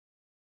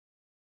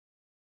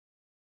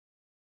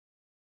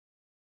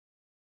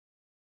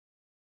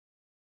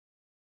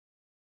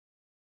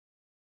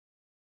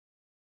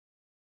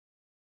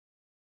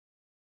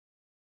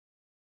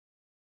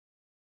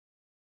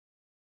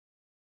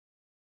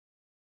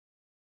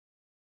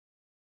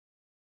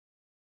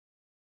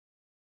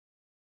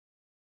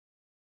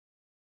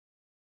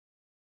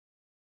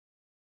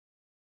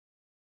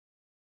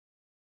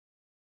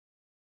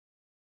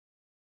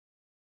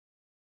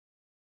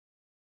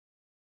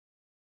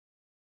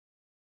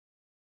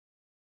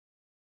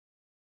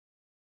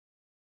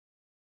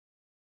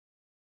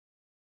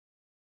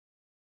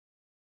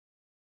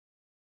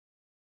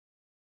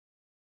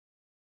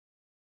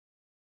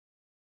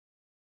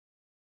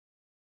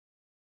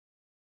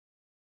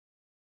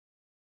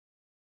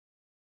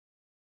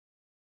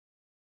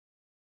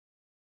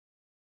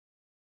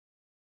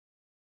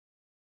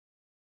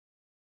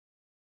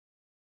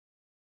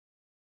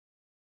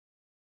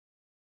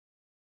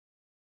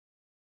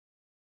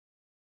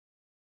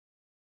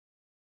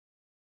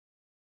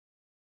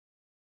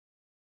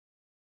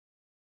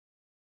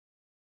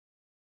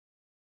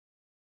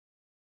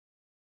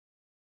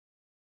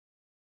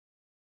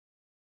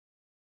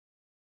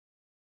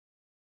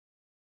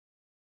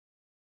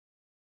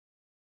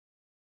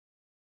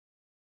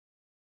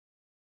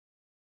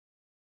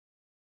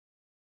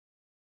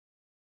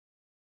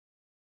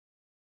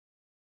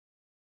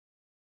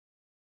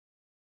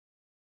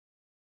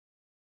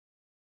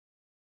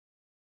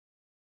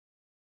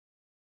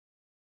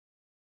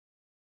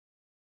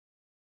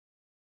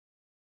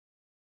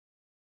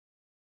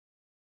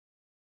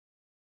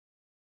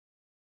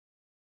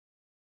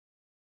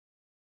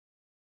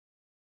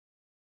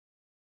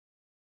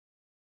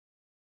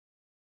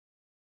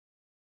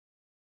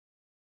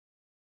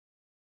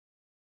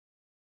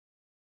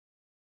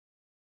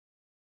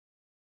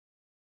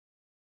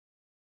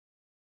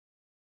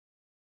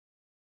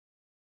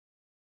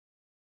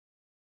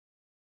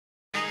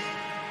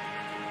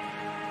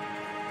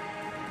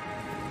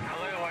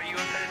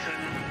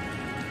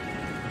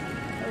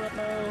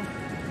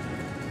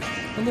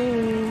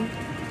Hello.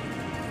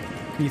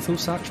 Can you throw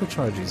satchel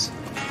charges?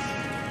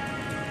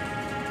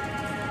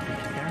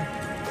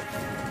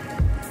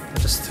 I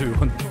just threw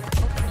one.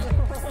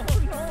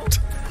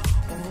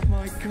 Oh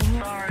my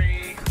god.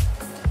 Sorry.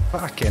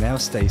 Fucking hell,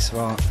 Stace.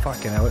 Right,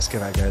 fucking hell, let's give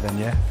that a go then,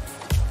 yeah?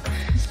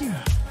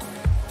 Yeah.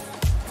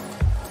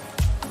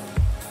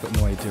 Got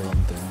no idea what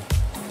I'm doing.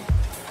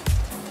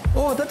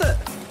 Oh, I did it!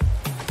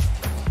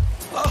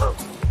 Oh!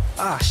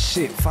 Ah,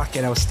 shit,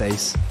 fucking hell,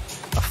 Stace.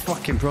 I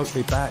fucking broke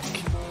my back.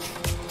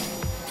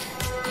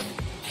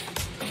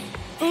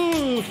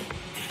 Ooh!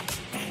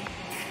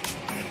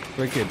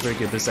 We're good,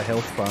 there's a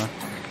health bar.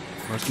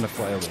 We're just gonna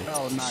fly away.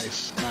 Oh,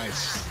 nice,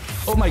 nice.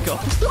 Oh my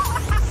god!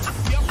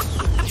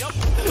 Yep.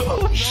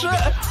 Oh shit! I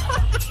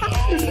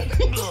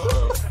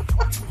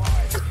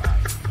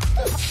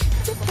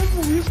can't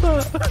believe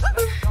that!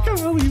 I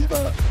can't believe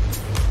that!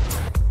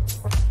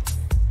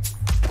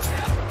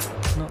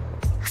 No.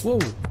 Whoa!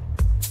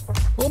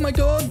 Oh my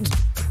god!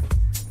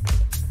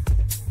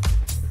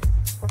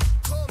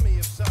 Call me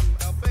if some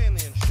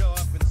Albanians show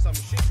up in some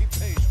shitty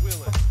page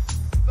willing.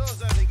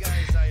 Those are the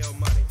guys I owe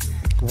money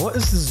to. What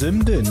is the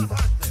zoom doing?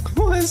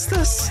 What is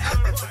this?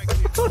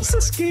 What's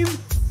this game?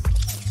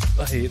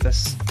 I hate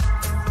this.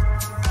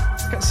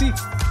 Can't see.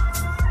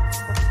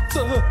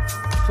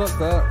 Fuck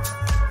that.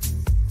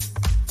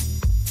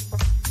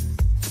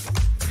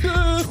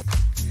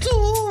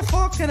 Oh,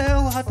 fucking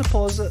hell, I had to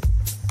pause it.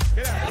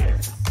 Get out of here.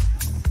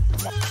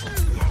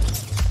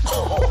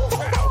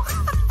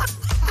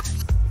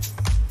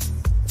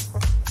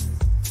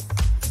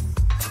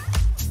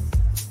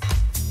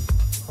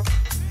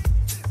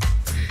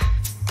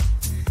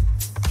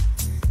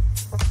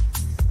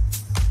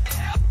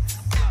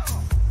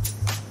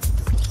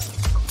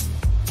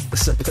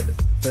 It's a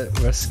bit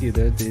risky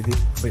there, Davey.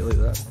 Quite like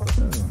that. Oh,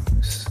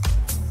 let's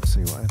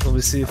see what happens. Well,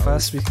 we see how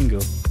fast we can go.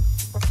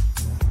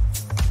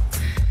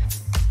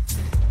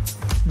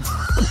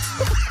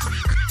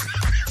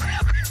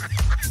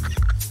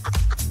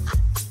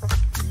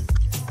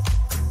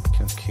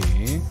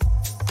 Okay.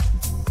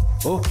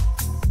 Oh!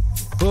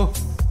 Oh!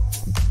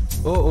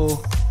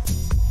 Oh!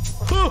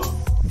 Oh!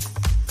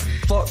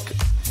 Fuck!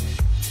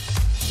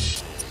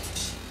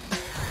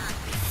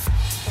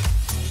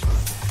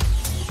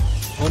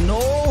 Oh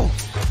no!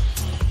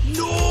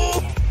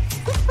 No!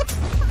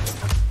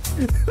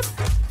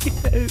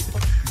 Get out!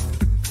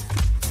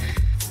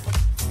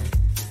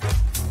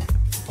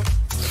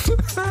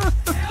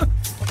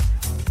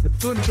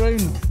 Don't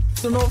drown!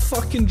 Do not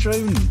fucking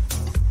drown!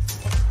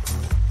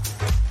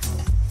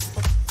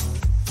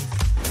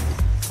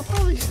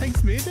 Oh, these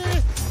things made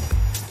it!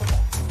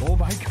 Oh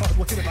my god,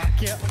 look at the back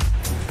here!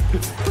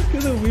 Look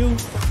at the wheel!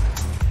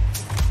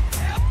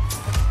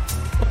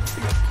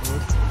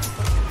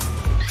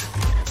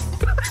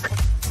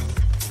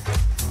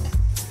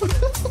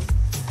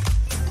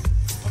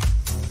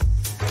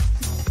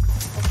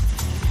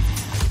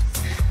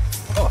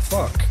 Oh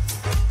fuck!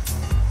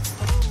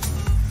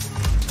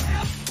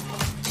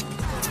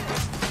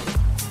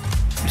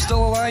 I'm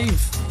still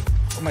alive!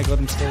 Oh my god,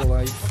 I'm still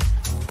alive.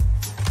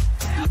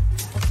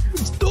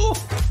 No!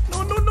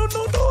 No, no, no,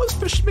 no, no! It's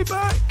pushing me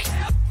back!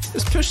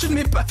 It's pushing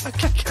me back! I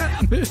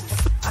can't move!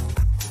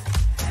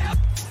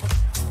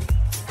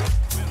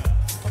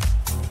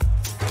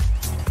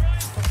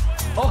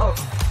 Oh!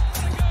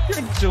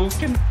 You're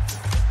joking!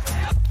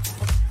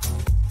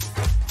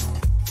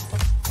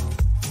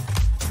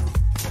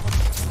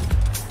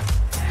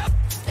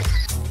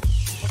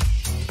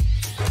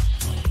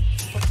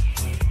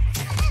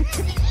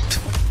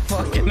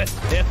 Fucking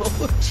hell!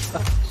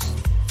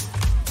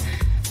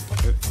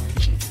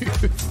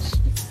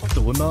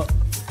 Donut.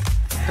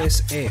 Press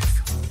F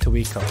to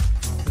wake up.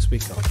 Let's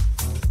wake up.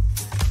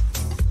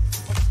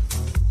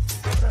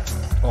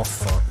 Oh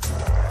fuck.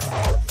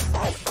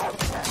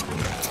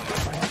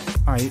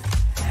 Alright.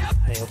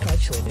 Hey, I'll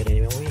actually do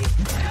it. Wait.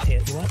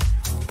 Here, you what?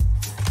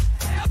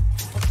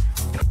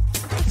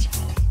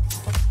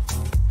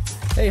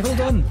 Hey,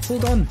 hold on,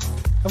 hold on.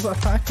 I've got a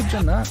package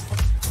on that.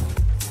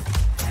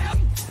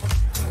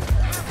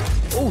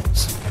 Oh!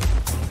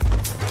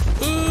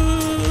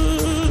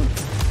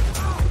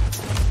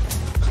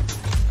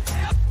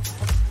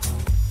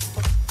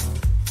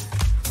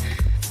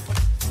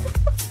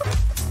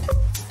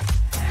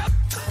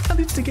 I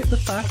need to get the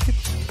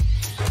package.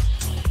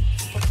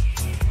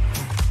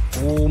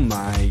 Oh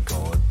my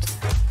god.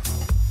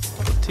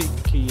 I'll take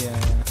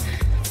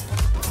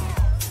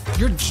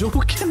You're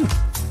joking!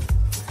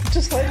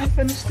 Just let me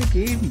finish the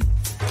game.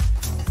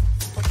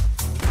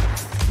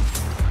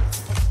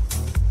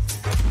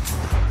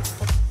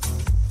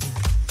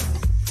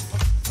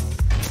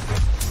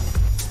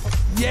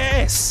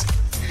 Yes!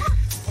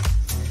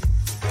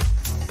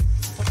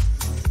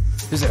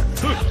 Who's there?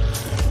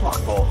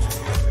 Fuck off.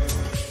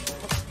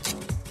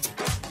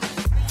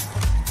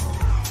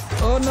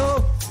 Oh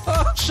no!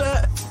 Oh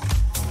shit!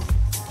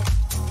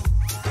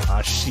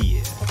 Ah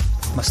shit.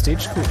 My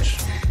stagecoach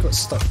got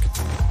stuck.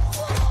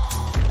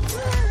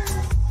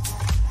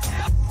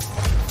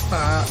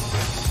 Ah.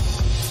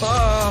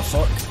 Ah,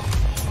 fuck.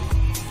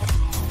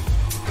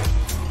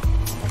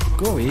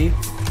 Go away,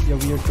 you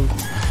weirdo.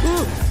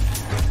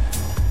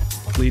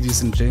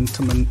 Ladies and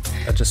gentlemen,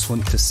 I just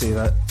want to say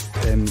that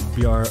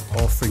we are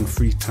offering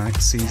free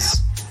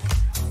taxis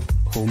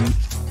home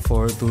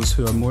for those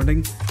who are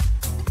mourning.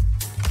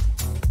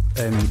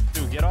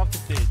 Dude, get off the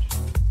stage.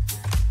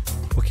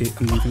 Okay,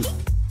 I'm leaving.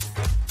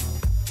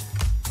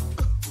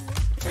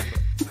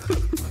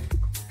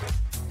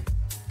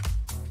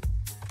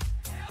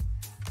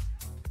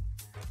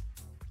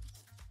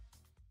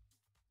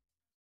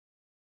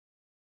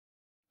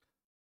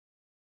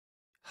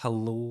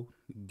 Hello,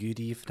 good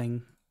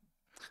evening.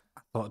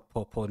 I thought I'd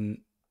pop on.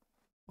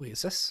 Wait,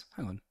 is this?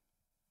 Hang on.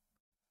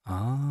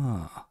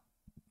 Ah,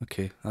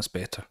 okay, that's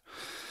better.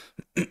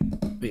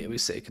 Wait a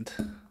second.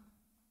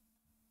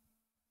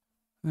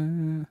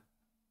 What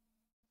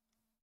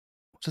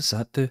does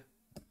that do?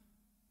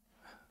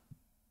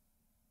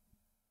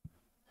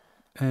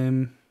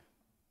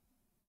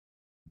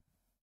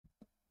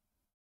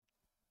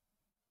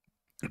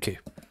 Okay.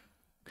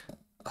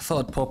 I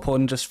thought I'd pop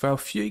on just for a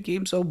few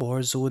games of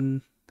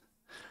Warzone.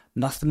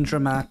 Nothing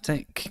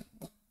dramatic,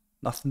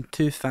 nothing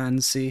too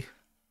fancy.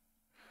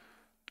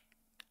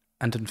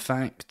 And in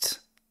fact,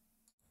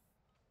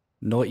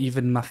 not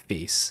even my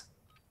face.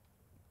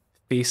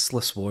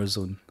 Faceless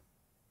Warzone.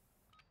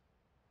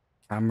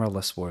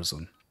 Cameraless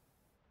Warzone.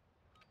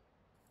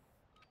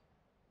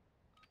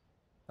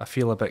 I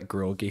feel a bit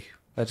groggy.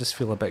 I just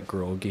feel a bit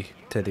groggy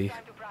today.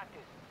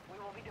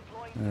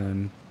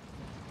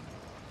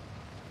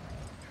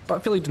 But I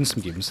feel like doing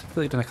some games. I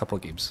feel like doing a couple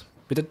of games.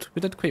 We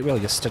did quite well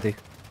yesterday.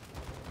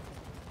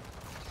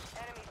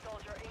 Enemy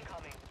soldier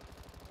incoming.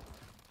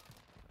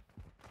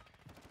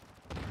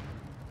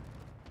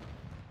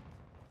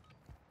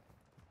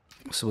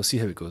 So we'll see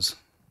how it goes.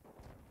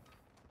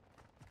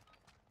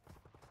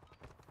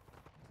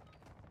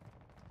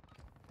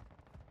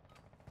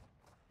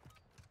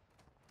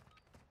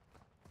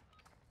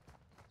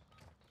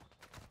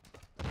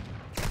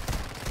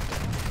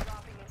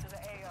 Dropping into the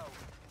AO.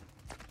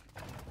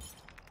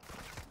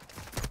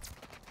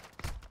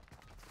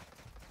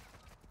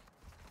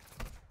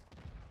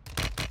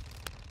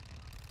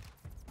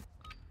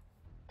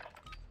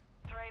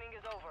 Training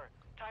is over.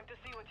 Time to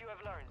see what you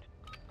have learned.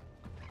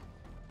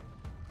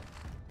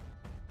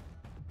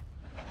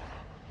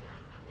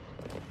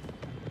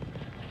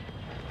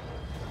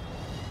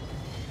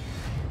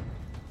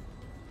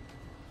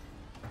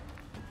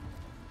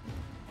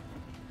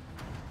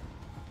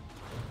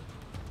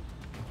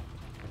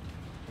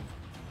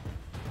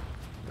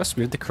 That's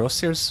weird, the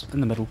crosshairs in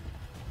the middle.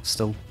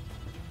 Still.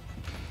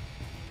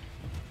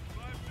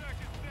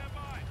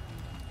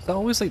 Is that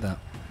always like that?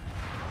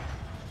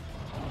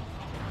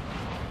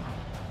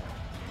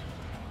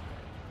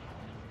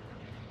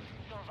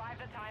 Survive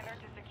the timer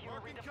to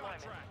secure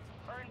redeployment.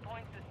 Earn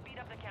points to speed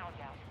up the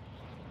countdown.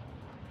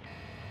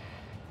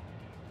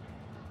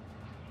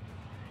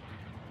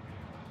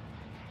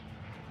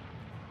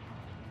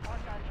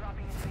 Hostiles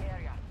dropping into the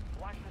area.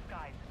 Watch the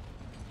skies.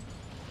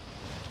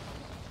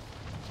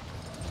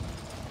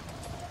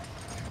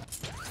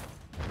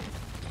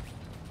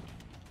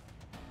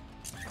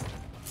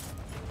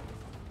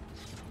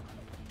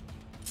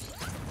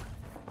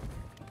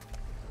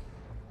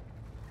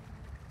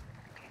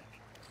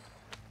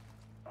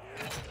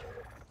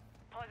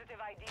 Positive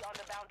ID on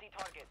the bounty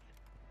targets.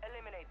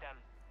 Eliminate them.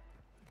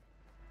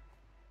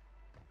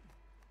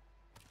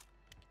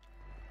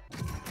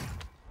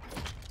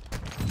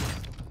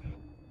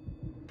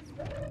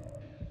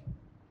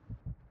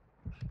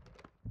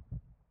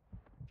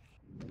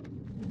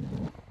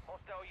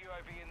 Hostile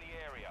UAV in the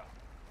area.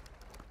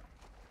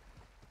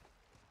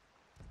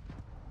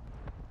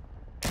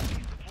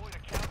 Enemies deployed a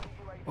counter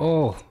UAV.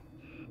 Oh!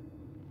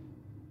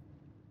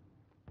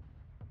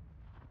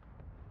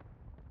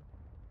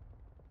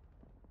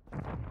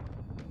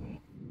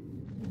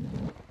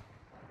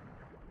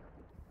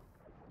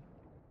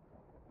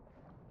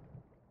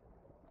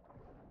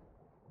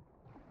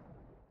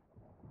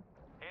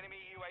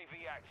 Enemy UAV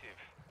active.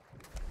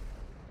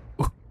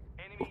 Oh.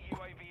 Enemy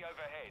UAV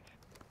overhead.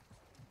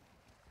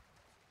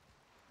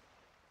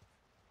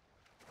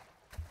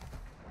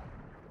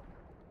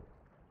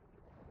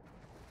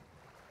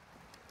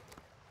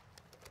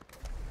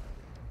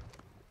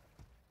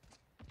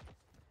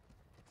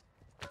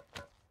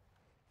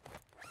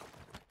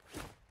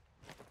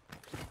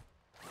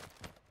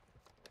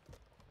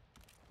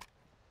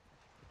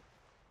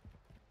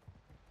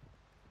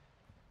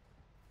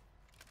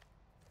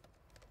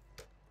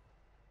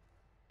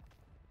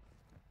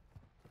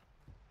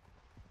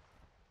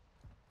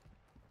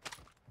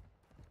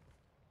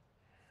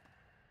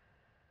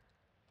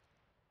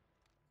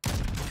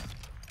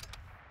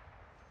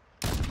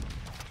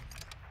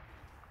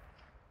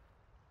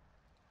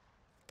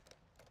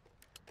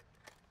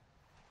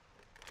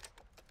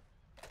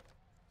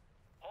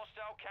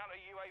 Hostile counter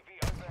UAV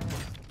overhead.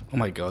 Oh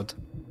my god.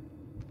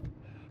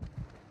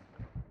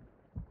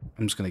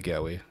 I'm just gonna get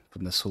away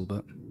from this whole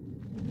bit.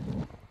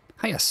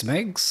 Hiya,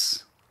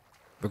 Smegs!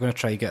 We're gonna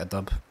try to get a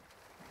dub.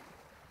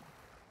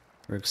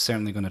 We're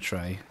certainly gonna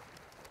try.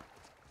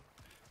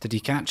 Did you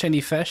catch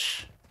any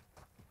fish?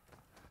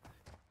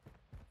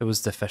 How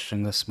was the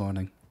fishing this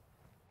morning?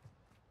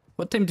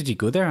 What time did you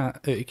go there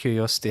out of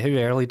curiosity? How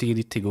early do you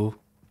need to go?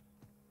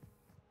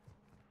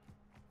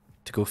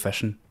 To go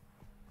fishing?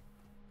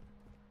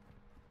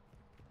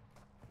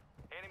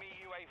 Enemy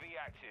UAV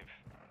active.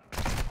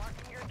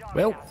 Marking your dog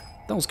Well, house.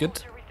 that was good.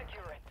 To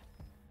resecure it.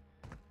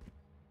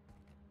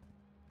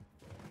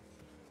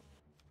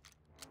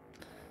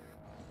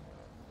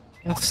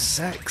 Half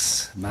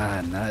 6?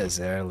 Man, that is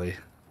early.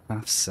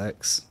 Half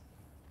 6.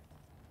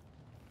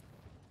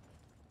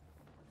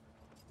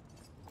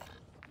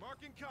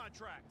 Marking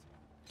contract.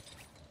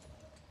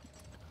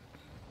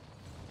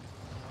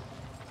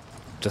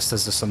 Just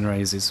as the sun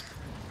rises.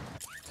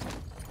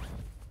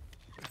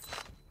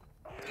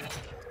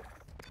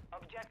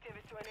 Objective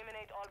is to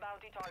eliminate all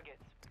bounty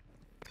targets.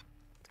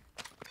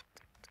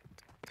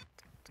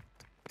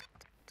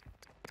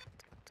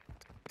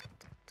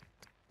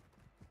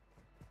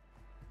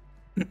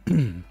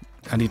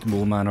 I need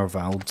Moleman or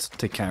Vald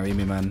to carry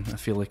me, man. I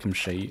feel like I'm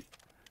shite.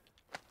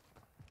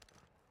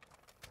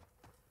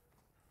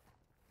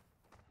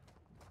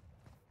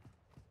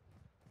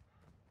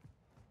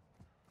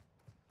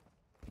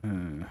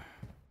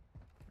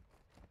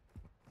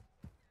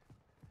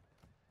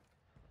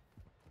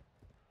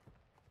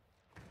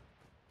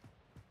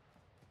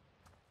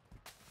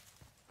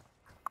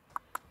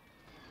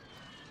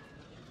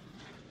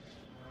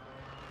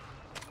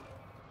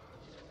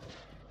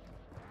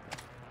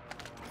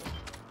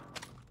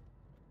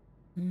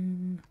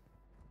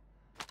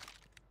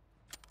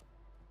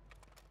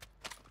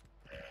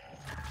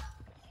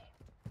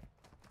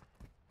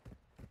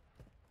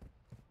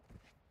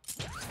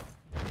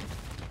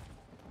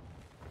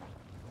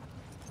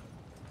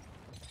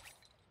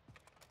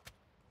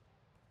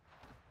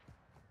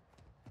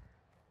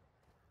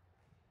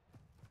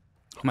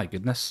 Oh my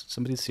goodness,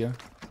 somebody's here.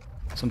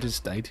 Somebody's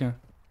died here.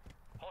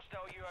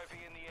 Hostile UAV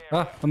in the area.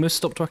 Ah, my mouse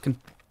stopped working.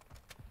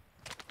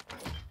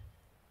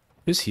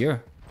 Who's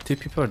here? 2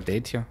 people are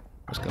dead here.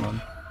 What's going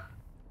on? I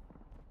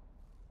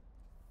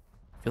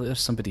feel like there's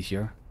somebody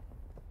here.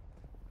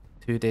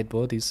 2 dead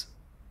bodies.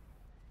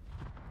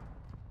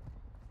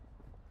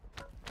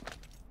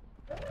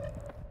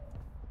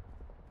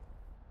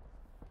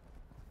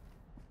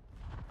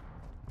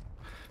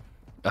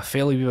 I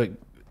feel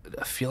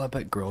a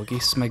bit groggy,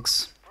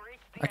 Smigs.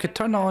 Breach the I could enemy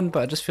turn it on,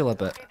 but I just feel a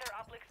bit, Locate their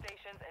uplink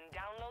stations and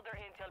download their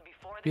intel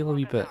before they feel a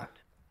wee lock us bit out.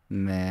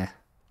 meh.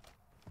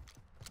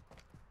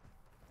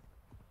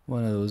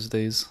 One of those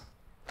days.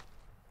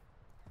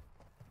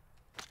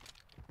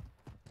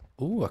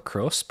 Ooh, a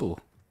crossbow.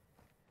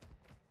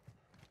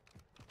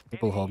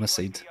 Double Enemy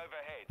homicide. UAV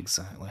overhead.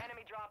 Exactly.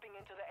 Enemy dropping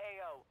into the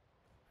AO.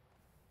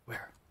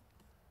 Where?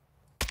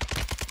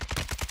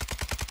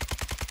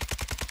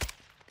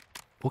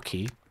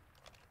 Okay.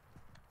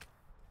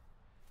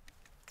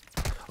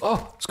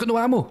 Oh, it's got no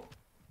ammo.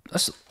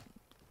 That's a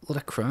lot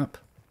of crap.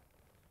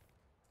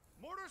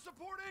 Mortar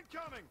support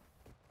incoming.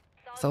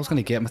 I thought I was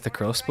gonna get him with the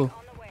crossbow. On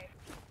the way.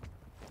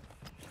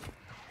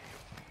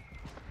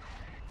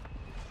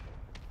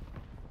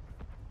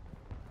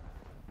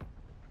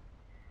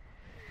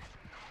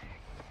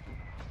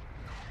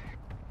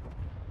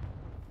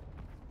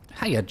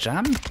 Hiya,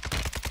 Jam.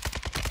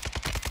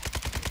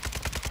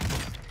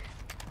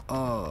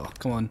 Oh,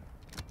 come on.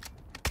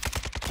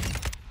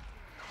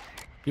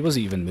 He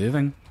wasn't even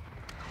moving.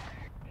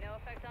 No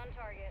effect on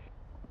target.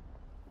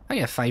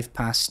 Hiya,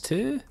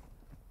 2:05.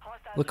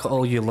 Hostile Look at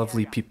all you dropping into the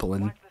lovely area. people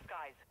in. Watch the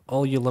skies.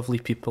 All you lovely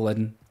people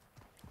in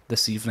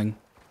this evening.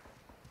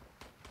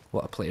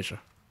 What a pleasure.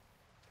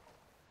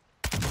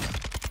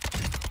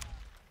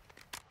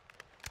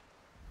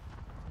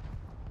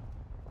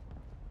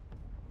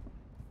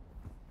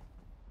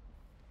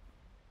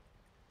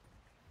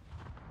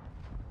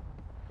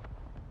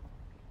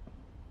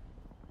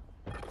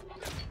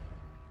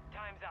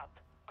 Time's up.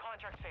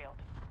 Contract failed.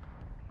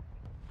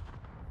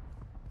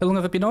 How long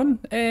have I been on?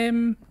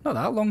 Not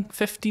that long.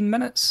 15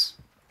 minutes.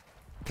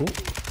 Oh.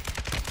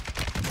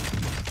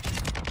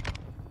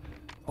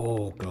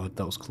 Oh god,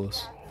 that was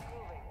close.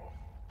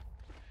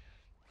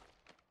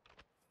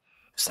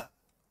 What's that?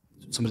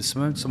 Somebody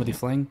swimming? Somebody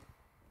flying?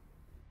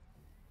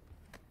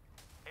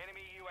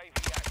 Enemy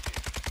UAV active.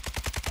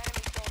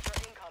 Enemy soldier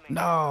incoming.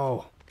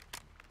 No!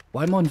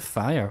 Why am I on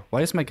fire?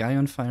 Why is my guy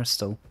on fire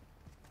still?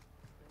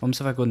 What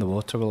happens if I go in the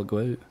water? Will it go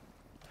out?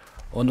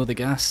 Oh no, the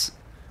gas.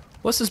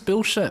 What's this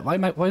bullshit? Why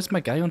is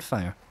my guy on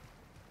fire?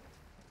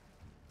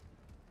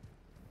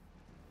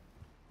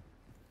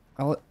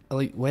 I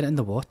like went in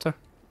the water.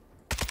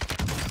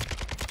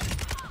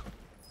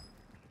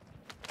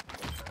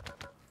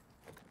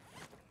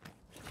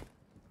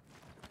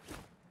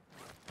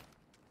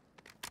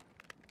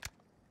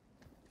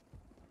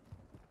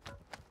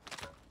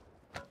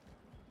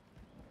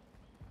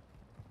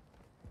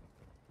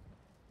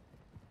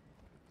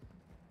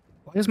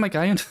 Why is my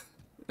guy on?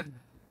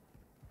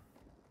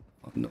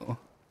 Oh no.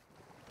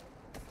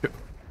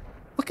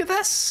 Look at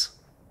this!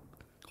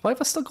 Why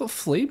have I still got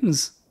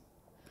flames?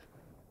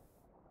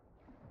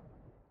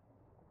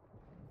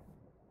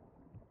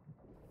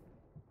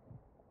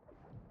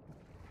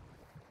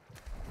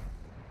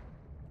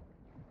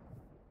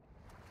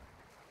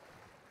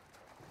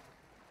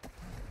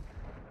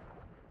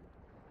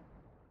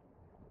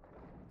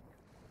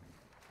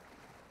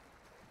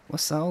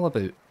 What's that all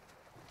about?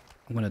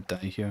 I'm gonna die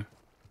here.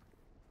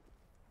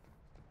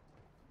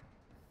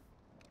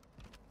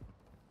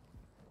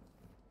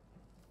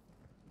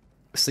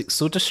 It's like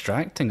so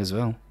distracting as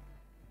well.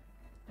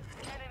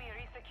 Enemy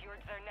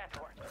resecured their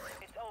network.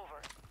 It's over.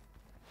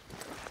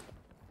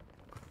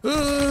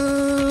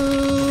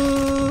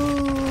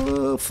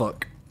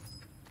 Fuck.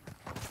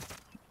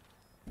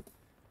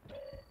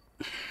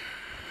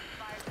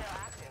 Fire sale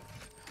active.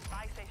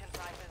 Buy station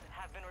prices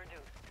have been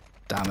reduced.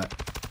 Damn it.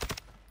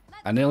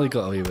 I nearly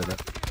got away with it.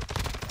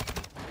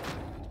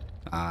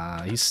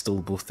 Ah, he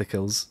stole both the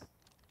kills.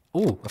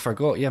 Oh, I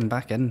forgot. Yeah, I'm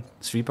back in.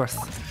 It's Rebirth.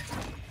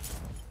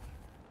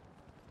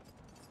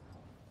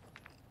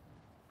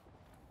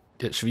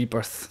 It's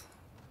Rebirth.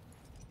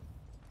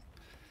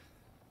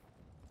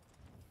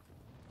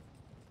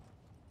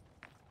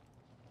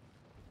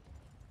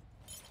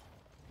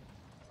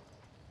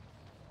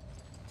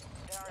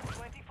 There are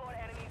 24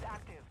 enemies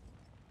active.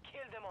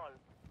 Kill them all.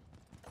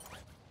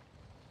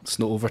 It's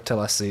not over till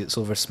I say it's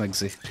over,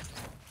 Smigsy.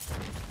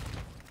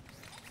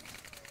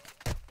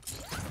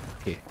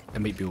 Okay, it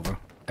might be over.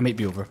 It might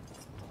be over.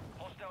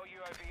 Hostile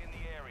UAV in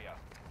the area.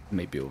 It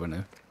might be over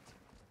now.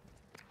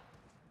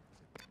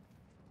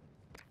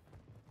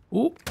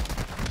 Oh!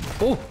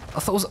 Oh! I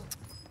thought it was...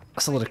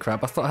 That's a load of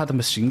crap. I thought I had a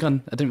machine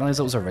gun. I didn't realise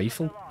it was a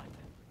rifle. Lost.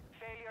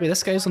 Failure. Wait,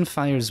 this guy's on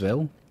fire as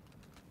well.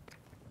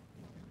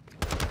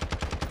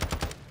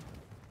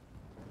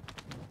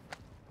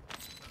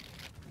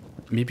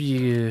 Maybe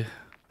you...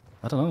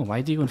 I don't know. Why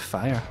do you go on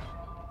fire?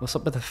 What's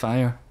up with the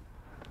fire?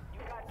 You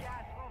got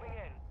gas moving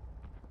in.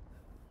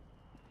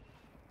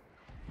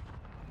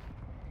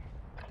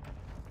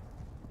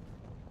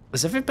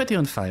 Is everybody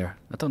on fire?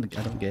 I don't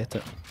get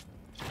it.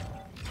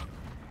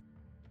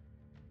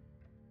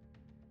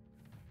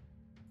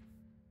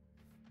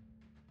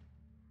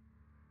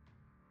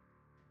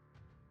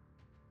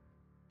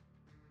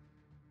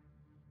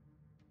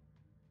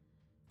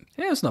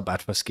 Yeah, it's not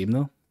bad for a game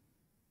though.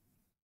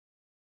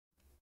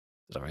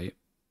 It's alright.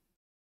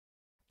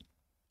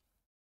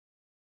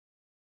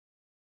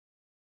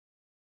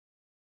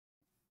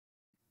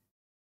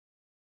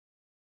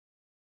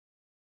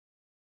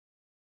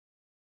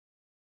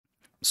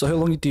 So how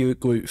long do you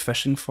go out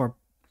fishing for,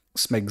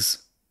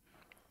 Smigs?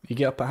 You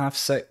get up at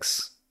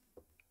 6:30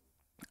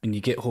 and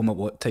you get home at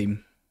what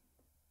time?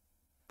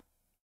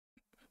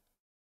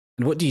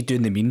 And what do you do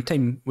in the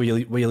meantime while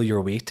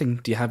you're waiting?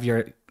 Do you have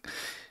your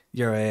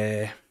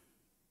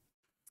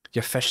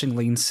fishing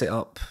line set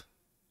up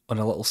on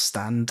a little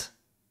stand,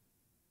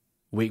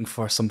 waiting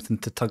for something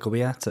to tug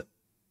away at it?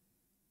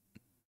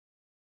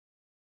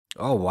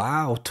 Oh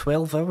wow,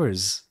 12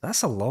 hours.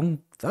 That's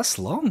long. That's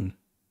long.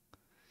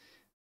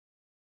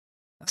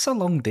 That's a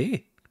long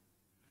day.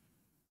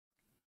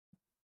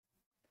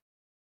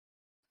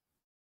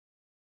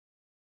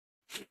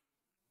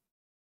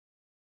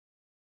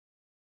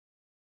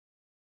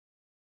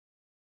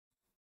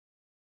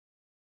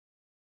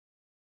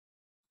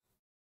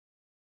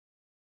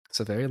 It's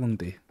a very long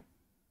day.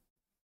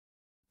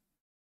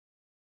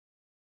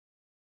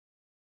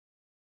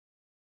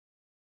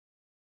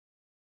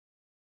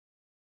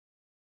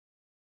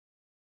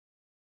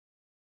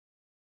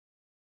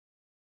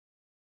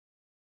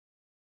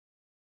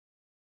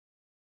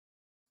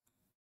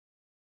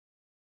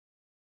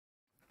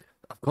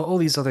 I've got all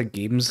these other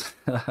games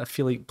I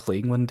feel like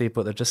playing one day,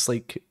 but they're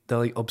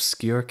like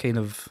obscure kind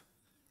of,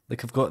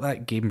 like I've got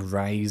that game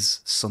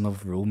Rise, Son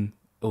of Rome.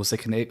 It was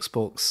like an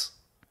Xbox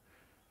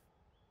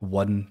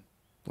One,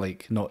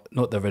 like not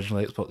the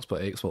original Xbox,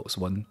 but Xbox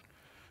One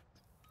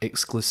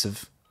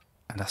exclusive,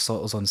 and I saw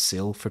it was on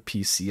sale for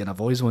PC, and I've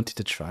always wanted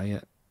to try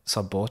it,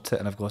 so I bought it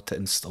and I've got it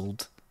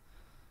installed.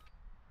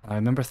 I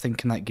remember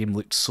thinking that game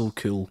looked so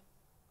cool.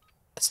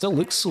 It still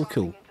looks so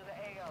cool. Into the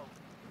AO.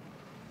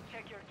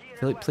 Check your gear I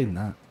feel and like playing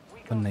that weapons. We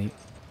one got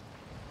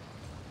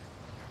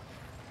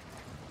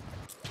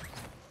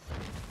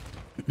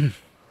night.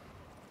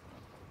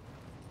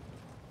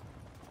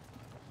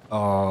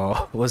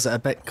 Oh, was it a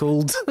bit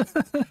cold?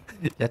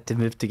 You had to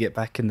move to get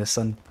back in the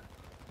sun.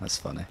 That's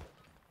funny.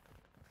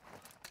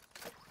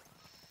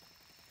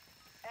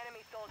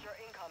 enemy soldier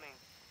incoming.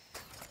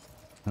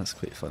 That's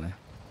quite funny.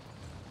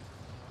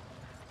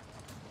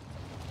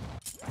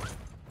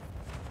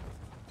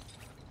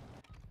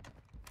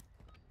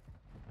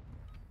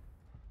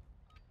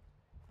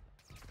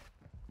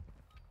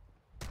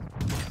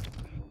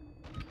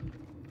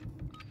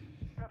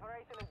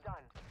 Preparation is done.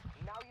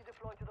 Now you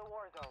deploy to the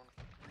war zone.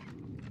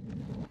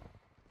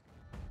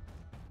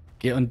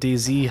 Get on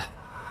DayZ.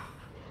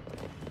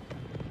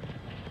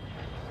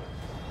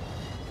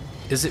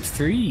 Is it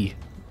free?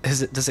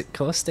 Does it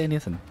cost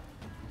anything?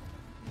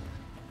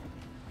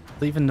 I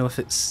don't even know if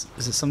is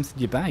it something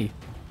you buy?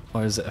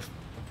 Or is it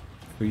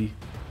free?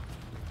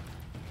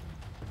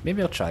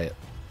 Maybe I'll try it.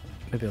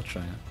 Maybe I'll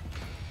try it.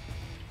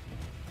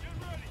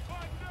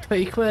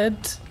 20 quid!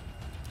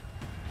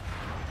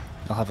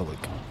 I'll have a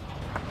look.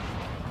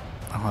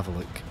 I'll have a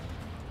look.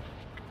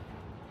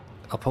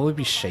 I'll probably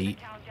be shite.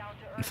 Countdown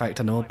to In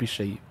fact, I know I'll be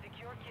shite.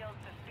 secure kills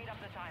to speed up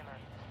the timer.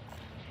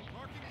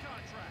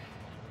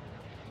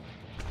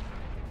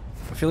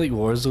 feel like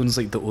Warzone's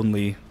like the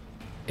only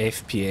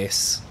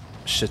FPS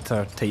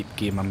shooter type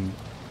game I'm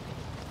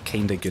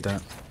kinda good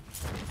at.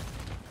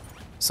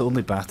 It's the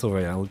only battle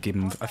royale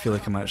game I feel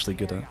like I'm actually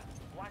good at.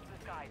 Watch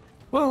the skies.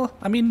 Well,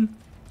 I mean,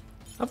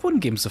 I've won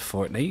games of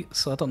Fortnite,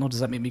 so I don't know, does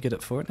that make me good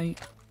at Fortnite?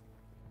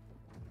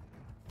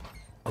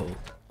 Oh.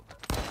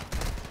 Cover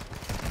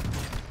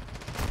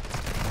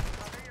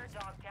your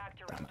dog tag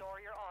to restore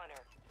your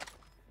honor.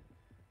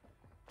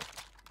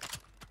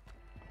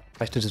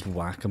 I have to just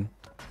whack him.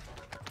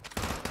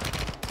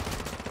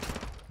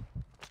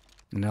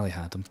 I nearly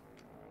had him.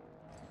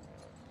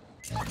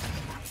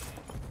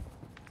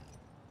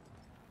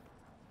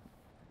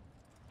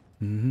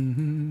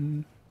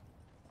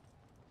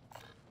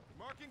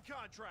 Marking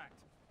contract.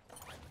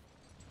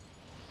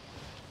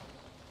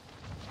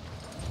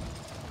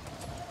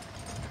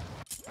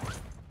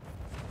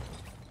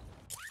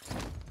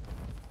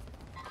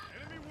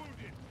 Enemy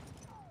wounded.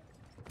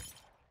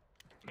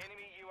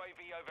 Enemy UAV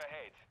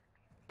overhead.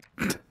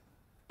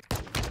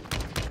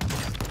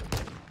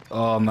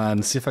 Oh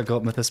man, see if I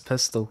got him with this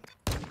pistol.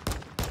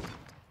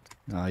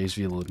 Ah, he's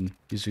reloading.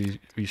 He's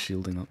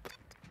re-shielding up.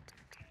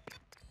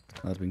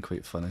 That'd have been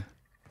quite funny.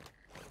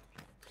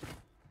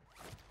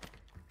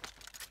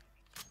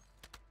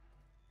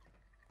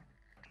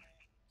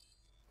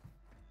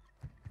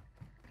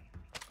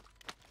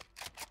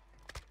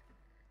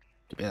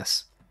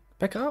 Yes.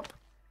 Pick up.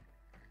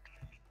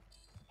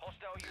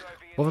 Hostile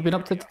UAV. What have I been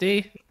up to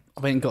today?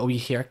 I went and got a wee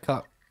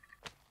haircut.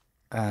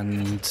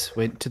 And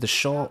went to the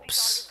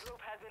shops.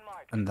 Group has been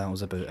marked. And that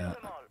was about Kill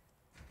it, them all.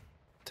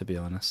 to be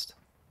honest.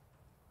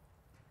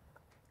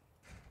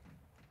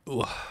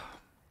 Ooh.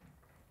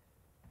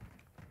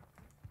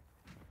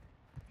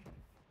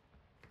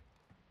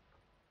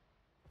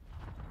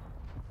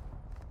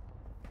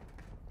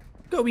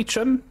 Got a wee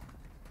trim.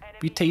 Enemy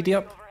We tidy UAV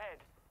up. overhead.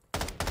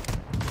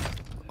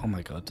 Oh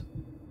my god.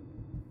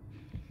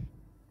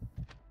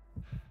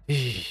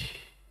 Enemy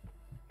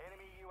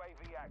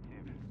UAV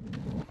active.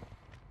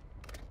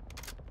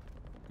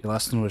 Your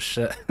last one was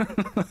shit.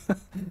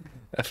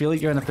 I feel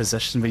like you're in a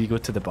position where you go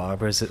to the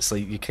barbers, it's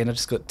like you kind of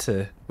just got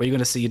to... What are you going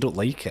to say? You don't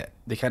like it.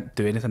 They can't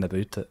do anything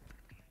about it.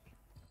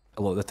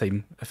 A lot of the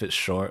time, if it's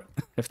short.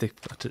 If they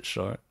cut it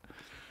short.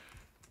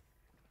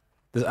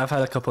 I've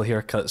had a couple of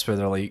haircuts where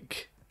they're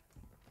like,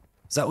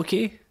 is that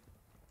okay?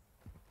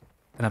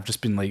 And I've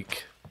just been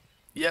like,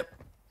 yep.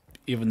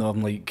 Even though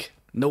I'm like,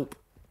 nope.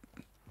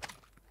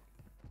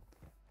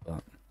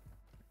 But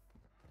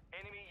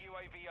Enemy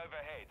UAV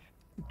overhead.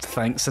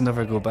 thanks, I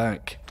never go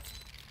back.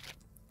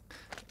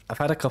 I've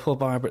had a couple of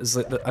barbers.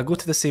 Like I go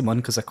to the same one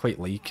because I quite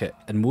like it,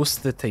 and most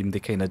of the time they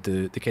kind of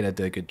do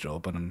a good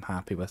job, and I'm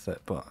happy with it.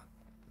 But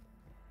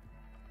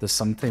there's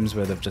sometimes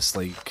where they're just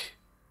like,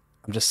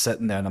 I'm just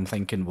sitting there and I'm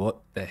thinking, what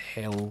the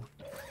hell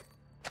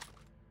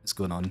is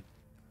going on?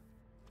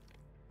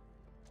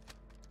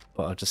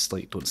 But I just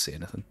like don't say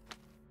anything.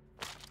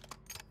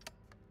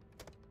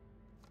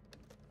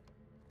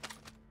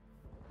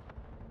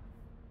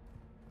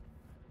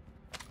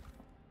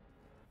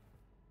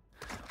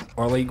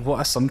 Or like what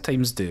I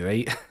sometimes do,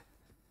 right,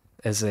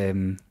 is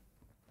I'll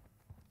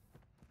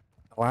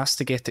ask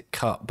to get it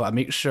cut, but I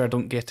make sure I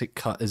don't get it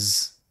cut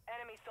as...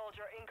 Enemy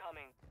soldier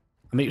incoming.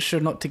 I make sure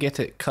not to get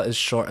it cut as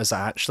short as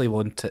I actually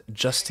want it,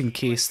 just in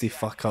case they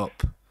fuck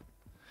up.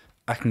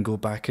 I can go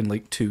back in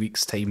like 2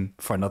 weeks' time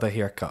for another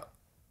haircut.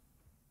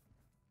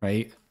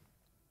 Right?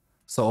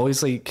 So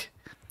always like,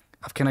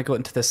 I've kind of got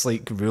into this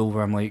like rule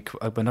where I'm like,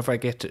 whenever I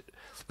get it,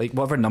 like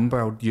whatever number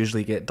I'll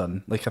usually get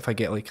done, like if I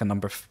get like a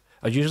number...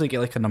 I usually get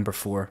like a number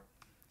 4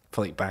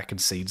 for like back and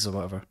sides or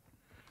whatever.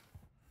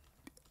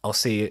 I'll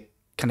say,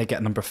 can I get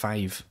a number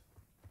 5?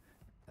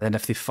 And then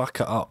if they fuck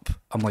it up,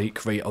 I'm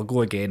like, right, I'll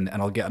go again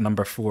and I'll get a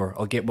number 4.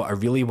 I'll get what I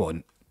really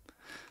want.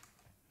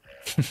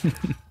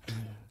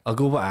 I'll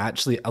go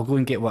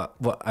and get what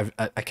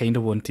I kind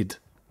of wanted.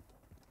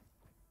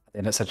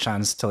 Then it's a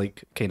chance to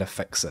like kind of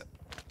fix it.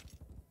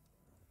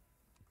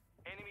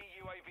 Enemy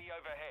UAV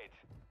overhead.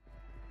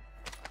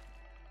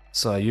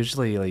 So I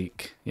usually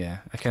like,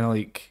 yeah, I kind of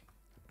like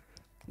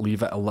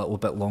leave it a little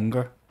bit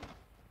longer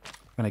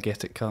when I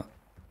get it cut.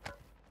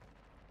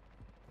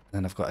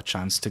 Then I've got a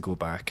chance to go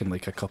back in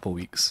like a couple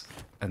weeks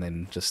and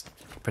then just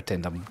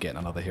pretend I'm getting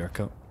another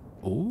haircut.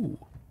 Oh.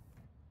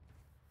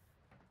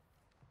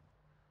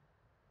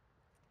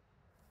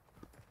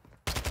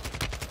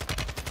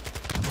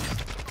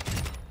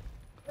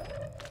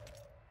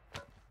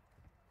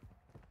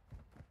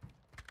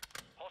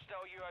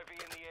 Hostile UAV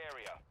in the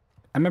area.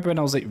 I remember when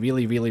I was like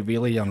really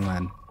young,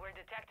 man. We're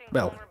detecting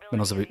Well, when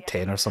I was about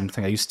 10 or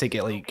something, I used to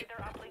get like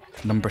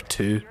number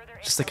 2,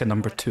 just like a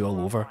number 2 all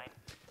over.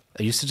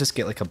 I used to just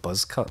get like a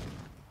buzz cut.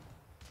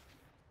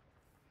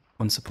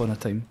 Once upon a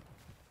time.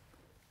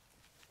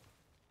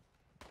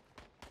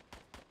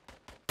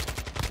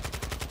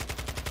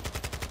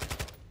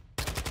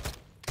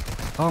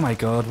 Oh my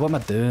god, what am I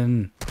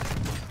doing?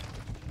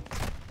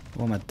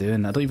 What am I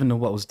doing? I don't even know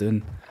what I was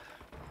doing.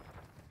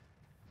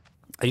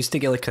 I used to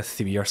get like a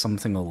 3 or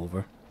something all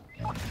over.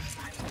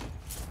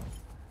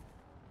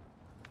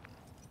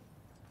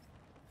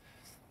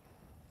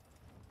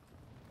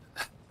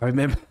 I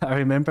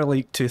remember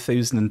like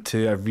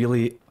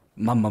 2002.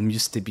 My mum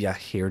used to be a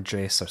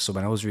hairdresser, so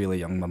when I was really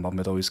young, my mum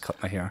would always cut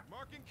my hair,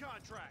 Marking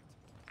contract.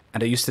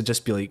 and it used to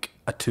just be like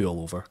a 2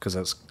 all over because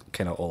that's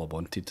kind of all I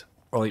wanted,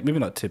 or like maybe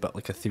not 2, but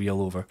like a 3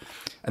 all over.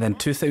 And then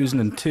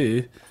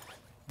 2002,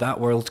 that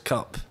World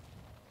Cup.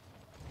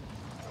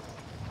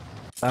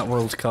 That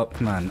World Cup,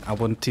 man, I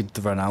wanted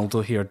the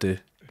Ronaldo hairdo.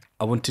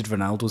 I wanted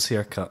Ronaldo's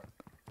haircut.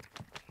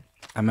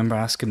 I remember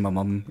asking my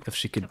mum if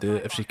she could do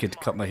it, if she could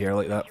cut my hair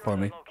like that for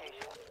me.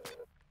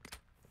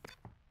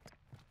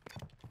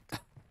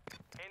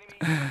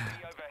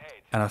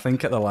 And I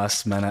think at the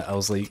last minute I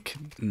was like,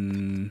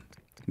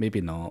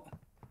 maybe not.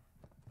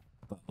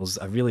 But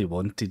I really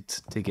wanted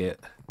to get...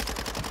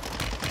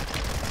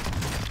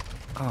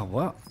 Oh,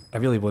 what? I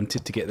really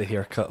wanted to get the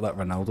haircut that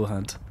Ronaldo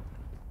had.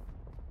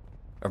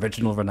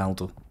 Original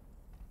Ronaldo.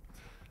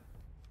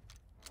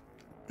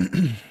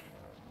 It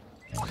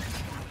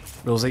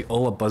was like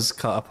all a buzz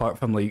cut apart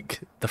from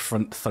like the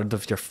front third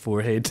of your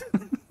forehead. We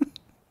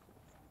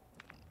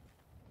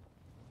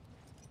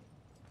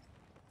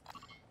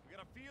got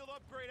a field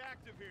upgrade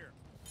active here.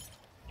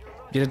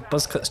 You did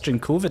buzz cuts during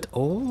COVID?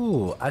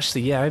 Oh,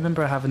 actually, yeah, I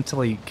remember having to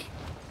like...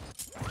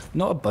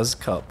 Not a buzz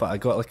cut, but I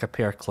got like a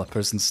pair of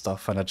clippers and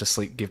stuff, and I just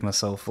like gave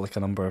myself like a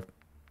number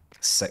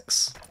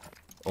 6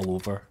 all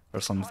over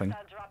or something.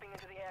 Hostile dropping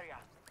into the area.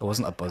 It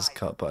wasn't a buzz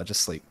cut, but I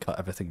just like cut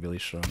everything really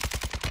short.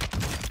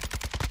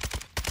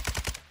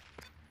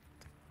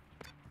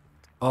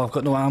 Oh, I've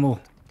got no ammo.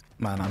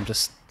 Man, I'm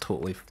just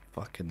totally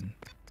fucking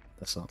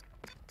this up.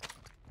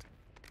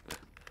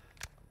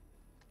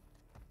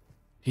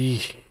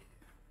 Eesh.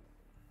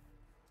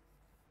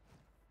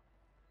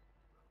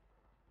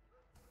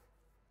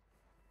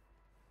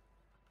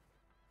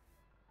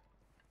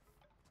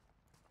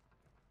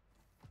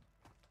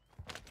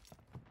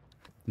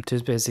 I'm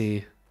too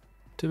busy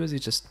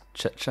just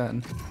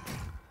chit-chatting.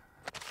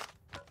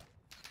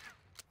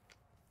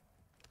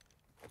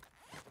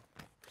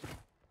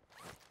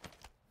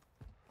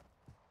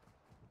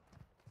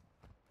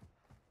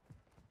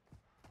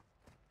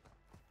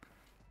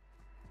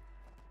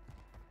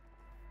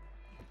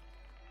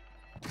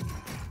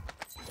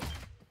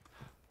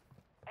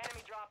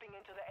 Enemy dropping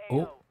into the Oh.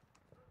 AO.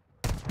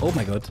 Oh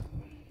my god.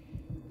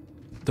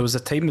 There was a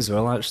time as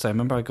well, actually, I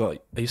remember there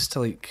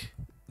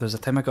was a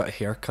time I got a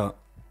haircut,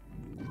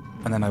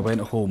 and then I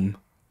went home,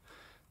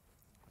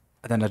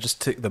 and then I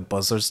just took the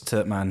buzzers to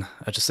it, man.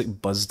 I just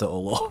like buzzed it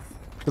all off,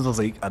 because I was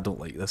like, I don't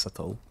like this at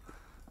all.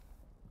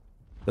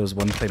 There was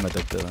one time I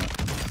did do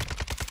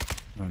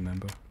that. I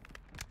remember.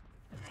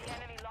 The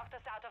enemy locked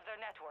us out of their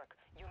network.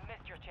 You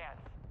missed your chance.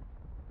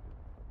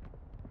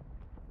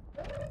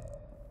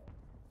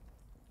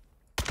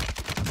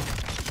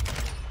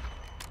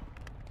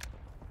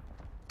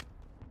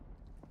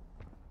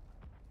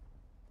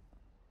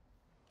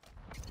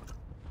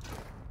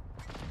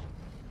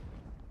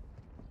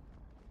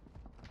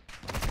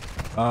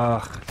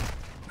 Ugh.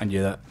 I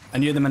knew that. I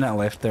knew the minute I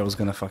left there he was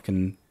gonna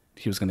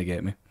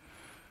get me.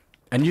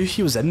 I knew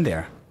he was in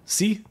there.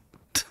 See?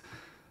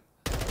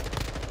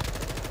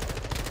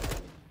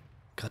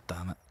 God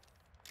damn it.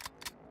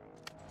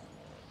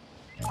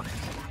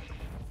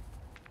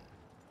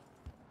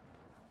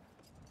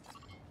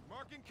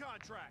 Marking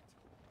contract.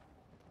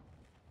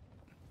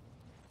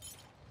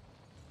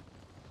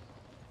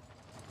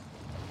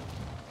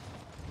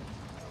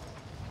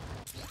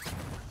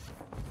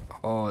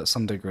 Oh, it's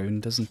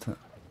underground, isn't it?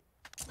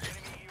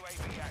 Enemy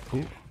UAV active.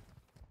 Oh.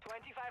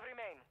 25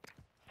 remain.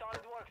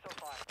 Solid work so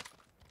far.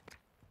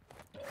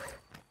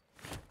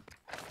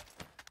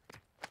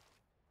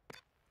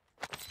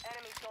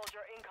 Enemy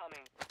soldier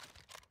incoming.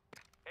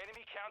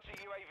 Enemy counter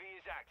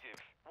UAV is active.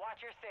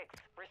 Watch your 6.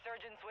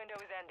 Resurgence window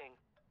is ending.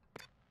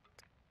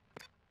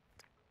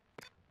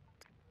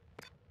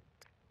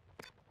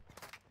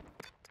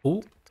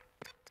 Oh.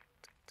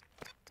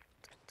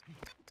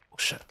 Oh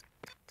shit.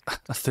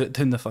 I threw it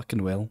down the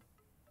fucking well.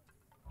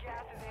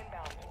 Gas is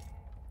inbound.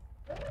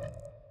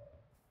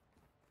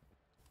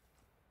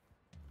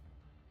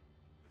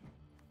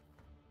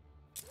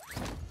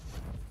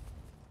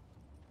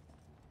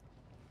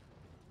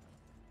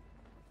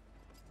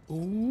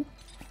 Oh.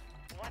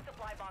 One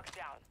supply box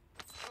down.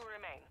 2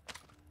 remain.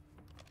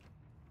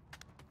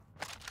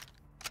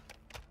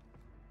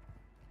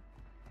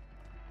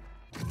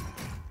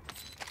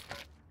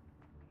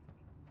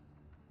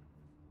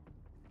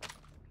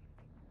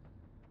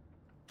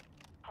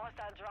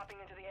 Hostile dropping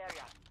into the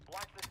area.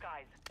 Watch the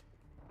skies.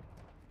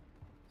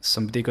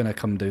 Somebody gonna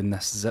come down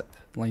this zip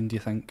line, do you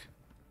think?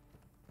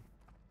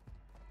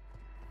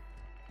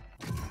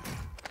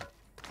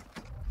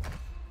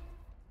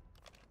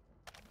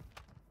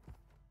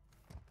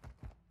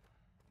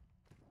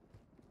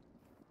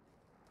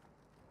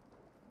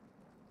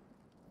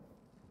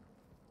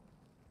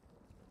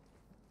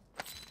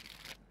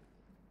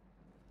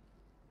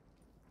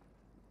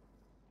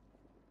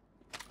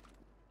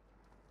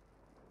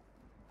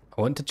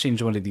 I want to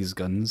change one of these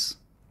guns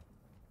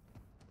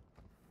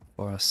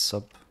for a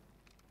sub.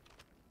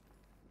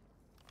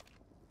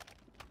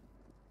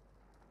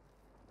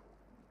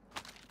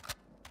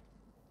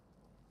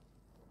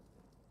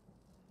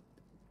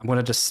 I'm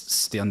gonna just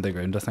stay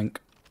underground, I think.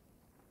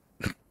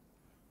 Resurgence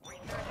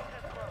is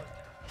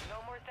closed.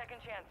 No more second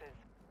chances.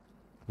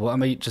 What I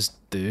might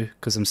just do,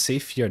 because I'm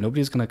safe here,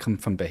 nobody's gonna come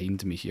from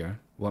behind me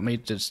here. What I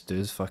might just do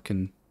is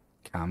fucking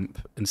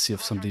camp and see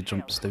if somebody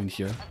jumps down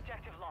here.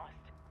 Objective lost.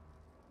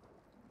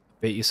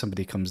 Bet you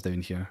somebody comes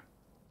down here.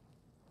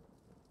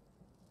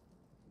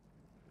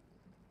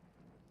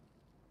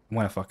 I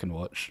wanna fucking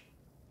watch.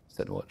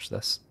 Sit and watch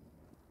this.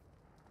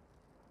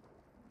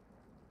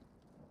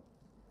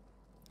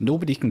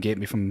 Nobody can get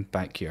me from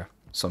back here,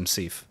 so I'm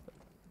safe.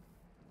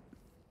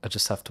 I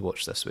just have to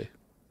watch this way.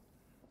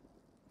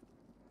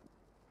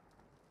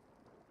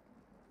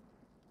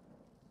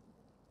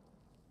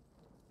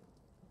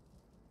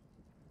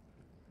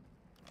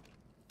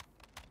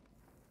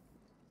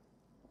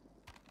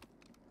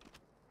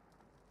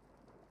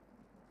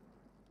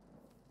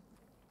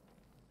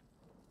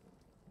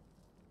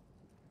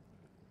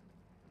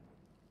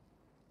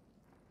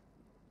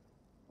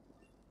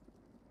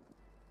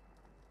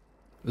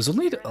 There's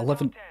only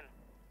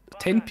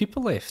 10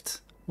 people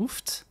left.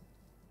 Oofed.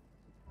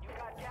 You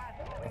got gas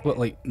moving I've got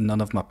like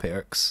none of my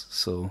perks,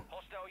 so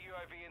Hostile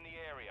UAV in the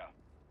area.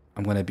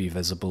 I'm gonna be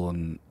visible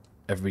on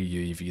every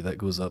UAV that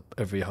goes up,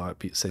 every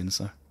heartbeat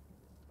sensor.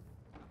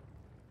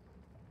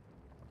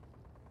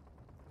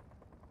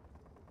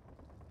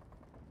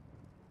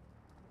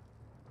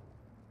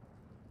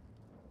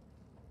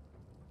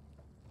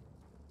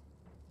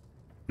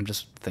 I'm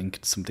just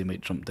thinking somebody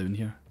might jump down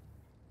here.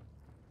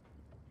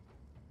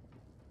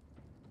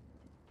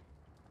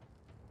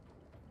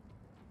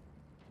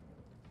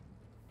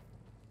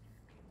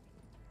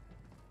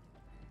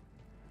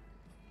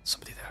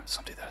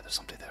 Somebody there, there's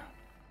somebody there.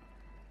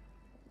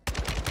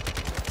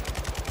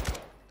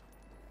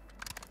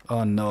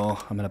 Oh no,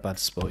 I'm in a bad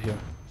spot here.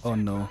 Oh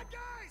no.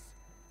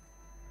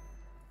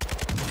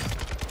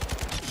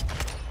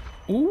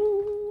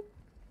 Ooh!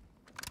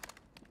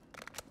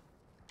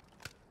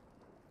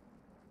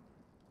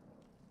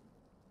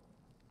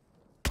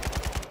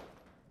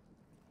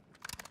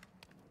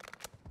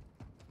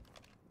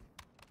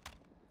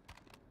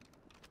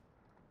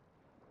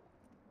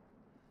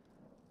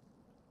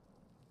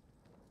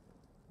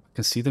 I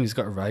can see them, he's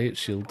got a riot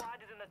shield. Squad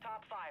is in the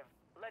top 5.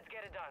 Let's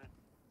get it done.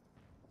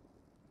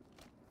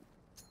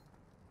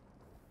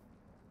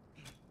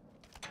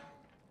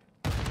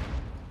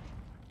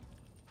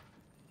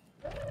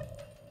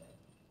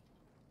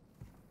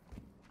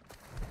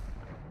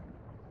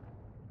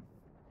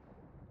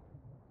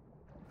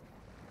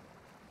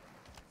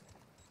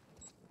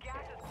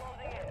 Gas is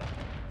closing in.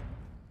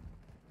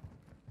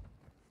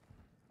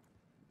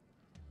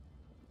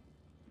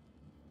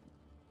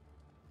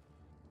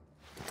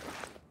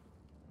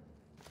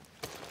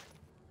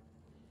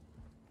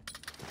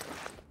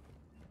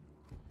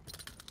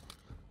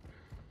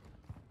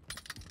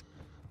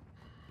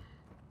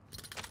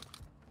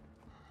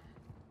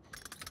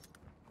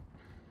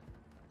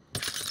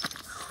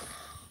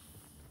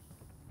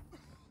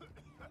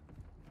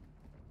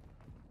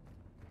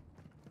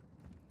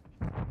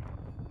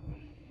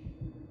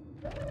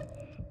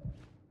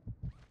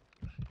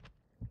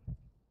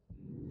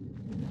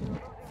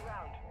 Closing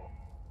round.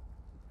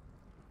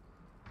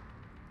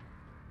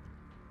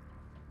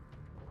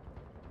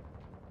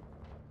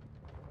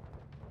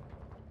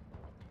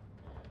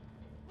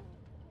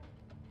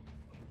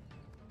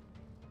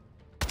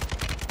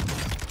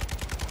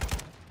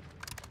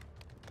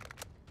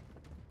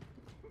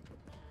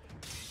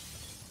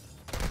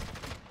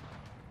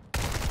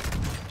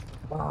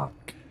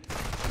 Fuck.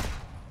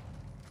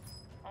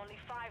 Only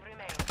 5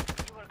 remain.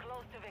 You were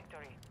close to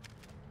victory.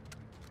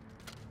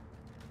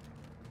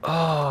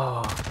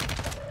 Oh.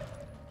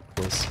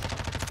 Close.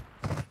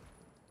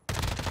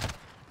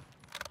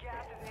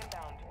 Gas is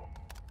inbound.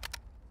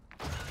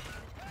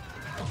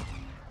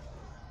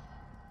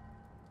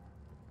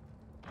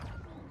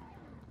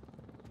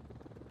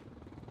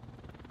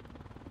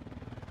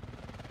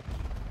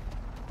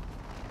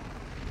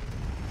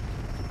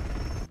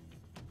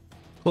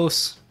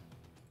 Close.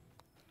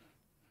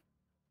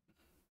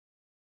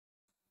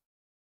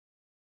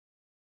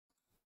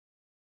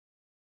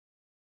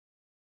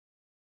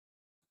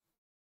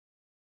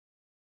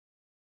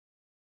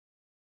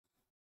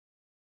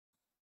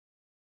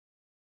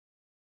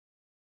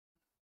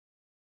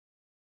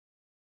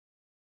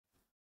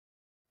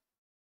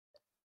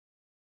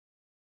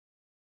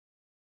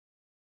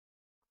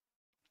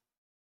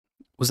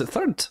 Was it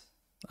third?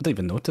 I didn't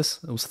even notice.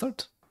 It was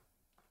third.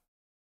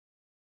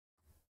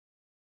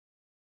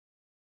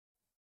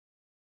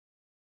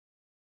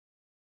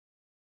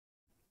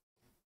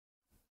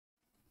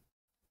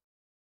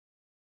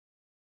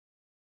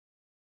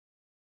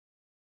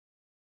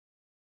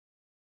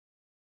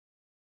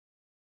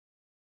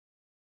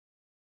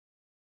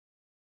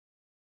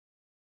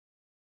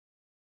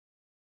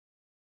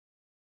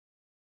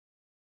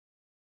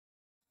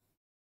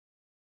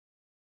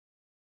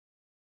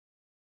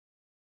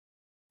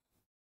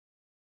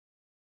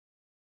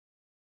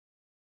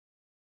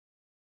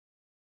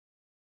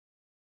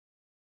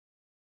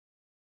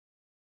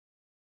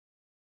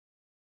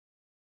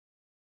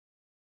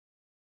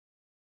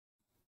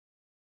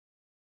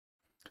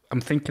 I'm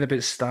thinking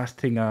about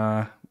starting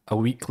a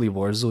weekly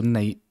Warzone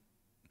night.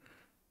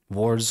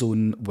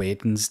 Warzone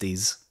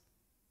Wednesdays.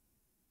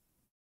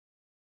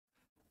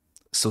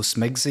 So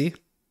Smigsy,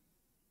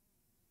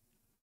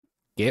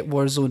 get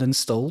Warzone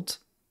installed.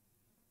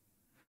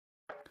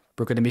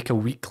 We're going to make a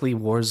weekly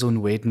Warzone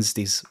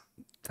Wednesdays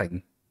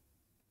thing.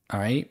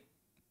 Alright?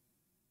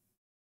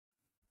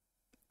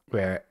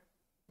 Where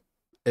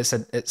it's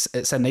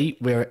a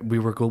night where we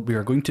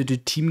are going to do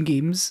team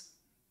games.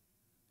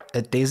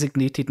 A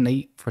designated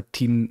night for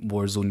team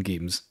Warzone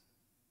games.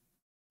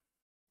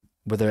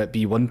 Whether it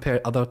be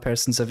other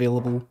person's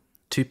available,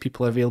 2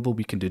 people available,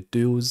 we can do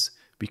duos,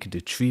 we can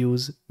do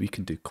trios, we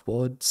can do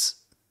quads.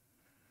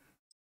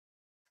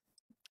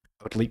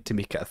 I would like to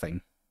make it a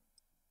thing.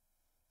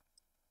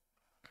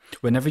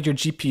 Whenever your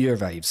GPU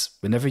arrives,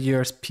 whenever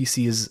your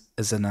PC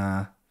is in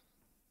a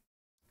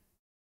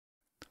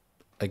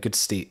good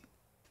state,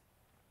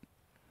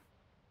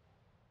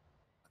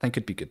 I think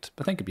it'd be good.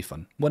 I think it'd be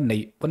fun. One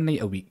night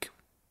a week.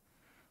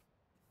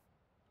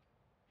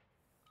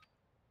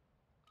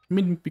 I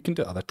mean, we can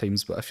do it other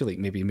times, but I feel like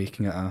maybe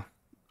making it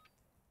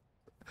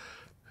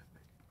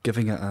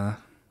giving it a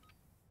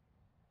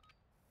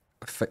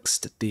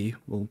fixed day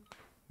will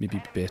maybe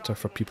be better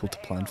for people to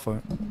plan for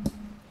it,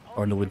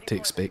 or know when to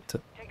expect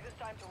it. Take this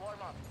time to warm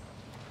up.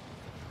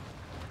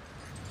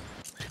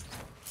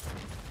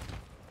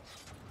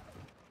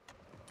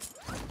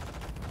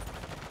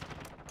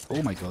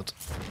 Oh my god.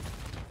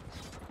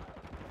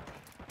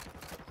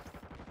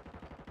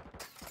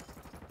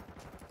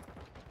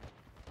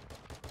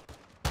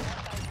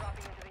 Hostile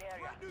dropping into the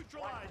area.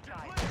 Watch the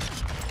side.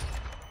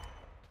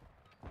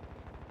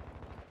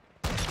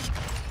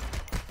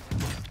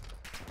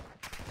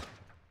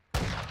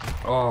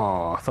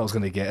 Oh, I thought I was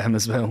going to get him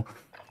as well.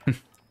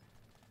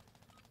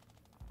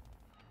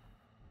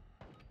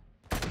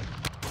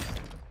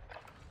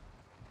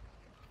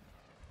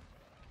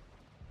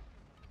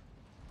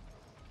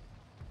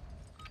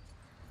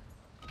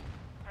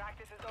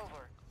 Practice is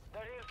over. The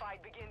real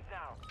fight begins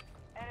now.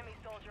 Enemy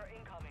soldier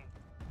incoming.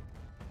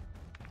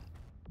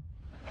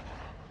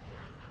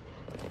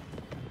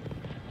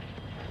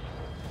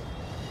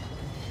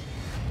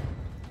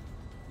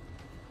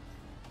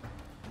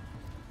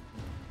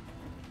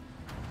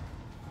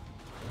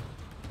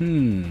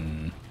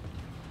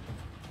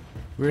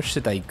 Where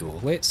should I go?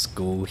 Let's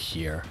go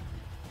here.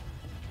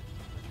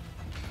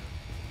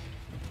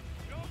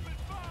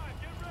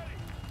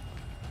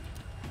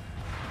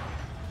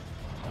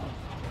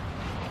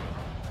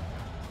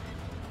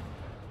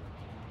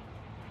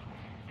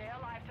 Stay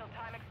alive till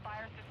time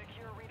expires to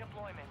secure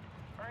redeployment.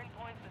 Earn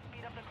points to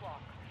speed up the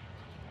clock.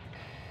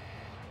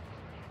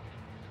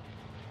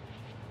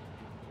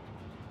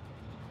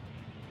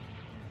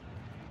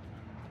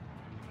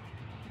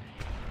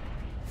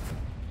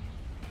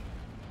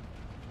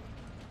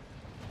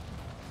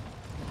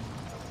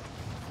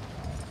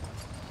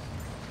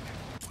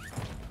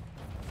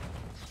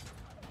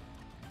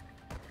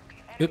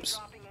 Enemy Oops.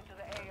 dropping into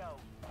the AO.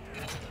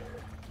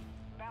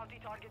 Bounty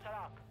targets are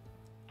up.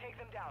 Take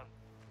them down.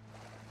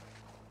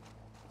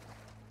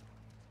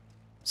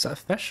 Is that a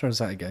fish or is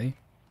that a guy?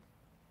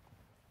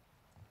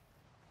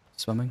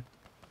 Swimming?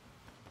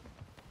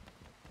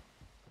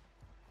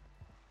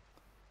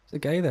 There's a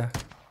guy there.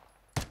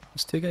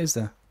 There's 2 guys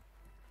there.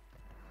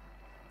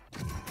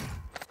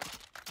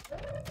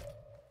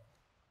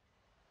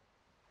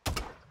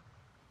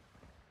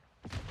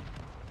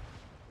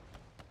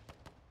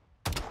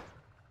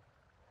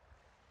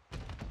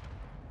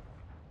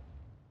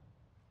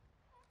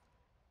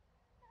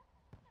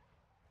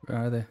 Where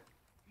are they?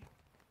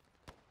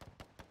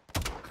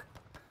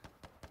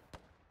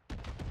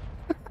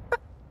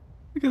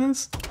 Look at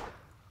this.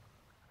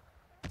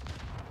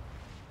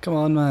 Come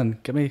on, man.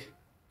 Give me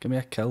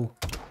a kill.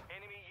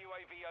 Enemy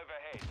UAV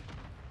overhead.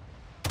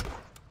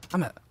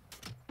 Damn it.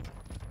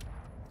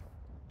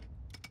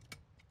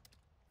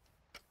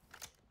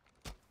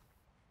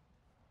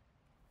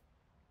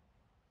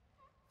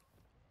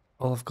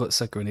 All I've got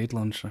is a grenade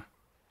launcher.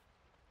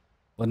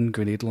 1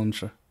 grenade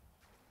launcher.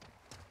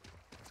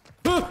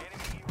 Ah!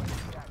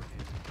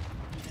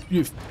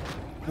 You.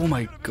 Oh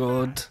my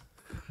god.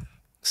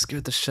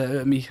 Scared the shit out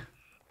of me.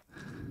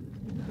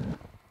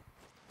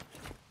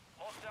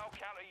 Hostile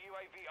counter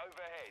UAV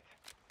overhead.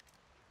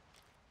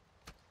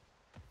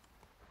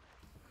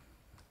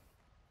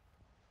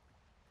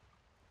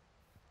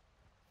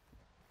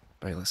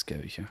 Right, let's get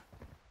out of here.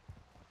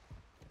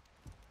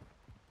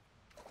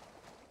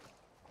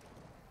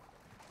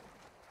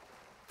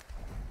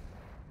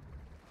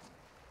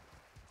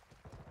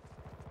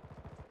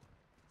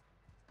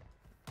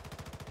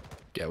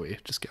 Get away,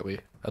 just get away.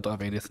 I don't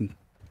have anything.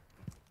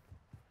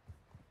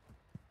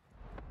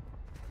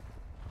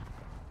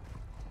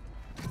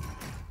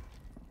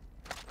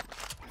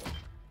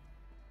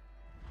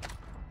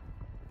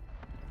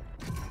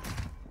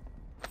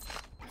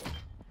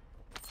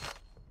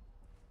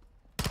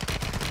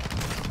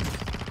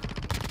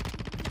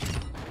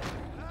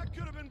 That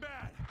could have been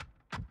bad.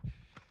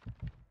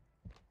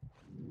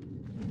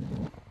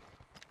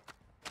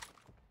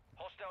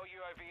 Hostile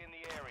UAV in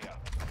the area.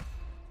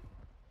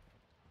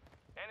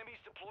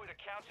 deployed a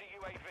counter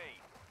UAV.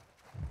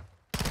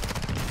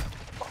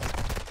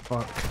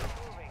 Fuck.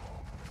 Moving.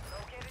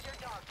 Located your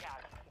dog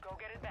tag. Go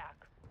get it back.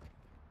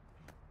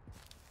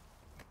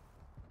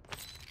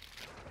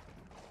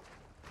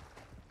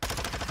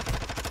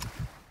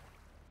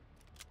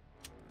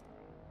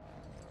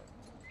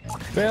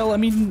 Well, I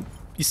mean,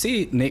 you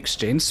say next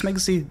gen,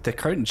 Smigsy. The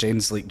current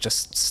gen's like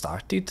just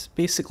started,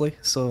 basically.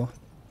 So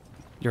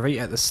you're right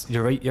at this.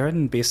 You're right. You're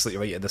in basically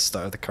right at the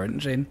start of the current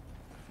gen.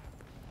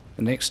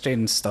 The next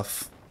gen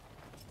stuff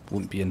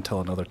won't be until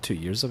another 2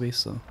 years away.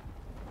 So.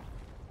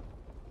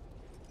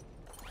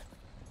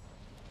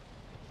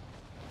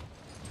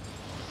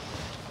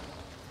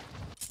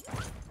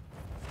 I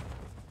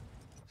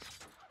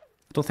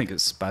don't think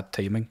it's bad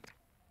timing.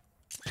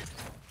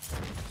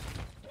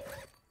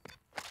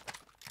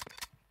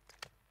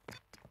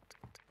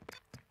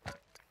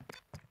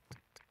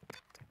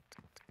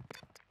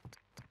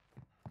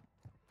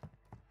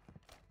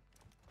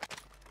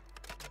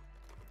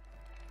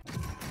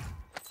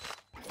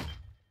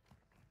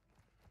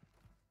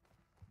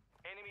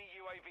 Enemy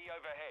UAV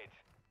overhead.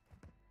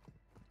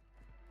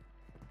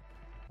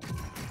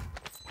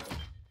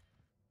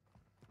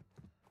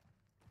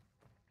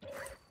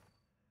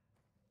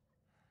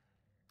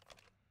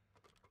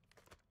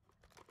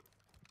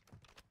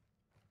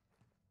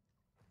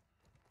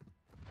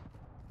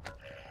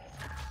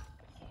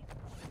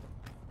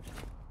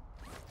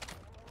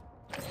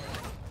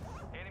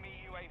 Enemy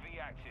UAV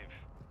active.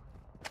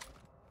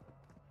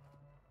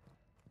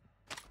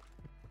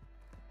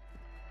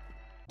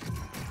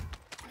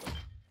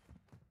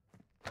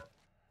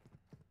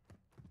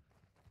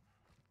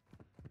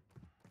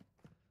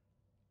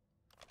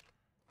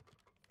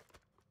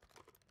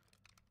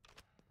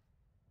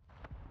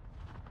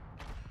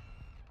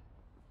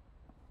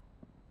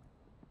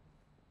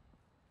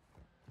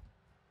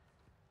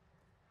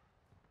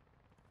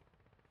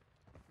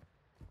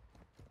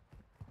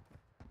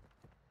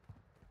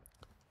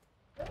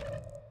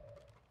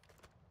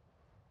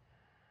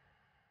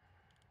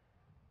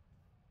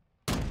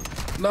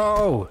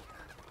 No.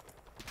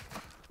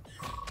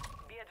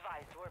 Be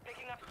advised, we're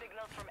picking up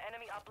signals from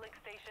enemy uplink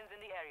stations in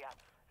the area.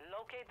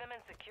 Locate them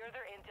and secure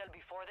their intel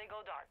before they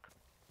go dark.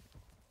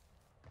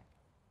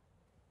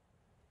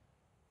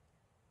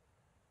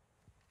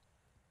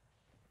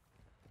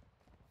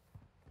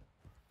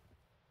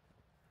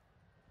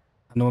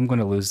 I know I'm going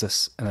to lose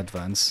this in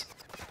advance.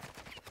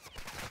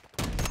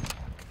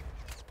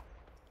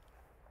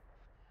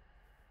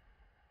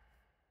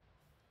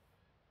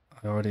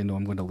 I already know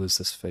I'm going to lose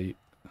this fight.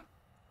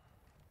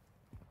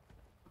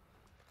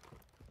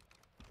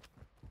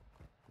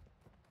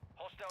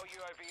 Hostile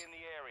UAV in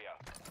the area.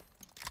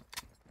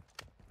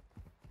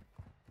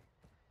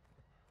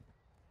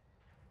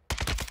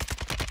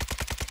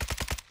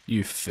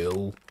 You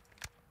fool.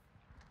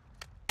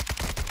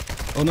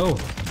 Oh no,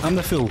 I'm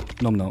the fool.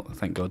 No, I'm not,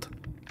 thank God.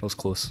 That was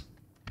close.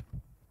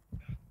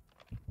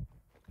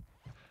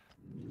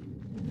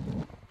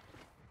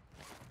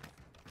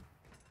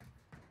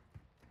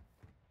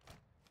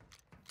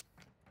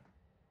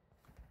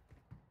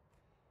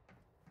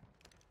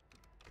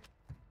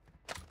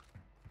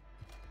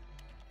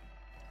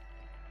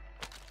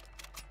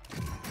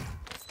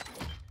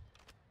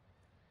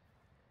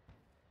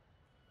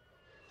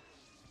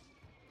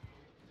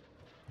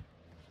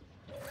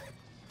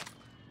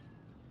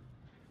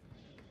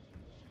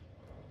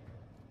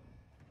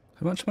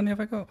 How much money have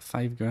I got?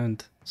 5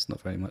 grand. It's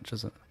not very much,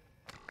 is it?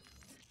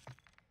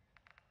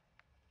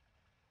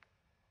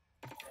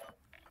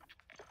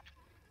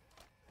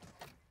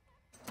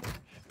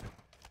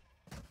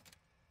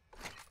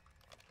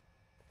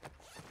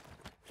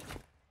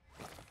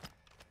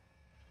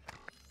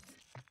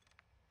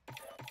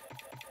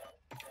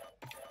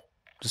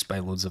 Just buy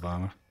loads of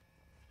armor.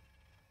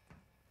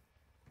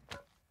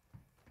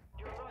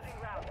 You're losing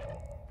ground.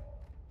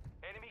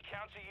 Enemy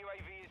counter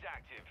UAV is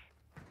active.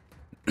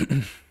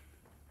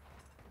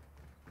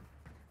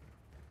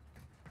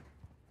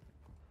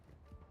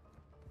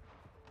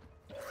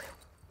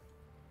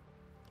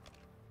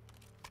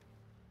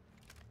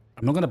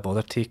 I'm not going to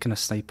bother taking a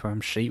sniper.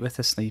 I'm shite with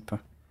a sniper.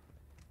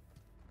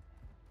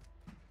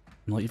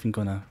 I'm not even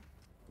going to...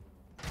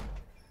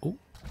 Oh.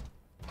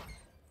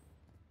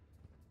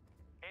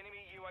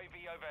 Enemy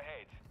UAV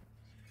overhead.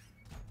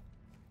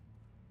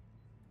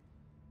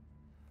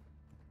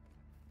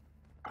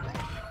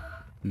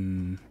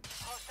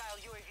 Hostile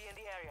UAV in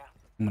the area.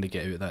 I'm going to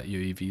get out of that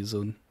UAV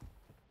zone.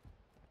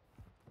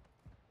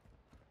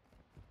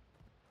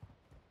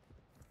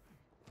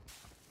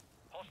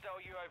 Hostile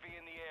UAV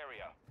in the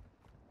area.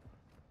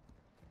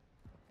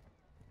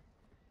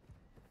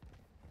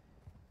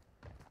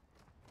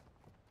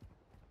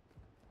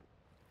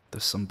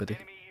 There's somebody.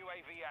 Enemy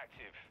UAV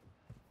active.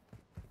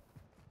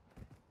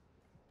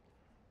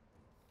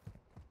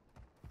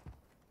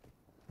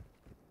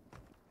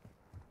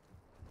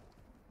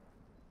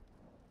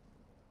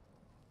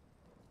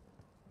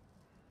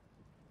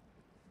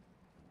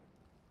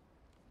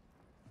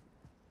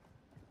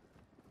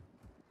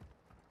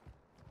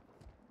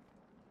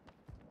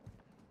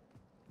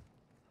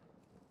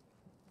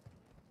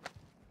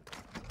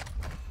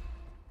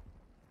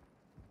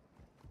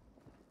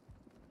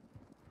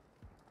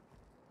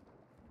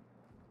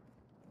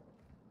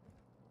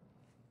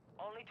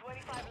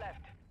 Only 25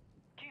 left.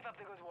 Keep up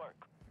the good work.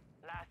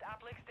 Last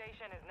uplink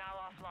station is now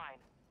offline.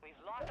 We've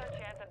lost our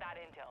chance at that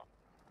intel.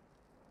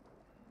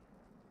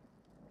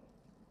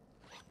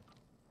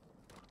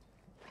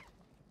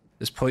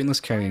 It's pointless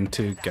carrying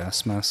two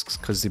gas masks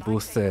because they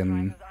both, Prices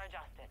are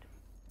adjusted.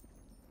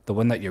 the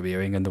one that you're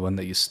wearing and the one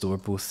that you store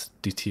both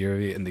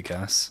deteriorate in the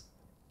gas.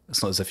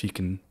 It's not as if you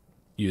can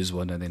use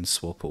one and then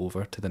swap it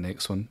over to the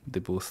next one. They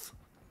both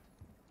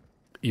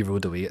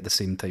erode away at the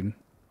same time.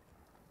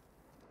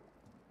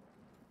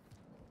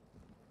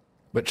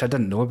 Which I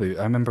didn't know about.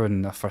 I remember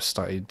when I first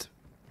started...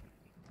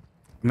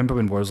 I remember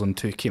when Warzone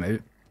 2 came out.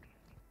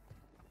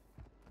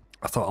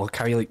 I thought I'll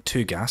carry like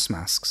 2 gas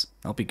masks.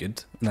 That'll be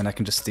good. And then I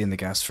can just stay in the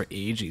gas for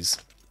ages.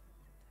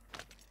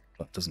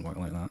 But it doesn't work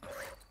like that.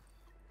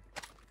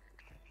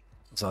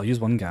 So I'll use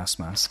one gas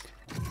mask.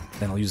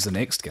 Then I'll use the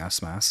next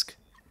gas mask.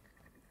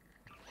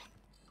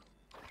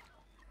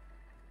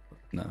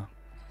 No.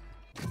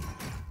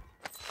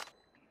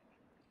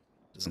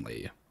 Doesn't let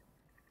you.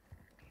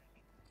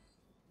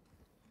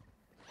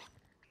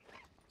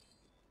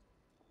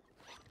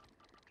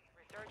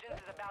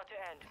 Resurgence is about to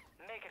end.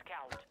 Make it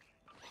count.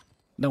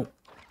 No.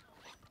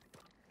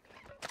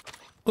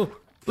 Oh!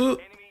 Oh!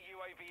 Enemy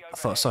UAV I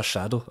thought I saw a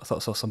shadow. I thought I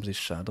saw somebody's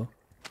shadow.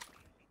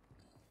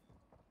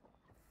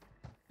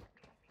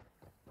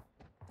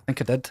 I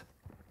think I did.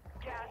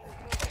 gas is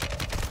moving.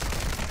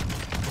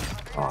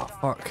 Oh,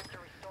 fuck. To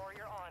restore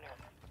your honor.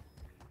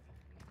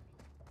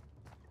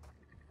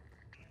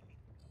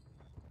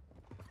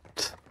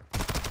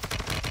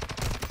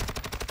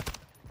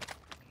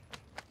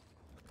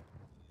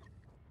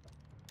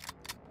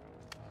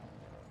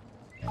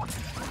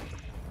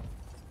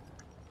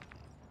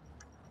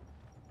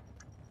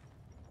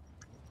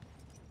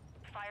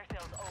 Fire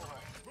sales over.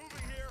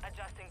 Moving here.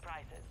 Adjusting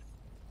prices.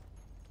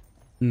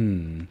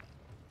 Hmm.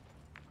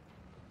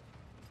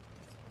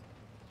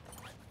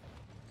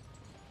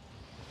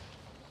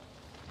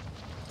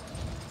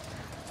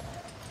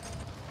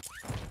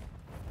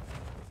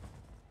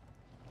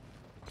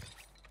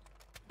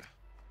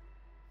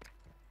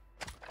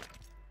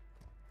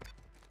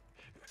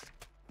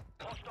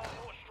 Hostile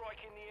mortar strike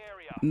in the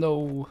area.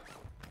 No.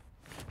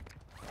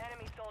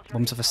 Enemy soldier.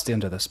 What if I stay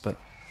under this bit?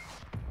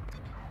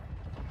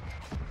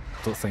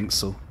 Don't think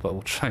so, but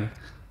we'll try.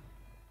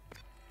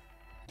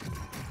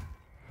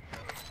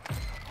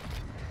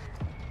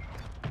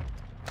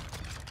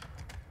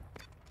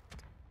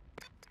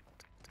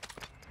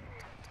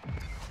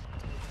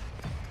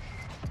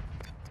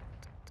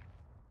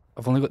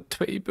 I've only got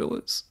 20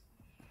 bullets.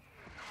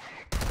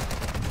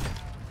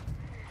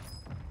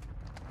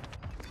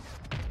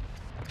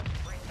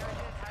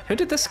 How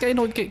did this guy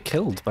not get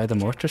killed by the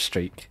mortar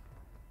strike?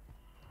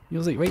 He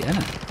was like right in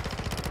it.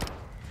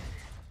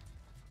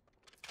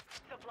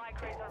 Supply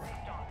crates are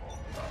restocked.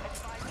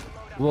 Advise you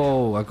load up.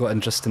 Whoa, I got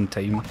in just in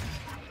time.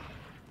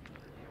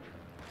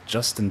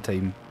 Just in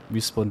time.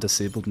 Respawn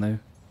disabled now.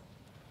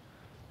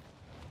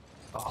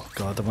 Oh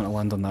god, I want to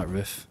land on that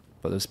roof,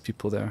 but there's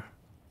people there.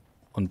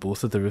 On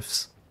both of the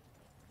roofs.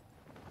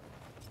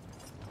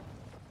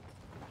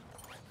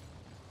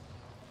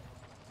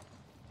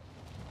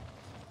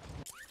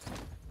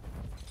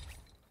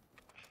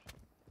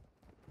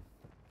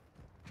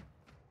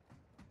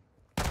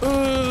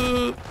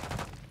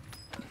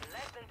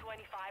 Less than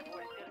 25,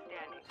 we're still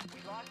standing. We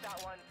lost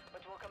that one,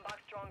 but we'll come back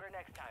stronger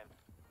next time.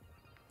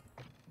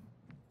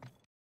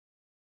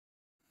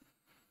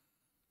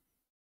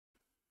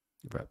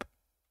 Rip.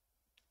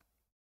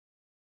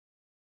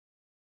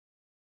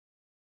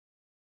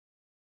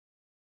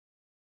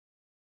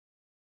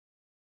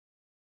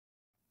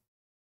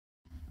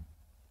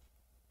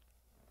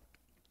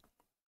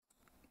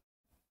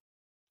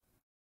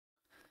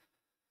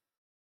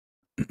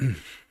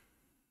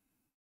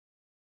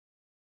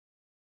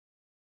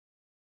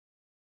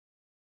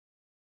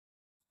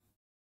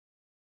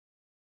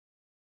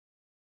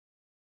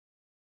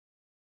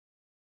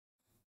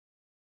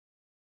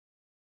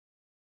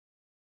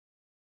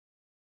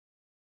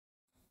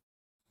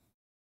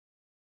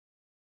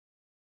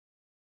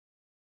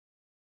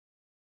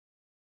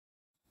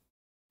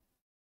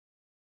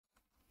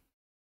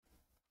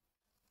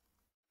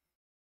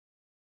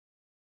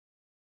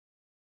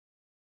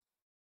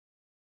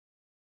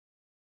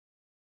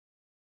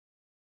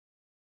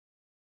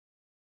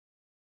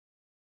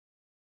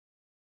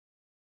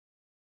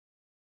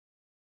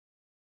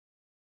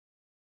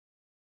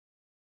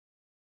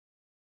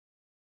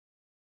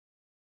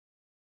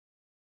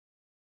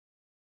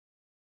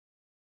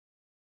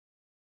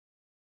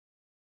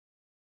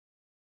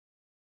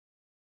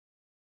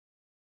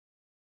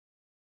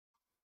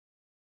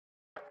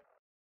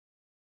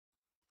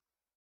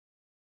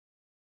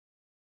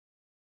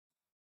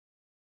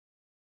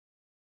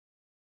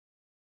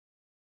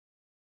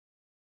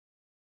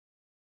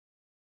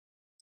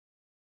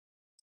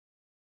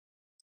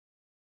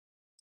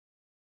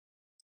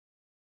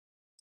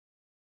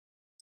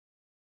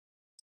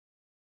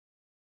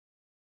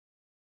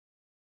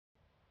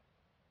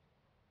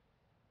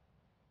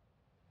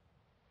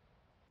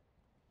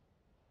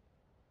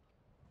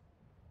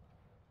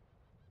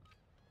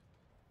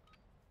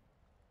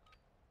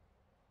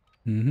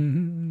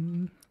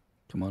 Come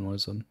on,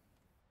 Warzone.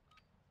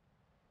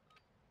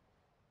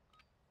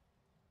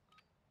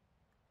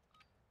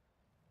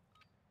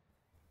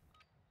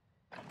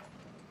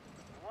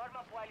 Warm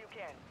up while you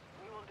can.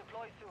 We will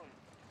deploy soon.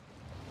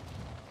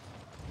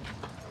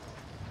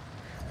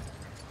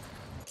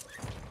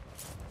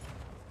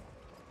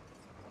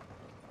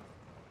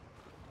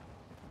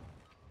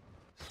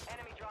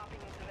 Enemy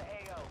dropping into the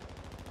AO.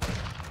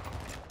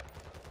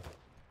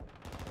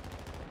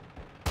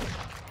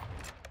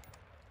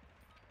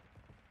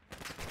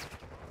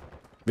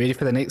 Ready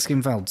for the next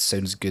game, Val?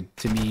 Sounds good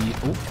to me.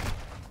 Oh,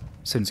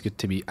 sounds good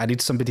to me. I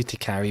need somebody to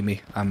carry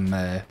me. I'm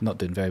not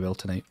doing very well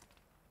tonight.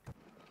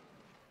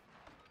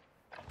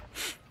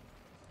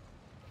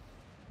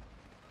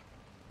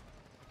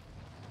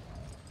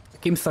 I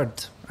came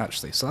third,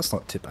 actually, so that's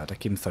not too bad. I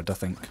came third, I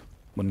think.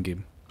 One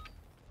game.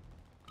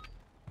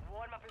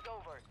 Warm up is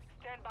over.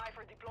 Stand by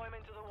for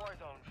deployment to the war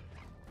zone.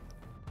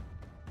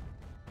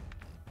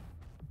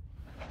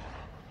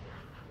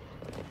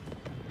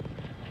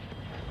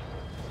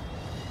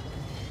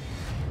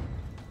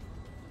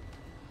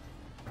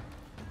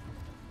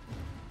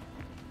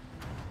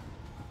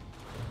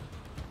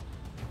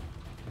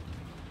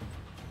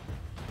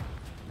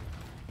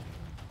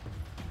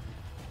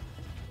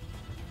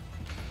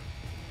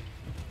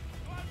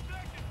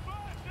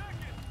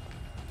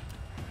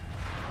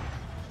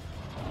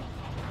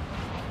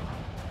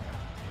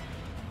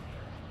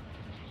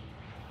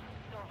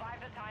 Survive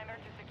the timer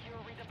to secure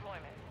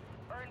redeployment.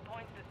 Earn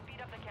points to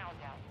speed up the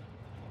countdown.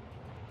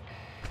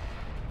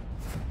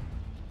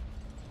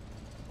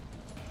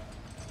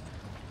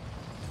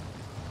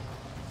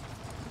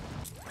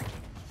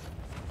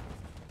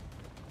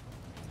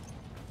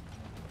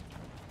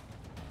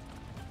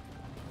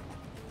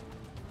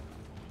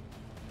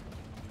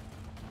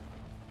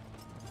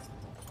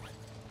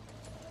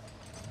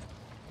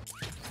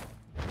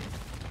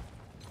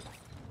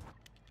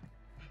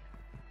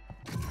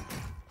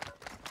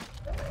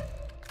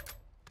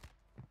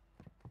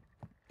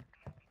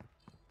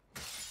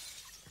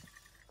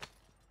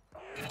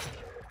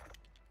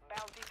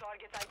 Bounty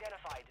targets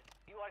identified.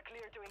 You are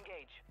clear to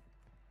engage.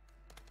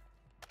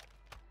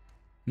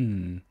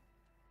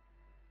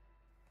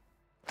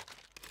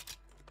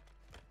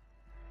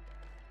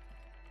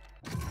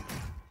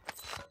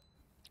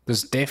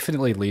 There's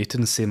definitely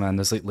latency, man.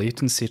 There's like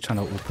latency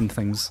trying to open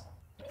things.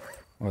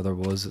 Or there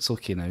was. It's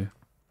okay now.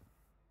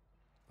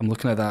 I'm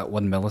looking at that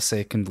 1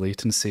 millisecond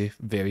latency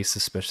very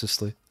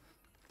suspiciously.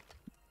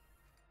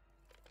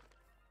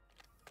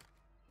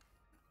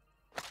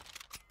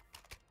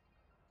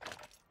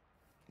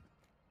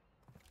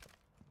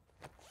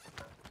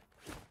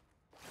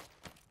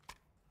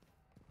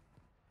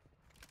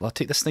 Will I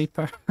take the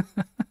sniper?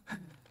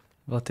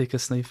 Will I take a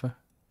sniper?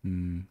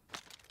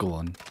 Go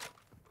on.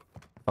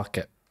 Fuck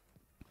it.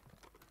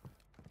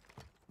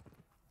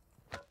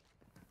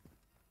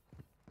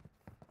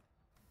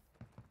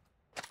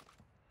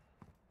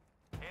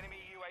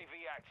 Enemy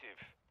UAV active.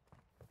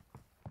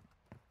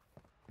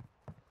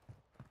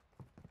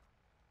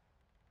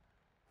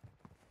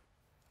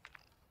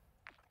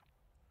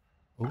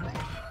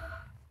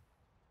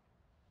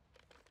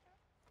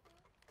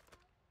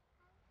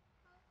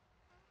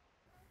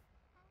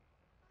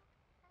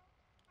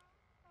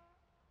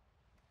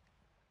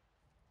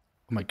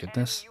 Oh my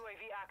goodness. Enemy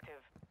UAV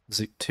active. There's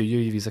like 2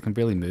 UAVs. I can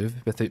barely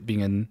move without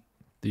being in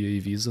the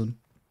UAV zone.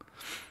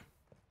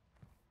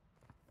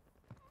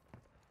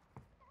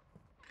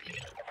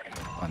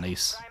 Oh,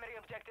 nice. Primary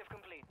objective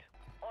complete.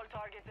 All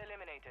targets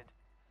eliminated.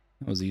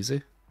 That was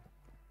easy.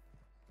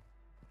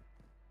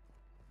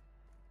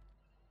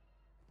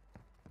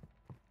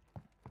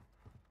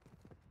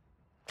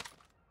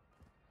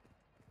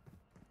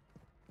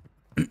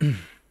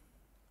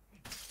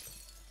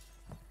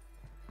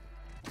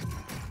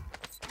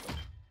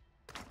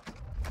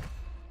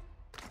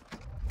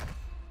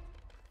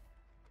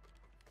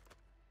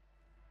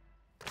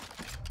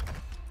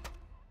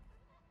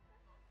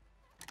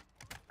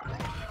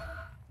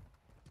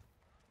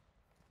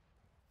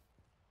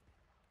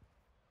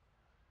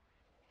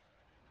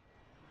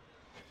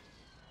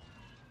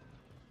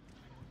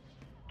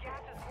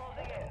 Gas is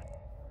closing in.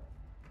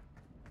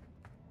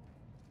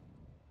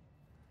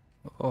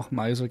 Oh,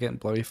 my eyes are getting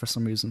blurry for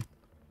some reason.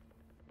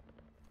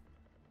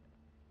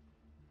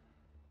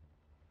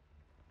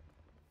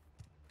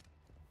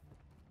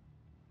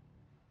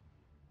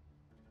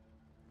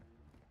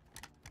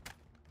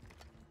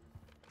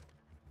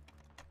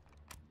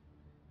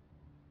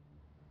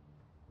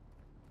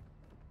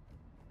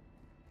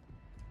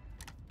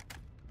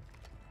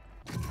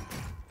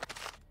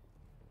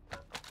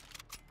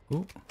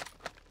 Oh.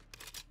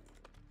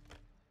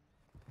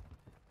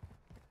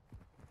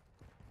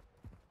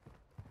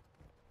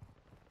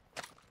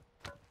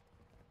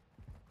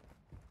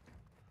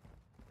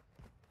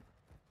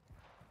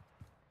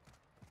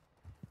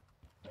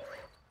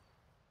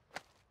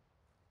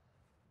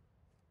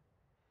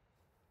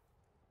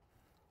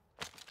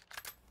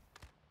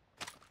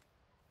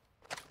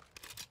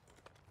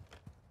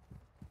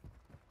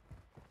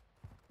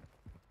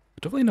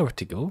 I don't really know where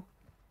to go.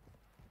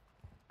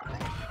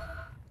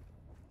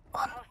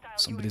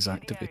 Somebody's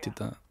activated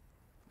that.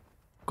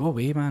 Go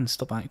away, man.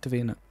 Stop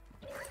activating it.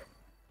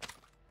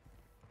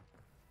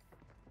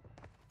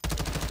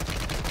 Located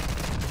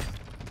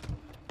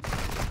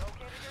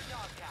your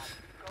dog tag.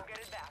 Go get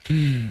it back.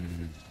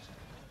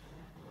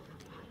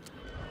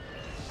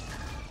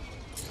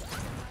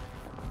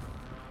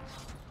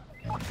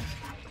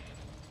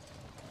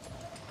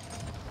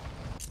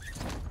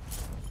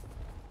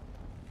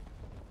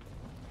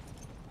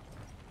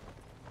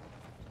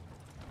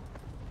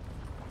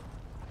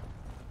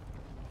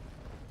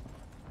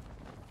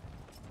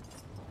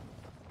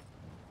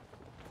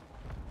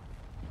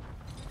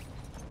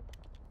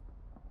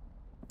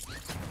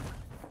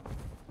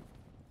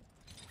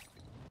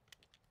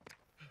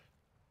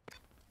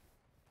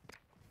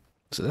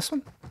 Is it this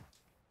one?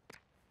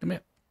 Come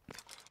here.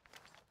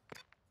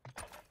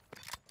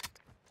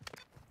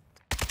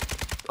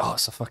 Oh,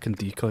 it's a fucking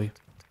decoy.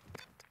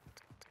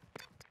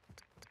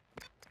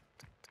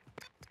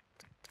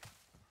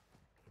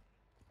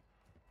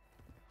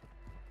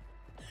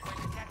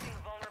 Detecting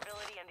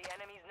vulnerability in the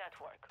enemy's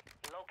network.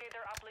 Locate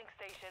their uplink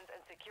stations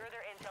and secure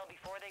their intel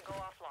before they go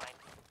offline.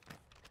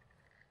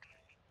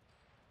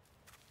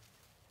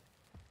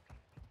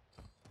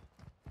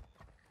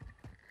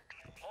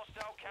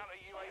 Hostile counter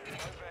UAV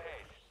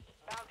overhead.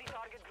 Bounty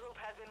target group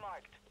has been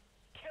marked.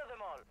 Kill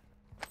them all.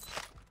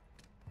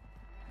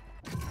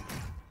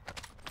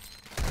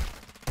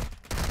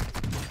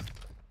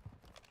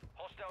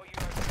 Hostile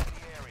UAV in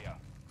the area.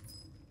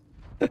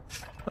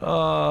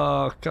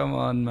 Oh, come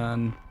on,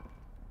 man.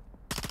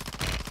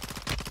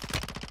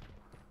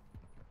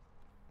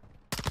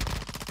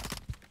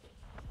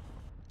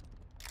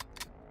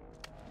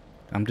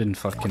 I'm doing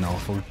fucking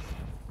awful.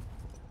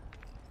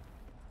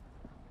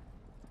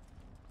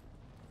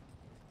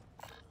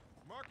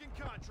 Marking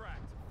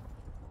contract.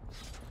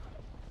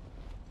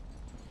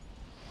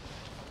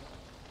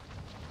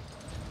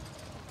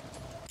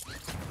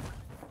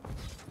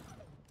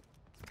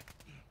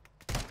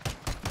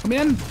 Come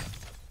in!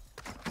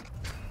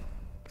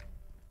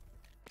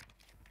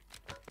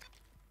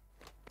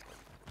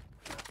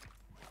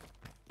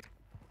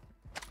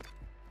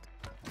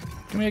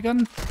 Give me a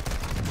gun.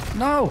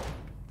 No!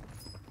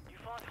 You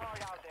fought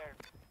hard out there.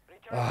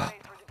 Return to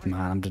base for debriefing.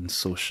 Man, I'm doing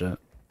so shit.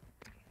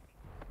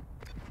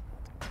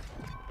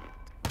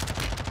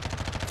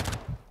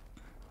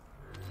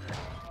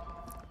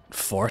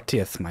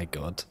 '40th, my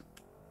god.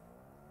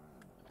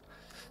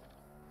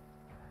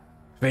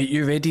 Right,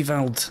 you ready,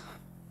 Vald?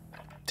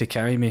 To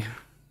carry me?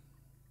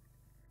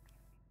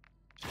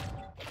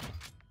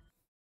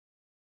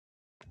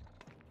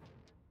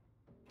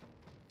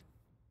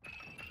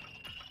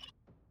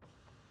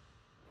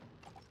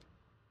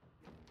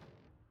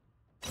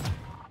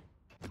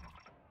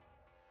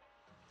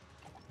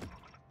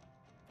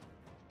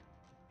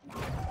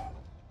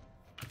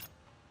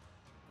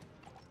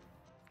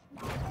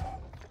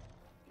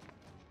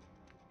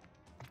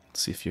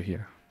 Let's see if you're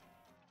here.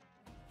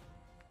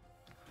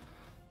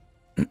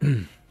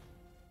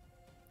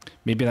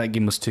 Maybe that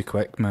game was too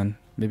quick, man.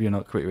 Maybe you're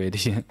not quite ready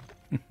yet.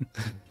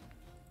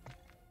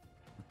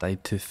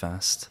 Died too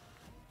fast.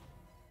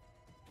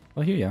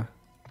 Oh, here you are.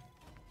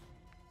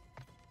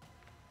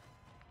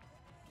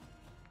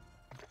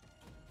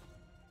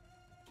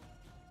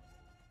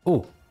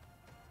 Oh.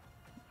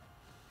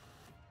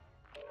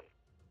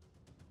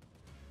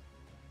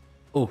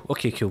 Oh,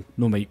 okay, cool.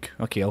 No mic.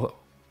 Okay, we'll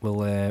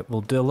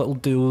do a little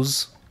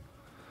duos.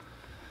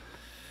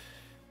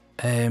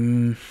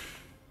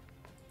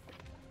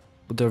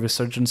 We'll do a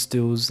resurgence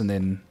duos, and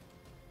then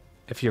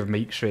if your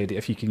mic's ready,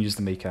 if you can use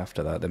the mic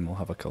after that, then we'll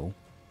have a call.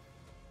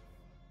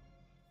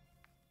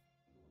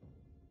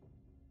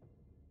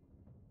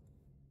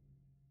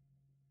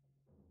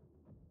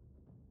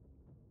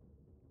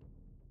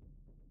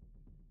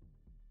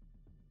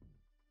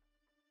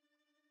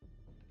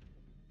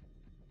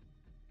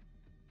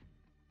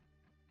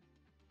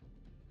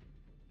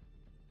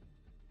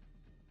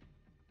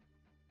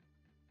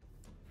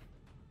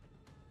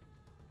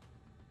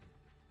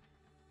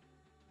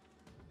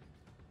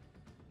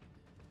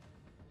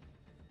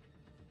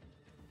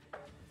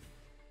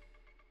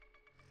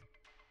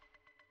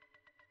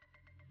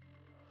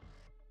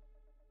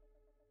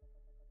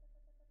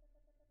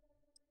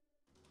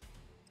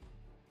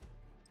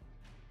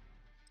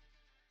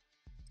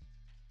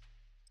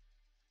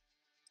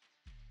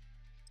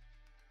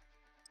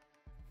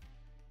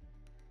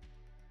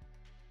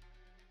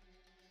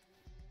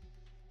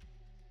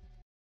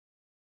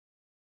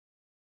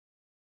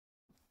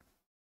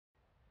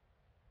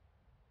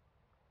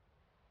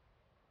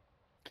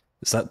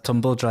 Is that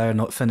tumble dryer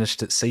not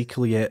finished its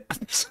cycle yet?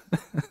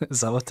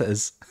 Is that what it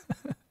is?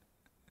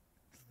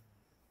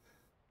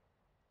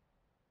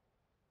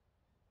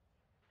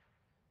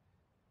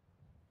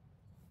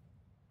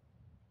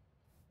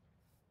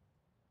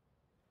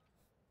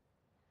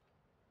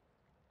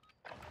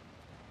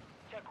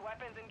 Check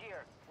weapons and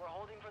gear. We're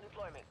holding for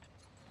deployment.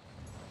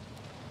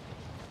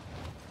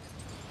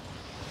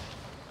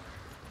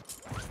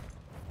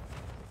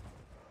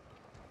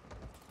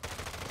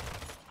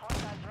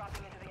 Hostiles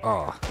dropping into the area.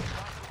 Oh.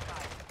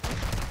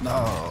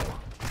 No.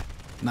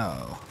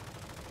 No.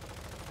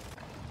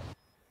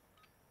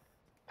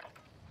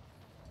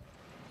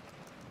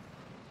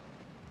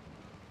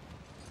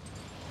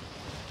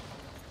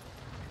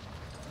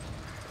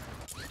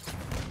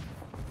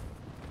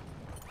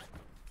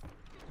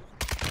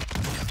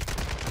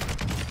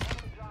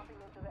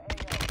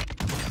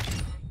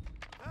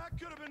 That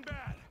could have been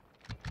bad.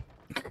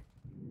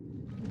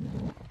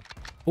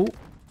 Oh.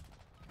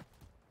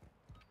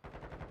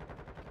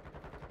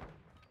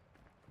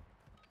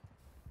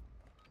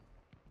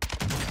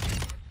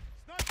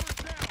 Sniper's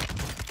down.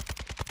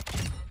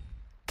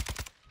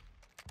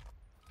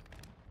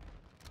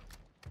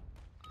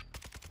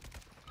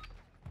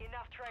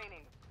 Enough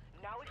training.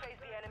 Now we face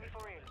the enemy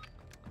for real.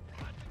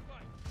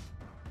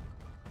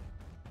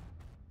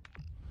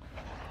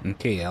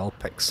 Okay, I'll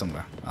pick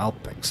somewhere. I'll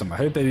pick somewhere.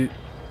 How about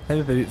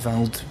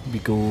Vald, we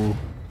go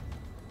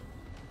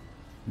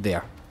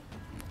there.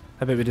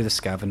 How about we do the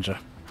scavenger?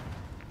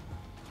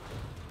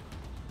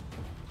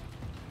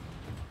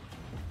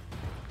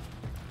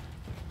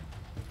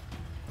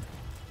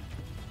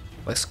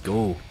 Let's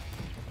go.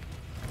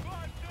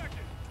 5 seconds.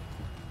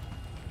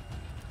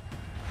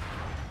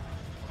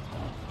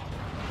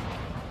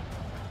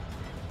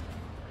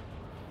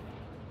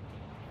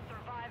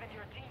 Survive and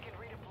your team can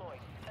redeploy.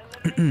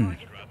 Eliminate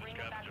targets to bring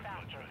them back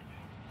faster.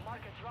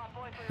 Mark a drop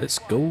point for your Let's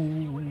squad. go.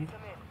 You will lead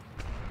them in.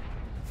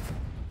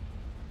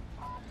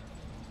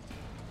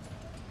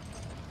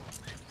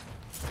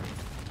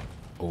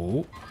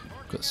 Oh,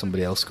 got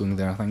somebody else going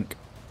there, I think.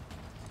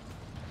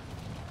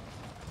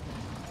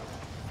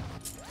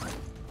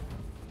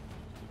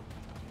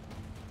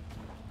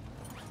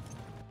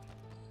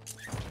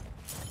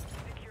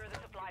 Secure the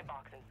supply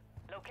boxes.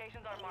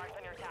 Locations are marked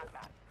on your attack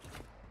map.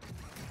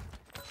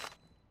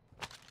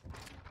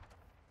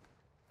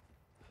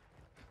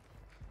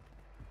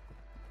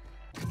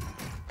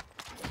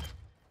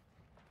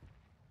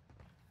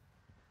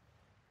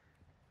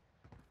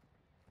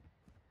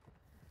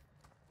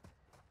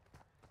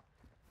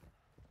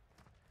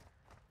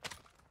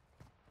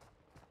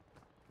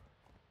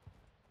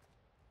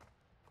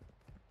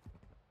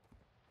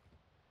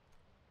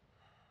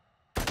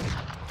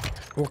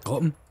 Oh,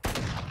 got him.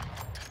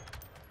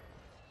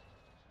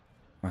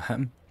 I hit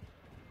him.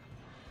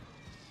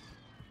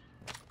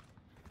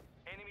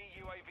 Enemy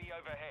UAV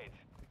overhead.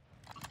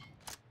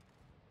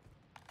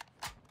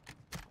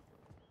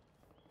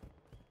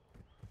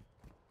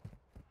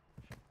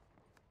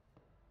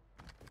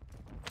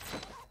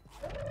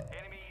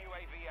 Enemy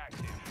UAV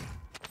active.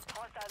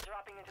 Hostiles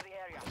dropping into the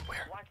area.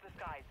 Where? Watch the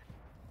skies.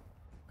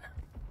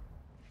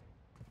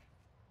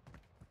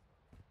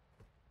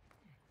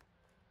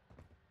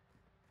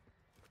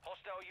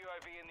 Hostile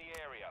UAV in the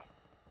area.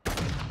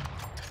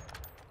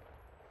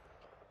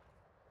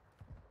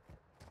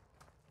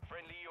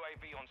 Friendly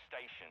UAV on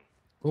station.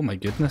 Oh my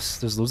goodness,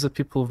 there's loads of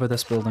people over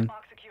this building.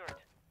 Box secured.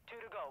 2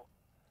 to go.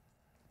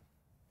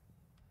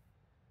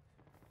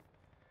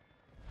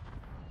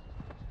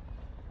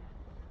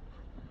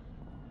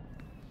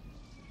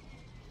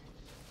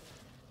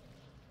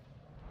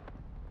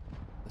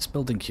 This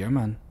building here,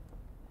 man.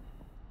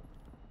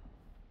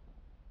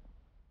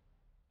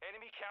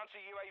 Enemy counter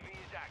UAV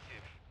is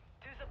active.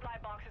 2 supply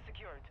boxes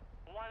secured.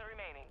 1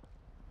 remaining.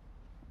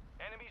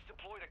 Enemies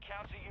deployed a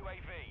counter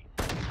UAV.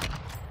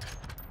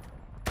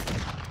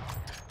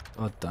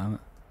 God damn it.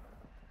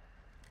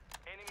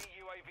 Enemy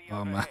UAV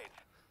Oh, man. overhead.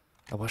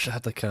 I wish I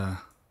had like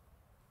a...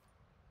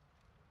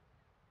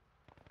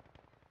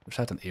 wish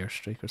I had an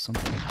airstrike or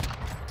something.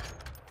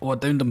 Oh, I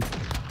downed him.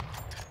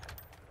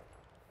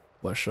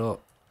 What a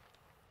shot.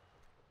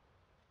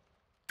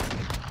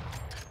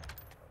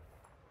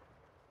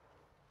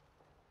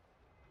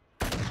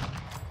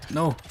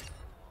 No.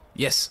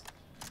 Yes.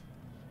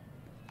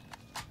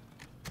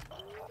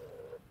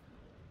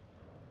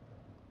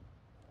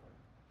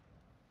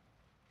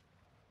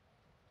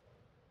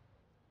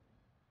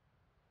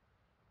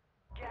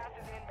 Gas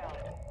is inbound.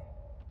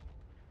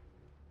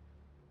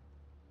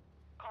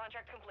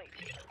 Contract complete.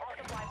 All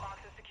supply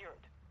boxes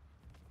secured.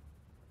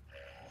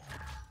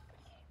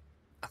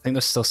 I think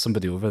there's still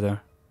somebody over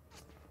there.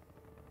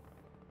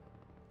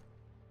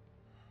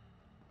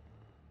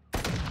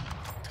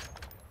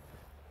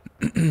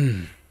 Your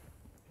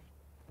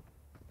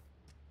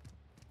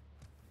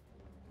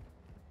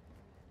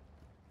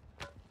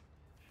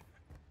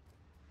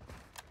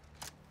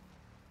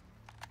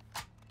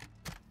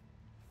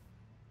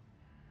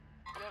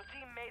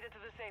team made it to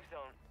the safe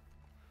zone.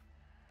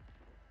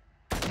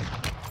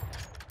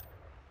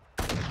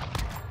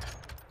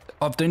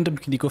 Oh, I've downed him.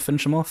 Can you go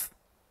finish him off?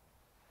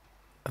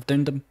 I've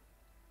downed him.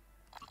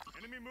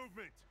 Enemy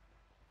movement.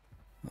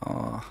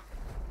 Oh.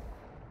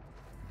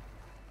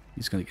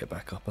 He's gonna get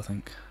back up, I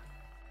think.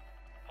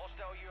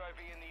 Hostile UAV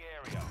in the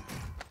area.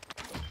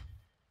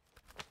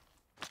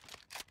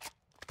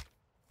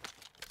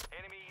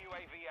 Enemy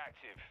UAV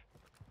active.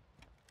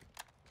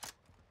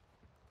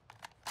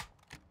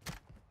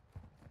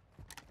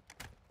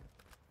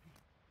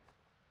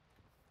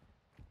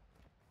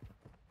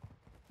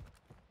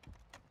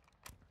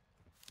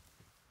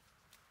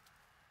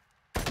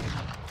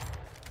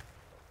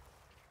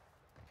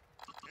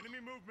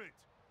 movement!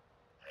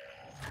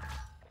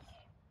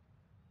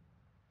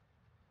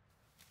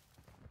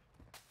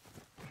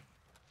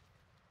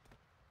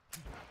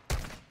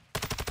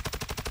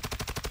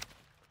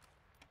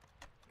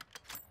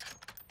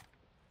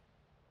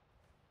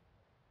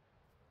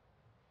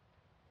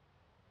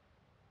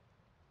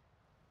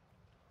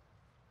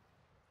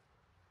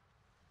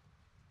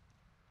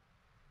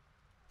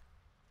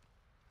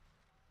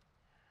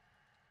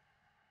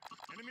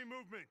 Enemy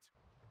movement!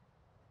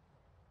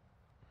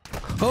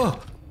 Oh!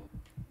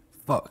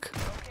 Fuck.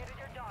 Located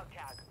your dog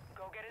tag.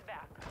 Go get it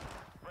back.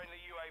 Friendly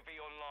UAV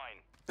online.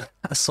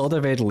 I saw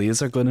the red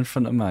laser going in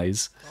front of my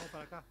eyes. Oh,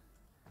 para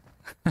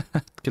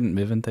cá. Couldn't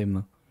move in time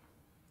though.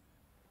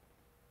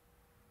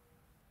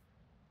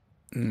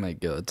 Oh my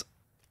god.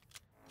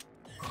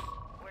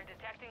 We're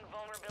detecting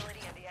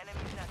vulnerability in the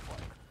enemy's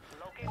network.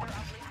 Locate their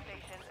uplink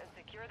stations and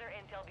secure their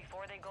intel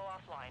before they go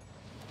offline.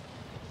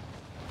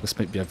 This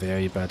might be a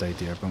very bad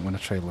idea, but I'm gonna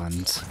try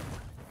land.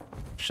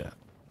 Shit.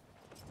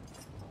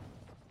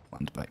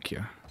 Land back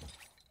here.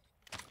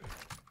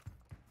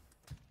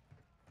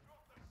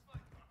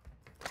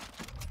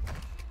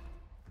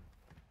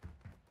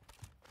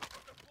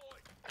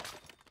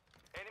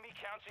 Enemy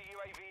counter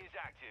UAV is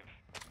active.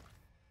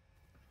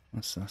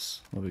 What's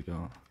this? What we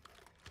got?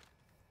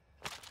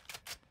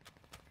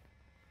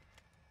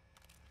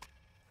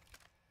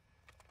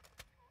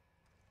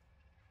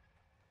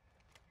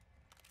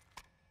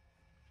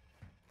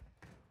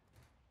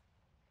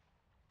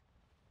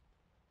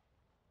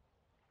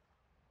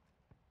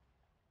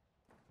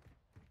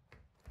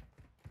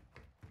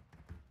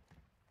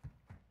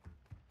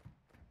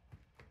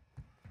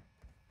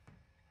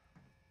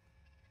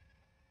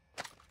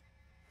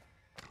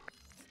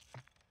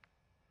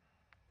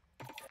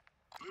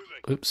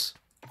 Oops.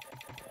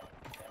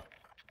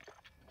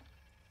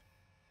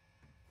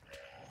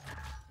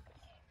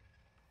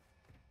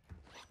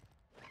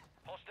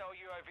 Hostile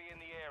UAV in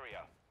the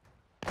area.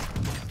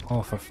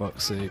 Oh, for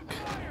fuck's sake.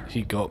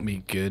 He got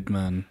me good,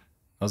 man.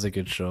 That was a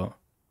good shot.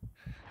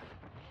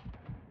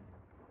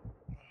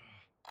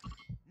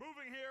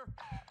 Moving here.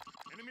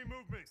 Enemy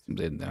movement.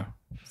 Somebody in there.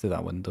 Through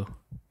that window.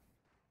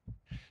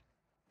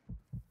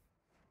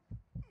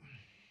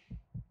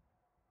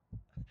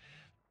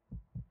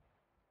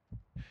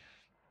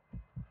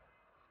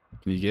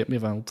 Can you get me,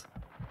 Vald?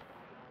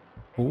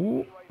 Oh.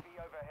 UAV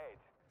overhead.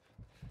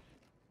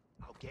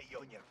 I'll get you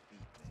on your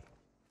feet, mate.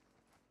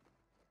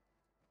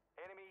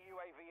 Enemy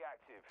UAV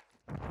active.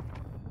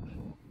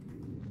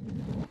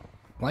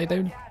 Lie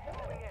down. Gas is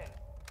moving in.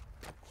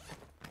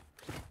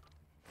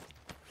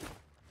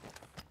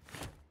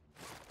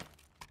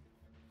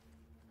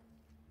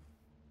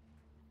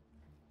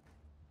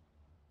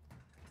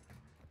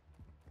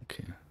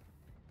 Okay.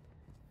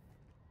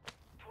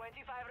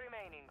 25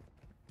 remaining.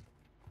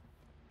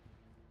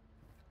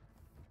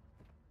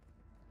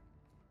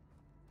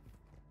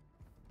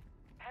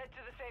 Head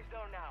to the safe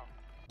zone now.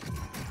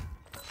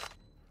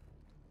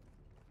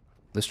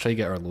 Let's try to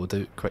get our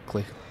loadout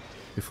quickly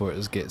before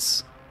it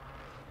gets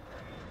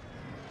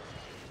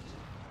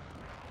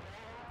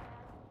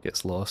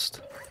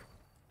lost.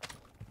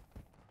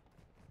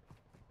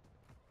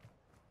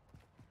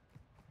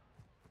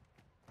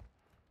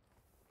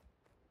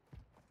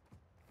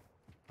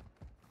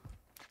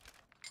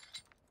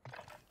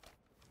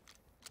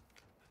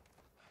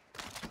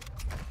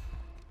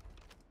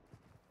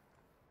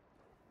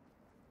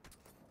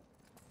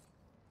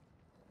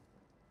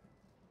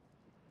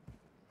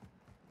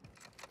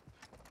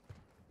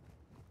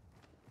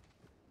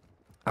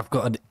 I've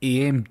got an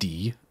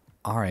AMD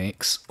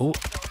RX. Oh.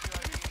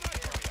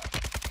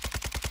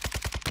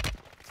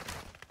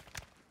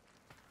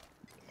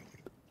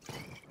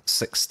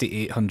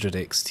 6800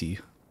 XT.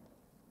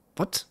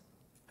 What?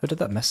 How did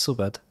that miss so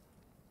bad?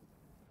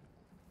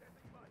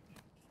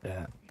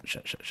 Yeah,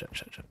 shit.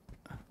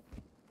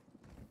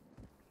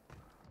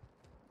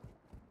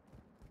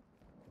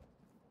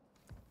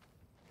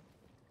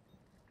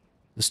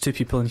 There's two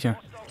people in here.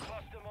 Hostile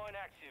cluster mine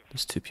active.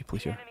 There's two people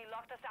The here. enemy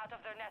locked us out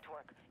of their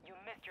network. You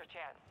missed your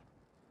chance.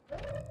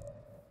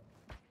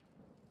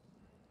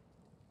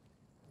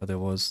 Oh, there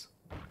was.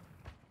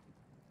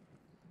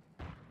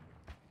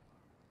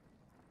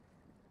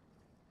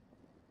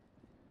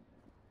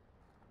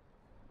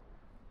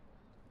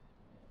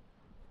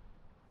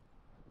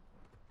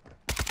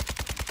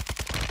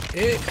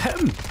 Hey,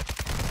 him!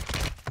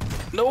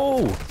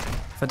 No!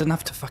 If I didn't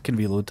have to fucking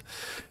reload.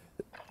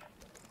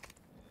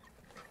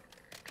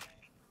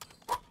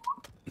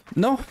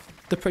 No!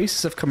 The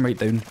prices have come right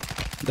down.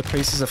 The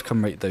prices have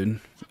come right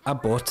down. I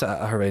bought it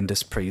at a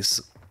horrendous price,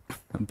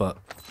 but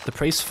the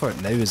price for it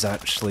now is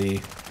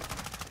actually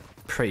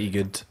pretty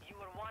good. You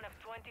were one of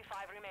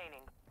 25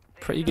 remaining.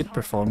 Pretty good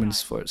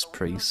performance for its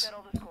price.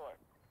 Settle the score.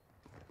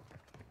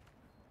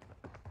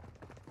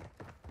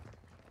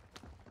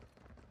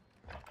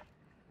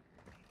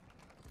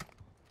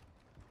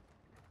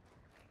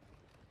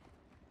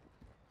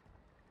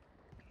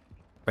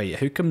 Right,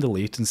 how come the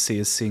latency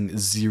is saying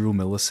 0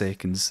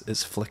 milliseconds?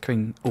 It's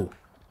flickering. Oh,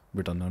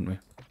 we're done, aren't we?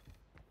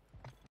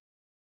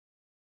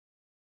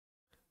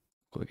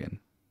 Go again.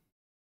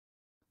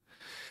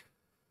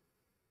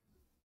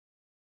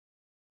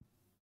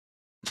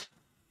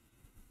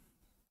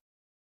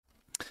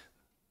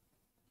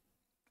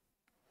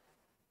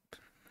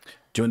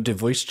 Do you want to do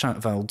voice chat,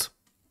 Vald?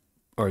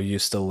 Or are you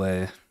still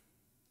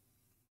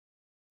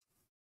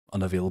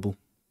unavailable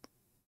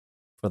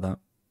for that?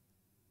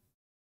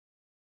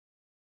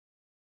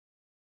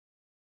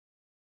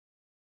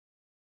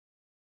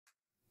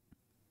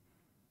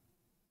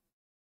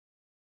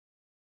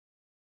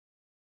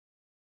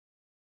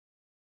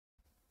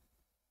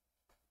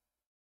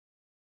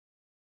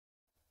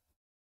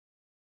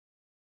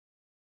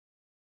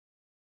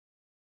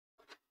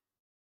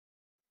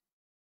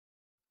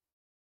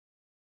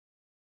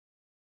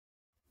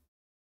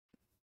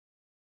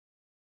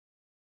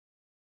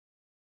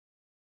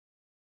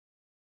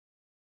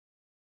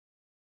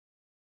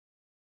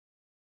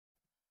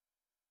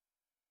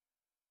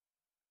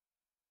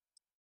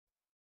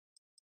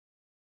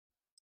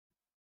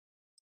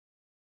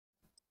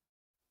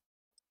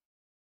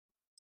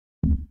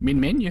 Main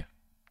menu.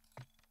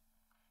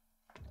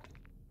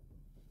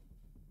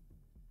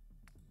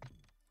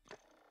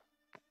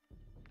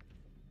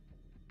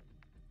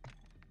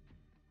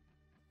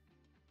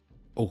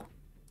 Oh.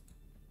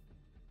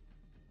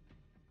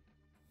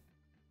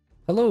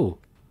 Hello.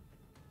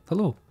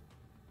 Hello.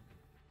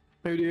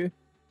 How do you?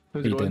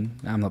 How's How it you going? doing?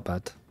 I'm not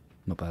bad.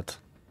 Not bad.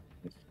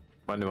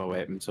 One of my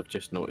weapons I've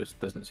just noticed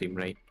doesn't seem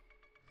right.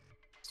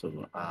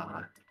 So,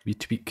 We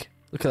tweak.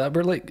 Look at that.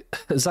 We're like,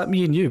 is that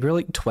me and you? We're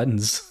like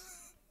twins.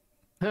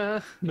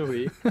 no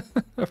way.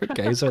 Our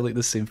guys are like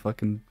the same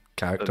fucking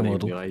character Didn't even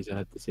model. realise I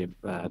had the same.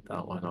 I had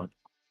that one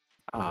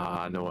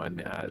on. No, and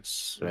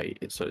it's right.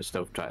 It's sort of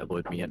still trying to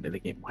load me into the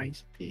game. Why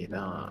is it doing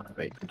that?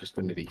 Right, I'm just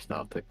going to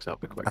restart it because I'll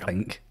be quick. I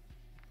think.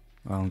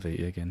 I'll invite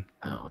you again.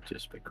 I'll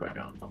just be quick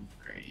on them.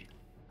 Right.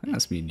 I think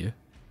that's me and you.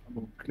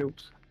 I'm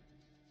close.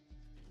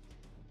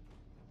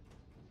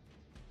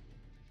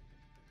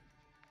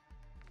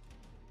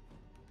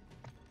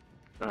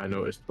 I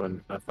noticed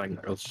when I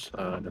think there's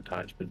an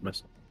attachment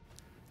missing.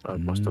 I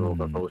must have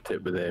overwrote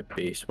it with the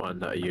base one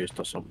that I used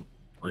or something.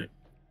 Like,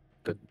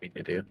 didn't mean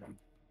to do.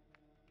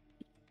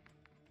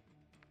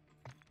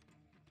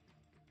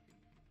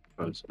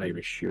 Because I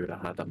was sure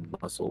I had a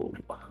muzzle.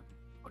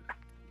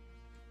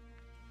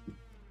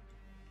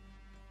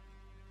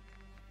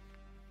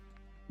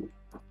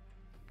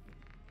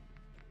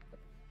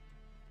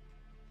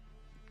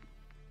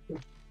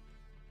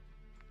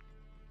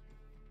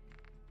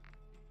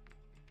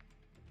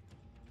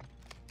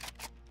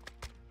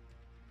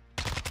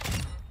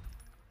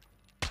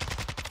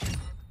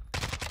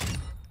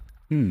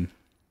 Hmm.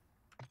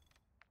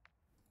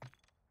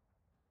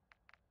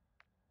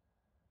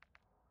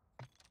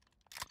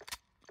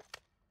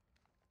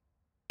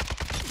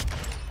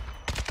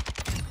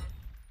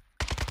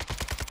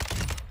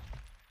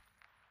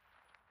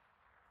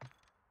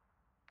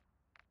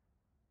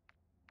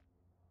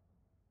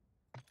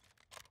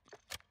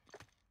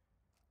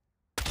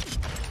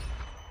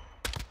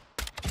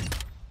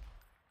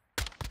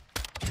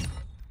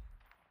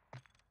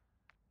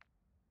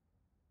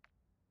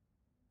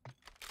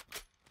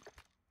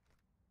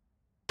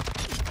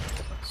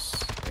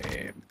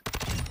 Um,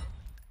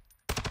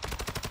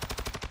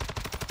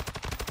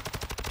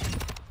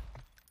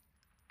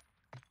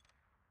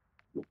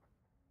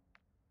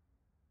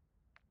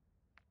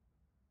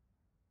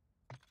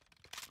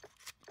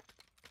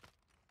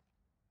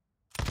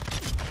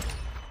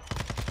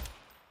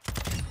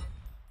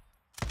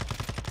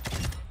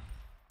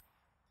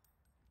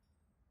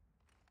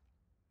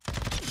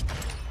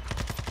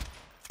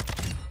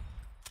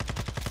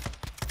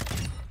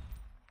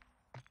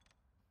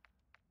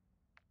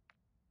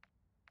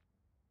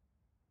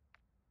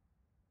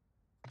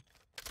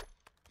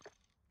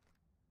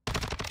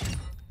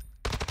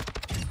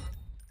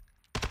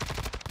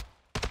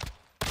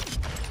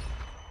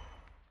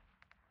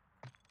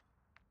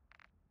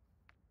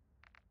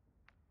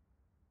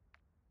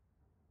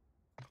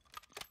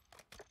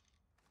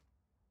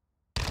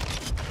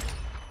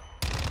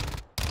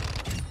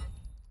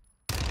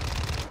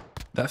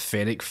 That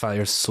Fennec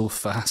fires so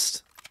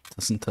fast,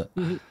 doesn't it?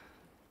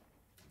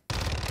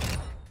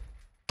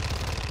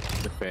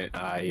 the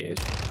eye is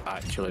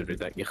actually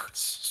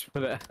ridiculous.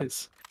 What it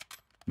is.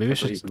 Maybe we I don't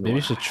should even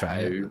know try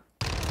it. how.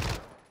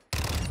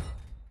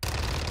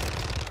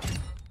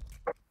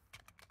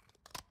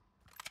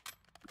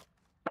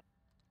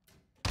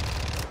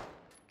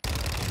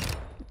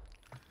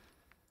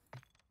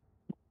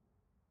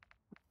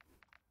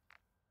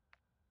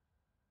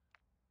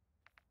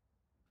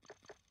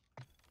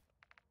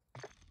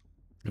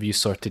 Have you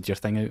sorted your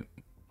thing out?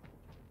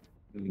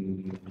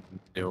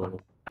 No.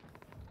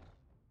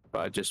 But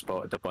I just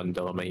spotted the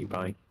bundle I might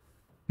buy.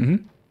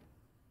 Mm-hmm.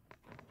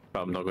 But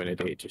I'm not going to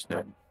do it just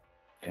now.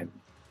 Um,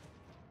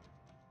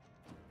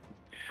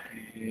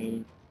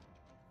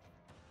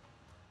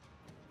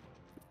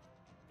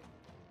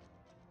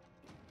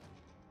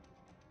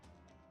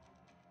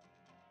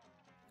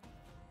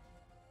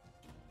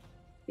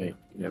 right,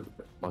 yeah,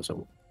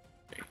 muzzle.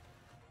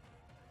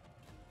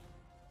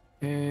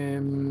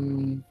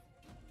 Um,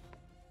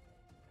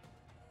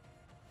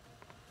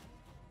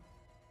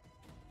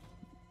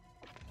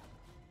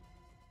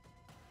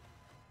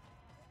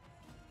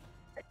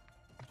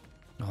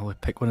 Oh, we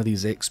pick one of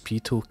these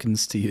XP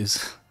tokens to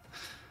use.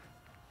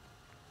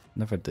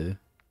 Never do.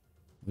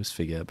 Always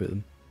forget about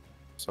them.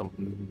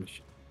 Something we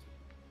should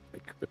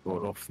think a bit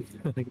more often,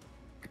 I think.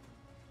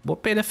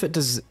 What benefit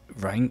does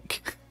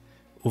rank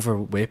over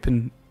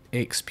weapon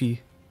XP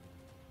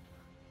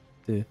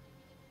do?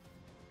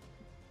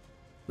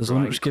 There's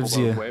one which gives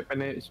over you... weapon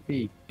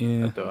XP.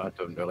 Yeah. I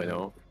don't really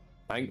know.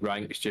 I think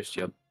rank is just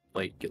your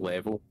like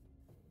level.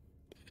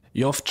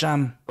 You off,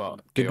 Jam?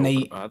 But Good they all-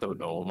 night. I don't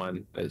know,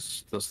 man.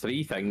 There's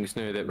 3 things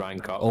now that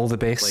rank up. All the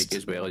best. Like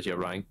as well as your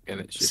rank, and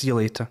it's just See you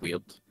later.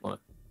 weird. Like,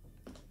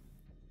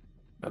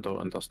 I don't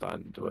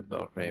understand what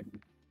they're.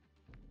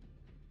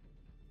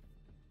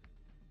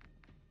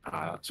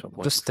 That's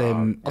what Just, far,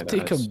 I'll yeah,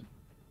 take that is.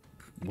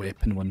 a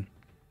weapon one.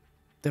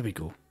 There we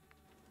go.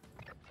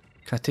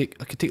 I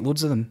could take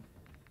loads of them.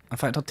 In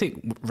fact, I'll take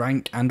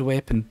rank and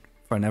weapon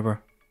for an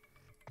hour.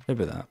 How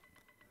about that?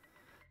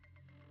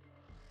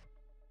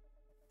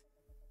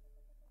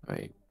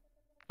 Right.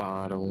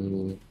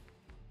 Barrel.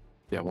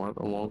 Do I want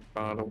a long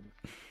barrel?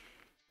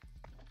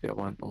 Do I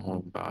want a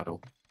long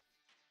barrel?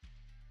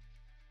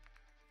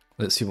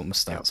 Let's see what my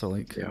stats are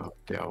like.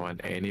 Do I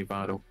want any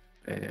barrel?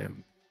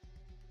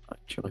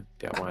 Actually,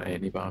 do I want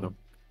any barrel?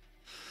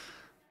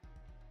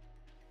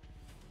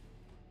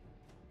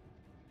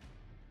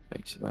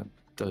 Right, so that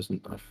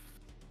doesn't affect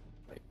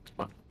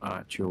my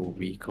actual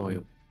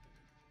recoil.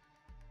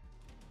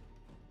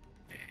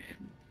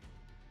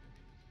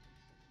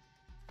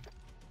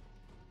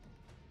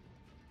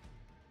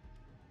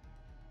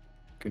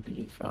 Could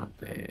leave that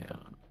there.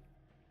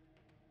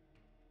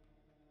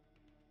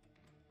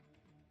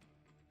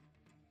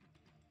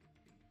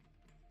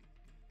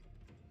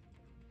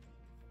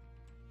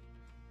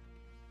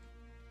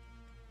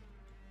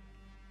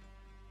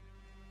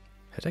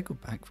 How did I go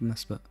back from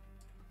this bit?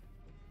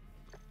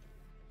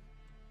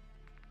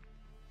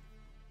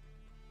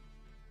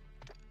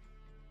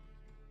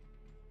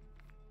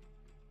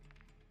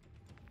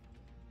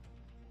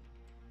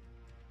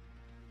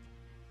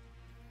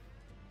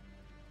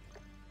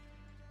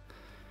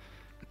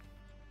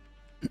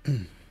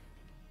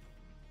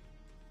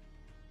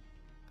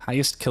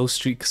 Highest kill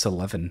streak is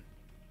 11.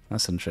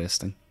 That's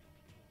interesting.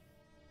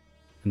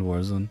 In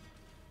Warzone.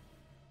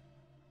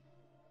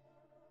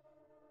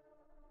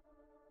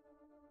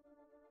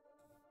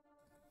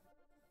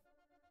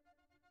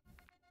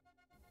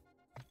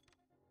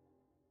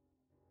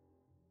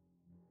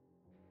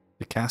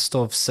 The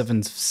Kastov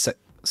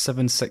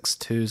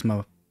 762 is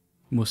my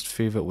most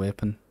favourite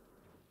weapon.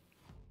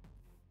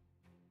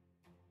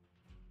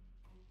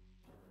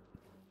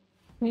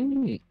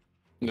 Yeah,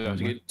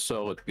 it's a good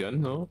solid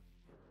gun, though.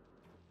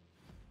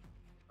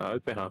 I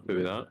would be happy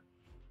with that.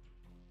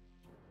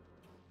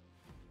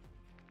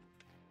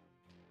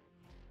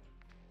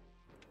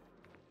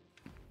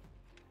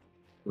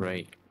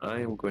 Right, I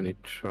am going to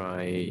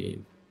try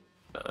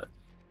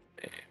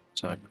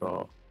attack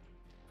raw,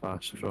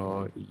 fast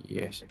draw.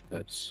 Yes,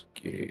 that's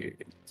good.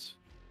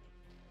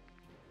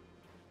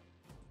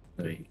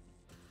 Right,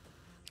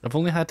 I've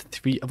only had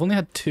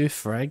 2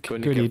 frag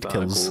going to give grenade that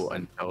kills. a go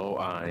until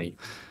I've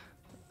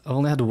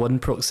only had 1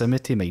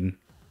 proximity mine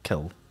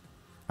kill,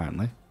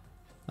 apparently.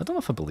 I don't know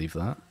if I believe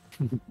that.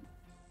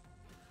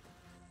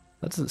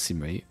 That doesn't seem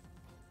right.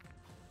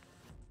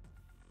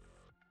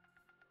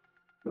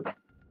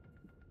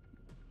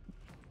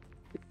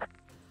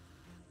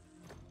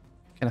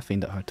 Kinda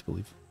find it hard to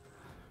believe.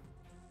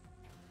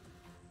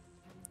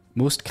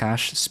 Most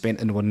cash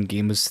spent in one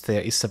game is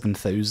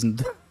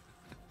 37,000.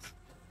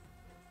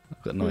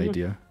 I've got no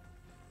idea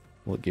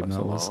what game That's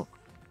that a was. lot.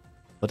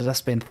 What did I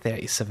spend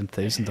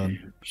 37,000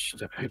 on?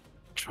 Should have put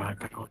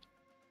tracker on.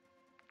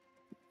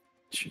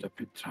 Should have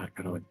put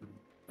tracker on.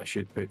 I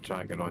should put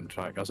tracker on.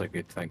 Tracker's a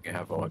good thing to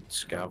have on.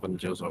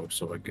 Scavenger's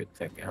also a good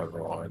thing to have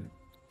on.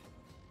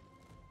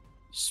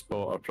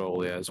 Spotter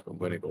probably is, but I'm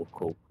going to go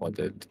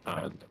cold-blooded and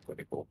I'm going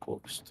to go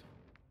ghost.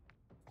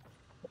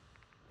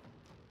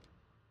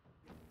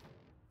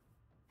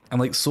 I'm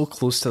like so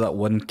close to that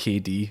 1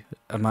 KD.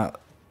 I'm at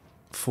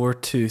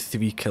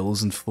 423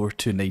 kills and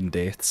 429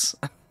 deaths.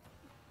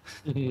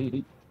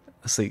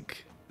 It's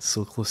like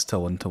so close to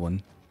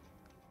 1-to-1.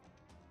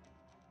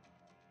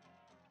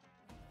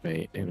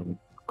 Right, and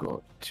I've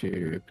got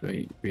to,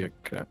 right, beer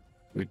crap,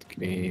 wood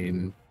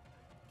grain.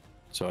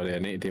 Sorry, I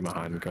need to do my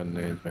handgun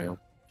now as well.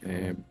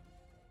 In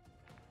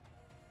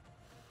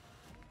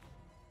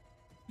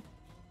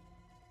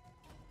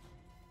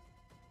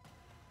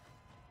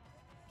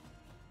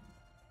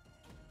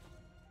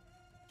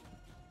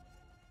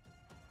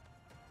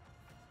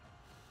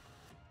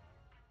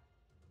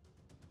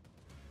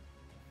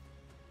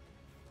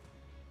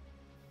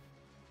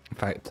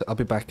fact, I'll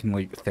be back in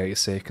like 30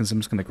 seconds. I'm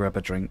just gonna grab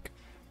a drink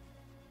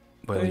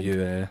while Right.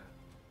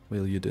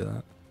 you do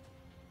that.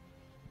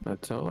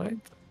 That's alright.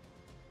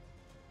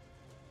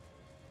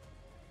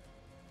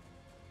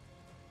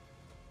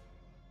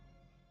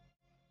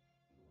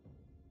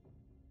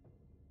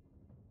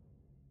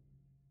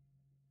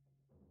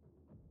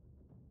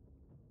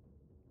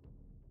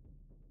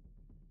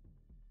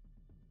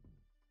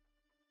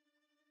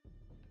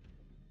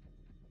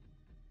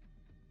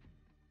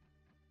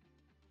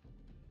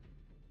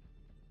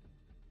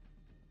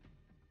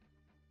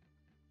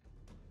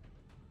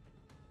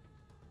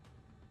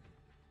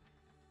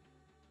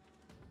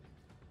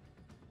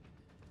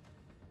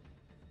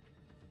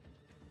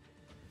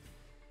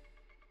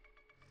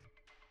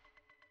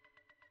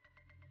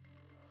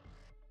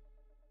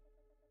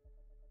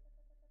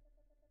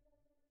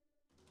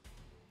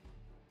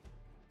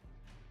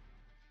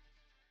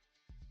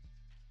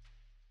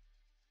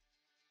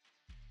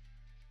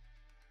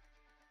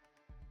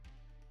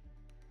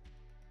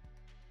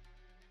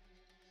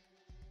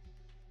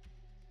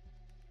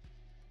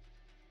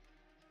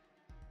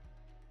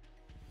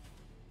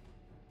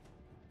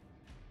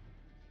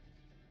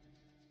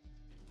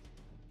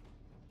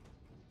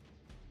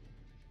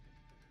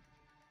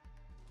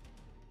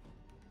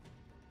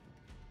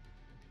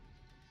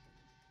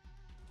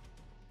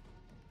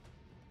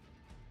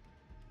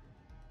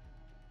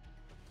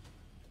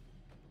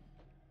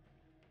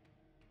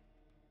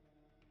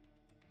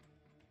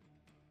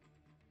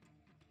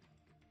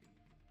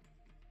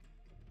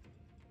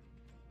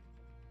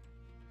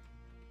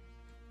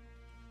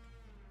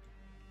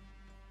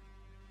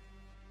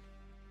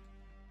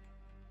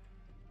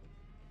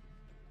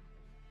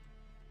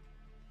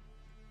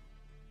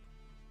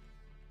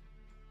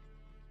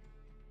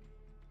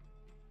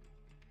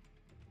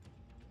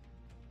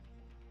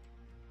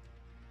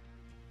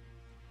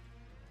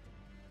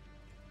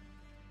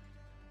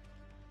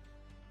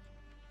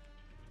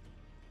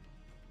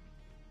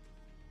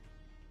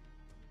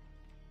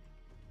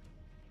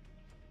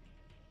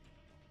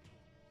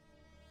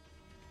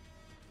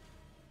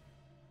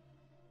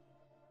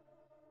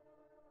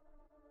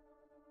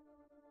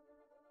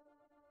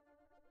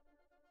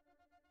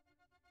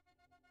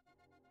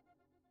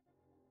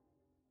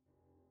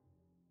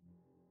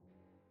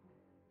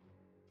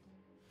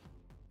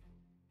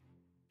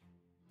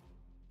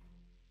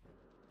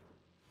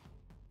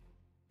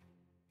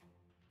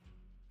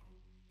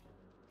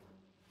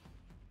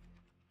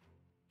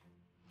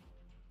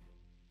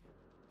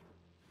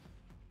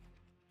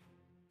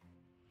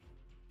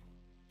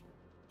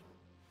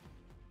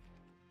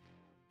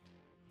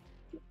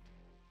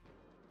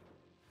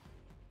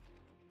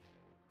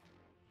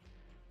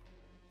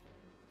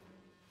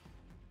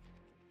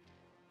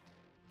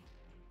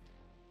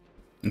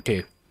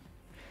 Okay.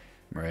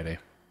 I'm ready.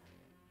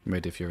 I'm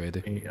ready if you're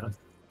ready. Yeah, I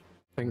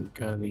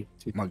think I need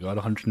to. Oh my god,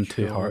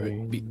 102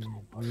 heartbeat.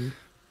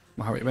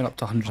 My heart rate went up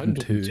to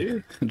 102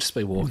 102? just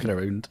by walking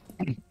around.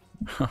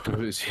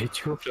 Was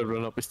it you have to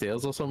run up the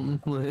stairs or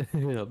something?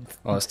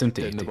 Oh, it's down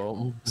to Down 80. the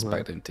bottom. It's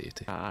back down to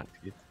 80. Ah,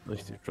 good. At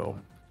least it's drop.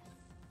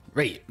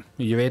 Right,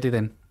 are you ready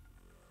then?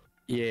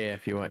 Yeah,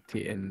 if you want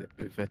to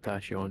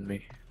invite on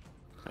me,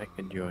 I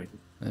can join.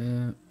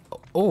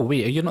 Oh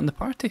wait, are you not in the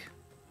party?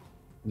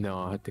 No,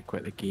 I had to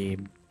quit the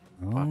game.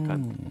 Oh, I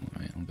can't.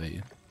 right, I'll bet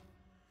you.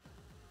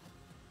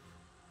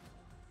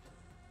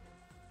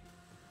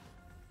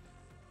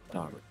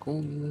 There we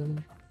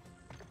go.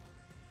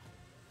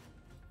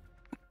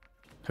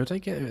 How did I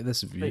get out of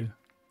this view? Right.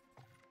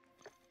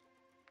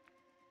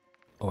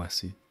 Oh, I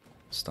see.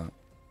 Start.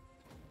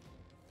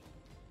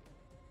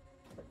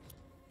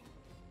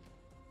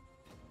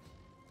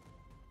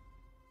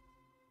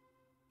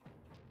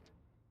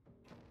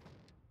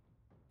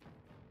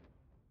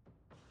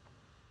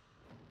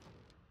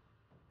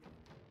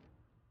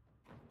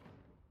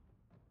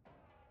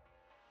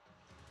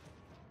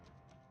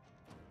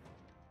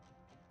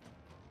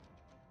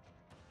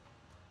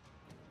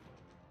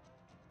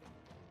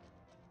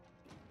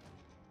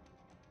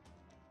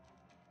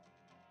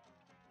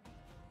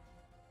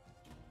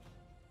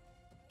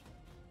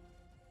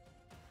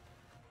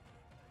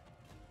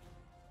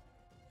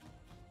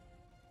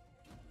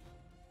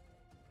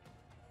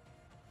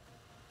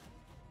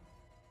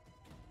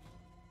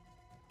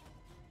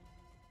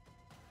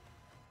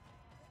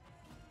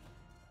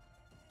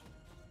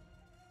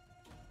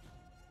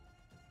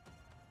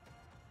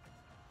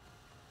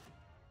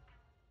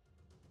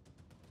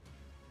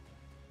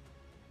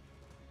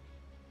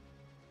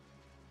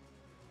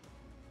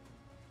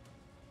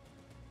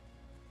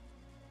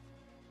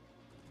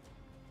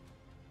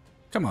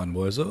 Come on,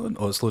 Warzone.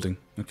 Oh, it's loading.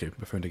 Okay,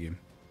 we found a game.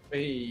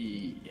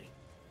 Hey,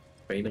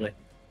 finally.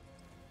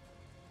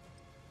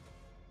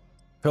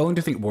 How long do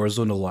you think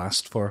Warzone will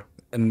last for?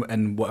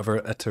 In whatever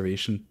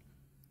iteration? Do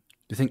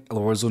you think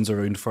Warzone's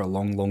around for a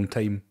long, long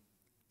time?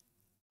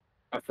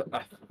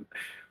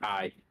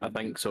 Aye, I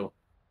think so.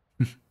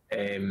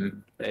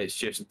 It's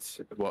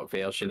just what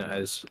version it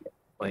is.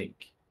 Like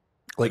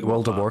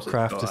World of maps it's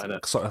Warcraft got in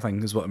it. sort of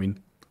thing is what I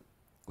mean.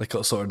 Like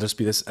it'll sort of just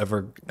be this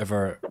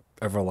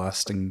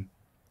everlasting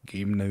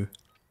game now.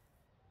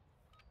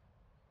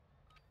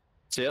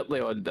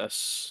 Certainly on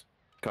this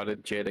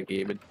current gen of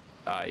gaming,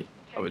 aye,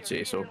 I would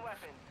say so.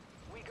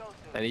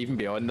 And even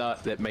beyond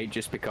that, it might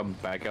just become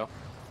bigger.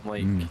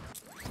 Like,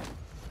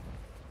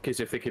 because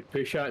if they could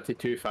push that to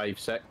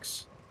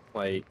 256,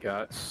 like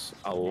that's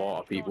a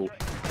lot of people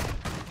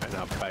in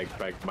a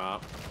big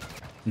map.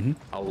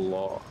 A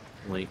lot,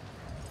 like.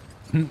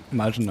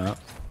 Imagine that.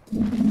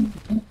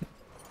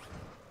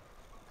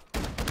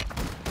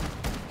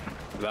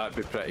 That'd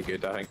be pretty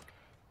good, I think.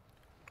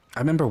 I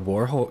remember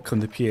Warhawk on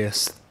the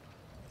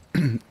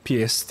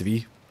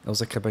PS3. That was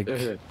like a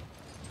big,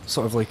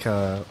 sort of like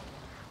a.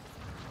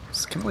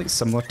 It's kind of like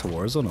similar to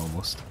Warzone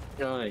almost.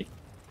 Aye.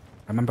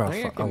 I remember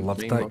I can loved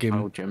blame that my game.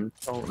 pal Jim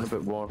talking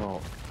about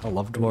Warhawk. I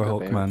loved Ring the Warhawk,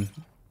 bell. man.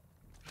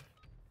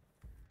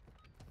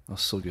 That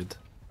was so good.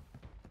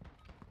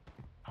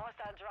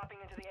 Hostiles dropping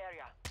into the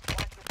area.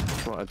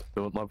 Watch the What I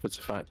don't love is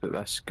the fact that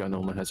this gun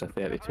only has a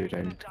 32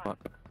 round clip.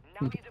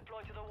 Now you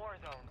deploy to the war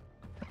zone.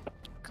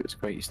 It's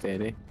quite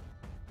steady.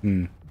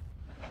 Hmm.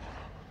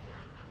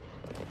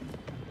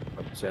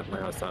 Certainly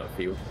has that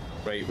feel.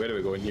 Right, where are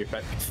we going? You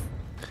pick.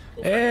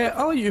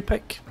 I'll let you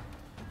pick.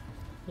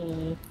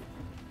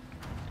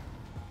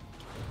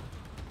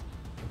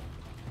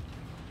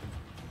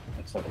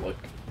 Let's have a look.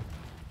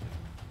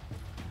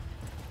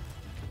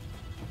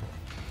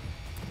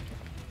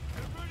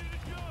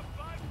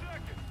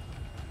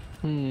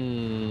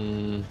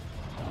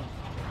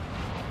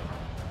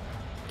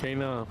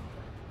 Kinda.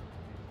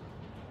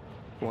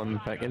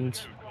 One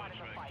seconds.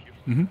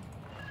 Mm-hmm.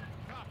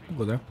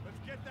 Go there.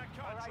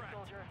 Alright,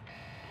 soldier.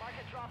 Mark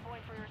a drop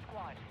point for your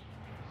squad.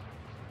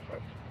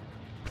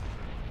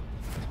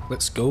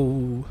 Let's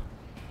go.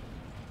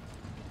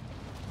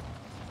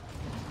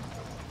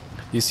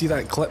 You see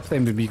that clip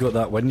then when we got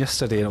that win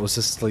yesterday and it was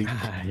just like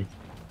Aye.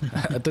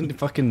 I didn't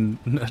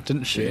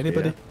shoot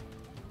anybody.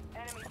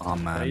 Oh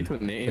man,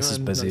 don't need this is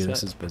anyone, busy,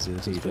 that's this it. is busy,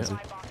 this is busy.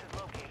 Buy box is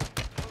located.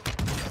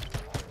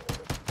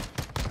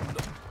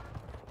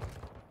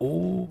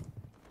 Oh,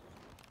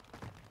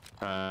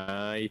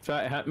 You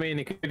tried to hit me and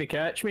he couldn't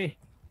catch me.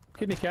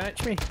 Couldn't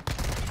catch me.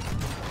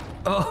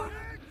 oh!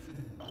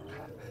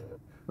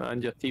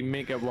 And your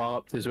teammate got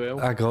walloped as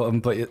well. I got him,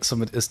 but his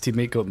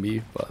teammate got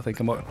me. But I think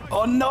I'm out.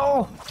 Oh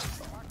no!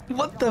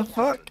 What the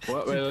fuck?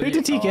 Who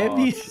did he get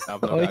me?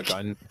 I've not got a Like-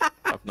 gun.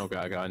 I've not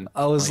got a gun.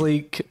 I was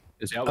like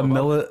Is he up a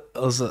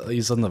above?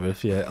 he's on the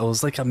roof, yeah. I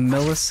was like a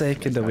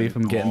millisecond away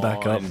from getting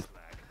back up. On.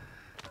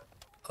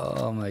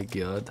 Oh my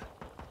god.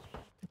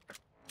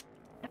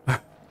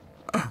 That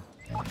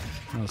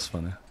was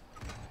funny.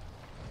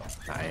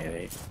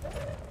 Aye,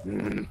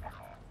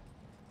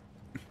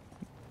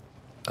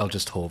 I'll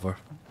just hover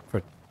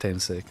for 10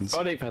 seconds.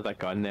 Sorry if I had a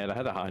gun there. I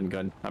had a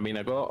handgun. I mean,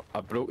 I broke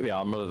the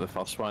armor of the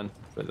first one,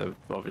 but they've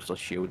obviously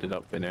shielded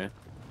up by now.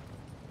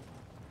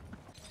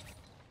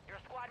 Your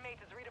squad mate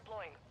is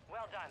redeploying.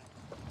 Well done.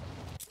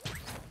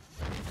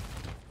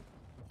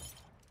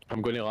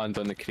 I'm going to land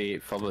on the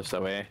crate furthest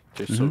away,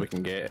 just so we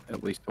can get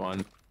at least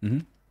one.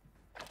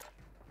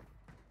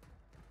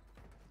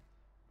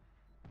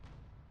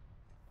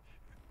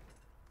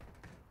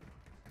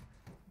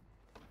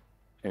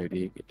 How do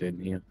you get down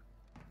here?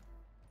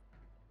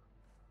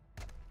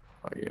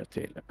 Oh, you're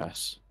taking the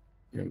piss.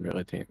 You're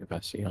really taking the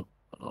piss here.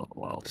 Oh,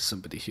 wow. There's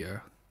somebody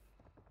here.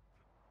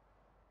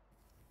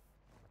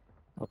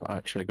 I've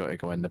actually got to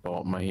go in the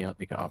bottom of here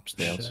to get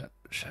upstairs.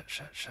 Shit.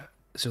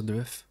 Is he on the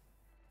roof?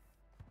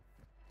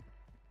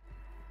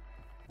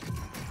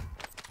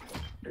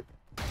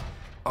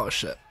 Oh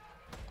shit.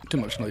 Too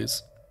much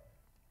noise.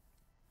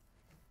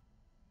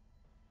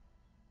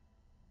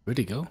 Where'd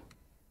he go?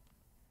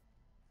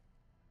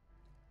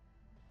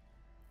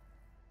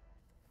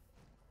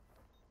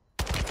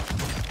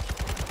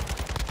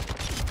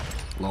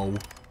 Lol.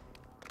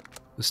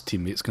 This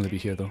teammate's gonna be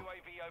here though.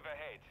 UAV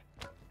overhead.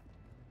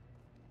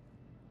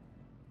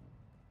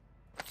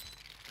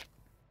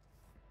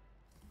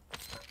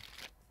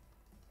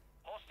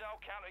 Hostile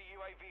counter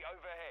UAV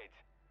overhead.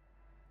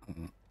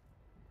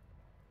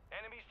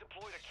 Enemies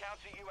deployed a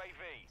counter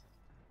UAV.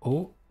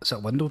 Oh, is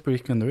that window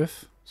breaking on the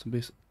roof?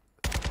 Somebody's.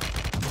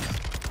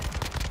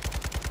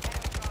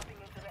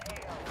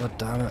 God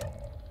damn it.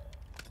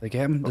 Did I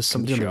get him? There's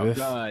somebody on the roof.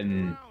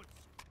 Shotgun.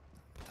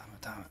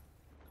 Damn it.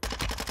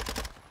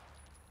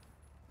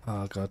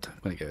 Oh god, I'm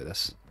gonna get out of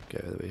this.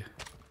 Get out of the way.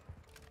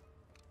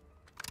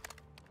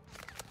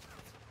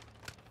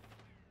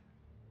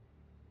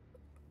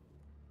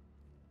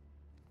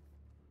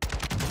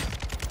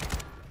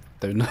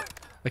 Down.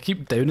 I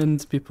keep downing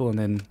people and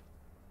then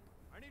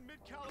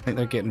I think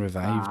they're getting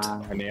revived.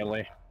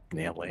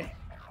 Nearly.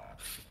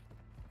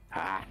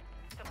 Ah.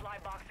 Supply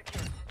box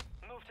secured.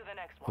 Move to the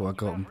next Oh, one. I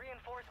got him.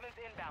 Reinforcements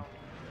inbound.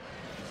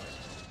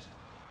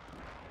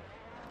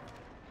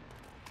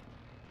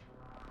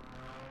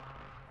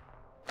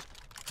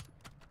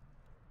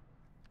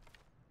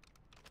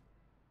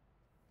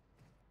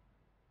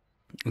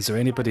 Is there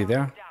anybody there?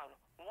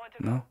 Down. One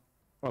to No?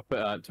 Up at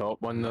that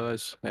top one there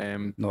is.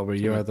 Not where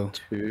you are though.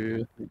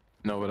 Two.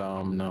 No,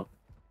 but no.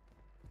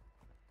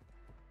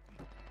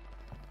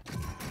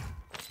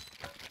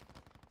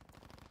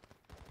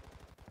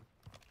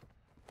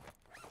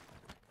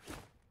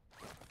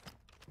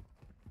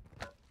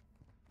 I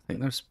think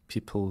there's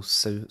people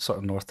south, sort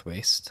of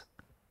northwest,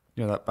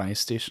 near that buy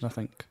station. I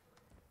think.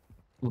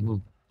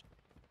 You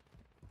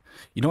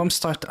know, I'm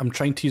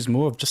trying to use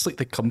more of just like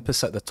the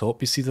compass at the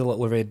top. You see the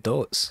little red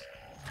dots.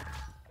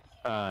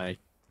 Aye.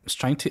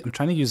 I'm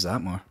trying to use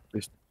that more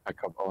Just a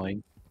couple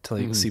line. to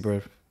like see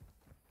where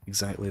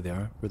exactly they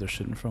are, where they're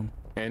shooting from.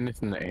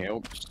 Anything that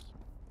helps,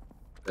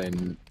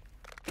 then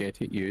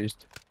get it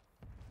used.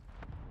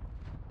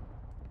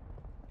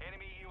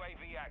 Enemy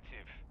UAV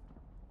active.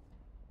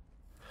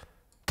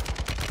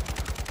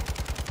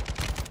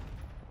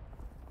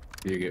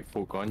 You get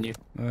folk on you.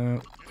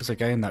 There's a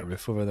guy in that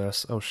roof over there.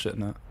 Oh shit,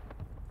 that.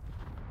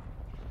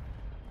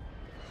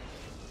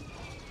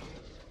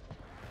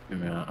 Give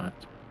me that.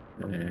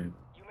 You made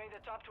the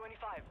top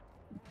 25.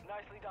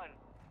 Nicely done.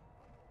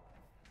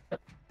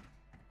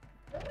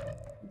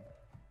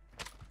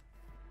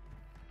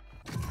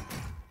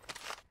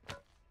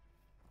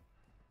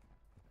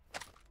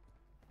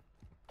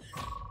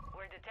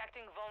 We're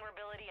detecting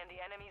vulnerability in the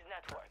enemy's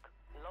network.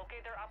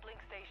 Locate their uplink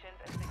stations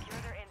and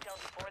secure their intel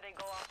before they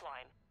go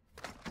offline.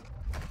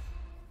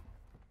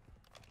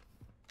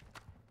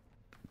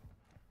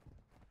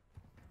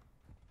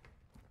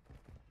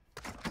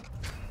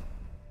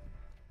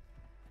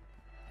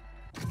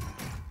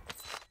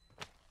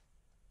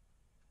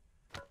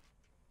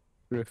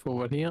 Roof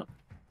over here.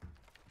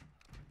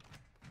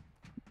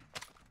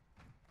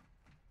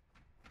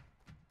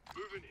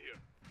 Moving here.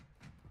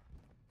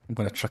 I'm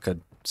gonna chuck a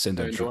send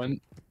a Down drone.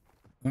 one.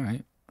 All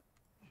right,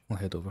 I'll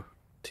head over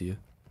to you.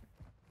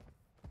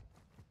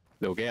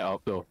 They'll get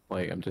up though.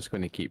 Like I'm just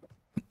going to keep.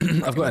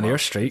 I've got an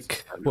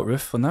airstrike. What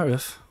roof? On that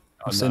roof?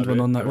 I'll send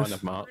one on that the roof. One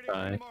I've marked,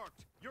 aye.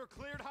 You're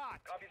cleared hot.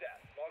 Copy that.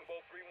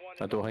 Longbow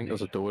 3-1. I don't think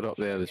there's a door up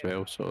there as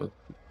well, so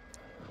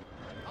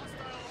Hostile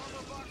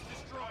armor box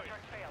destroyed.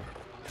 Contract failed.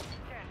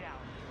 Stand down.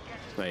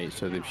 Get to right.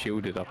 So they've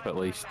shielded up at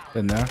least.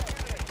 In there.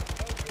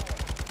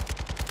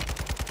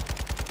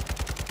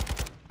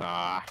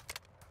 Ah,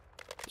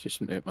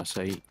 just out my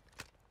sight.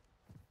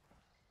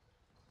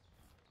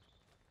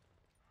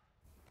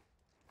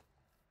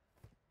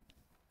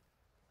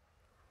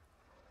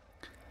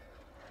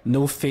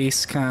 No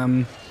face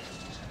cam.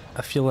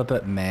 I feel a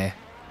bit meh.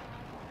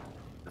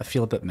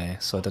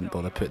 So I didn't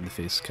bother putting the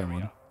face cam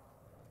on.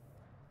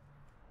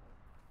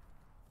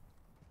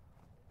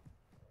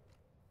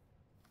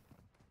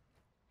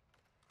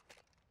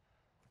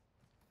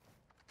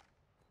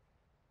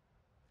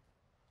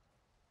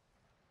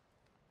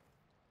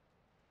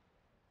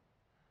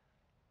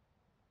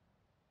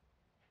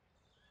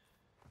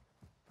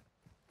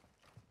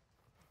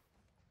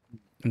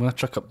 I'm gonna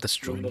truck up this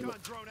drone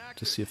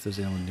to see if there's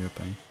anyone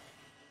nearby.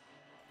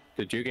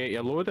 Did you get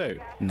your loadout?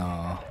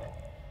 Nah.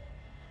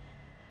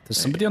 There's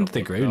somebody under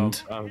the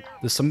ground.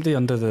 There's somebody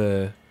under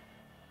the...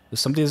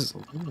 Somebody's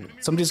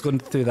going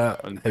through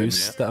that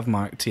house that I've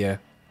marked, yeah.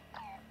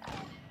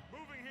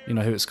 You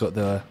know how it's got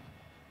the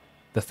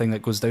thing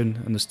that goes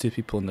down, and there's 2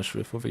 people on this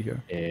roof over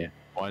here. Yeah.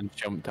 One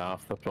jumped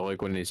off, they're probably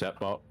going to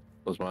zip up.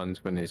 There's one's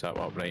going to zip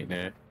up right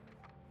now.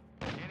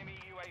 Enemy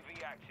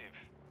UAV active.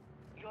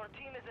 Your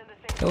team is in the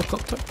same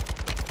Helicopter.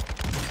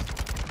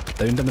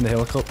 Downed him in the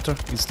helicopter.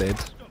 He's dead.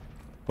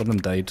 One of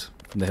them died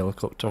from the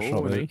helicopter. Oh,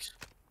 shot out. nice.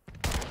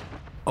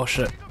 Oh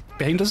shit.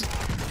 Behind us.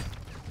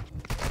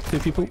 2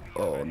 people.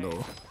 Oh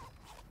no.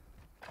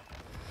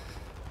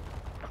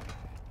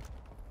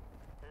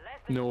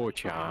 No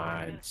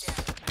chance.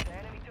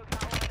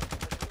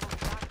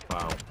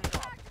 Wow.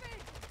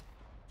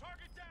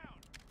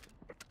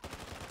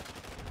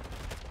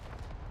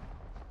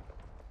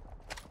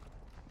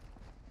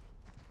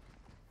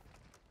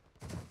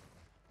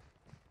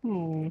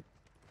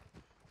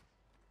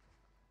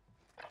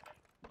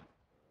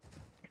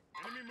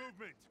 Enemy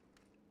movement.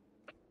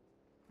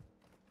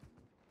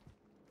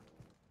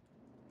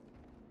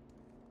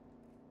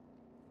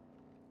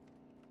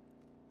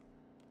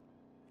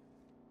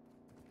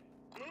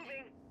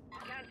 moving.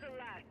 Cancel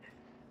last.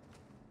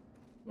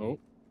 Oh.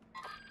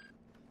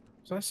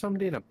 Is that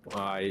somebody in a...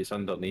 Ah, he's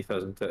underneath,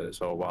 isn't it?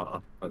 It's all water.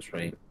 That's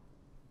right.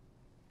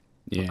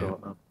 Yeah.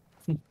 Forgot that.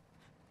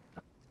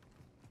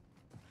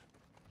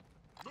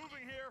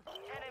 Moving here.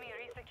 Enemy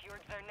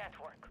resecured their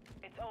network.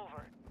 It's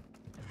over.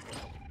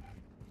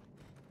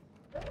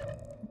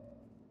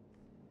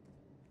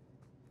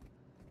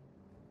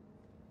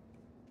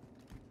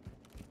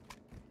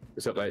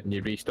 Is it letting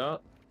you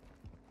restart?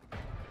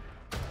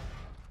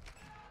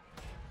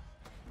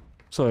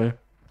 Sorry.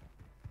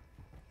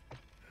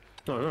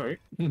 Alright.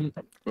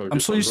 I'm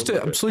so used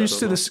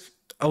to this.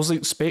 I was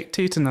like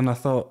spectating, and I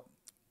thought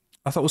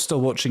I was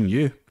still watching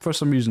you for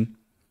some reason.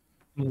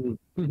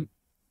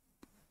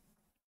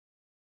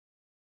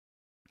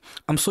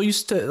 I'm so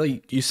used to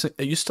like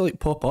it used to like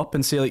pop up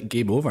and say like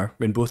game over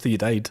when both of you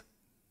died,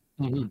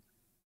 Yep.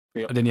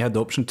 and then you had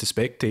the option to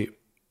spectate,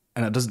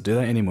 and it doesn't do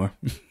that anymore.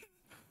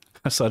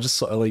 So I just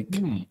sort of like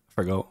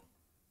forgot.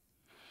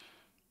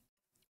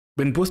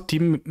 When both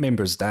team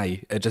members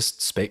die, it just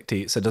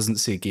spectates. It doesn't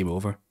say game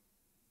over.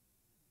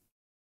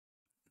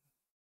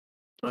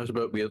 That's a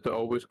bit weird to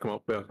always come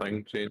up with a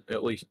thing saying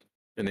at least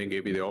and then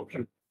give you the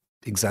option.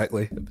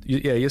 Exactly.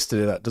 Yeah, I used to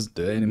do that. It doesn't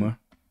do it anymore.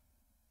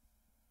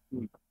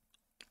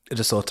 It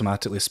just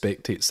automatically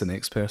spectates the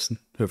next person,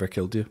 whoever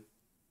killed you.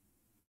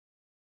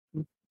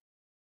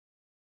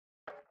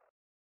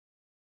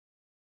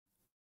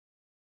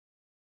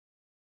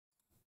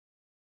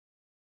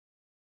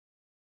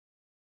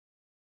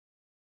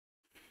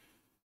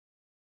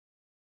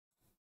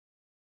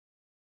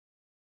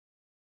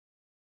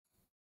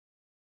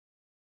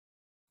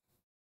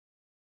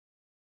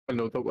 I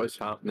know that was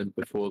happening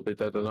before they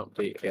did an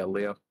update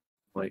earlier,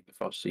 like the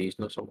first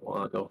season or something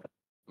like that though.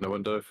 And I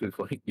wonder if they've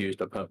like used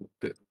a bit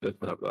that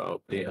didn't have that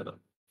update in it.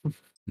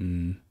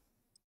 Mm.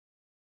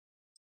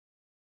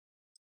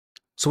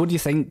 So what do you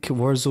think?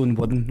 Warzone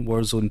 1,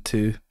 Warzone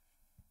 2?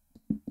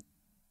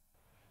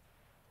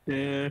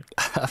 Yeah.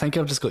 I think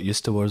I've just got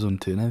used to Warzone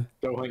 2 now.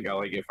 Don't think I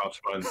like your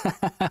first one.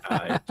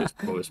 Just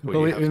post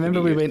Well,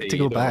 remember we went to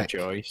go back.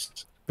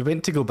 Choice. We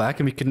went to go back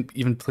and we couldn't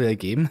even play a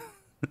game.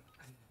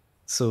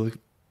 So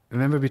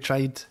remember we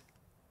tried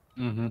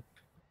to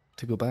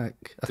go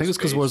back. I think it was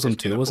because Warzone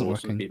 2 wasn't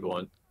working.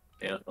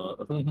 Yeah.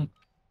 Use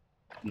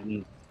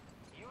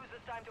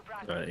this time to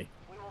practice. Right.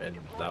 We will And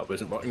deploy that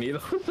wasn't working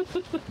either.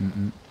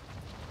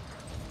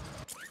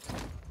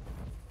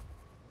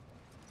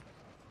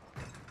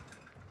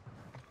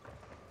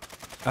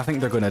 I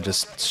think they're going to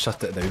just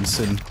shut it down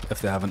soon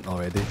if they haven't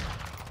already.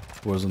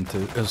 Warzone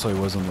 2. Sorry,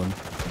 Warzone 1.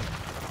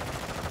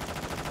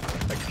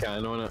 Big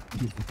can on it.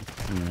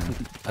 Yeah.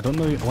 I don't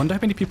know. I wonder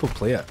how many people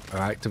play it or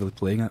are actively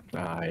playing it.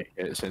 Aye,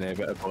 it's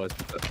inevitable,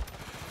 isn't it?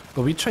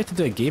 Well, we tried to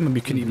do a game and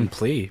we couldn't even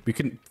play. We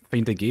couldn't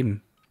find a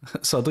game.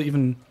 So I don't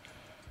even...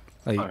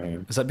 Like,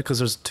 is that because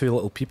there's too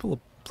little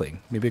people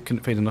playing? Maybe I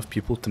couldn't find enough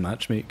people to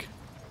matchmake.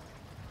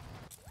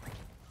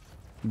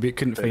 Maybe I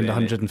couldn't find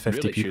 150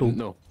 really people.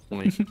 No,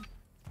 like,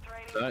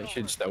 that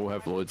should still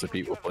have loads of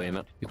people playing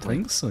it. You'd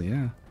think so,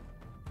 yeah.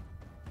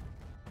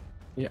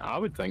 Yeah, I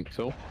would think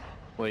so.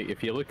 Like,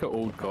 if you look at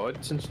old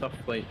CODs and stuff,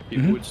 like,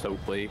 people would still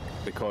play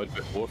the COD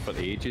before for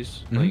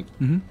ages. Like,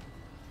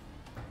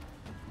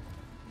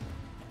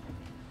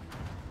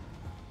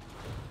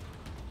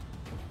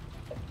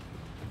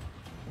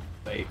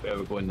 right, where are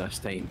we going this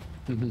time?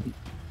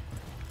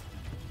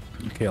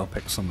 Okay, I'll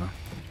pick somewhere.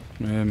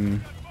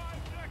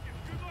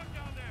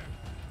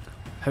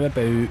 How about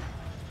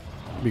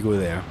we go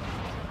there?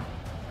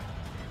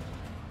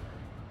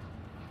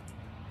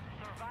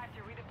 Survive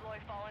to redeploy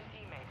fallen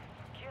teammates.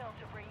 Kill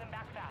to bring them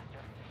back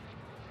faster.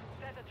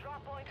 Set a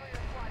drop point for your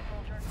squad,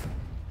 soldier.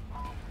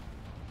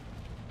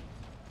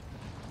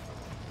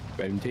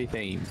 Bounty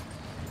time.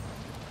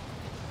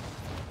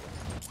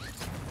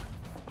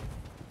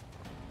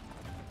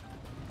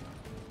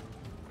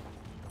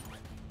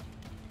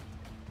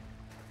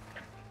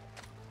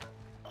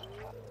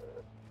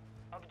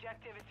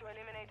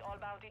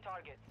 bounty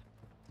targets.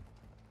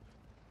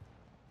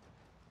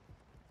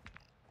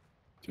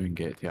 Do we can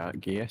get to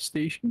that gas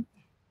station?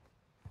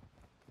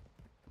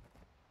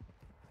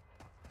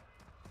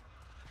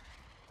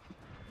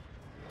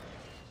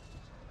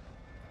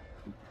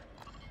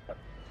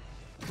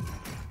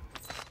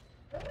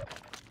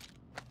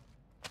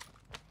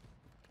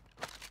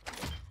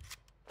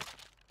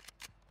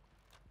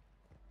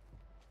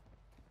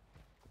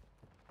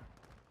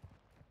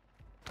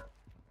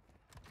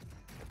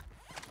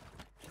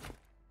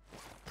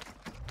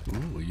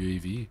 Ooh, a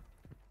UAV.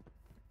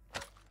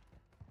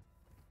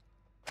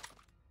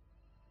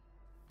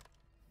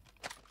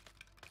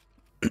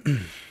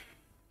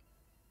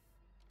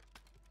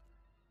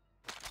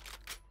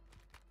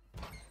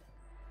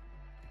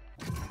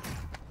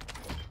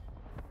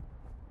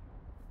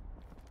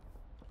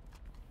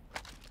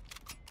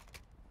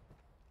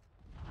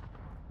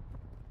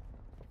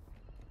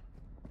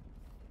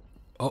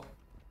 Oh,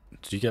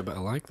 did you get a bit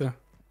of lag there?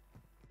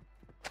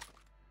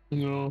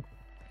 No.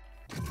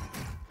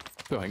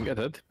 Don't think I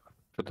did.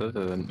 If I did,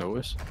 I didn't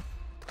notice.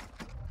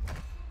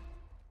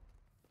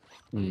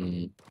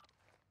 Hmm.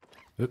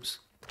 Oops.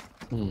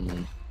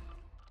 Hmm.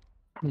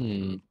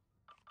 Hmm.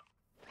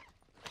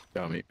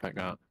 Got me, pick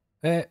that.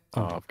 Oh,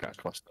 Oh, I've got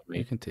a cluster, you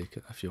mate. can take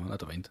it if you want. I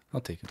don't mind.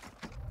 I'll take it.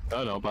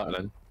 Oh no, back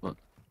then. Look.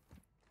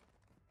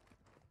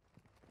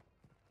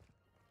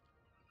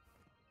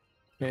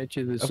 Edge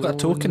of the I've got a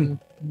token.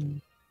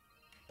 zone.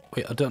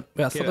 Wait, I don't.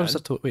 Wait, I thought Get there was in.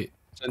 a token. Wait,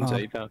 It's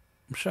inside that.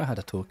 I'm sure I had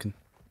a token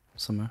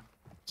somewhere.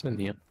 It's in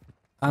here.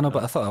 I know,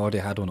 but I thought I already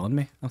had one on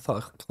me. I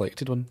thought I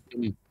collected one.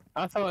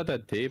 I thought I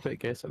did too, but I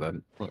guess I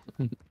didn't. Look.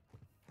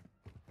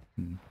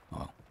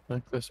 Oh, I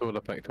think this would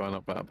have picked one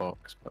up at a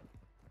box, but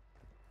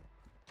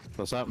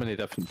there's that many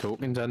different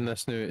tokens in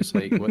this now. It's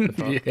like, what the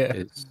fuck? Yeah.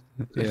 Is,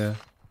 yeah.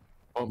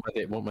 what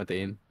am I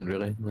doing?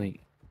 Really? Like,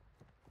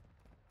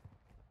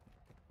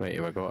 wait,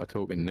 have I got a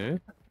token now?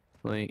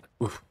 Like,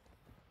 Oof.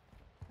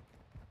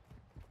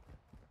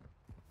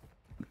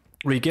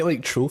 Well, you get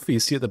like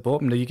trophies. See at the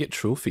bottom now, you get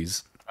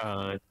trophies. So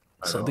I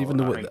don't even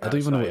know what think I don't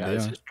even know that's what they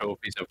It's are. just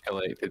trophies I've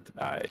collected.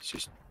 It's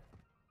just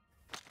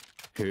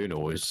who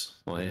knows?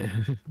 Like,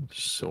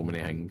 just so many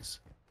things.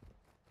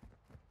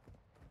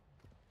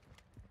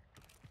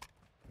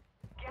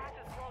 Gas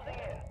is closing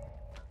in.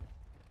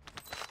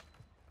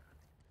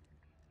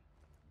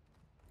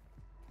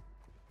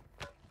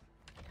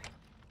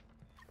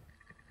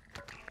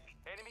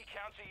 Enemy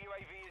counter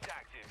UAV is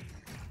active.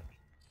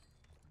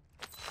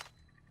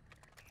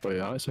 But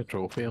yeah, it's a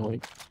trophy.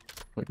 Like,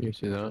 what do you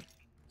see that?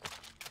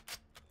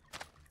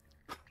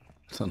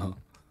 I don't know.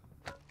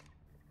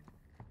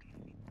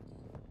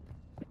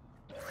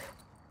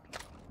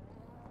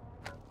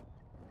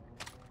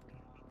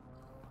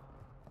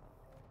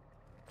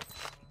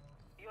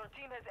 Your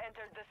team has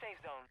entered the safe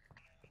zone.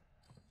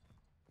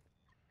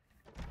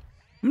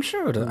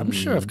 I'm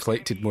sure I've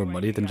collected more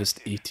money than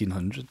just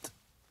 1,800.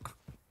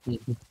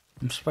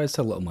 I'm surprised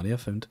how little money I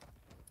found.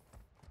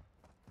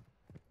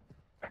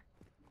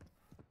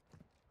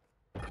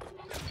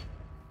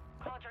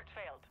 Contract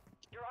failed.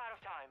 You're out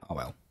of time. Oh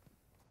well.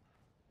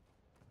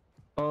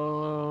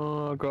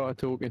 Oh, I got a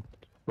token.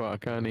 But I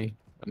can't. I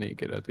need to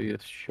get rid of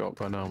this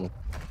shotgun ammo.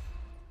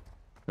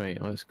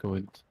 Right, let's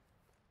go.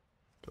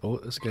 Oh,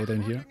 this guy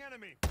down here.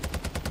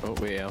 Oh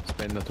wait, I'll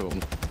spend the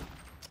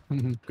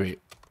token. Great.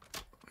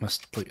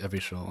 Missed like every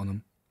shot on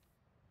him.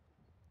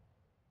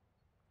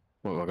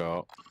 What have I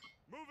got?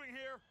 Moving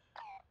here.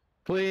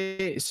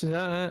 Plates, is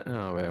that it?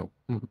 Oh well.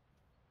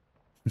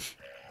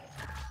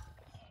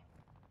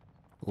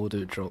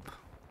 Loadout drop.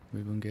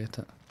 We won't get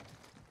it.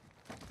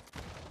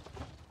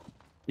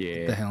 Yeah.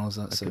 What the hell is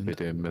that I could be sound?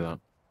 doing with that.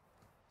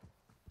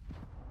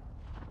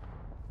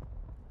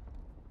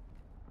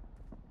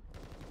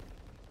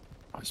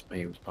 That's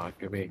miles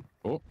back away.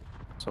 Oh,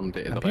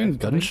 somebody to the I'm hearing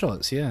left. I think.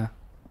 gunshots, yeah.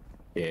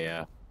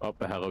 Yeah, up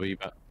the hill a wee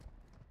bit.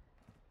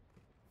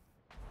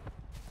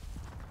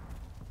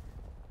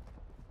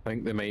 I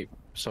think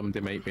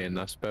somebody might be in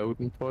this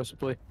building,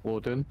 possibly,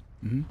 loading.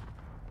 Mhm.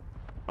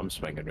 I'm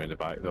swinging round the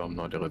back though, I'm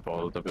not really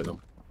bothered about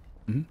them.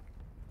 Mhm.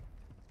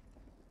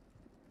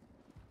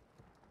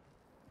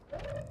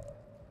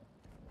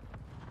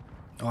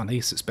 Oh,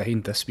 nice. It's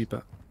behind this wee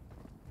bit.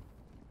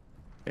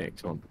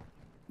 Excellent.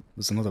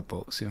 There's another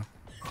box here.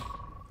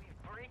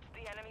 We've breached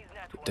the enemy's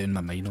network. Down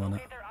my mine on it.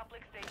 Locate their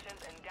uplink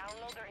stations and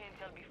download their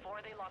intel before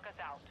they lock us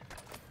out.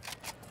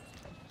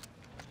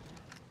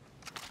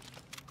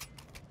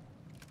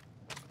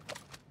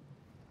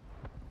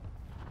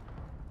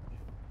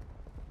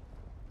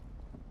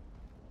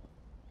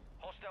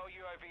 Hostile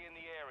UAV in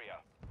the area.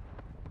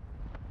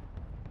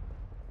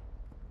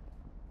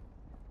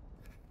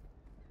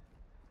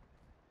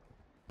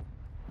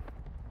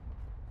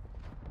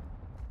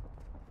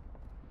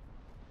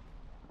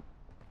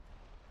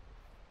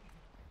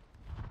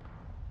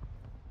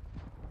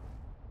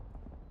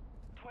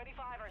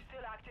 Are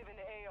still active in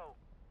the AO.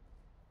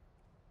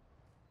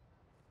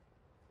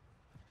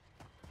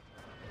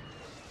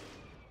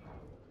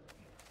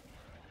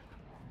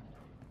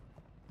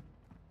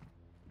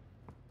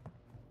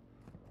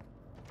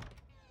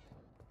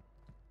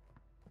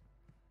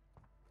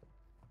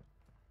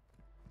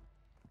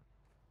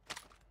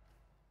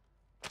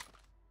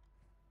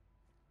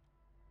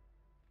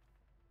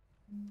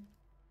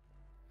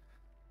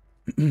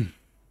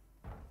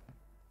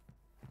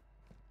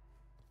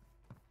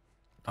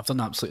 I've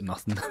done absolutely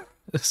nothing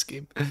this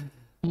game.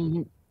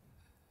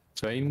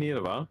 It's fine, near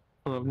that.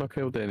 I've not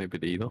killed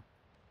anybody either.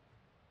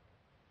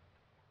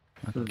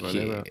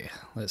 Okay,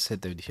 let's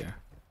head down here.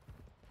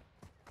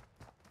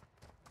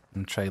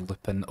 And try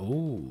looping.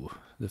 Oh,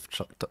 they've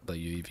chucked up the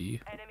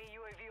UAV. Enemy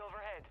UAV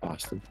overhead.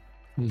 Bastard.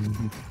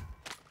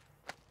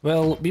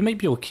 Well, we might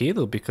be okay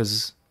though,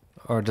 because,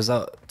 or is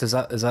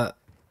that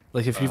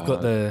like if you've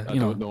got the, I you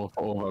know, don't know if it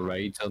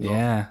overrides or not.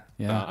 yeah, That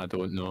yeah. I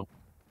don't know.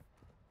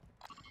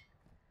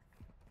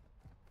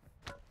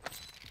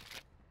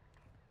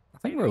 I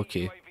think we're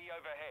okay. UAV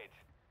overhead.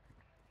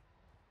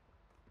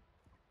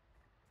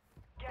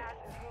 Gas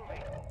is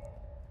moving.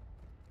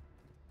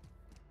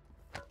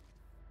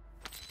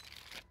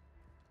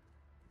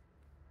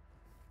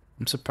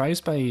 I'm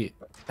surprised by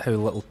how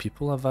little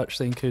people I've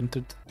actually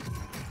encountered.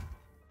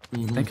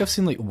 I think I've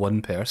seen like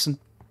one person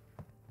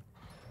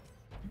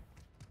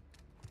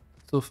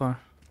so far.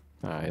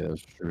 Aye,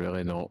 there's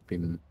really not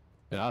been.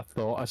 I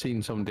thought I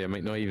seen somebody. I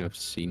might not even have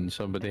seen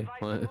somebody.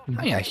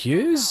 Hiya,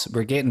 Hughes.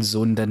 We're getting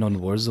zoned in on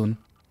Warzone.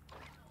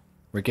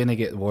 We're gonna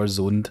get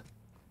Warzoned.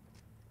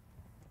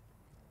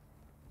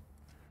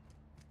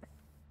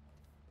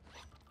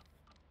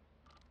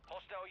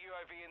 Hostile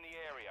UAV in the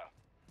area.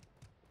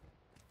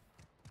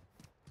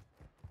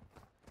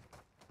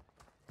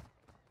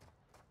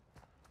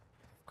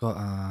 Got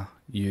a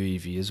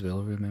UAV as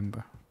well,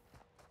 remember?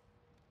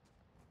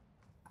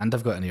 And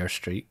I've got an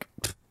airstrike.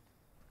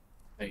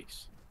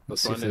 Nice.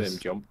 Let's There's see one if of them there's-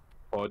 jump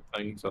pod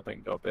things I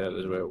think up there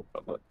as well.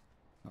 But like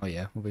Oh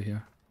yeah, over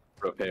here.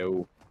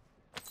 rappel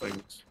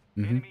things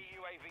Enemy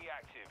UAV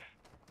active.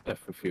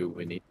 if we feel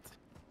we need.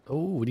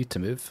 Oh, we need to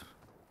move.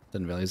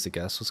 Didn't realise the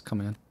gas was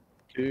coming in.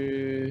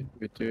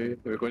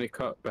 We're going to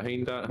cut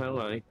behind that hill,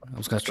 aye. I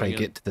was gonna try and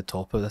Swing in. get to the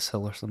top of this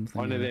hill or something.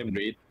 One of yeah.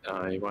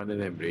 them one of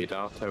them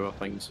radar tower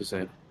things is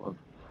there. Well,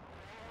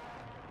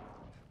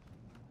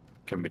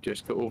 can we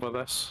just go over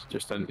this?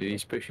 Just into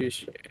these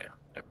bushes? Yeah,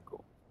 there we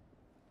go.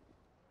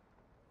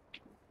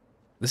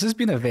 This has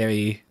been a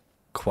very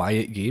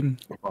quiet game,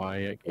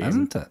 Quiet game.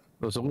 hasn't it?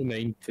 There's only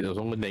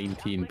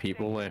 19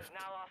 people left.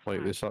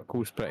 Like the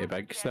circle's pretty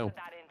big still.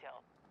 That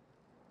intel.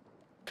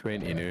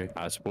 20 now.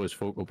 I suppose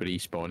folk will be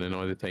respawning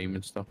all the time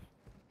and stuff.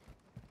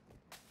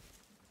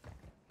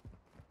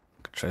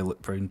 Could try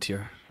look round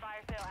here. Fire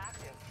sale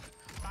active.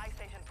 Buy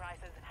station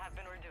prices have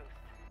been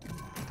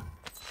reduced.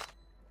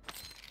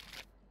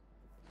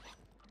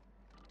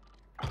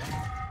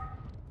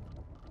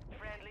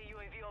 Friendly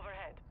UAV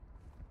overhead.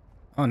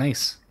 Oh,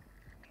 nice.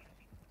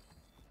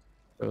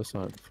 That's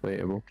not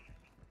inflatable.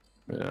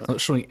 Yeah, It's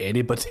not showing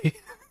anybody.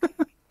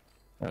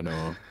 I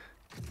know.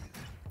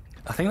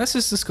 I think this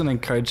is just going to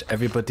encourage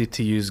everybody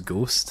to use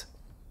Ghost.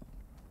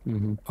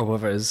 Or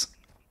whatever it is.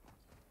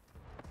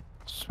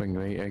 Swing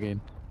right again.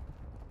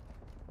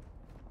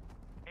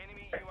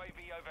 Enemy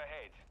UAV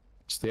overhead.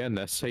 Stay on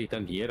this side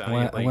in here.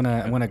 I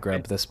wanna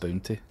grab this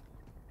bounty.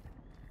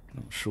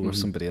 Not sure where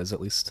somebody is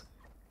at least.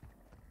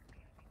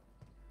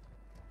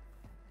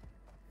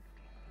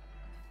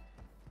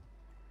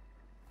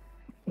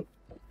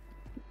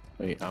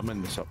 Right, I'm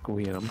in the circle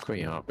here. I'm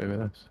quite happy with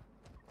this.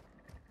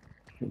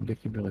 Nobody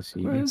can really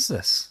see Where me. is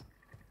this?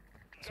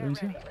 Is it around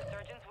here?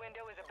 Resurgence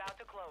window is about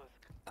to close.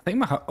 I think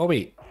my oh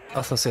wait, I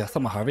was gonna say I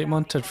thought my heart rate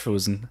monitor had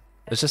frozen.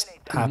 It just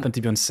happened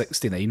to be on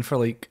 69 for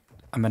like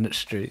a minute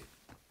straight.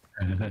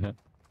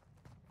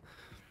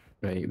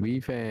 Right,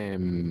 we've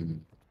oh,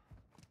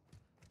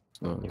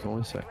 there's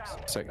only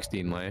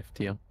 16 left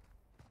here.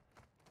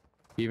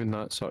 Even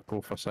that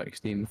circle for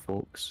 16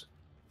 folks,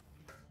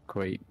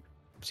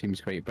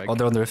 seems quite big. Oh,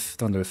 they're on the roof.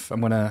 They're on the roof. I'm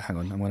gonna hang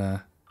on. I'm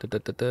gonna.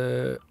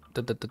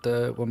 What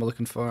am I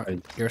looking for? Are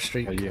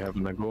Airstrike. you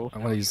having a go? I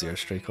want to use the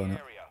airstrike on it.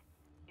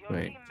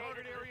 Right,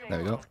 There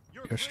we go.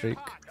 Airstrike.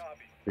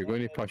 you're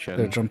going to push in.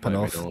 They're jumping let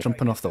me off. know.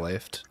 Jumping off the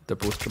left. They're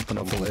both jumping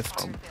off the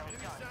left.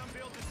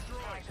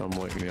 I'm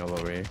looking the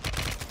other way.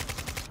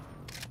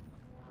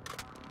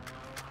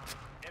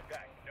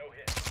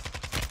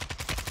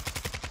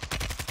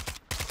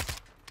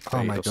 Oh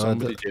Right, my there's god.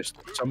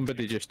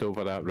 somebody just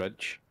over that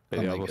ridge, Oh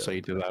the my other God.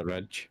 side of that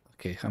ridge.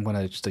 Okay, I'm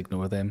gonna just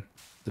ignore them.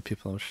 The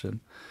people I was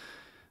shooting.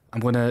 I'm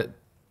gonna.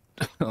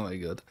 Oh my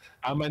god.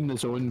 I'm in the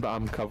zone, but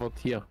I'm covered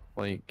here.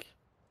 Like,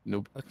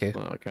 nope. Okay.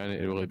 I can't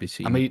really be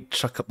seen. I might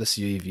chuck up this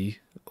UAV.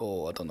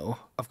 Oh, I don't know.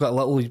 I've got a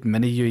little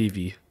mini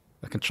UAV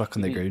I can chuck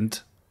on the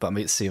ground, but I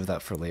might save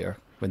that for later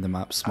when the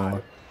map's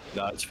smaller.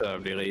 That's for a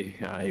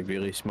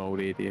really small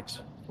radius.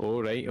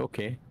 Oh, right,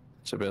 okay.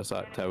 So where's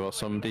that tower?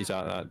 Somebody's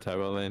at that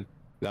tower then.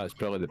 That's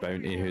probably the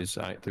bounty who's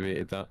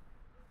activated that.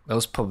 That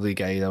was probably the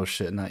guy I was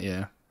shooting at,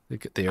 yeah. The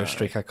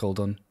airstrike I called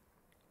on.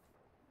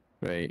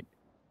 Right.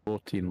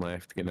 14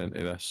 left getting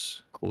into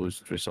this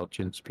closed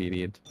resurgence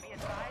period. Be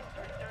advised,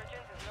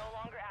 resurgence is no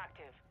longer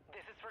active.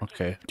 This is for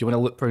Okay. Do you want to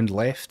look round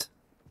left?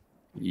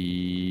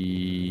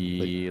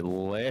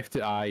 Left,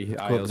 aye,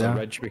 up there's there. a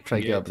ridge we Try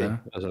can get up get to.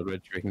 there. There's a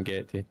ridge we can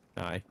get to.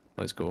 Aye,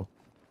 let's go.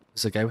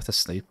 There's a guy with a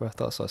sniper. I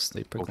thought I saw a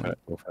sniper. Go for going. it,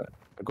 go for it.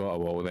 I got a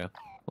wall there.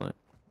 Right.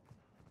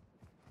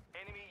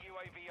 enemy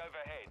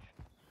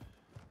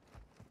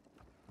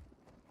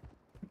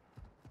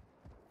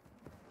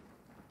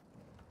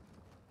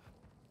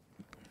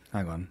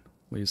Hang on.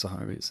 We'll use the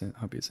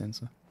heartbeat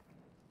sensor.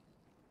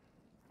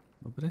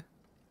 Nobody?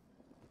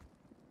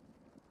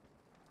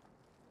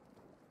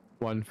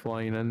 One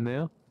flying in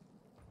there.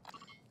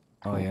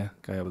 Oh yeah,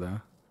 guy up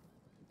there.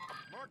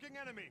 Marking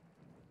enemy.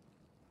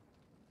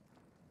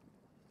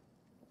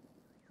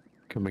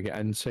 Can we get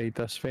inside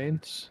this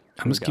fence?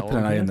 I'm Can we just get keeping an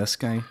along eye here? on this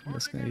guy.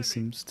 This guy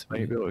seems to Might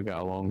be... be able to get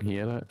along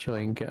here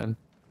actually and get in.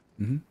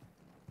 Mm-hmm.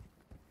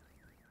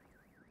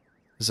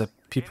 There's a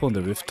people on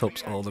the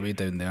rooftops all the way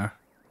down there.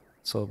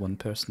 Saw one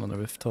person on the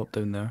rooftop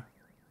down there.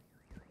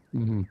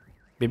 Mm-hmm.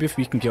 Maybe if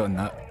we can get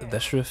on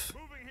this roof,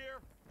 Moving here.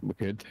 We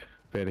could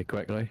very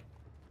quickly.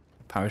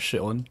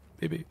 parachute on,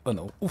 maybe. Oh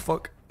no! Oh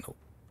fuck! No.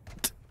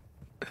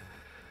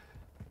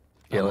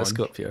 Yeah, Come let's on.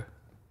 go up here.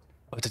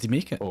 Oh, did he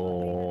make it?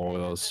 Oh,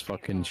 there's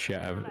fucking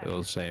shit.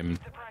 There's Suppressor on.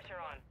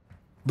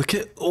 Look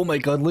at! Oh my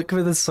god! Look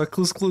where the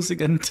circle's closing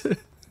into.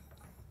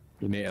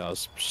 You need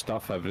there's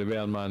stuff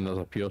everywhere, man. There's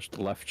a pure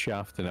lift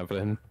shaft and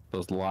everything.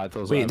 There's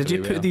ladders. Wait, did you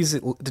put everywhere. these?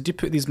 Did you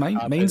put these I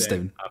put mines them,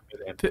 down? I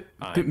put them. Put,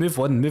 Aye.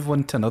 move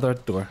one to another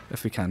door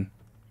if we can.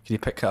 Can you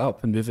pick it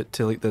up and move it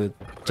to like the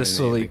just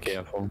so Be like?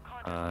 careful.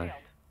 Contact Aye. failed.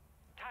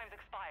 Time's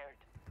expired.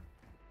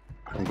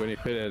 I'm going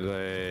to put it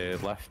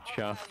the lift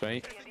shaft,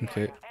 right?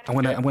 Okay, I'm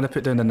gonna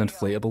put down an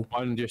inflatable.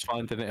 One just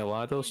landed into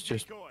ladders,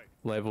 just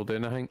level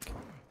down, I think.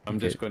 I'm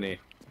just going to.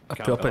 I've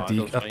put up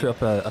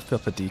I've put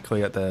up a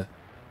decoy at the.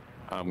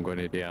 I'm going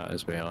to do that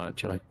as well,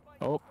 actually.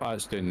 Oh,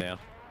 that's down there.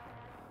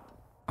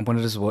 I'm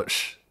gonna just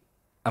watch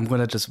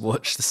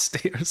the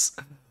stairs.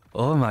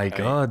 Oh my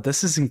god,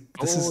 this is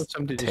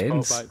Somebody just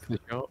tense. got back for the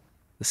shop.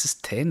 This is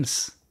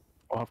tense.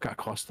 Oh, I've got a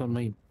cluster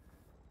mine.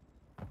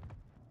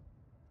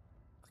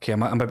 Okay,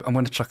 I'm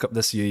gonna chuck up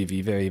this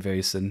UAV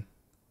very soon.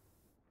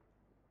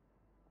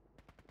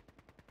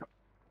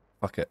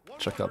 Fuck it,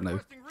 chuck it up now.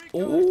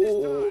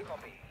 Oh,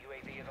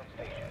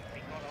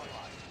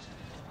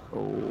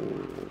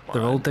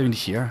 they're all down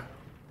here.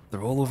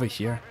 They're all over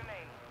here.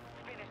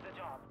 Finish the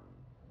job.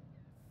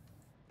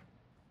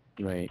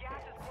 Right. Gas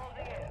is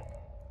closing in.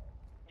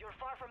 You're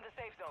far from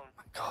the safe zone.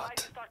 God.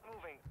 Start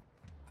moving.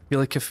 I feel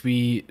like if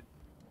we...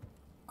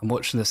 I'm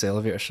watching this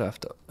elevator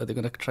shaft. Are they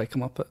gonna try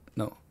come up it?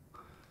 No.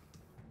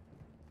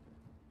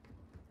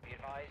 Be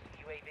advised,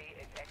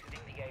 UAV is exiting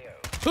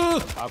the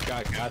AO. I've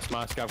got a gas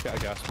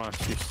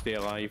mask. Just stay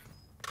alive.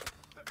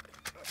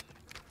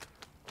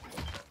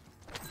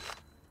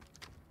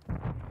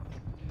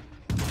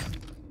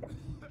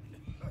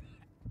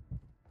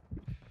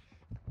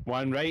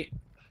 One right,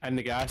 in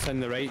the gas, in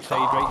the right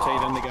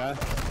side in the gas.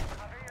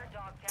 Cover your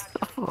dog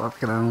tag.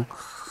 Fucking hell.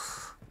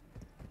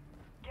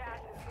 Gas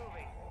is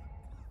moving.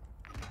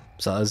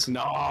 Is that us?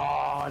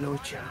 No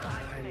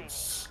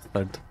chance.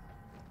 Third.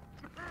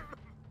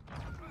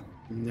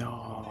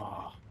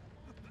 No.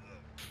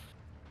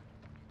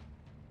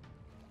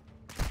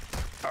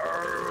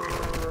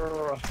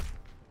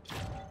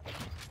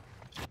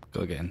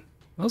 Go again.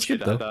 That was Should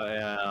good have though. that,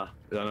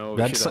 yeah. I know,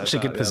 We had such a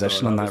good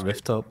position on that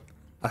rooftop.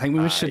 I think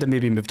we should have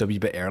maybe moved a wee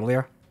bit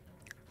earlier.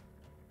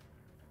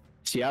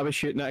 See, I was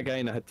shooting at a guy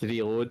and I had to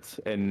reload,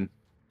 and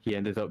he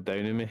ended up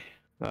downing me.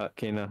 That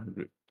kind of.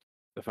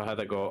 If I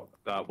had got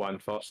that one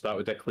first, that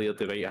would have cleared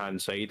the right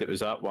hand side. It was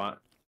that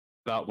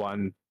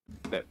one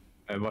that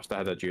I must have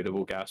had a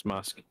durable gas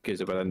mask because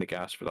they were in the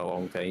gas for a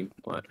long time.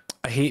 Like,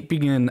 I hate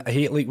being in. I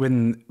hate like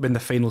when the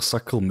final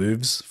circle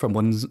moves from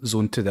one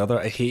zone to the other.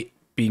 I hate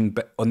being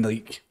on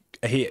like.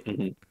 I hate.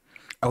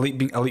 I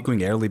like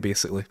going early.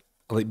 Basically,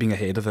 I like being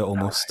ahead of it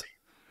almost.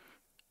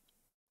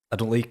 I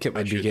don't like it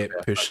when we get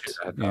pushed.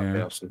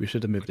 Yeah, we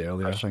should have moved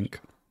earlier. I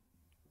think.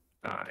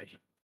 aye.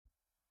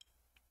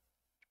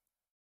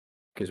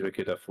 Because we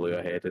could have flew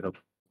ahead of them.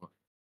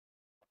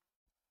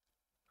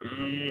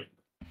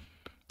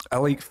 I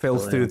like fell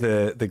through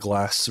the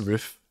glass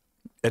roof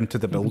into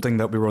the building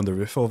that we were on the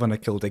roof of, and I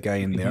killed a guy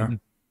in there.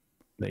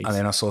 Nice. And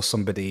then I saw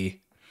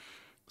somebody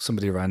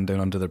ran down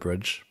under the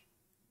bridge,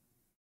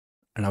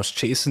 and I was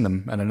chasing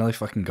them, and I nearly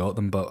fucking got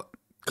them, but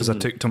because I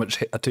took too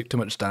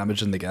much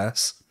damage in the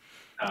gas,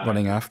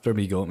 running after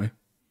me got me.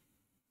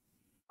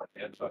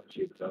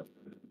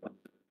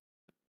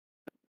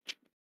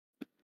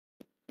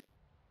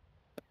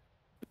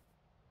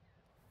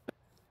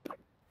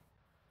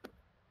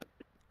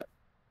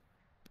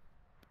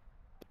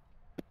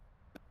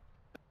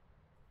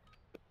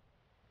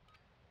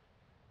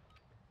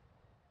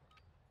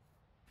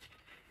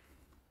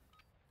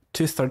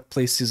 Two third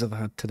places I've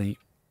had tonight.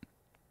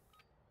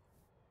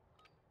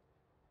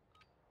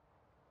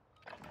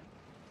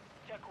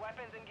 Check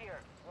weapons and gear.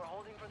 We're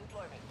holding for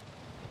deployment.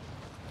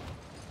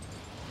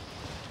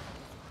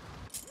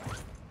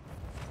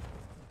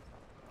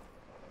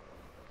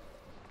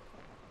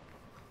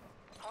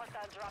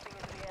 Hostiles dropping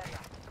into the area.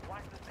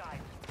 Watch the skies.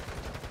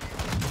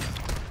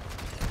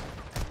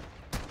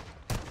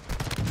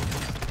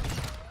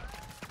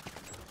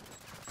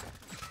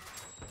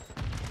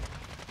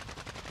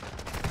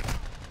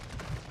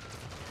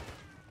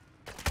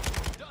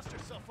 Dust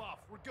yourself off.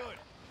 We're good.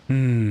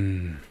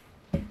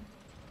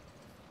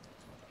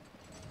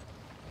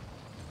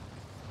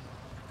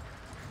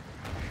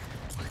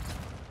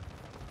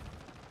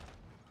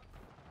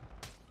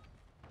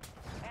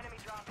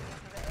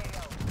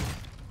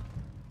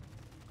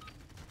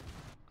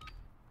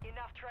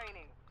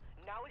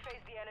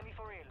 face the enemy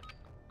for real.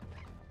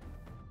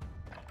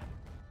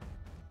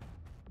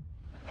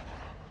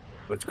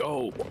 Let's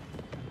go.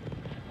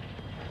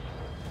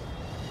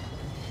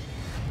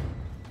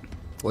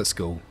 Let's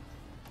go.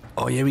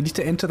 Oh yeah, we need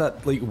to enter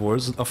that like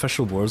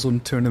official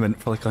Warzone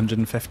tournament for like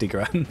 150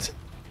 grand.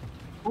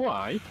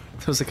 Why?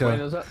 There was like When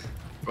is it?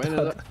 When is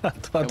it? I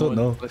Come don't on,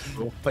 know. let's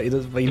go. But you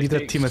need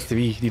a team of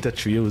 3. You need a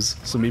trios.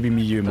 So maybe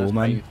me, you, Mo, That's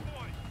man. fine.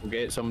 We'll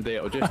get somebody.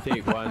 It'll just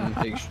take one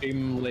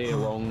extremely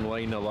long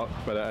line of luck,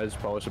 but it is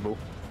possible.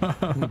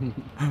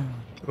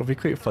 It'll be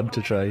quite fun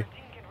to try. Team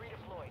can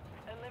redeploy.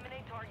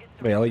 Eliminate targets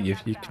to Wait, I'll let you.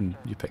 bring them You back.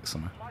 you pick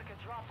somewhere. Mark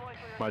a drop point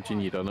for your Imagine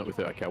squad. you done it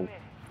without a kill.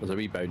 There's a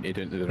wee bounty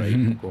down to the right.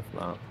 We'll go for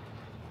that.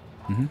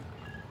 Mhm.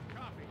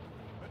 Copy.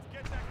 Let's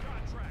get that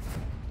contract.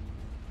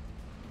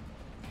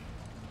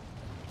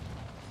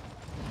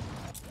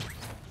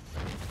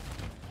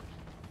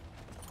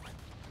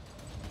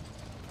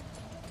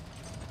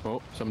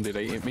 Oh, somebody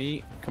right at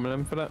me coming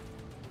in for it.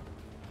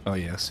 Oh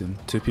yeah, soon.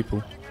 2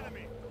 people.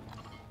 Enemy.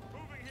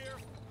 Moving here.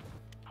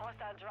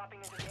 Hostile dropping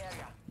into the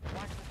area.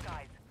 Watch the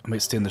skies. I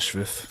might stay in this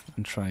roof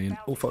and try and.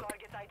 Oh fuck!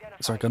 Targets identified.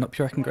 Is there a gun up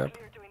here I can You are grab?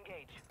 clear to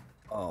engage.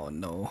 Oh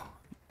no.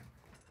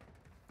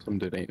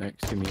 Somebody right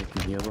next to me. I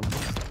can hear them.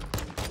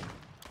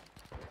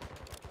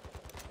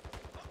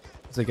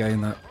 There's a guy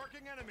in that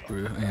Marking enemy.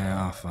 roof.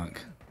 Yeah. Oh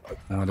fuck.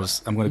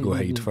 I'm gonna go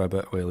hide for a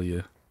bit while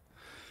you.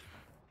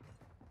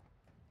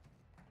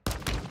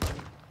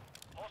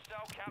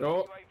 Hostile counter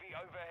Oh. UAV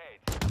overhead.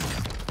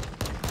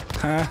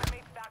 Ha.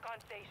 Teammates back on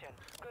station.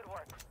 Good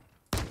work.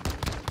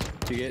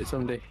 Did you get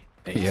somebody?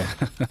 Nice. Yeah.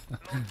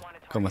 Most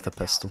wanted Come with a target is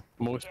down. pistol.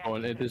 Most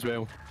wanted as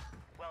well.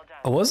 Well done.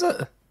 Oh, was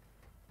it?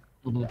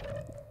 Mhm.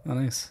 Oh,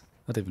 nice.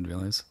 I didn't even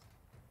realise.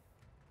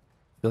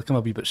 I feel like I'm a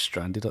wee bit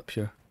stranded up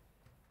here.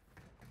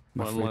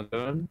 One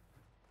landed.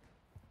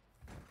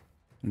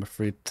 I'm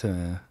afraid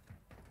to.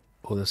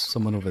 Oh, there's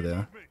someone over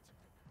there. Movement.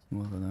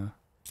 Someone over there.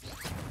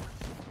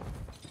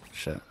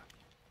 Shit.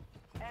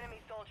 Enemy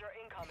soldier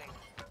incoming.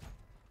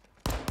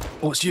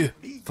 Oh, it's you!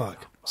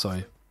 Fuck.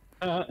 Sorry.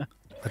 Uh,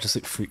 I just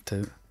like freaked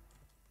out.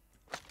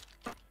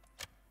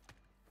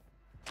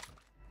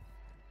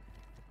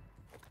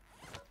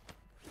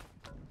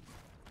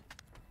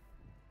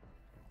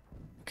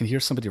 I can hear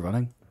somebody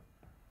running.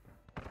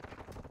 I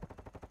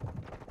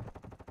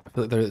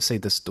feel like they're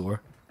outside this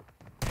door.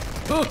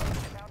 Oh!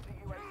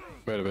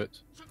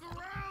 whereabouts?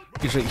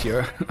 He's right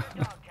here. Dog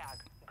tag.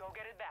 Go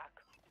get it back.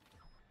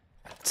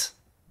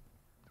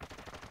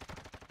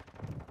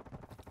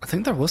 I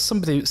think there was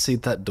somebody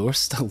outside that door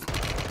still.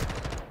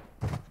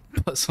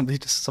 But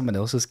someone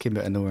else just came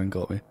out of nowhere and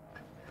got me.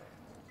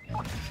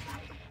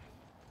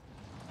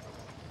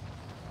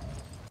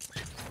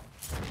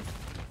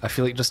 I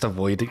feel like just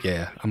avoid it.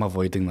 Yeah, I'm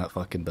avoiding that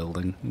fucking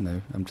building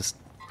now.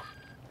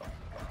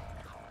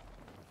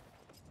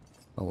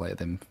 I'll let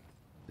them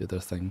do their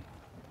thing.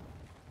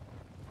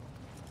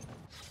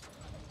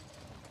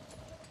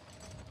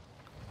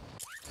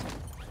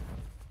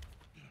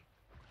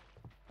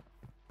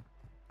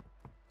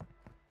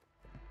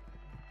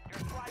 Your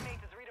squad mate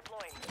is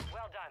redeploying.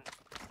 Well done.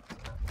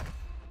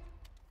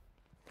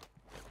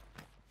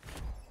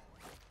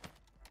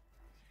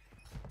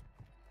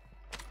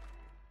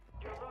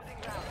 You're losing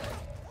ground.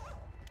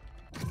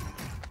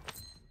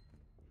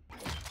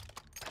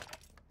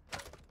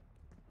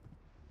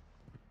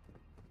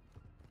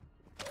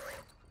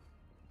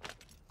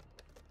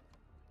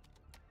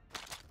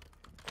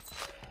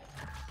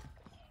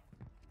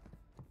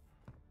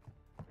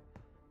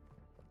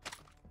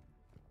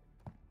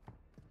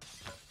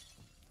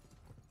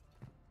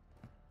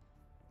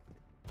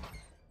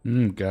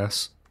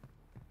 Gas.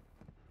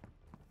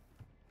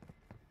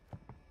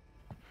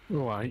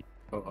 Right.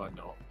 Oh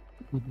no.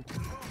 Move to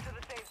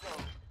the safe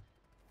zone.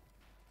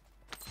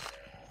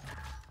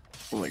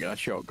 Oh my god,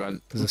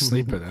 shotgun. There's a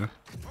sniper there.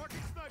 Marking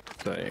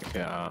sniper. Like,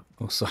 yeah.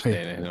 Oh, sorry.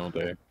 Anything will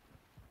do.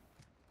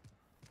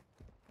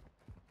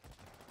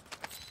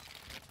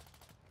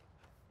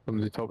 From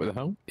the top of the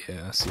hill?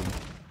 Yeah, I see him.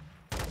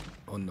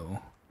 Oh no.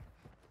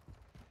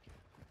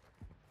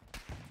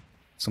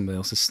 Somebody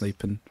else is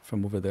sniping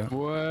from over there.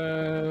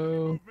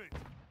 Whoa. Movement.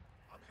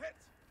 I'm hit.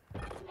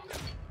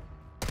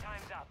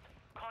 Time's up.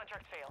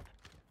 Contract failed.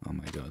 Oh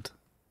my god.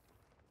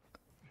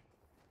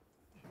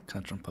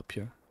 Can't jump up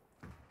here.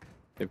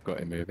 They've got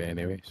to move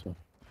anyway, so.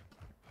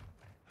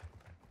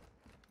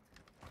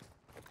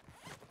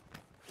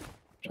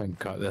 Try and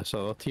cut this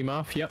other team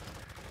off, yep.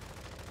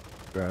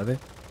 Where are they?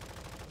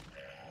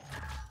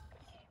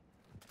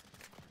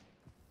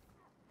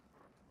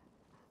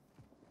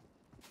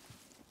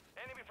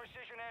 Enemy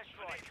precision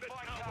airstrike.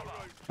 Find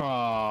cover.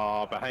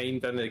 Oh,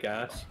 behind in the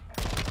gas.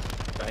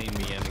 Behind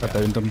me in the I gas.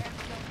 downed him. Bring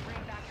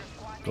back your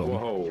squad Got him.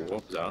 Whoa,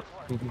 what was that?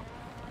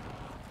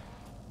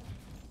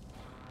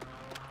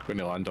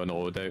 Gonna land on a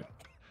loadout.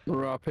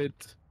 Rapid.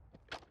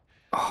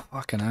 Oh,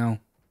 fucking hell.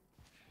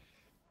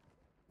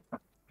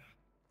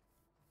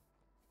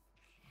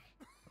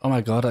 Oh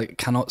my god, I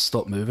cannot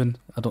stop moving.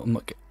 I'm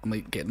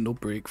like getting no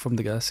break from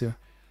the gas here.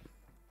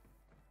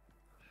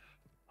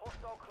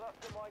 Hostile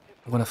cluster mines is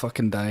I'm gonna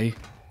fucking die.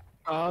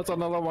 Oh, it's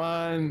another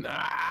one.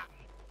 Ah.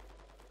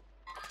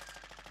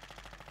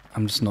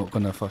 I'm just not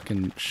gonna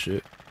fucking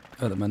shoot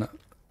at the minute.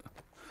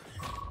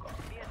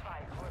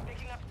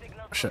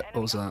 Shit,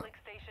 what was that?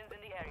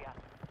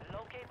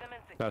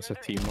 That's a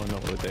team one,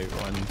 not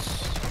loadout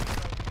ones.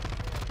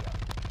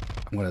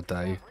 I'm gonna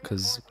die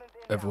because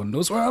everyone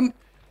knows where I am.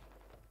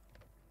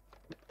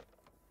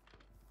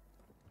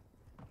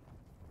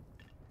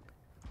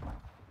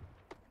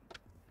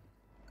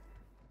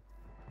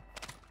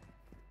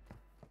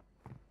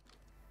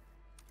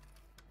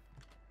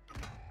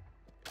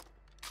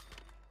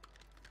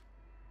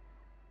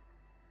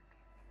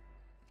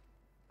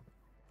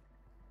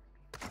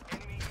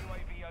 Enemy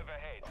UAV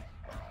overhead.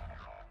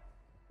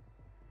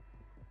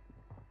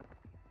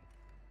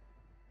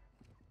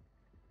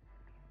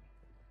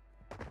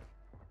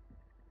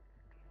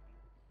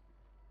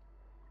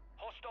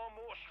 Hostile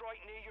mortar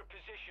strike near your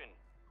position.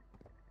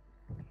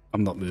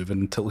 I'm not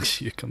moving until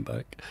you come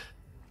back.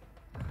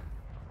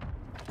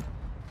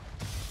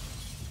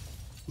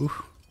 Ooh.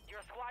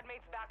 Your squad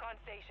mate's back on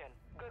station.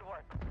 Good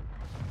work.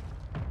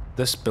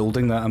 This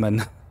building that I'm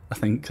in, I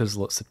think there's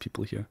lots of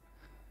people here.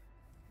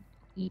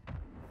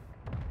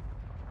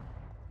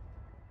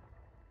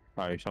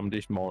 Aye,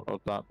 somebody's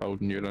mortared that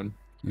building you're in.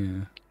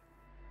 Yeah.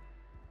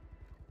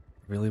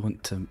 I really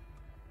want to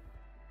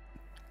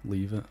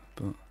leave it,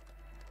 but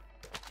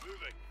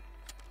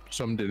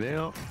Somebody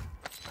there.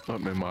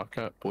 Let me mark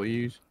it,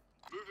 please.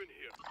 Moving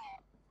here.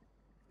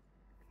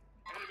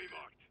 Enemy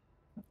marked.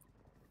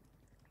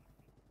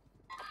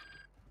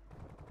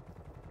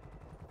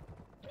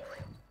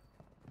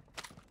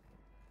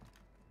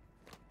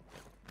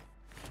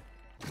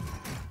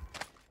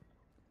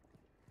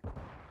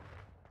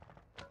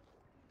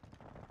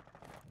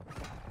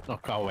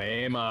 Look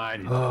away,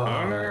 man.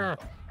 Oh.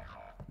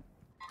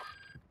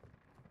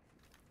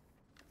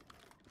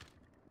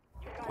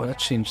 I want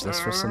to change this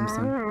for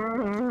something.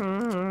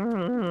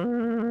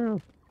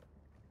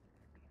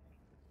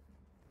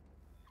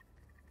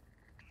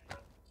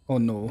 Oh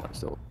no.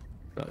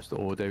 That's the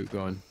loadout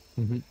gone.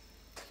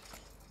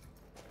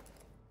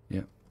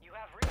 Yeah. You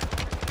have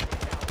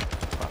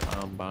reinforcements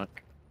I'm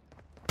back.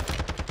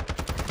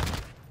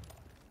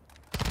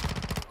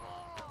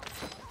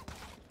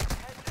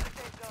 Head to the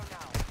safe zone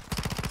now.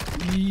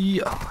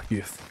 Yeah,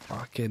 you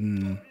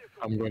fucking.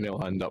 I'm going to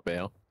land up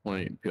there.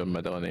 Like, pure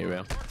middle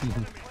anywhere.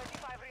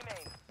 25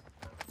 remain.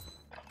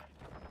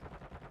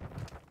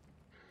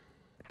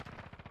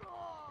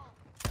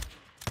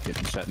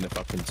 Getting set in the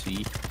fucking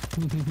sea.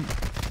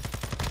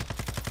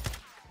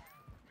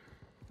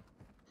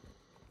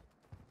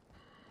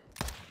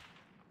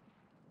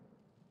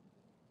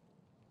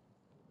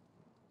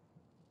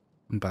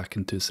 I'm back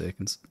in 2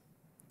 seconds.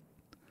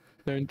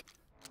 Sound.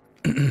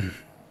 I'm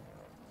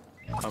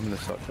in the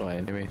circle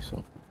anyway,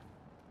 so.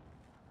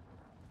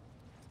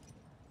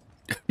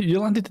 You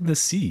landed in the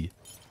sea.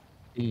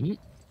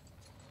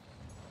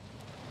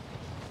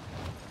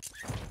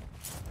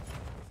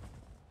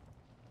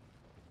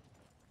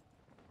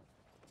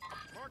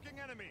 Marking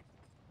enemy.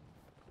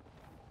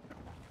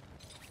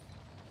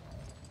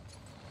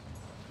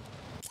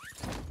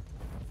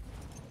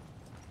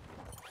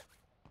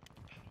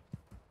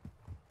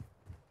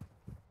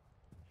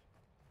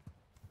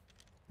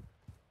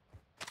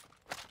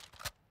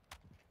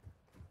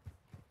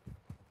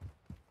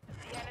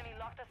 The enemy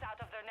locked us out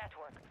of their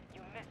network.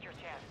 You missed your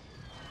chance.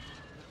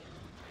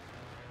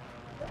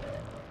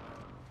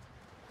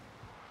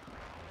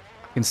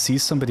 I can see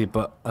somebody,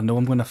 but I know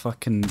I'm gonna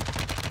fucking.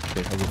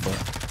 Okay, I'll go for it.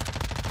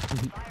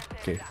 Fire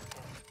sale Okay. is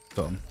active.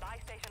 Got him. Buy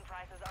station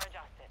prices are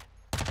adjusted.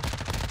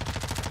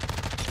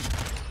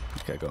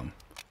 Okay, I got him.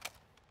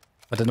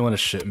 I didn't want to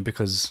shoot him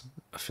because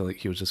I feel like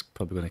he was just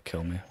probably gonna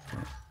kill me.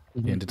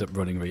 But he ended up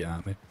running right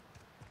at me.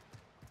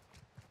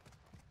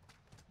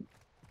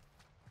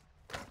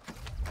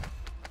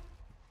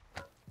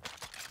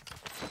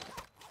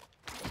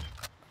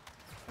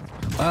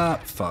 Ah,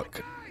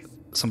 fuck.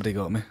 Somebody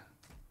got me.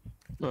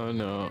 Oh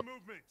no.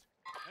 Movement.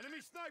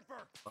 Enemy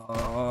sniper.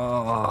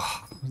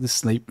 Oh, they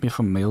sniped me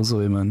from miles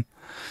away, man.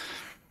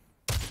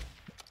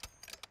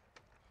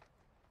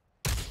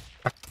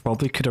 I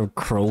probably could have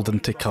crawled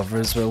into cover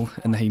as well,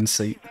 in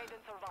hindsight. Evade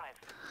and survive.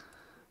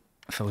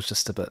 If I was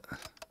just a bit...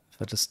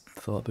 If I just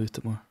thought about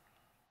it more.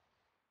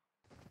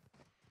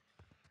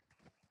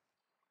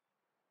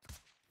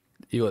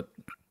 You got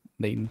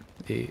 9,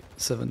 8,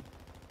 7.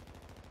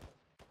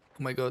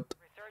 Oh my god.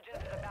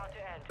 Resurgence is about to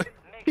end.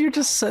 Make You're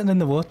just sitting in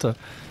the water.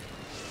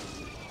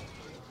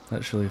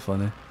 That's really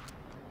funny.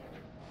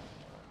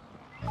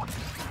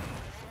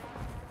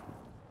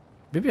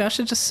 Maybe I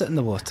should just sit in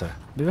the water.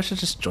 Maybe I should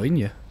just join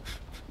you.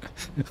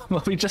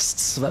 While we just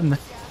swim.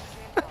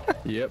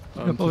 Yep.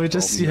 While we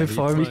just see how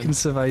far we can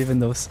survive in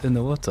the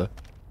water.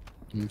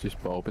 I'm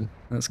just bobbing.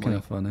 That's kind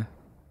of funny.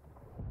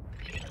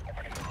 The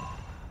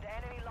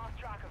enemy lost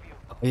track of you.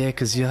 Oh yeah,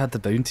 because you had the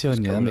bounty on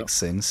you. That coming makes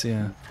sense,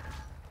 yeah.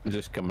 I'm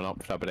just coming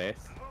up for a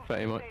breath,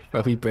 pretty much.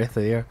 A wee breath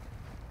of air.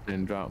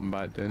 And dropping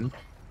back down.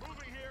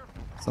 Moving here.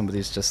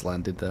 Somebody's just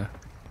landed there.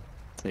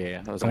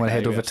 Yeah, I'm gonna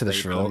head over to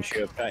this rock.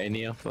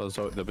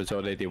 There was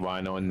already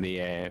one on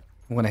the.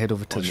 I'm gonna head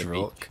over to on this the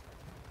rock. beach.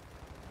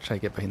 Try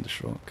to get behind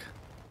this rock.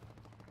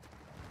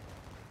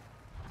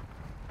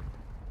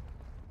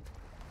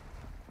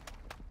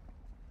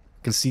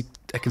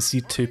 I can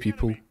see two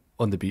people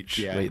on the beach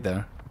Yeah. right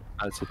there.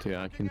 That's the two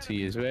I can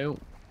see as well.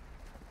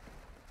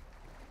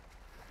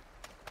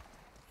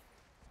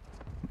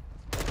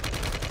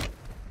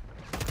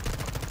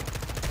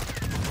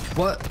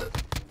 What?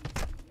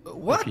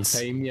 What? If you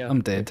time your,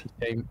 I'm dead.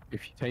 If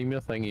you time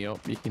your thingy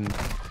up, you can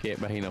get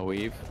behind a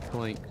wave.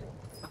 Like,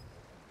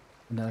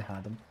 No, I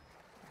had him.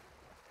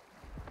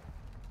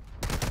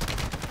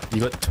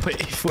 You got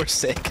 24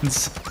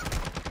 seconds.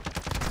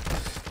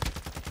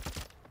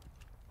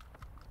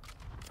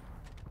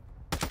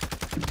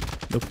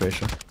 No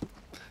pressure.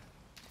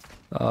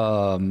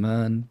 Oh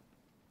man.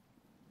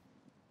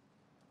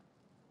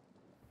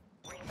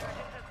 Resurgence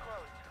is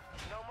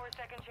closed. No more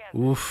second chances.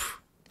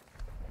 Oof.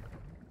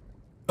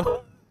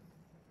 Oh,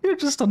 you're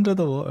just under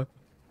the water.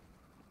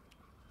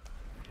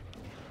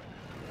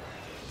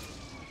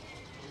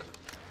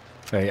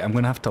 Right, I'm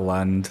gonna have to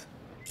land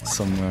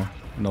somewhere,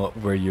 not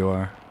where you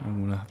are.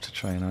 I'm gonna have to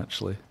try and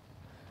actually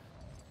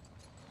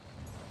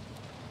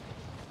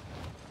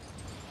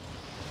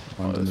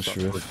land on this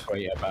roof.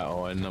 quite a bit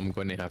on. I'm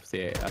going to have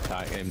to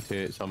attack him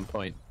too at some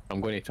point. I'm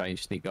going to try and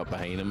sneak up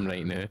behind him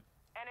right now.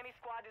 Enemy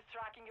squad is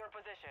tracking your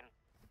position.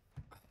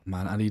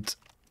 Man, I need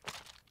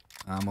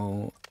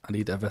ammo. I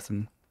need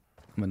everything.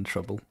 I'm in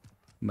trouble.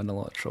 I'm in a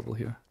lot of trouble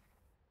here.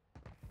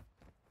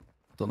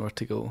 Don't know where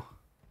to go.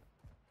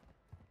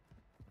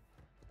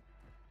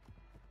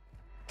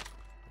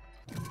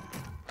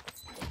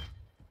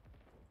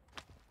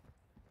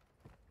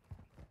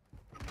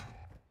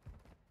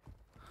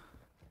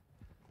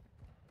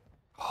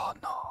 Oh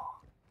no!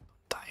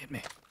 Don't die at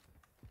me.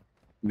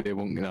 They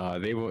won't. Nah,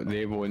 they won't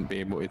be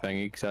able to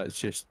think because that's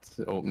just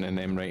opening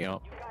them right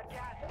up. You got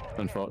gas moving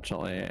in.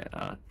 Unfortunately,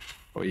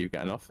 well, you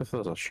get enough if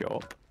there's a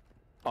shop.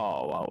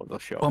 Oh wow, the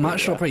shop. Oh, I'm at right a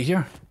shop there. right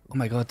here. Oh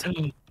my god.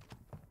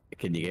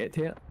 Can you get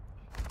to it?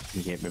 Can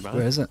you get me back?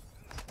 Where is it?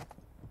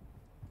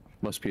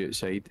 Must be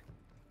outside.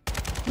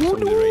 Oh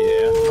Somebody no!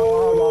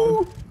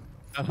 right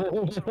there.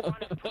 Ultra One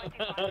is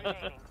 25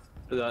 remaining.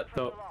 That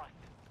Friendly top. lost.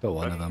 Got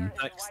one of them. Leader is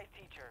a Next. wise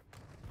teacher.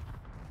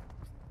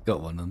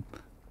 Got one of them.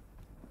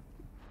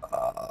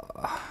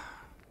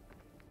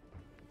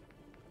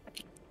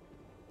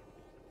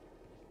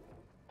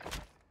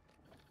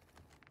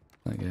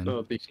 Again.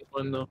 No, decent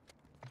one though.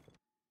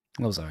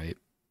 That was alright.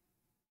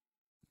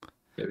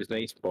 It was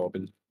nice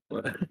bobbing.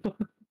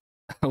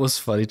 That was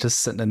funny, just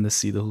sitting in the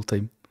sea the whole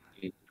time.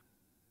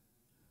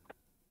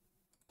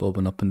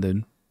 Bobbing up and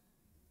down.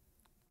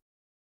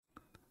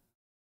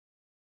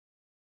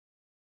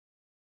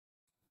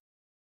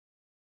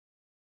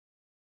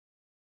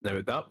 Now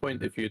at that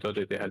point, if you'd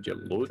already had your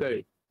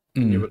loadout,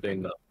 and you were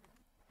doing that,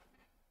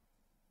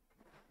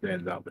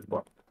 then that would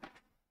work.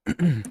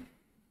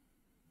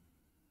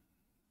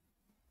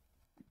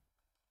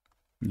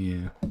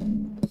 Yeah.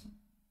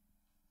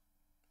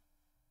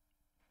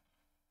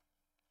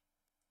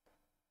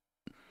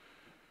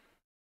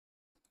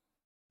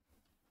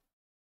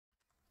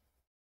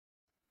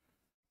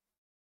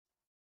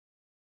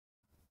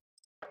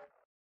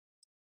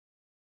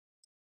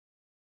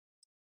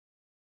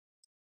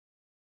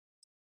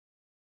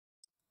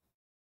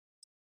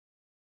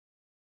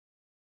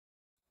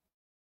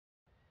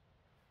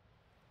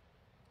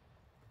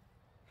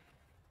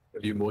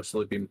 Have you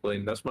mostly been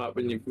playing this map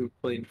when you've been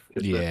playing?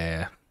 just now?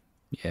 Yeah.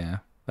 Yeah.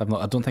 I've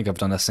not I don't think I've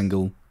done a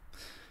single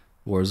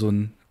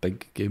Warzone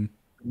big game.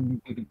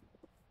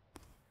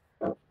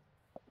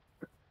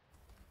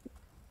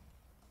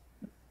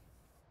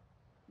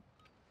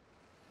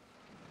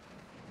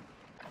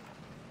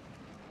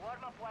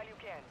 Warm up while you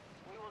can.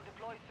 We will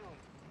deploy soon.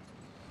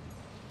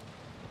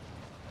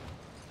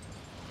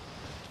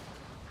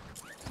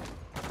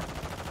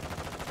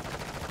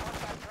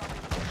 Contact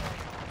dropping to the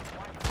area.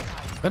 Watch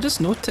behind. I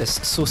just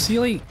noticed, so see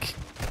like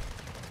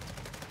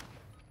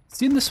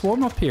see in this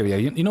warm up area,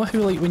 you know how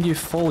like when you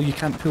fall you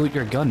can't pull out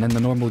your gun in the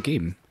normal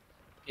game?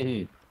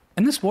 Mhm.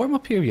 In this warm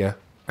up area,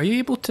 are you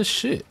able to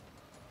shoot?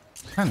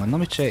 Hang on, let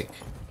me check.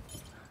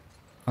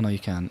 Oh no, you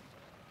can't.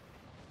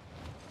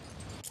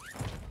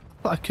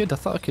 I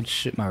thought I could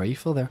shoot my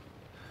rifle there.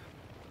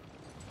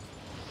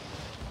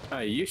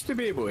 I used to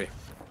be able to.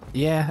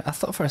 Yeah, I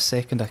thought for a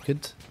second I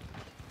could.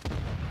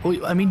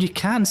 Oh, I mean you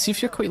can. See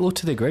if you're quite low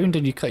to the ground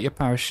and you cut your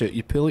parachute,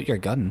 you pull out your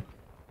gun.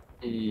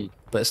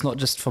 But it's not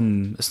just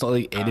from, it's not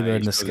like anywhere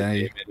in the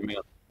sky.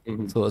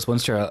 So it's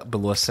once you're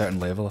below a certain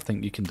level, I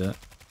think you can do it.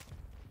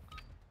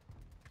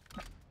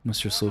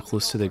 Once you're so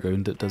close to the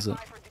ground it does it.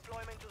 Stand by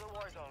for deployment to the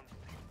war zone.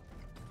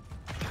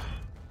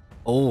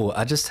 Oh,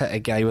 I just hit a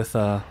guy with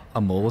a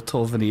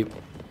Molotov and he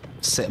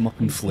set him up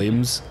in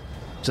flames.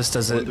 Just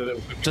as it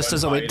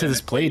went to this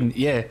plane.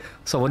 Yeah.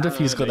 So I wonder if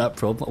he's got that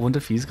problem. I wonder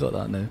if he's got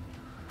that now.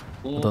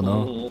 I don't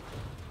know.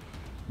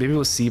 Maybe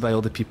we'll see by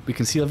all the people. We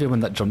can see everyone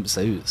that jumps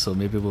out, so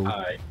maybe we'll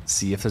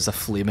see if there's a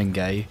flaming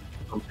guy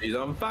He's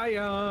on fire.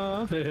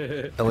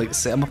 I like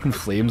set him up in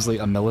flames like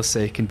a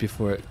millisecond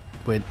before it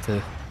went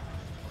to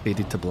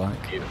faded to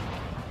black. Get him.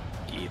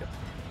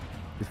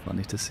 Be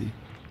funny to see.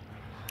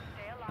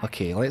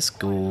 Okay, let's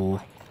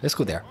go. Let's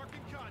go there.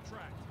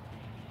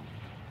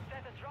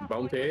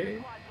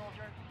 Bounty.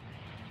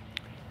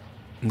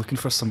 I'm looking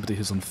for somebody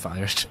who's on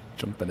fire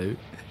jumping out.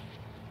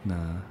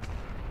 Nah.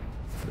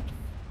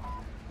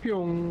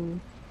 Pyong.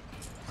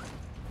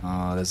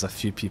 Ah, there's a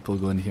few people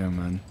going here,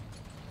 man.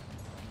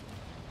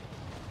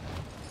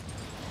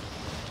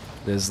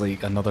 There's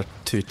like another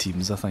 2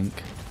 teams, I think.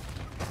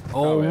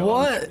 Oh, well,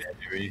 what?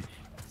 Anyway,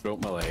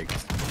 broke my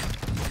legs.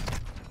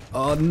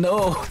 Oh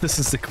no, this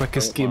is the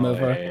quickest game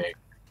ever. Move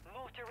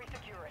to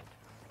resecure it.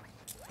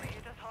 They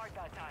hit us hard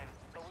that time,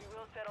 but we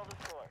will settle the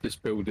score.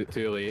 Just pulled it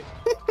too late.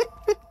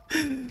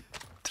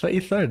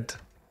 23rd.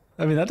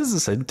 I mean, that doesn't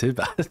sound too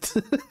bad.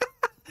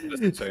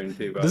 Doesn't sound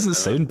too bad. Doesn't no.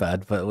 sound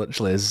bad, but it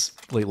literally is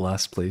like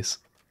last place.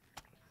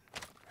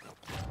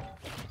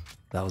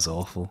 That was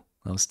awful.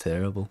 That was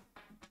terrible.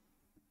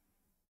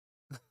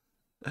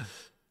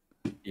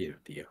 Dear,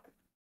 dear.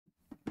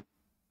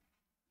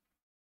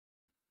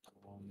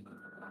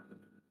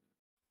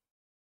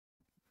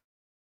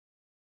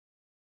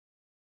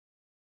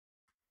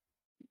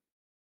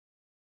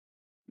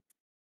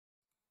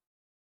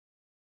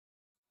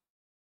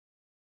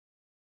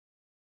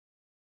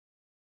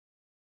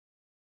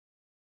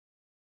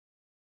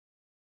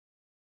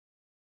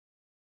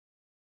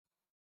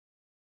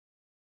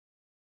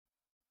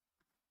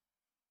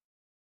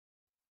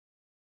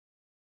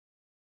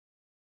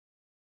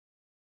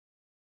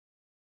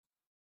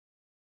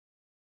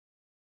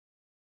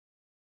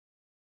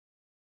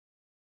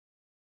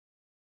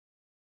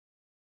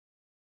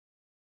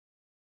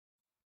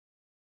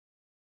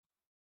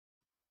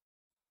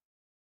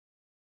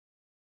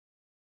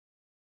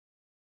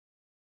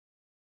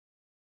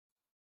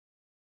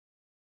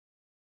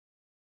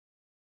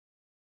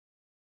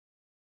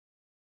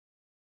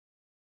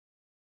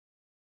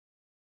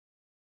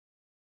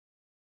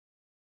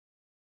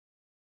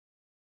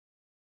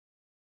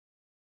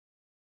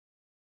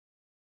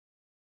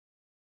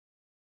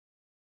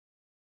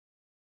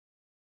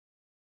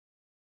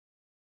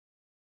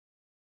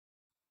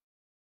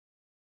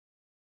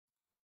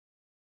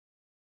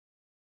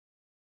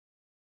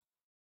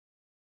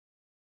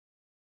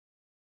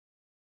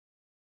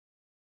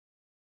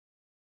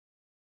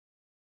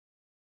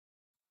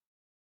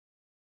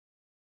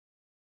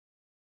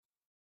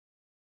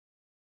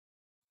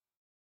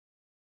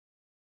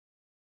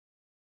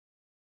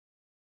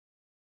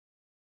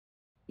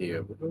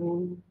 Here we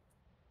go.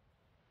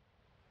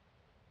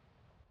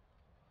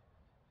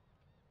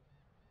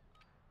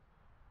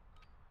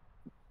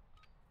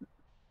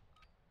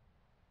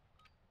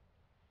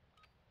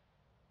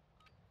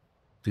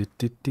 Do,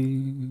 do,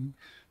 do.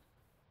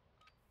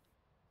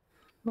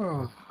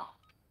 Oh.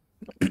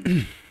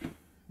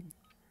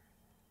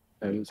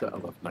 Sounds like I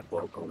love my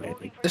blog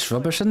already. It's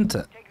rubbish, isn't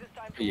it?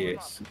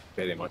 Yes,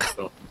 very much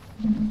so.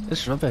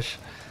 It's rubbish.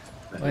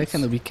 Why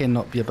can the weekend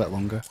not be a bit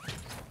longer?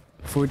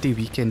 4-day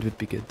weekend would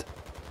be good.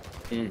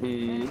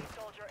 Mm-hmm.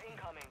 Soldier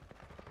incoming.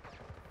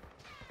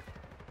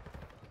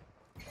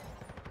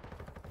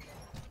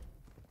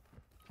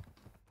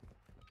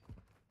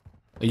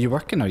 Are you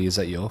working or is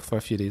that you off for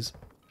a few days?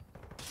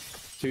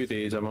 2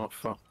 days I'm off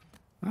for,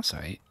 That's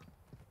alright.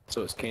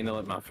 so it's kind of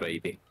like my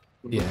Friday.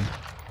 Yeah.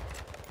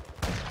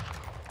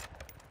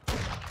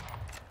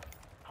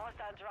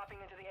 Hostiles dropping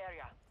into the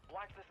area.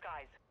 Watch the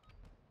skies.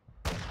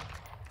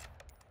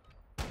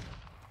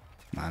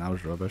 Man, that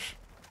was rubbish.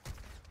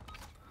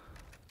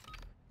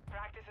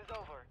 Practice is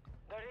over.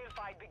 The real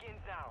fight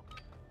begins now.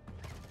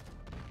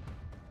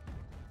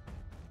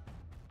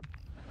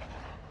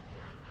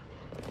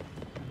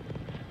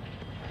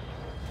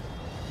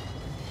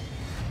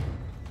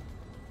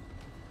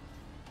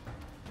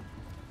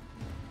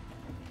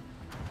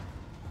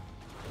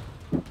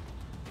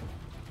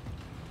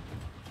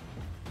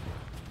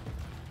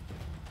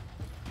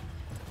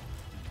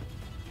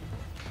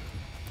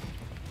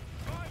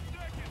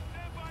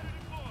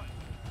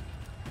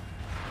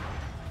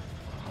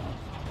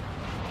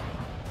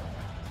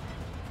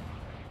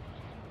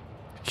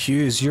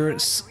 Hughes, your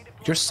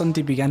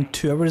Sunday began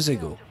 2 hours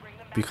ago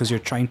because you're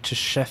trying to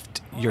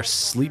shift your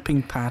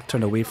sleeping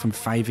pattern away from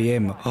 5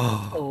 AM.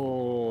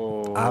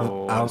 Oh,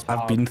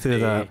 I've been through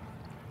that.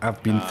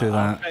 I've been through I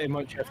that. pretty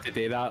much have to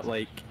do that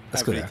like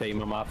Let's go every there.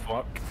 time I'm off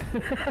work.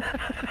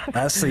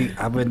 That's like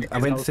I went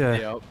I'll through.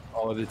 stay up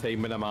all the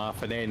time when I'm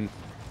off, and then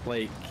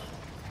like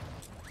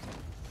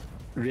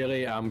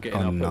really I'm getting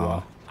Oh, up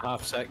no. at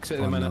what, 6:30 at the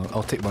Oh minute. no!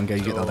 I'll take one guy.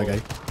 You get the other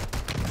guy.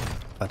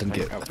 I didn't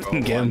get. I've I got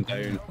didn't get him.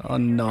 one down. Oh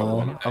no!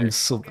 one I'm down.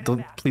 so.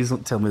 Don't please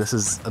don't tell me this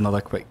is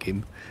another quick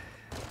game.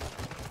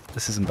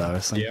 This is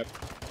embarrassing. Yep.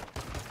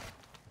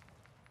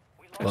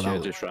 I Well, should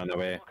have that- just ran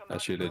away. I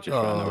should have just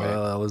Oh, ran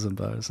away. that was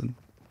embarrassing.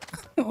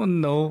 Oh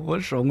no!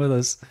 What's wrong with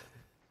us?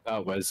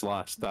 That was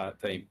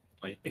that time.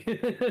 Like,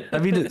 I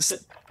mean, it's.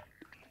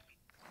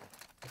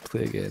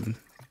 Play again.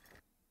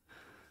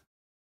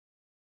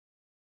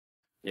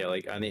 Yeah,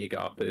 like I need to get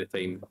up at the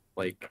time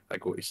like I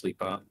go to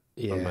sleep at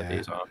on my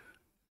days off.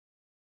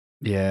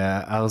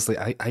 Yeah, I was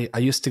like, I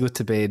used to go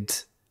to bed.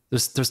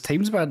 There's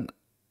times when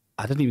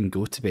I didn't even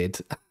go to bed.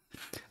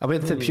 I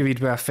went through a period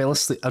where I fell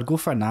asleep. I'd go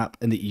for a nap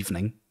in the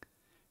evening,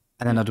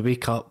 and then I'd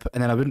wake up,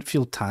 and then I wouldn't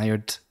feel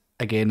tired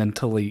again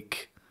until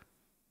like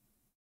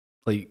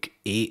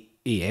 8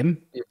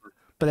 a.m.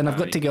 But then I've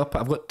got to get up.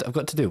 I've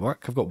got to do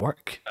work. I've got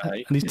work.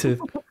 I need to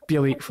be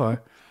awake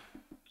for.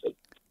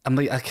 I'm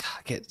like I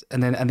get,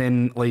 and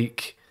then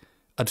like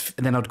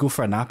I'd go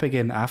for a nap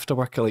again after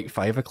work at like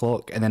 5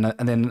 o'clock, and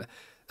then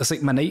it's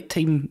like my night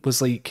time was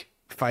like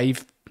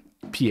 5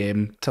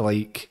 p.m. to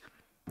like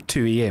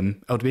 2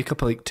 a.m. I would wake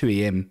up at like 2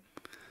 a.m.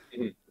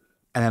 and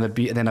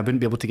then I wouldn't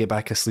be able to get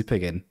back asleep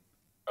again.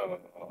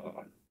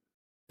 It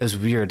was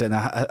weird, and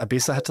I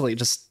basically had to like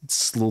just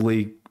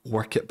slowly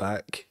work it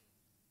back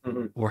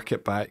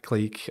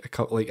like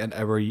an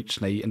hour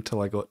each night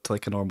until I got to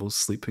like a normal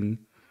sleeping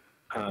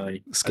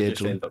I schedule.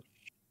 just end up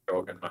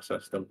jogging my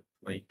system.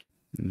 Like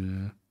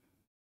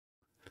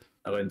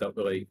I'll end up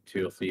with like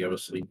 2 or 3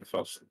 hours sleep the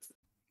first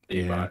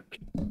day back,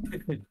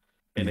 and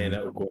then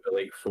it'll go to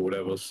like 4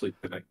 hours sleep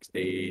the next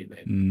day, and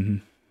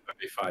then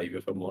maybe 5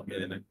 if I'm lucky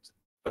the next.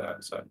 But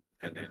that's it,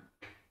 and then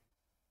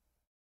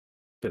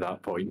to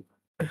that point,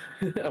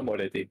 I'm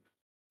already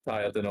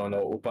tired and on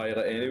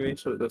autopilot anyway,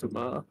 so it doesn't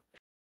matter.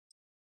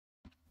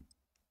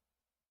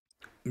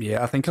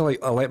 Yeah, I think I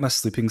let my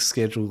sleeping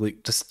schedule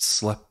like just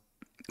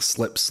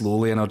slip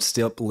slowly, and I'd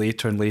stay up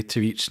later and later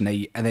each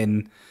night. And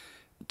then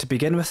to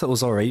begin with, it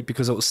was all right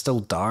because it was still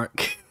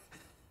dark,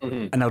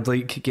 and I'd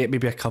like get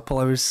maybe a couple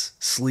hours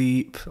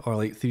sleep or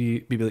like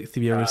 3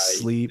 hours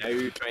sleep.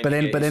 But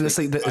then it's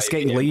like it's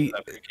getting late.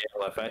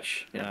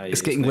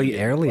 It's getting late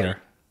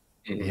earlier.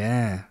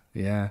 Yeah.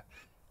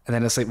 And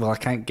then it's like, well, I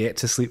can't get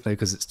to sleep now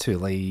because it's too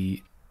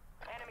late.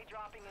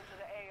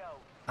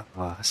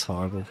 Ah, it's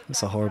horrible.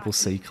 It's a horrible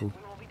cycle.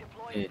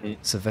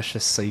 It's a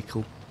vicious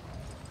cycle.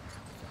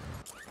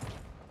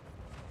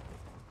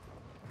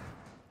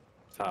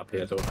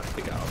 Happy I don't have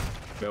to get up.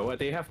 Well,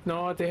 they have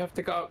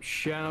to get up.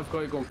 Shit, I've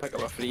got to go and pick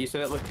up a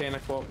freezer at like 10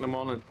 o'clock in the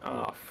morning.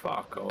 Oh,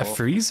 fuck off. A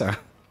freezer?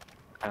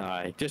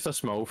 Aye, just a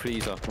small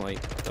freezer,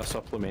 like a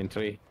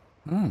supplementary.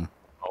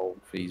 Small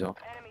freezer.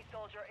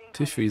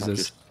 2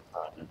 freezers.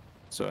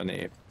 So I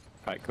need to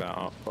pick that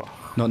up.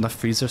 Oh. Not enough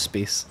freezer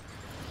space.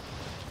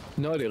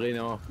 Not really,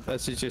 no.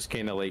 This is just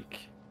kind of like,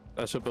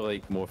 this will be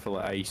like more for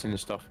like ice and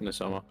stuff in the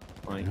summer.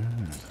 Like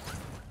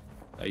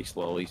ice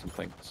lollies and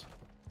things.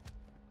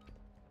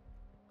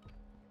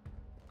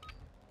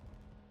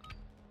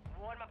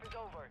 Warm-up is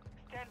over.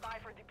 Stand by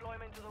for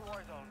deployment to the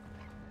war zone.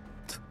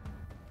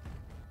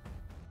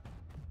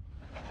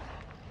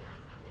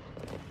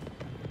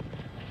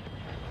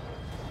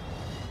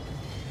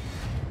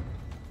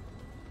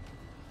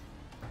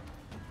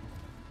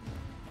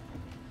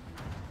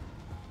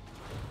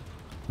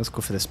 Let's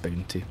go for this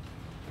bounty.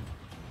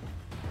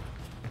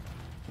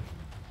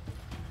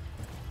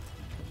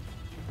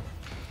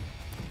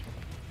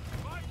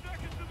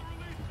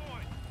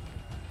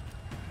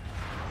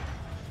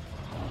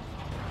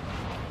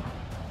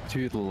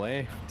 To the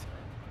left.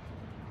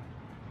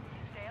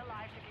 Stay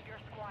alive to keep your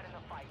squad in the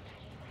fight.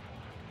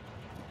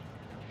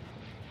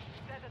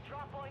 Set a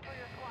drop point for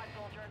your squad,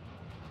 soldier.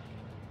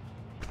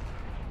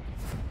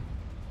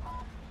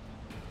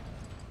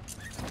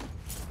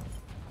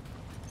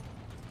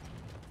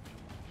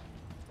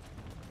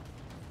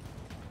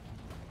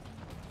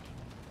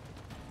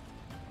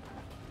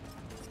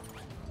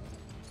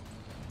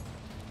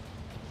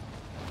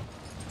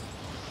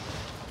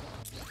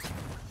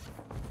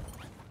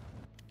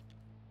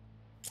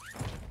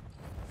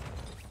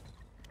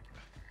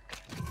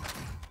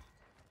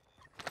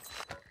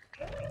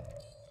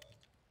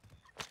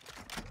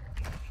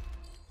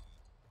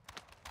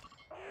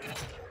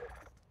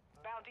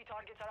 Bounty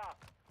targets are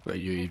up. Got a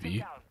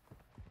UAV.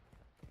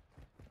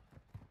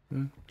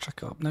 Check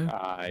it up now.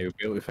 Aye, we'll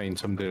be able to find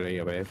somebody right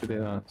away to do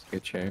that. It's a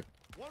good shout.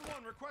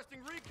 1-1 requesting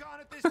recon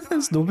at this time.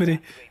 There's nobody.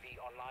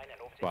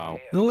 Wow.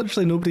 There's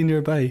literally nobody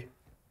nearby.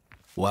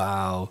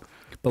 Wow.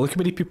 But look how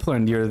many people are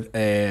near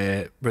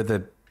where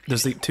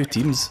there's like 2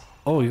 teams.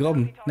 Oh, you got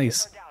them.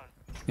 Nice.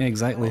 Yeah,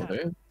 exactly.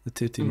 The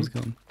 2 teams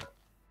got them.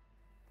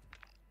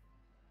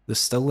 There's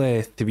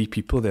still 3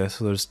 people there,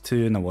 so there's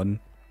 2 and a 1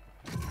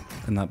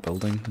 in that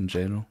building in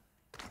general.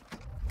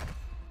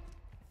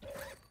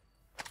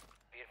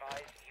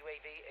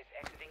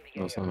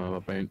 There's another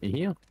bounty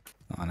here.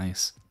 Oh,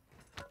 nice.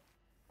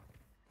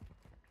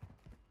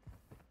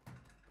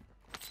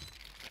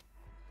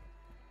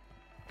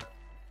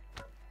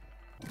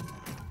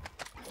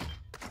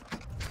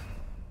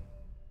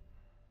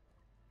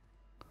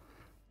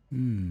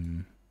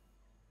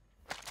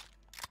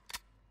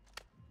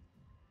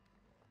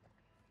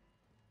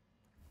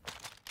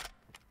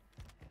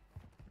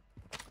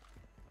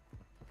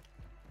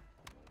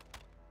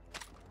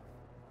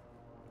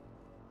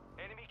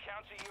 Enemy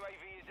counter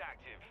UAV is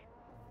active.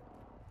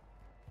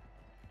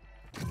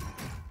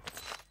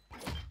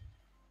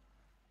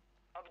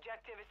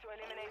 Objective is to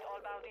eliminate all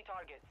bounty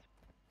targets.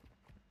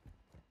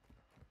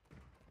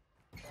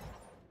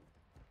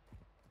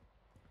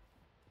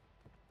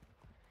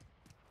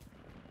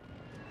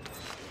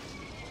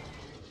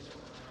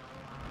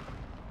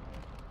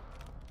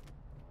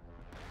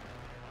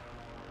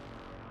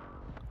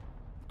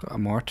 Got a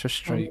mortar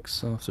strike,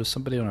 so if there's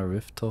somebody on a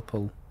rooftop,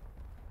 I'll...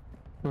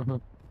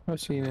 Not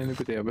seeing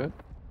anybody about.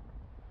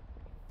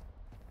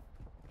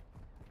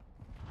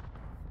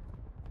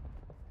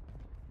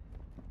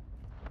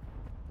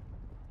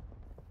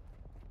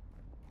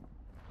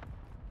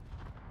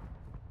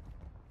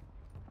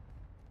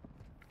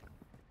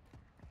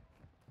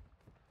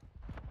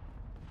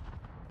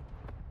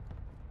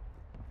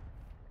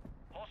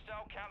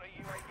 Hostile counter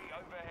UAV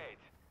overhead.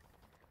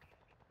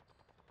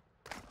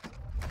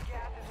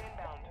 Gas is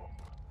inbound.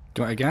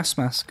 Do you want a gas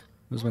mask?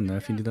 There's one there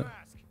if you need it.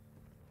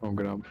 I'll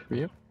grab.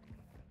 Yeah.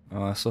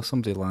 Oh, I saw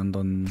somebody land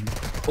on...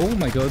 Oh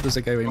my god, there's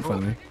a guy right in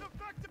front of me.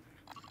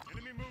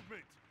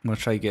 I'm gonna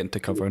try get into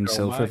cover and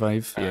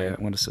self-revive. Yeah,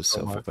 I want to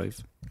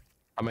self-revive.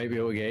 I might be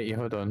able to get you.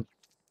 Hold on.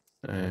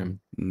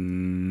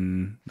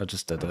 I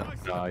just did it.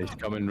 Ah, he's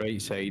coming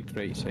right side.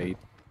 Right side.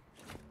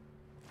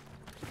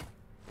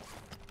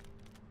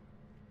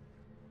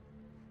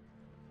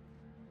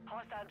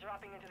 Hostile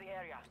dropping into the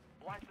area.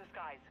 Watch the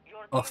skies.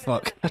 Your Oh team is in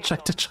fuck, the I safe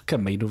tried to zone. chuck a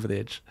mine over the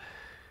edge.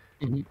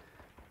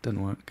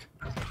 Didn't work.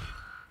 An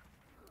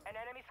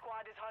enemy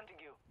squad is hunting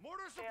you.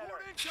 Mortar Stay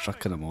support alert.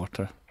 Struck in a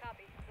mortar.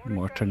 Copy.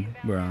 Mortar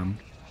where I am.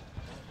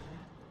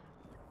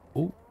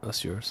 Oh,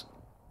 that's yours.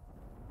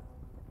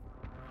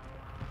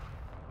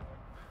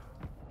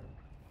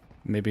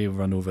 Maybe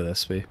run over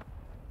this way.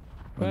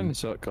 We're in the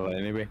circle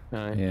anyway.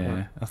 Aye.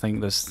 Yeah, I think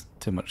there's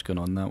too much going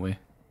on that way.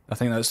 I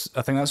think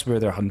that's where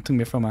they're hunting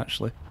me from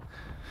actually.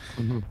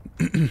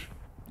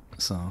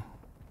 So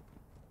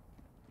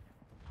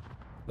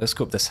let's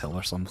go up this hill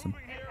or something.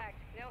 Impact.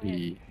 No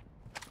hit. Yeah.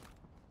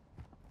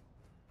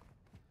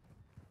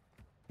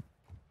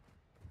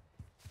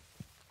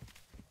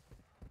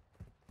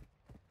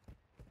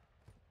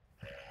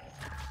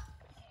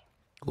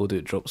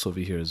 Loadout drops over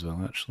here as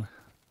well actually.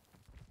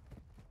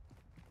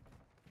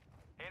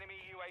 Enemy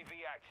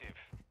UAV active.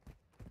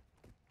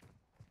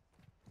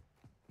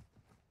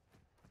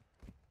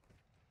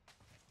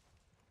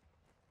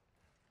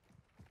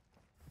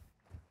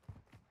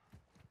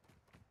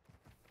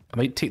 I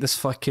might take this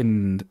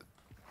fucking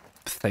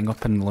thing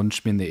up and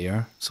launch me in the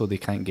air so they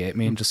can't get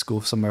me and just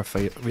go somewhere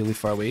really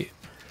far away.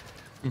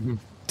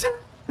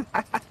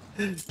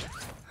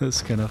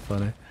 That's kind of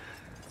funny.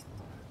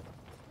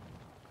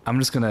 I'm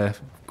just gonna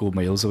go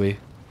miles away.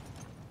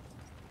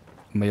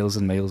 Miles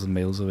and miles and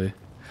miles away.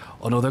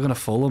 Oh no, they're gonna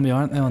follow me,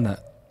 aren't they, on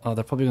that? Oh,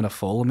 they're probably gonna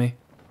follow me.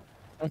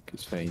 Fuck,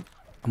 it's fine.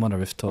 I'm on a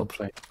rooftop.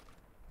 Fine.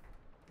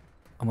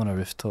 I'm on a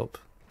rooftop.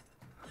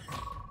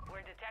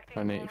 We're detecting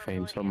I need to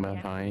find vulnerability somewhere in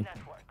the high. enemy's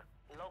network.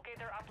 Locate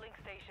their uplink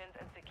stations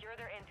and secure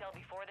their intel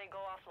before they go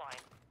offline.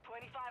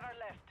 25 are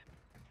left.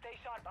 Stay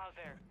sharp out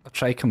there. I'll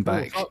try come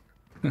back. fuck.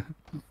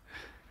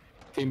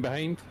 Team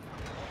behind.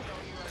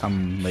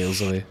 I'm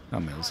miles away.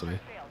 I'm miles away.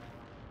 Failed.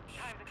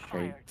 Time's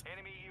expired.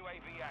 Enemy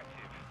UAV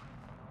active.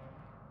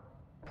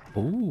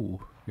 Oh,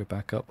 you're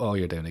back up. Oh,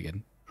 you're down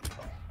again.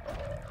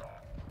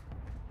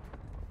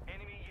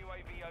 Enemy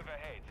UAV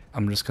overhead.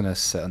 I'm just gonna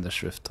sit on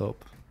this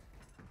rooftop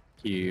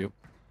You.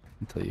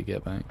 until you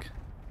get back.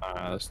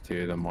 Ah, there's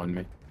two of them on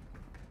me.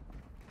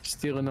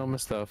 Stealing all my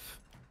stuff.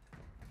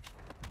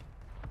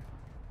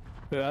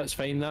 But that's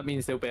fine, that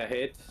means they'll be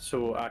ahead,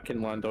 so I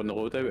can land on the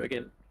loadout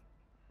again.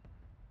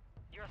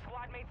 Your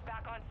squad mates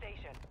back on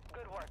station.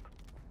 Good work.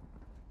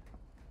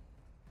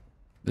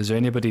 Is there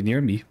anybody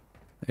near me?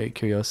 Out of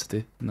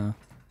curiosity. No.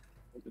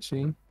 Let's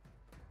see.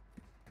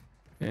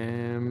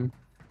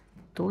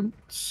 Don't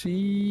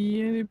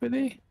see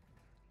anybody.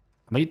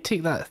 I might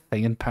take that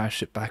thing and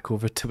parachute back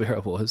over to where I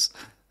was.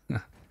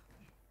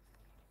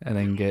 And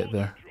then get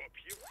there.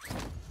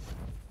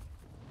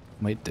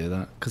 Might do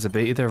that. Because I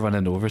bet you they're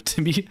running over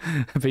to me.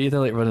 I bet you they're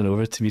like running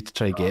over to me to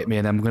try get me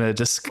and I'm gonna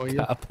just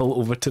yeah. catapult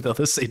over to the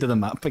other side of the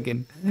map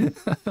again.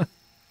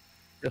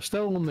 There's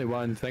still only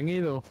one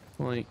thingy though.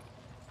 Like,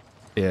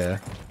 Yeah,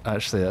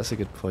 actually that's a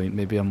good point.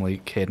 Maybe I'm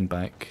like heading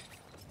back.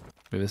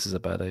 Maybe this is a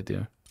bad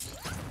idea.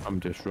 I'm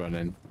just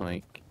running,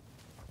 like.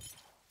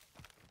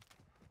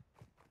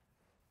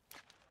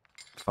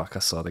 Fuck, I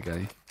saw the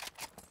guy.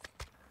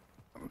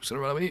 I'm just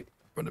gonna run away.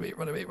 Run away,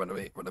 run away, run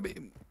away, run away.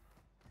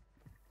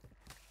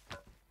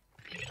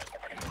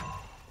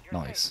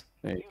 Nice.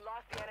 Hey. You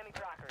lost the enemy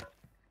trackers.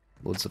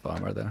 Loads of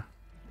armor there.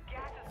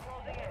 Gas is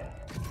closing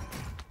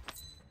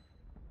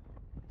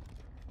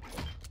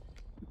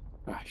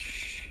in. Ah,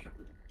 shh.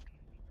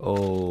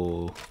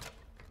 Oh,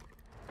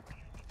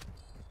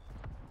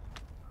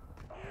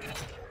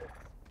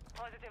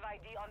 Positive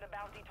ID on the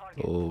bounty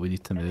target. oh, we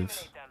need to move.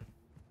 Eliminate them.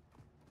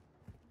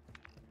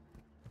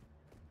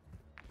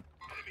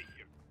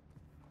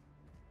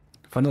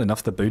 Funnily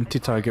enough, the bounty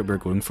target we're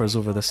going for is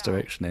over this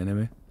direction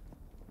anyway.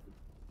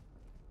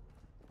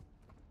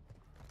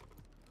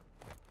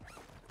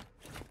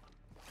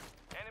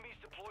 Enemies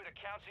deployed a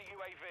counter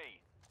UAV.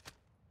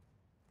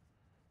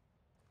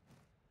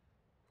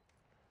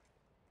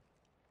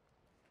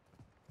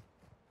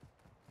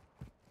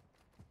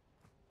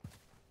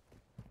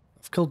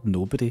 I've killed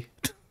nobody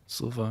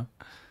so far.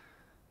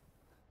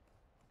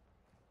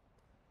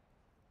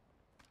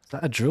 Is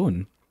that a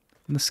drone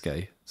in the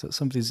sky? Is that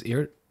somebody's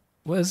air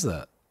What is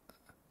that?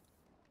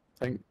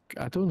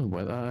 I don't know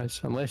what that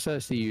is, unless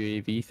that's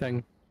the UAV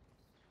thing.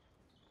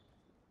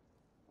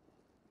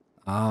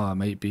 Ah, it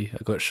might be. I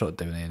got shot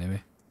down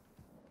anyway.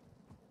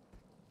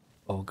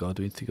 Oh god,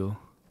 we need to go.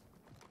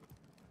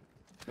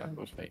 That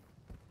was right.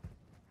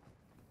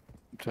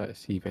 I'm trying to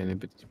see if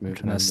anybody's I'm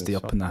moving. trying to stay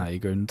up in the high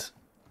ground.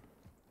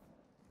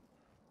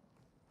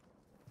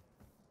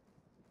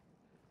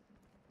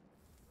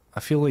 I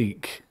feel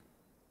like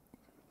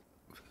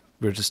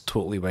we're just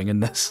totally winging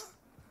this.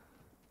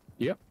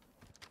 Yep.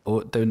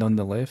 Oh, down on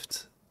the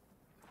left.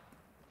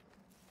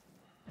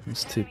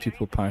 There's two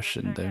people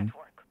parachuting down.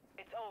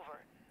 It's over.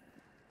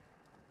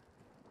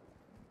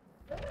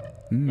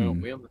 Well,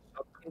 Hmm. we're in the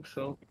circle,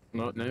 so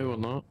not now or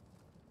not.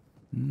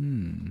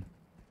 Hmm.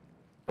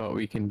 But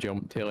we can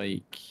jump to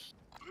like,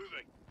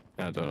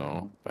 I don't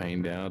know,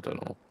 behind there, I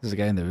don't know. There's a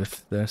guy in the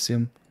roof there, see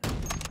him?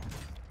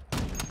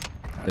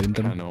 Downed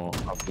I him. know,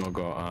 I've not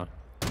got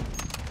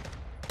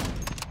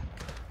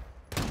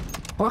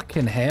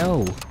Fucking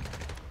hell!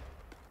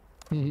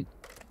 a...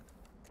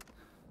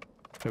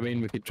 I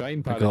mean, we could try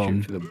and I got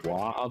him. parachute to the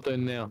water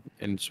down there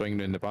and swing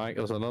round the back.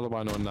 There's another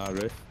one on that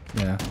roof.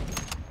 Yeah.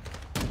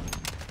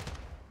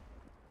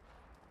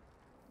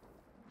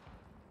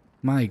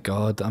 My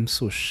god, I'm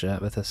so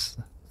shit with this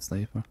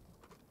sniper.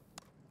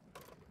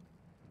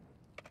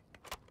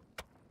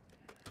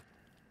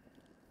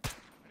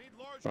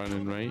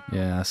 Running right.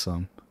 Yeah, I saw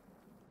him.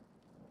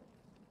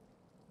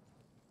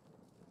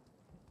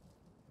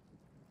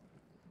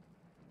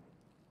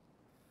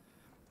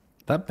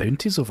 That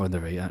bounty's over on the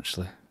right,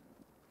 actually.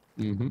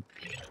 Mm-hmm.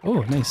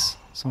 Oh, nice.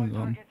 Someone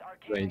got him. Targets are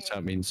keeping Right, so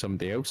that means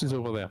somebody else is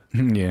over there.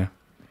 Yeah.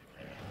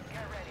 Get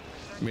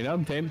ready. I mean,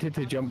 I'm tempted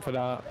to jump for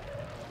that.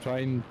 Try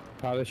and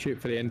parachute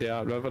for the end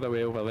of that river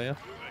away over there.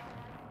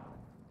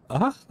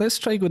 Let's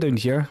try go down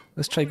here.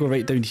 Let's try go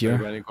right down We're here.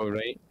 going to go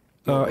right.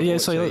 Yeah,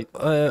 What sorry.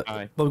 side?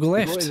 Aye. We'll go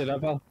If we go left. to the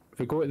river, if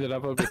we go to the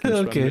river, we can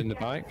Okay. swim in the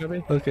back,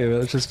 maybe. Okay, well,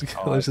 let's just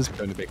Oh, let's it's just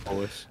going to be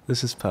close.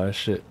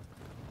 parachute.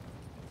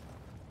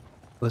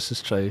 Let's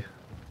just try.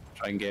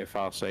 Try and get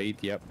far side.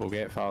 Yep, we'll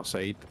get far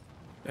side.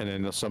 And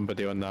then there's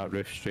somebody on that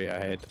roof straight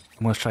ahead.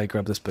 I'm gonna try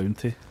grab this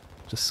bounty,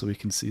 just so we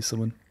can see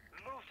someone.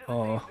 Move to the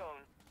Oh. safe zone.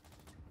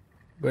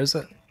 Where is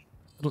it?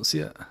 I don't see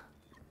it.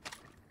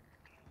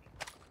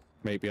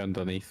 Maybe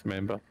underneath,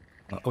 remember?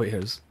 Oh wait,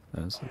 here's.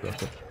 There's. I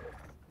got it.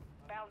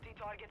 Bounty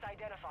targets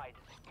identified.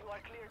 You are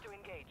clear to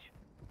engage.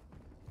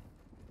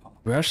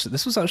 We're actually.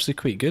 This was actually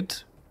quite good.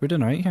 We're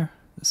doing right here.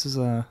 This is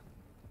a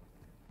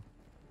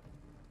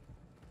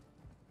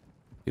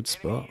good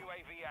spot. Enemy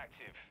UAV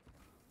active.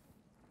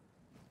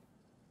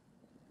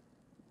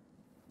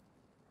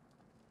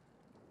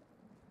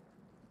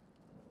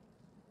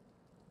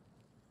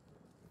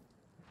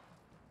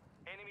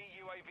 Enemy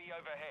UAV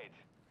overhead.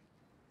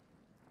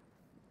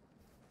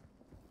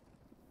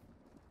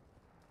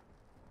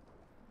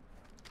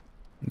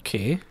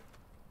 Okay.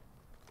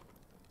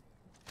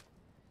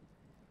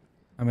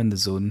 I'm in the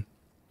zone,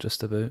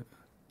 just about.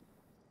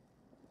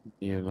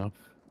 Near enough.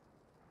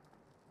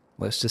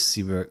 Let's just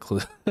see where it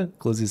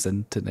closes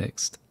into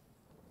next.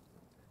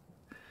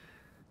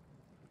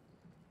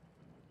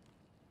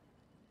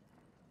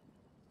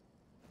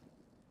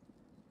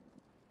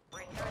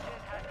 Resurgence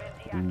has been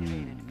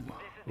deactivated.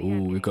 This is the Oh,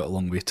 end we've game. got a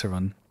long way to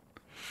run.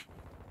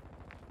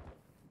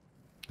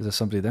 Is there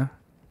somebody there?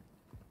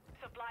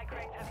 Supply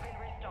crates have been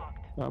restocked.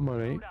 I'm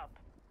alright. Load up.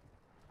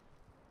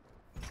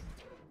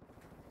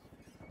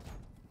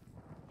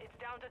 It's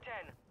down to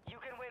 10. You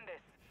can win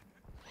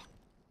this.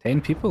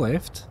 10 people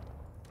left.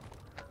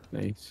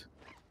 Nice.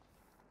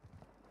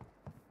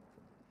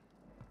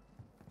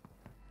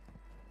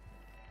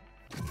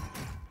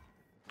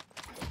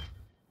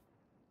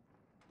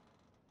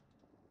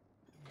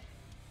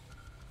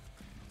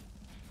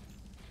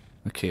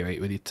 Okay, right,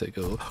 we need to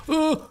go.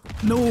 Oh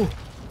no!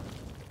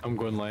 I'm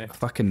going left.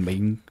 Fucking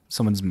mine.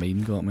 Someone's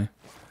mine got me.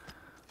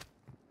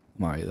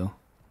 I'm alright though.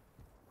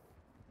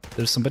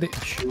 There's somebody.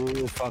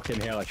 Sure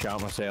fucking hell, I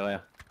shot myself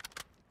there.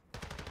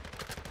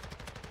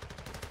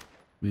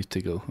 We need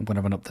to go. I'm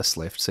gonna run up this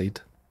left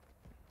side.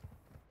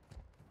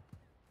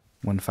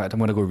 Well, in fact, I'm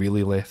gonna go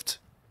really left.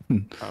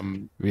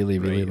 I'm Really,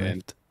 really right then.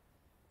 left.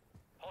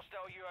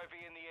 Hostile UAV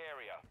in the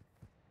area.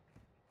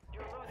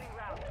 You're losing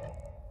round.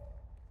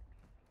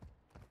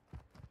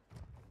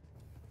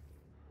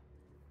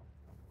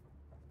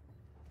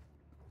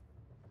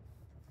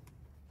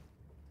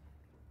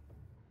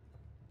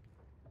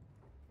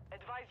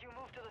 Advise you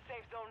move to the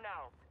safe zone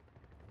now.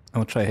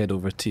 I'll try head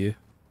over to you.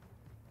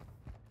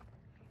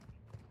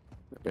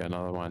 There'll be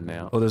another one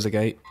now. Oh, there's a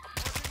guy.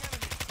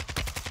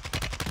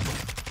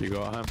 You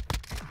got him?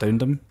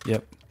 Downed him.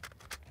 Yep.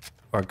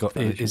 Or got.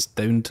 He's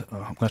downed. Oh,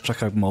 I'm gonna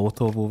chuck a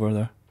Molotov over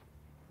there.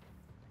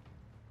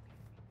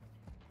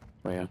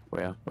 Where?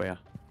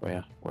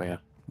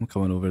 I'm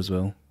coming over as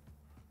well.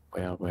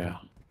 Where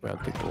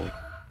did they go?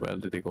 Where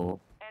did they go?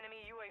 Enemy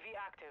UAV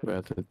active.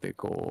 Where did they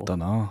go? Don't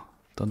know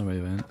where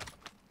he went.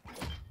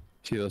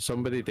 See, there's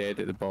somebody dead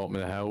at the bottom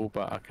of the hill,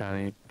 but I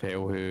can't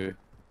tell who.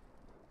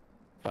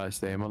 If that's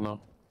them or not.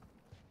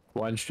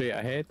 One straight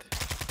ahead.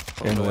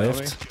 On the Over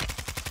left.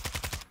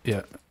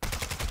 Yeah.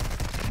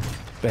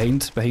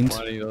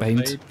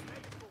 Behind.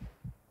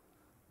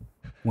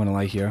 Wanna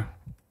lie here.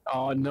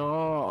 Oh no!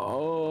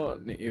 Oh,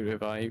 need to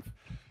revive.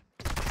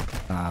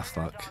 Ah,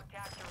 fuck.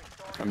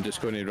 I'm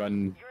just going to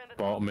run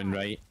bottom and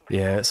right.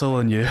 Yeah, it's all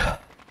on you.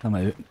 I'm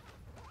out.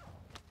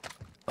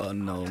 Oh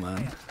no,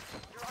 man.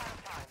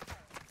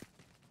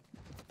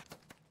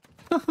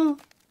 Oh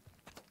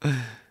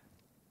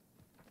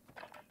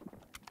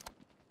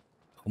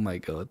my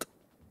god.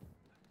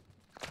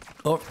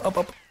 Oh,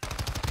 up.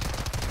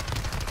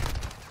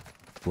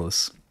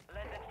 Close.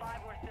 Less than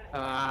 5 were still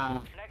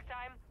Ah. Next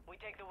time, we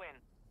take the win.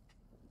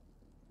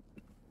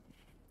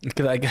 Look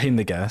at that guy in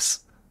the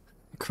gas.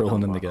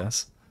 Crawling in the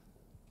gas.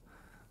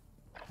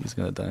 He's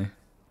gonna die.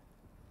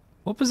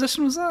 What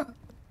position was that?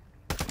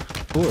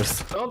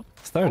 Fourth.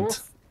 Third.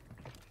 Fourth.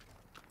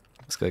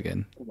 Let's go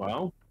again.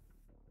 Wow.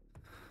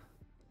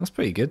 That's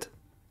pretty good.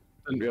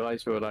 Didn't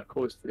realise we were that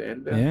close to the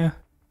end there. Yeah.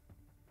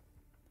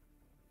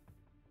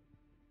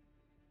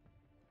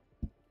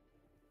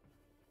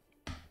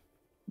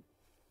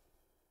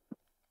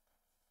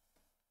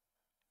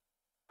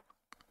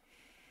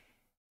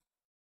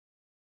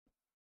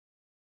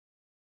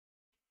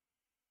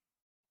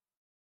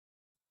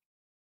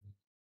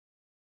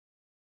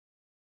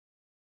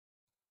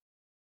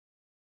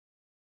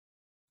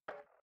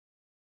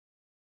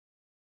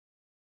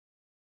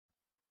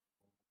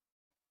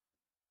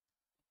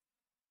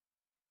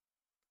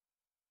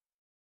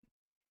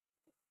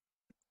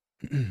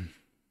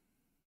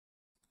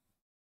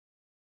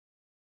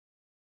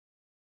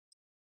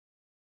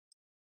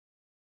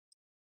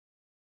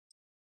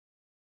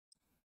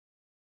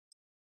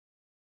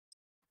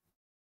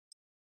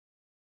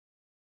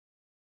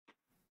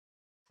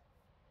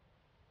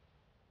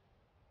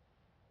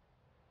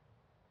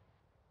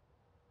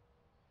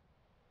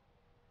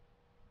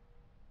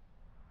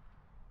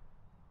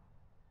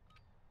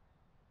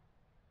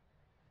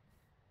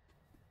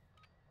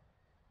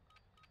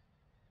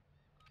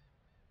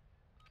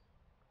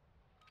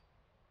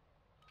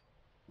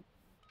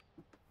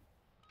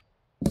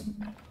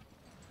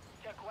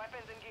 Check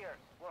weapons and gear.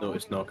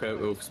 Notice Knockout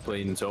Wolf's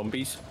playing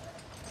zombies.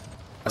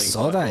 I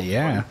saw that,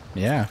 yeah.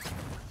 Yeah.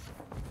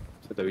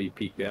 So the wee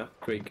peek there.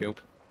 Great kill.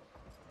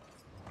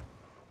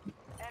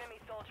 Enemy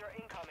soldier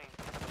incoming.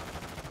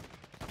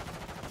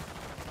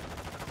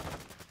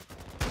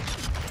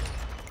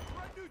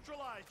 Threat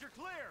neutralized. You're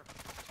clear.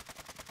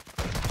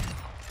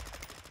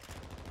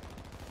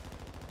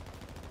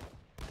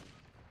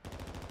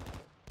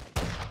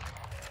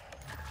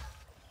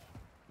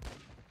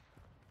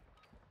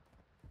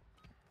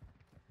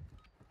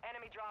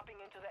 Enemy dropping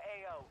into the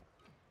AO.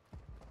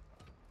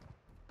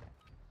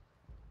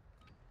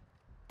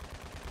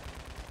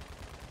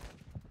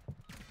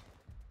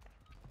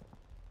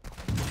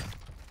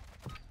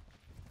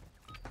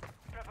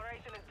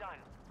 Preparation is done.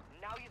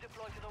 Now you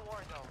deploy to the war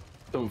zone.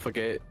 Don't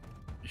forget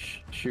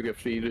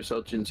sugar-free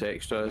resurgence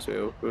extra as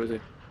well,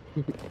 Rosie.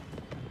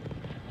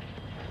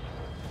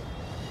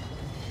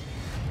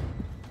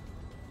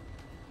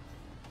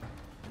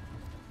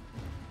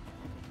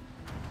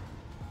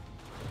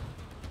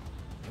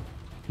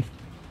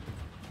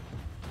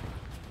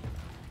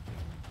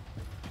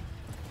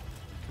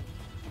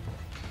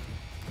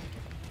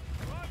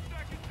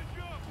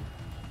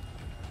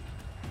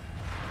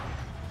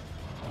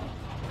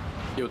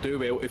 You'll do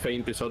well to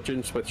find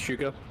resurgence with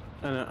sugar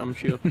in it, I'm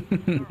sure. Survive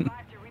to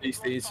These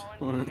redeploy days.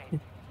 fallen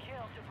teammates. Kill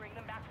to bring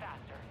them back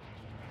faster.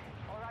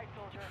 Alright,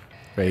 soldier.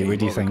 Right, what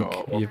do you What we think?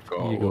 got, what You we got,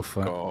 go what for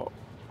we it. got.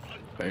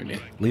 Bounty.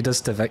 Lead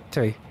us to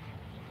victory.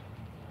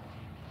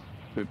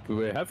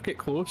 We have get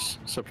close,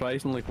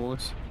 surprisingly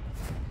close.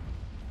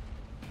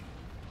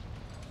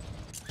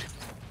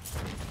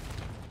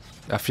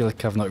 I feel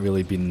like I've not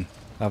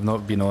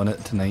been on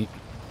it tonight.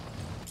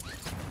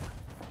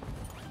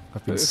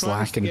 I've been But we managed to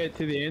slacking. get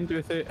to the end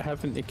without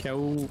having to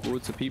kill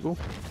loads of people.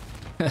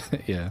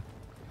 Yeah.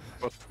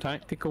 We're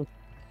tactical.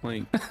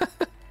 Like,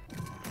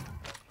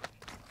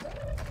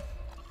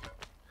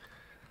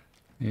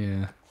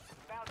 Yeah.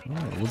 Bounty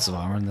Oh, loads of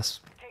armor in this.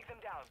 Take them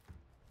down.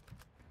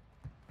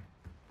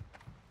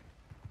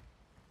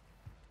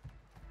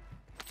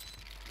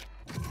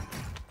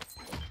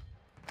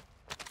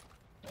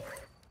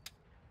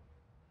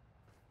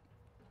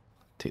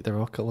 Take the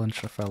rocket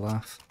launcher for a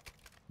laugh.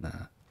 Nah.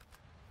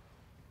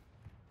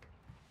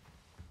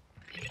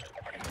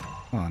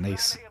 Oh,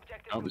 nice. Primary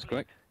objective that was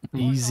quick.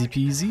 Easy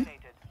peasy. eliminated.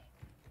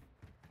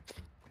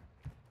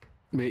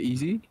 Very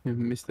easy, if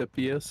Mr.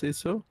 Pierre says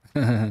so.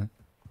 Enemy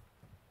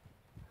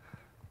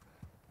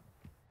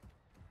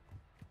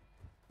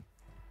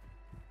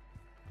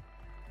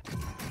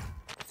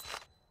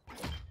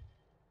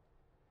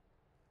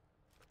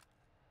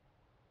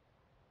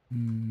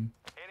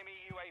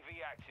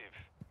UAV active.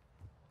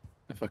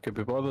 If I could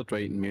be bothered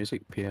writing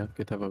music, Pierre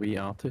could have a wee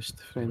artist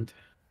friend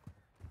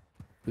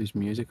who's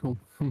musical.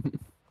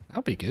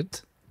 That'll be good.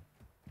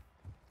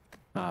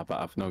 But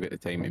I've not got the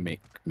time to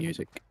make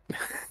music.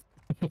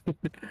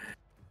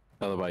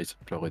 Otherwise,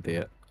 I'd probably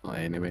do it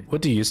anyway.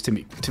 What do you use to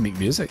make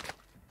music?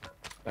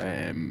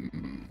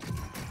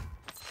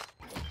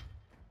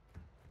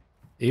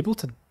 Able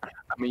to. I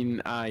mean,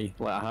 like,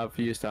 I have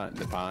used that in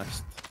the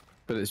past,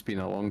 but it's been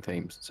a long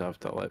time since I've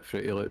done like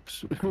Fruity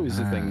Loops. What was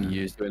the thing you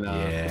used when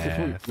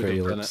yeah, would Fruity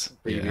have done Loops.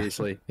 it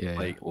previously? Yeah,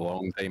 like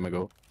long time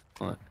ago.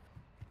 Like,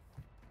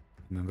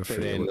 Remember but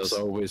Fruity then Loops.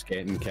 there's always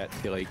getting kit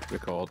to like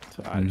record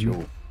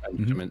actual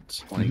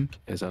instruments, like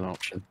as an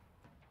option.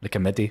 Like a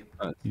MIDI.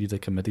 That's- You need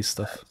like a MIDI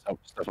stuff.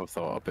 Stuff I've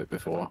thought about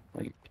before,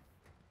 like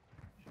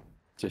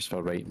just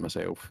for writing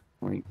myself,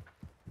 like.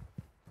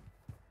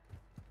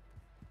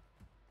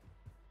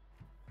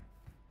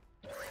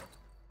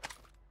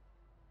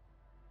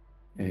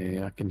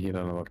 I can hear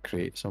another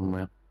crate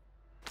somewhere.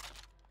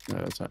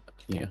 Where is it?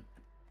 Yeah.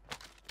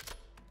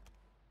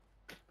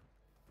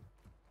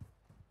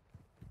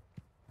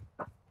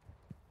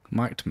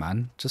 Marked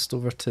man, just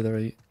over to the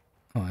right.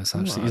 Oh, it's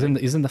actually Alright.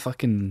 he's in the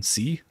fucking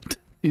sea.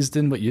 He's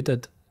doing what you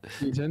did.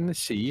 He's in the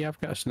sea. I've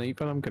got a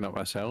sniper. I'm going up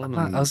a hill. And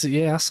I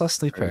saw a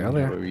sniper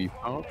earlier.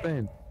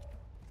 Then.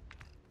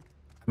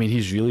 I mean,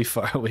 he's really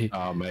far away.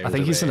 Oh, I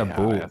think he's in a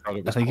boat.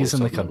 I think he's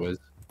in like a. Was.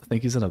 I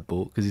think he's in a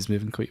boat because he's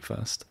moving quite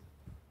fast.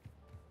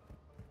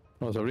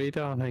 Oh, there's a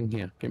radar thing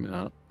here. Give me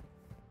that.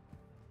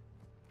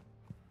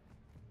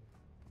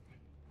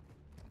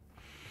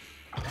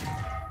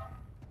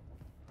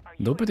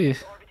 Nobody.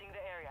 Orbiting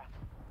the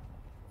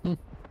area.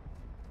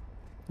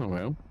 Oh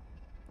well.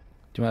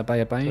 Do you want to buy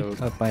a buy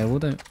a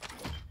loadout?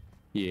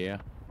 Yeah.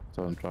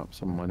 So I'll drop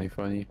some money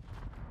for you.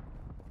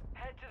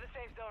 Head to the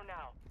safe zone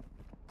now.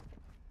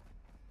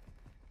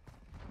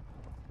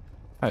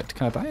 Right,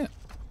 can I buy it?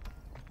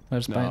 Can I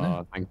just buy it No,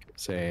 now? I think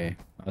it's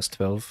That's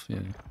 12. Yeah.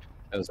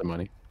 there's the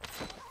money.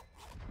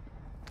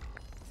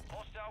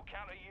 Hostile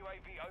counter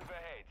UAV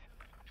overhead.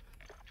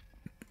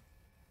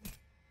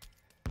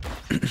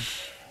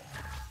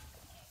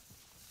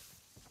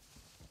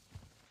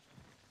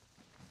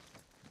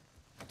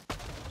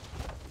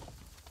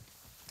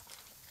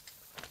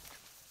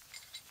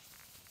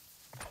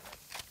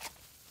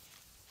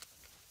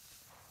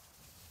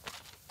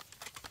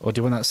 Oh, do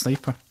you want that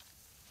sniper?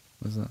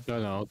 What is that?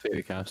 No, I'll take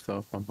the cast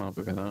off. I'm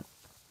happy with that.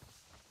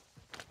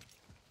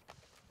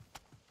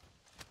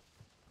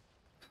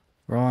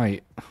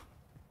 Right.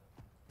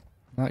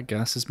 That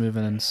gas is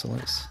moving in, so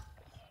let's.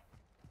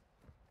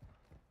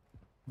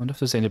 Wonder if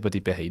there's anybody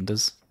behind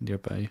us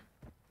nearby.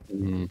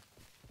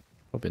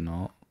 Probably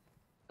not.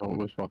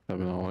 Always worth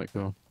having a look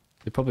though.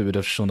 They probably would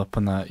have shown up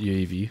on that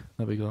UAV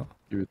that we got.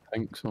 You would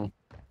think so.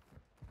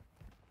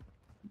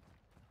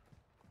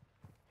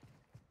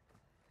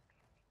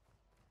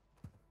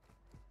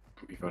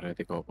 We've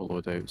already got the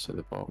loadouts of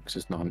the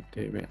boxes, none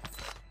to it.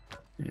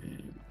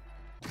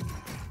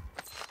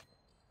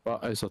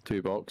 But is there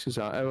 2 boxes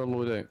at our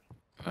loadout?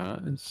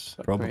 That is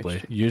a Probably.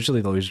 question.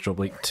 Usually they always drop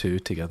like 2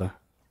 together.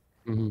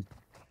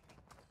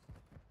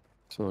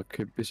 So there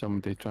could be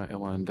somebody trying to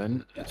land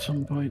in at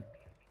some point.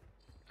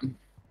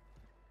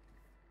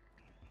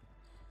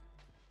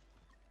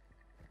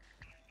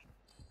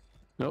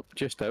 Nope,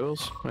 just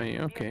ours. Right,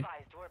 okay.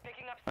 Advised, we're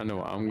picking up I know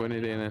what I'm going to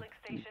do now.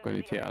 I'm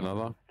going to take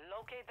another.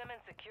 Locate them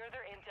and secure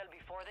their intel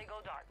before they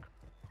go dark.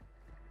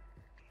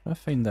 I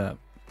find that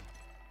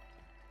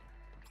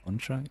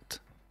contract.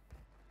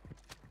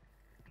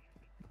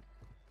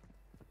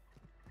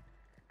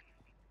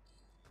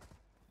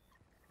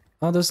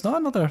 Oh, there's not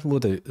another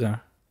loadout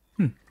there.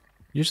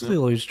 Usually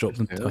they'll always drop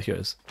them. Oh, here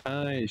it is.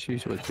 It's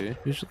usually 2.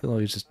 Usually they'll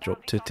always just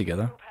drop 2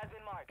 together. Group has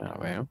been marked. Oh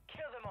well.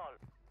 Kill them all.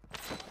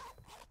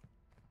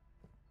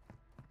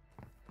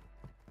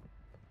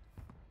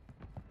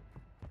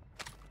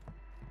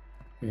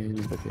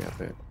 Anybody out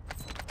there?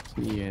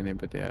 See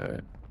anybody out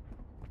there?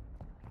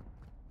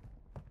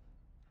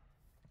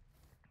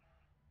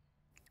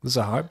 There's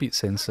a heartbeat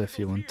sensor if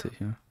you want it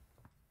here.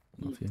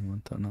 I don't know if you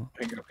want it or not. I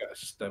think I've got a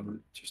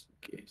stem just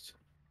in case.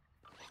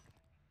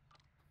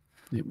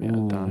 Need me a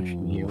dash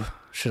and heal. Ooh,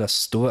 should I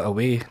stow it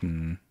away?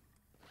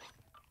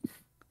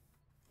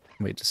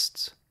 Wait,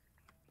 just.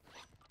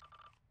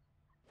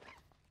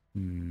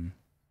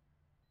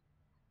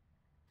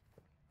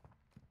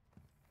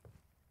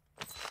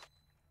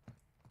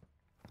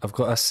 I've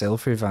got a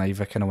self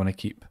revive I kind of want to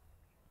keep.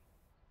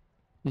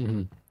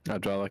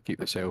 I'd rather keep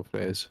the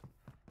self-res.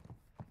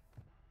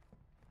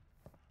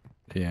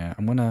 Yeah,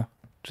 I'm gonna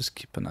just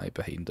keep an eye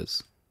behind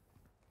us.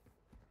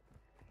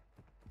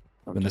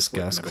 I'm When this just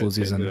looking gas about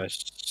closes down to in.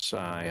 This,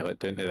 like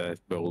down to the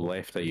well,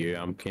 left of you,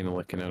 I'm kind of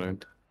looking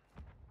around.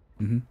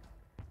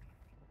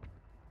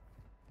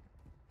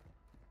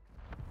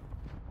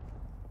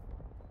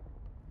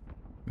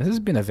 This has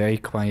been a very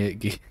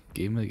quiet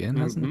game again,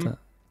 hasn't it?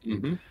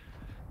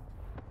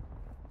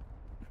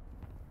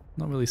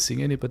 Not really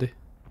seeing anybody.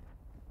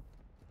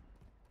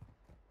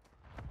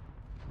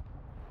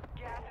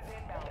 Gas is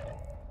inbound.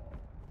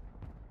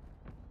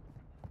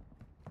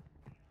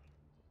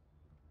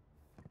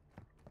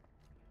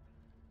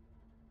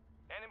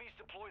 Enemies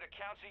deployed a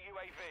counter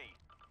UAV.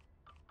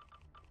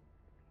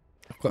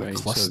 I've got a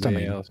cluster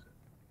mine.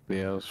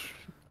 There's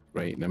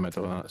right in the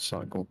middle of that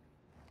circle.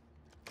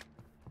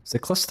 Is the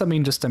cluster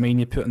mine just a mine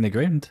you put on the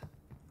ground?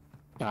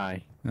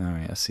 Aye,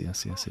 Alright, I see. Move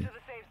to the safe zone.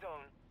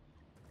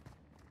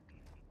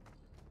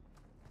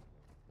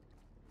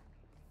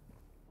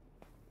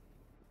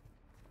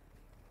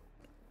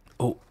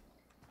 Oh,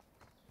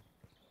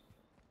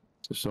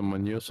 There's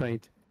someone on your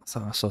side. I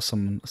thought I saw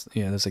someone.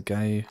 Yeah, there's a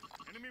guy.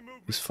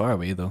 He's far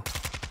away though.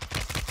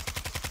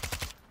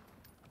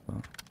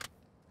 Oh.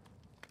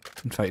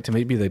 In fact, it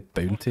might be the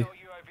bounty. Hostile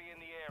UAV in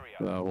the area.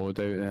 That load out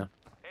there.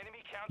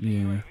 Enemy counter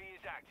Yeah. UAV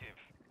is active.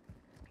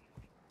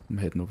 I'm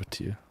heading over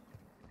to you.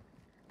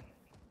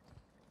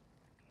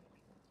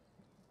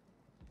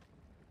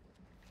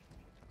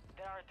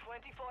 There are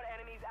 24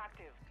 enemies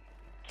active.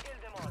 Kill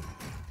them all.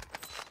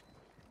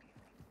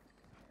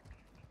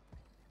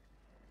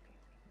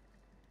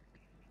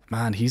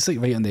 Man, he's like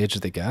right on the edge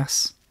of the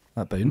gas.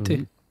 That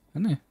bounty,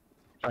 isn't he?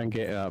 Try and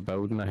get to that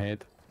building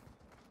ahead.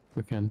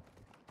 We can.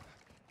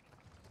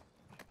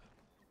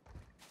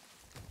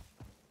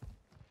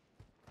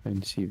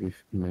 And see if we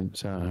can mount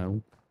that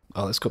hill.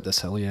 Oh, let's go up this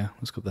hill, yeah.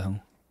 Let's go up the hill.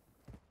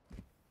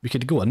 We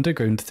could go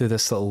underground through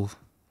this little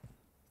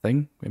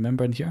thing,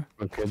 remember in here?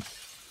 We could.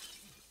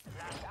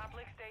 Last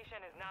uplink station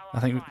is now I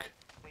think offline.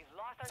 We've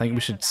lost I our think we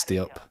chance should at stay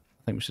that up.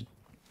 I think we should...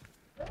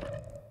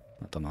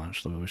 I don't know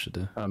actually what we should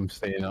do. I'm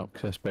staying up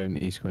because this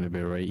bounty's going to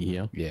be right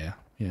here. Yeah.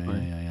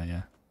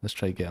 Let's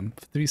try to get him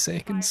for 3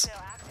 seconds.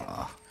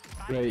 Ah,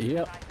 Right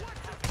here.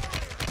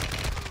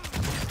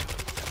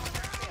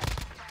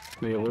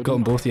 Reloading. got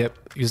them both, yep.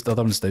 He's the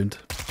other one's downed.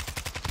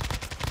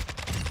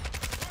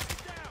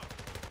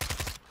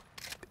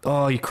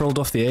 Oh, he crawled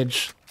off the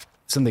edge.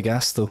 He's in the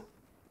gas though.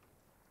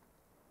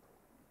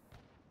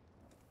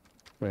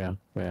 Where?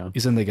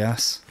 He's in the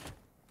gas.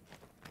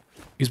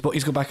 He's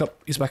got back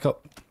up. He's back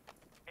up.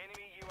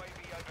 Enemy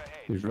UAV overhead.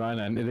 He's ran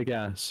into the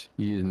gas.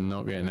 He's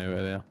not getting out of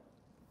there.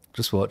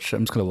 Just watch it.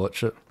 I'm just gonna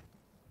watch it.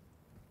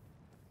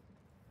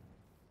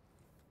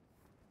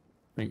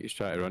 I think he's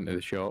trying to run to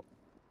the shop.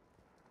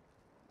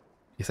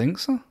 You think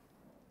so?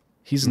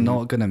 He's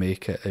not gonna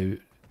make it out.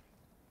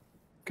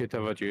 Could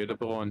have a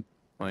durable on,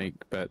 like,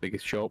 but the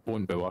shop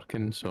won't be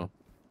working, so.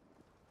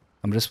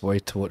 I'm just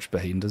worried to watch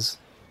behind us.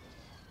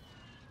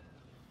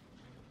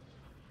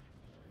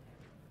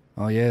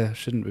 Oh yeah,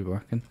 shouldn't be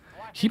working.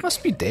 He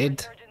must be dead.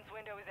 Resurgence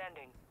window is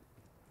ending.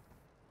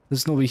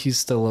 There's no way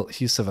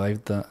he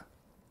survived that.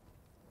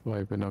 Why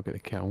have we not got the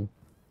kill?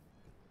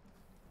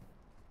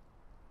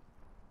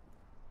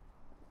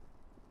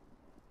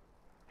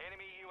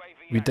 Enemy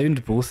UAV We active.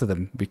 downed both of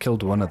them. We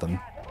killed one of them.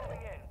 Gas is moving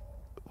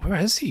in. Where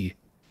is he?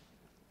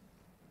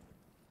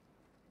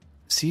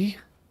 See?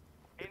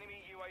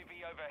 Enemy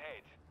UAV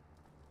overhead.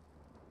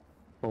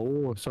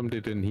 Oh,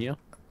 somebody down here.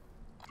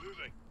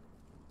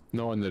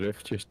 Not on the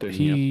roof, just down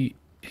here.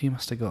 He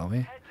must have got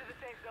away. Head to the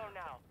safe zone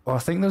now. Oh, I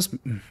think there's...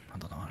 I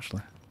don't know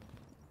actually.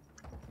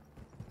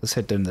 Let's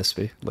head down this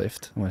way.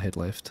 Left. I'm gonna head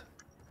left.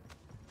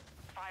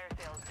 Fire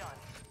sales done.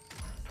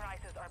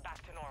 Prices are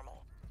back to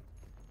normal.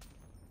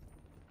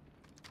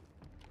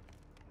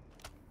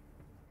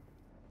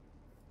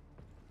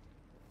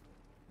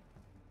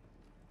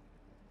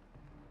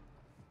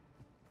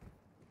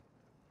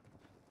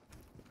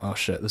 Oh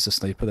shit, there's a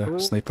sniper there.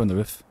 Sniper on the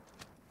roof.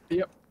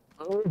 Yep.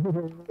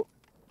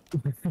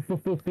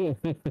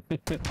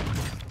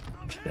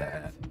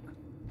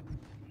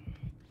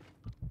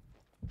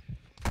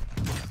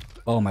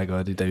 Oh my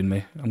god, he downed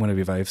me. I'm gonna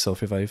revive,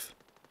 self-revive.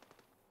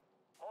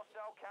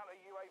 Hostile counter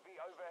UAV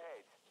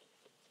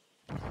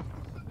overhead.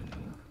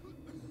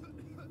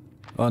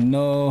 Oh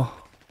no!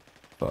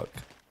 Fuck.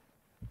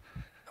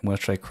 I'm gonna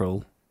try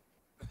crawl.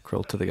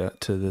 Crawl to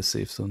the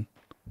safe zone.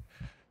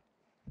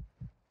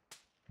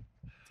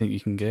 Think you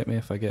can get me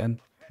if I get in?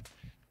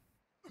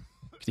 Can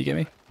you get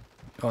me?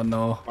 Oh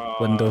no,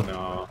 window.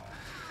 No.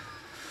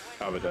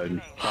 I was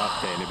down.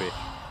 Trapped enemy.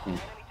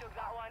 Enemy took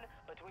that one,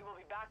 but we will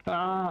be back to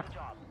Ah. the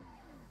job.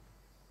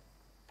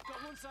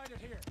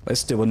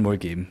 Let's do one more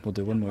game. We'll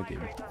do one more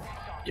game.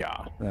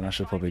 Yeah. Then I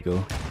should probably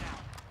go.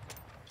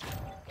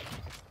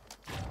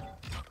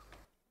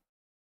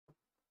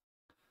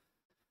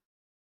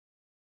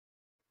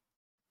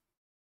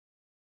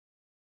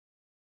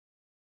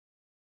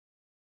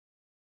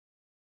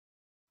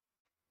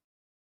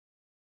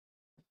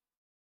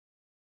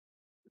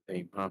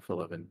 Time,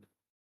 11:30.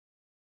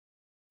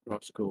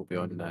 Roscoe will be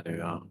on that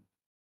now.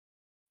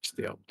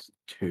 Stay up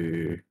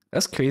to...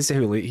 That's crazy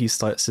how late he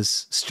starts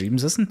his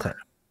streams, isn't it?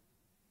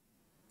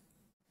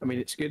 I mean,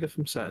 it's good if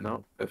I'm sitting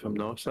up. If I'm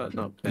not sitting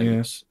up, then Yeah.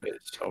 it's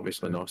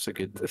obviously not so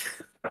good.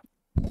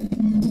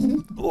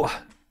 Oh.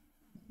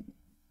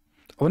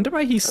 I wonder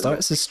why he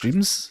starts his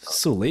streams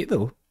so late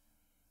though.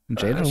 In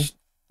general. It's-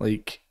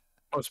 Like,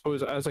 I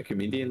suppose as a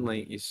comedian,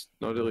 like, he's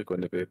not really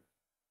going to be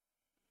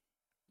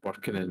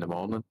working in the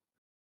morning.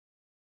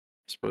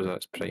 I suppose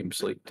that's prime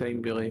sleep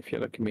time, really, if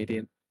you're a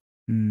comedian.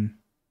 hmm.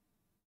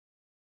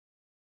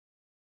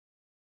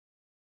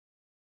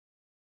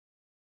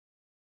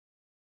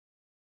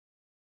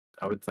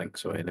 I would think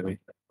so anyway.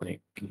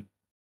 Like,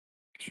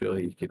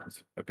 surely you could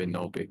maybe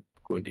not be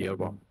going to your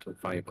work till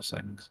 5 or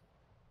 6.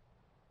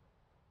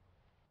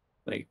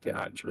 Like, to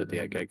actually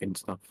do a gig and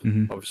stuff.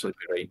 Mhm. Obviously,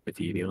 be writing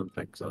material and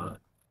things like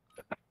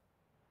that.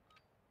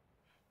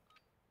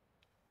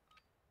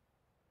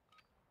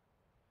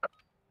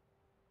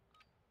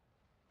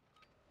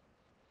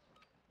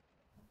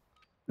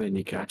 Then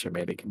you catch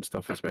American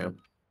stuff as well.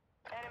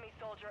 Enemy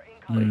soldier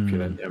Like incoming. if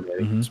you're into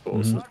American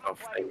sports and mhm. stuff,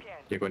 then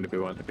you're going to be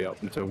wanting to be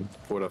up until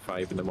 4 or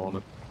 5 in the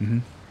morning. Mm-hmm.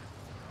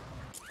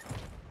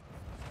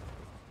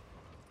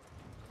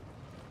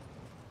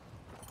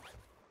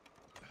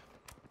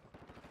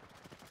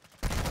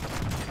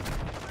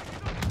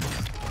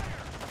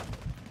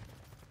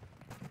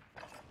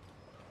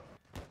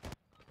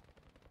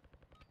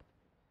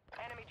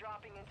 Enemy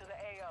dropping into the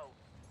AO.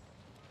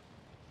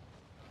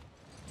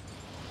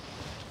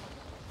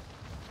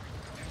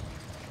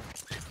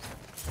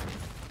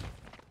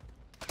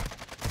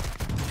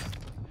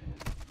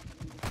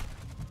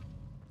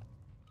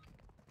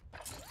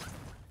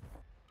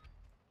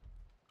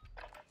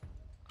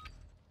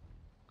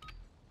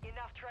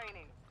 Enough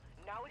training.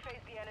 Now we face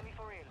the enemy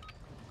for real.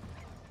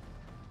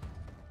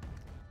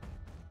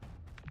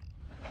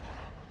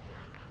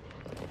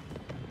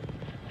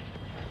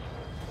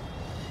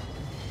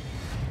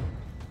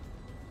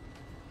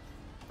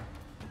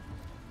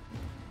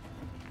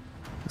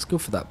 Let's go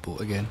for that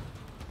boat again.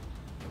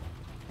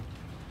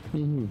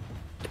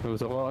 There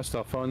was a lot of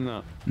stuff on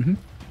that. Mm-hmm.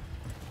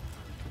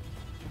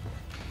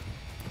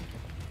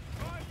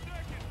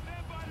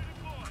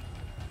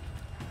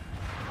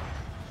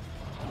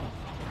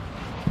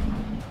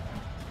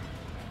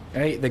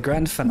 Right, the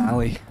grand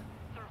finale.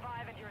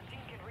 Survive and your team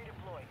can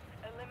redeploy.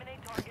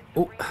 Eliminate targets to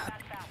Oh. bring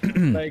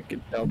them back faster.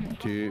 Big dub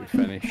to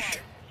finish.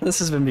 This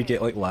is when we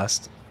get like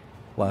last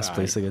Aye.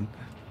 place again.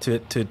 Two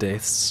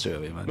deaths straight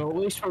away, man. Well, at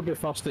least we'll be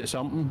first at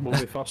something. We'll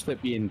be first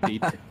at being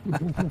deed.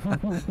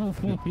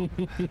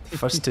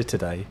 First two to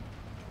die.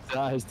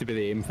 That has to be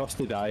the aim. First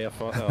to die, I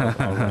thought.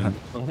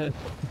 I'll win.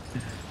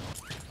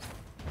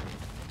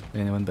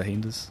 Anyone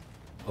behind us?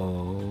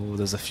 Oh,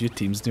 there's a few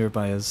teams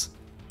nearby us.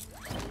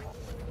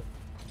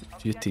 A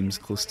few teams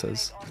close to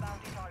us. All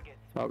bounty targets.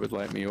 That would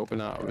let me open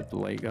that. I would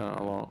like that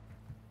a lot.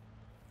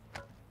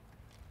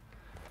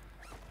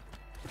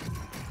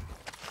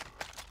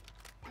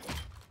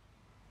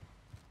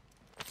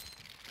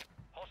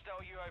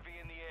 Hostile UAV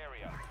in the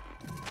area.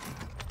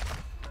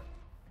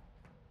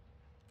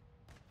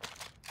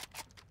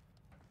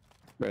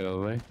 Where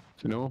are they? Do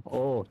you know?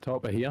 Oh,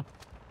 top of here.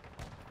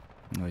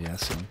 Oh yeah, I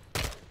see 'em.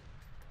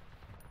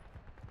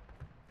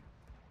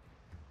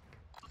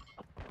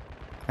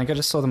 I think I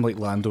just saw them like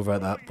land over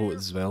at that boat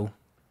as well.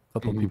 A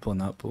couple of people on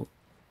that boat.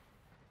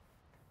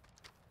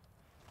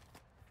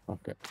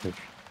 Okay, push.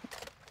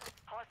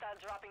 Hostiles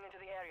dropping into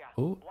the area.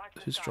 Oh, Watch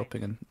the who's side.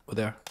 dropping in? Oh,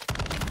 there.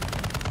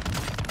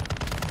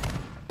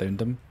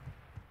 Downed him.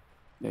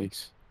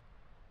 Nice.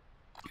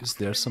 He's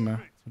there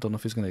somewhere. I don't know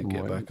if he's gonna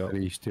get Waiting back up. for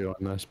these two on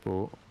this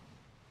boat.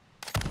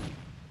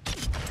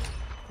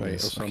 Right,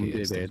 Yes, there's okay,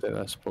 somebody it's dead at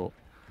this boat.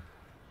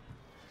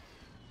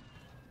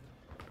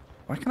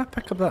 Why can't I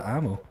pick up that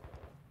ammo?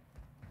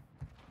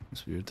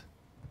 That's weird.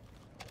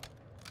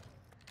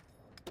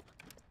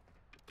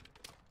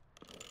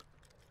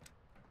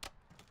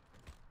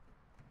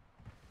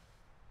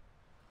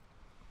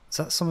 Is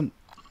that someone?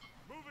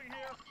 Moving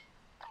here.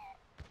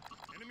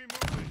 Enemy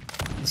moving.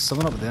 There's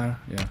someone up there.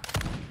 Yeah.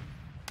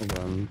 Hold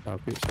on,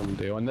 I've got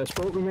somebody on this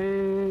boat with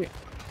me.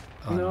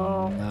 Oh,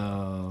 No.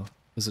 no.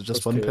 Is it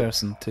just There's one two.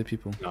 person? Two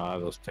people? Nah,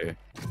 there's two.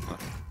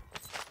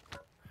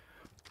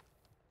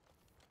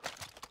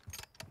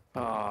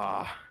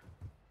 Ah,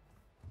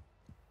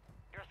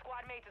 Your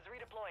squad mate is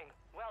redeploying.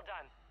 Well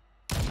done.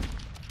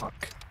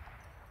 Fuck.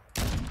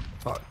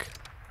 Fuck.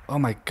 Oh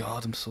my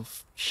god, I'm so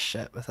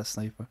shit with a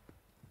sniper.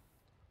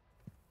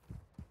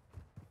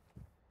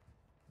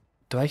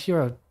 Do I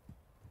hear a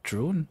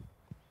drone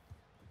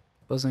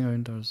buzzing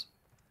around, or is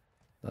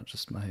that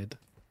just my head?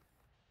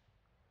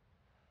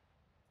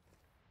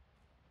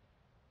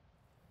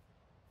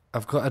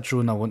 I've got a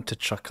drone I want to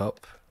chuck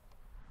up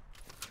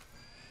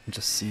and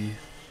just see.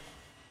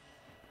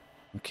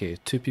 Okay,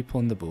 two people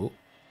on the boat.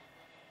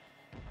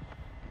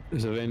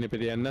 is there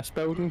anybody in this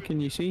building? Can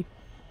you see?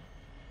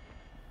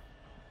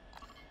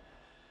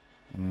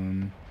 You're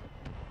losing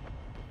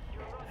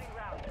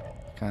ground.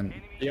 Can't.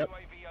 Enemy Yep.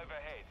 UAV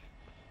overhead.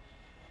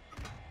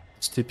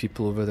 There's two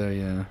people over there,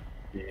 yeah.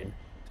 Yeah.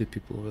 Two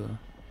people over there.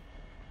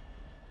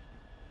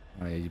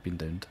 Oh yeah, you've been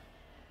downed.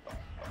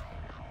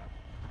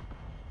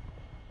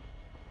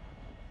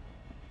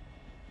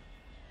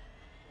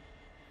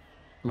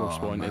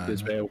 Most Oh, wanted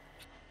as man.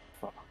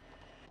 well.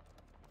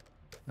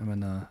 I'm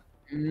in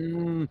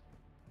a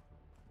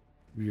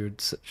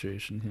weird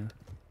situation here.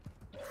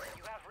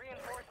 You have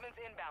reinforcements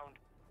inbound.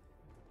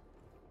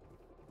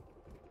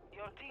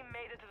 Your team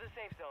made it to the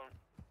safe zone.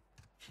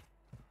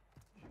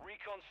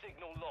 Recon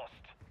signal lost.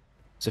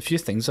 There's a few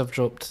things I've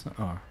dropped.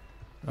 Oh,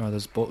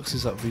 there's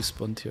boxes that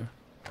respawned here.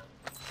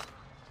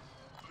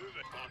 Move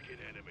it. Marking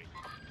enemy.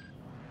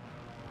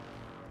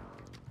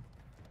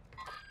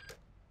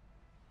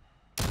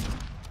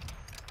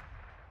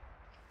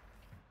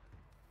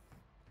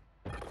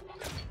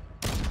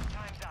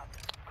 Time's up.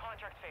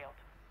 Contract failed.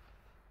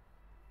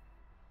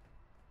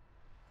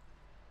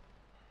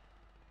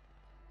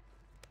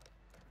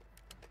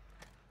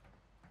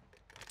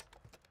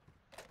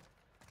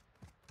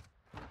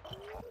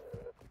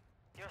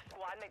 Your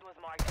squad squadmate was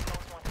marked as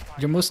most wanted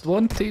target. You're most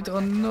wanted? Oh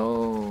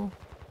no.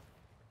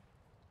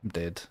 I'm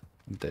dead.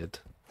 I'm dead.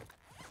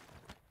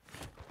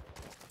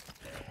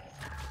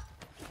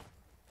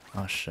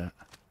 Oh shit.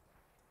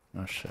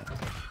 Oh shit. Be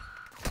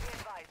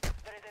advised,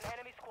 there is an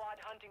enemy squad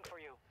hunting for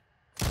you.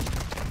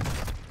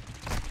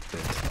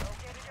 Dead.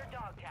 Located your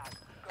dog tag.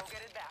 Go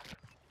get it back.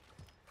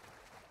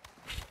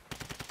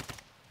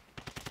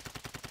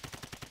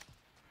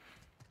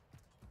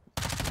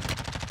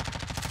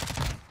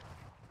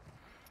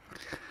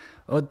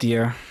 Oh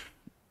dear.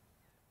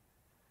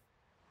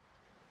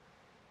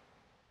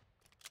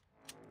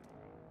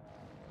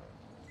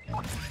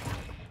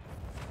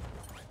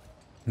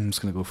 I'm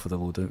just gonna go for the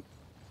loadout.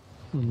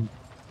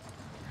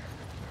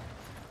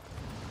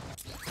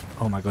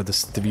 Oh my god,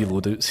 there's 3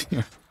 loadouts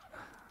here.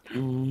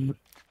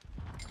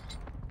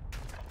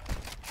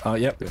 Oh,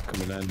 yep. They're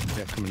coming in.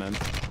 They're coming in.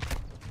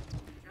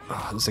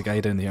 Oh, there's a guy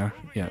down there.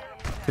 Yeah.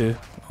 Who?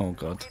 Oh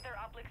god. Locate their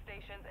uplink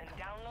stations and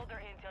download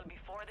their intel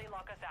before they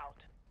lock us out.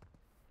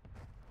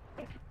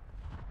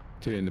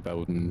 2 in the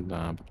building.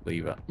 Nah,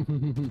 believe it.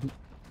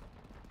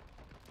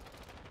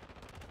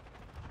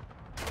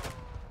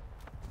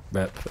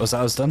 Rip. Was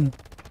that us done?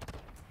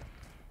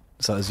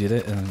 Is that us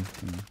unit?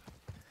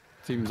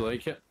 Seems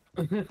like it.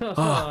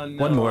 Oh,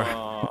 no. one more.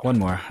 One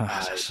more.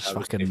 that was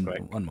Fucking too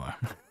quick. one more.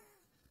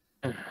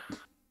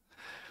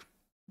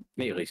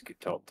 Need at least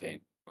get top 10.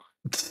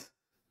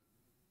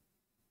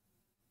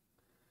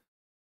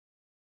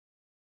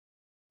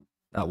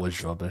 That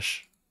was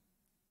rubbish.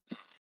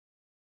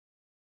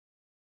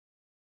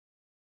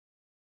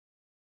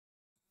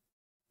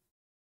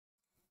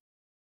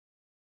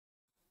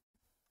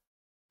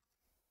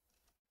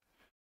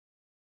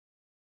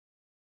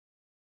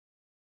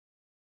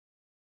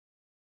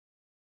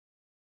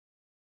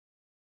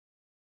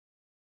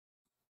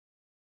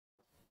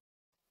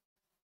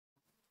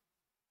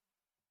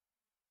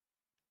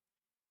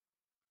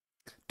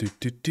 Do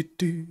do do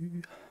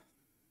do.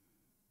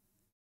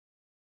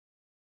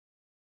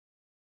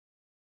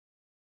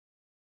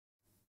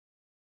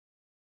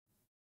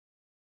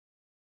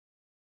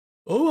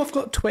 Oh, I've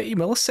got 20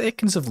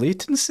 milliseconds of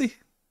latency.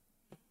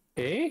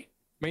 Eh?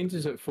 Mine's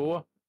is at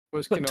 4.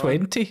 What's I've got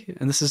going on? 20,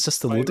 and this is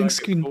just the Why have I loading got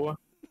screen. 4?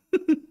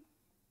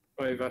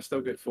 Why have I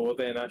still got 4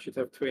 then? I should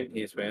have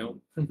 20 as well.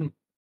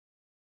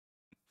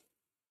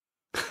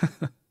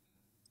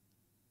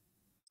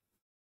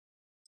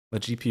 My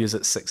GPU is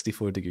at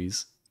 64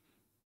 degrees.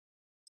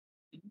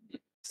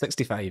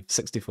 65,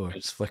 64.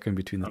 It's flickering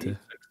between the I'm two.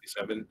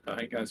 67. I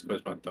think that's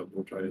because my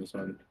double trials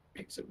on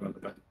makes it run a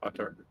bit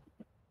better.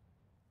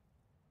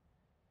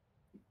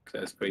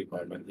 Because it's quite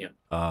warm in here.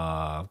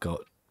 I'm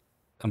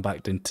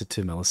back down to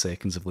 2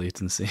 milliseconds of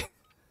latency.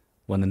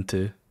 1 and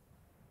 2.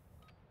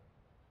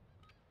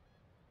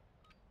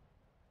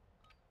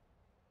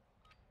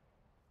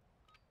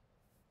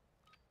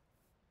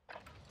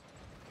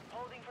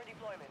 Holding for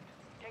deployment.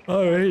 Take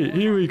Alright,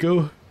 here we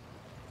go.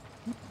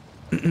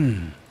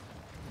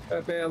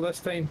 Better this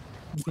time.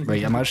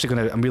 Right,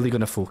 I'm really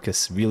gonna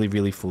focus.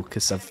 Really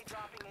focus.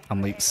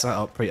 I'm like sat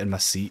upright in my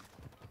seat.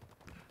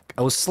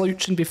 I was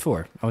slouching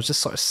before. I was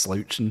just sort of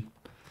slouching.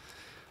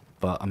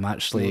 But I'm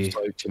actually... No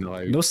slouching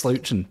allowed. No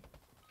slouching.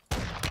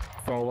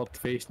 Forward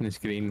facing the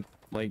screen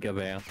like you're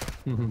there.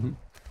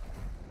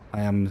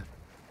 I am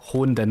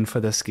honed in for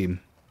this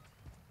game.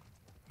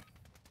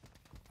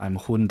 I'm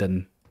honed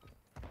in.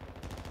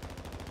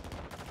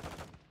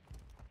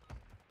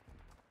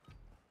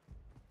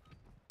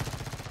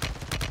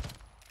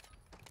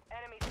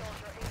 Enemy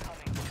soldier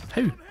incoming.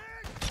 How?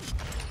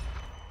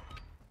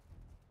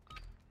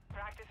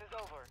 Practice is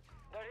over.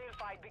 The real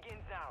fight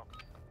begins now.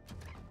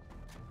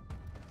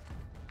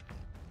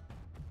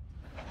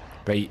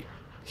 Right,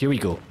 here we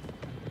go.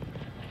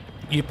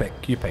 You pick.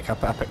 I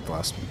picked the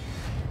last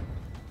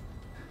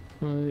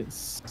one.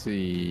 Let's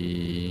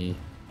see.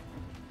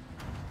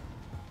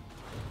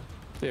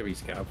 There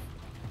he's Gav.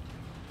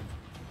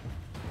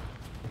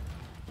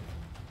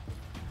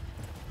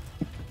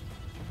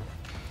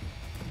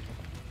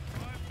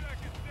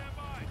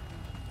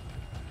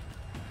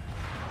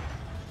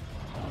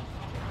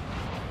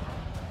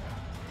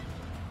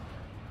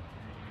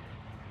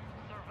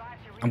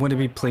 I'm going to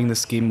be playing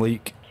this game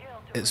like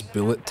it's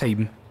bullet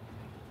time.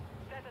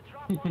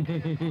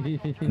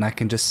 And I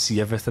can just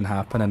see everything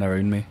happening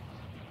around me.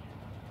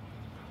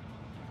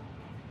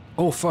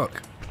 Oh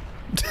fuck.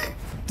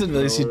 Didn't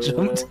realize you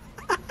jumped.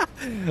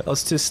 I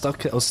was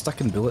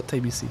stuck in bullet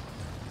time, you see.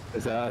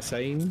 Is that a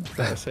sign? Is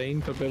that a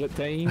sign for bullet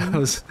time?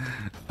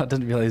 I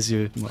didn't realize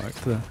you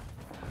marked that.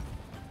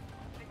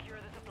 Secure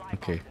the supply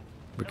Okay, boxes.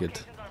 we're good.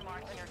 Locations are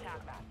marked on your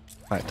tac map.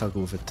 In fact, I'll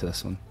go over to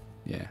this one.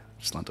 Yeah,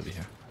 just land over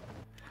here.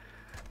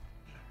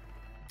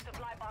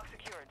 Supply box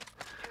secured.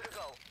 2 to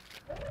go.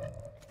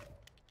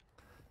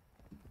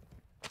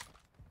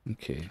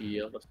 Okay,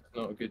 Cheer, this is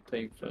not a good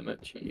time for a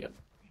cheer.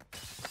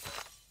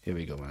 here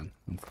we go, man.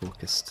 I'm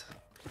focused.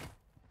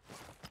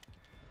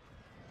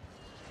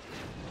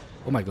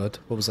 Oh my god,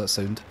 what was that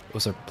sound? What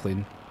was our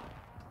plane?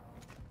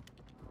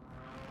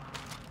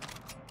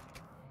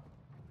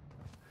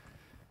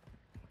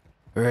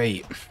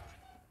 Right.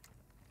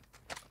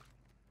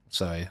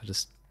 Sorry, I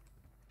just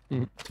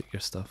Mm. took your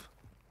stuff.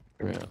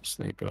 Yeah,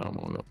 sniper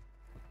ammo. Though.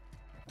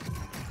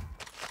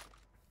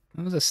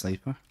 That was a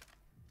sniper.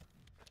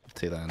 I'll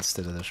take that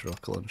instead of this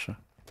rocket launcher.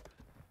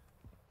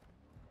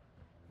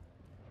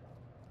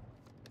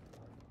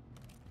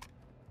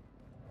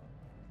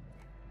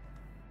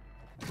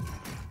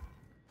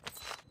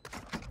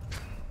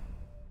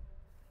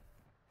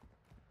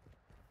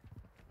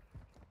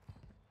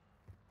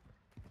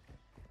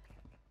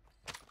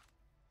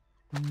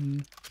 Hmm.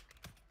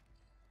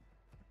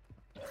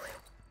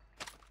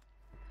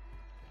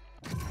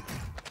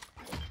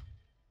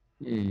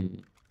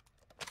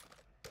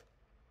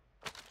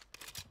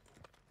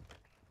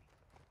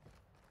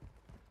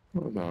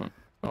 What about?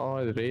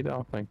 Oh, the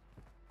radar thing.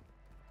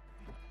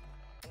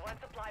 One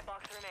supply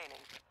box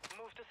remaining.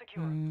 Move to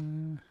secure.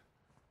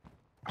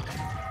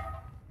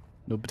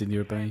 Nobody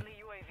nearby. Friendly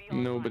UAV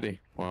online. Nobody.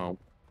 Wow.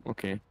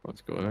 Okay,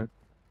 let's go then.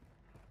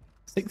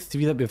 It's like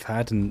 3 that we've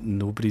had and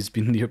nobody's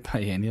been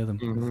nearby any of them.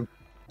 Mm-hmm.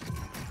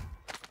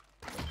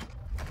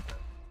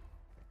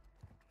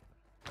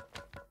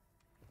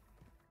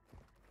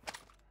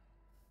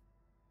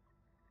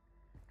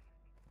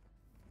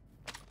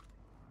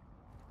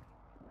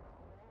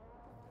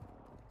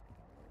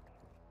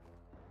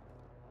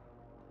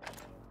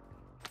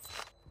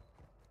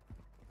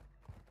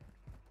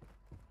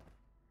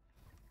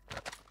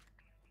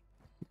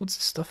 What's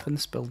the stuff in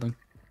this building?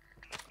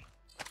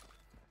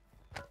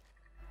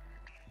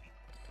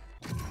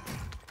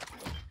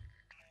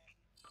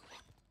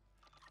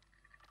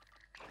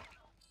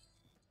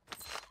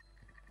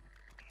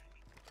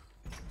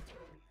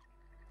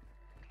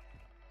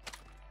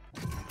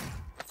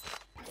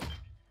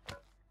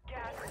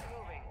 Gas is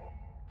moving.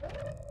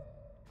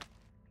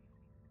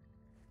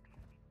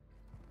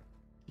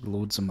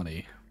 Loads of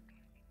money.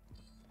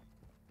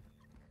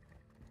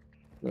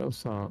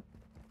 Where's that?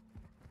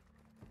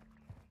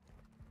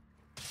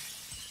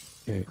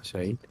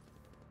 Outside.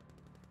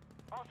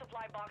 All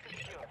supply boxes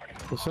secure.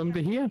 There's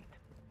somebody here.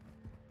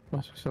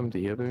 Must be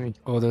somebody here with me.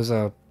 Oh, there's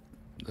a...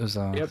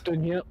 Yep,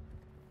 down here.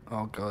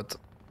 Oh god.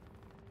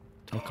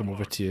 I'll come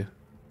over to you.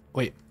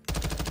 Wait.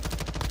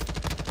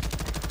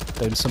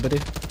 Down somebody.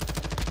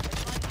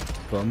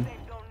 Got him. Safe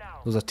zone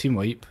now. There's a team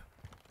wipe.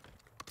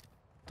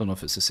 Don't know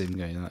if it's the same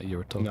guy that you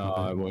were talking No,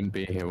 about. it won't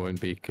be. It won't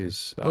be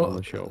because I Oh,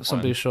 only shot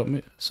somebody one. shot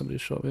me. Somebody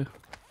shot me.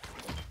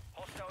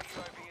 Hostile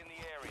UAV in the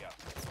area.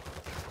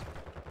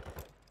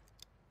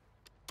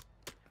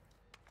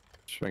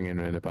 Swinging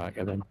around the back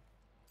of them.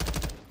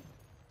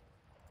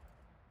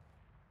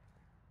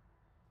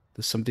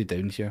 There's somebody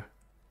down here.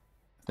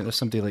 I think there's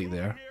somebody like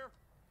there.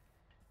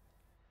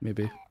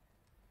 Maybe.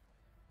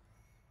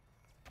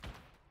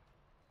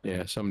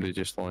 Yeah, somebody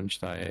just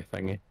launched that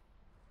thingy.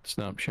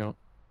 Snapshot.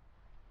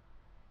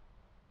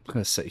 I'm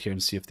gonna sit here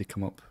and see if they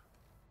come up.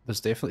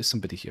 There's definitely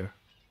somebody here.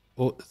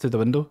 Oh, through the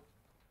window.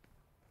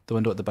 The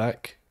window at the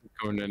back.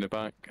 Going in the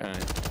back. Aye.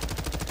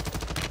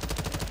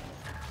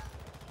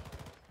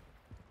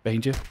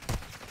 Behind you.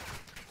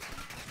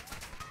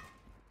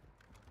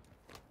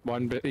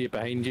 One bit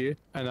behind you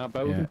in that Yeah,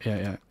 building.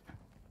 yeah,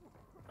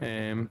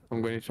 yeah.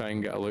 I'm going to try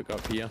and get a look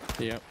up here.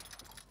 Yep.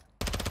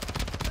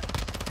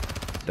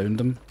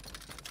 Downed him.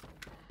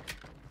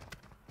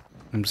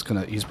 I'm just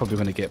gonna... He's probably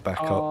gonna get back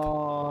up.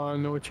 Oh,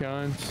 no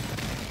chance.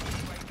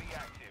 UAV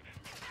active.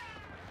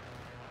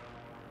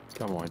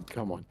 Come on,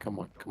 come on, come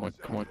on, come on,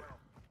 come on.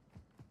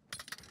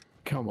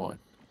 Come on.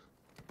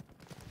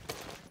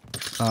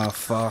 Oh,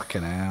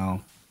 fucking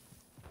hell.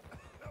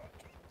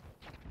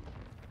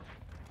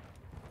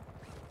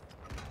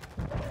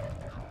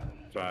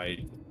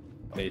 Right.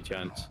 No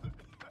chance.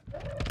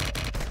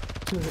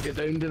 As soon as I get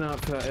down to that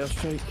for that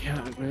airstrike,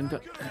 can't ground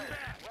it.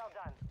 Well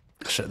done.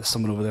 Shit, there's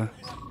someone over there.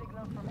 Signals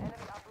from enemy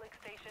uplink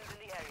stations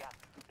in the area.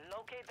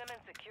 Locate them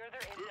and secure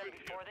their intel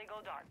before they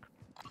go dark.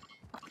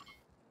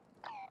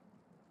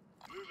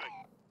 Moving.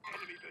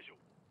 Enemy visual.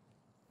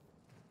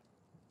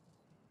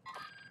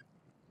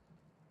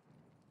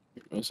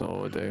 It's a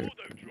loadout.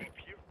 Loadout drop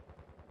here.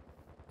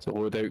 It's a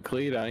loadout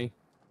clear, aye?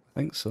 I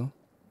think so.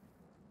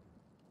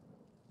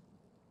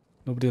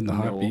 Nobody in the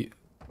No. heartbeat.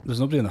 There's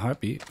nobody in the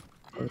heartbeat.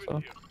 What's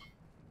that?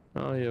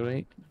 Oh, you're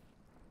right.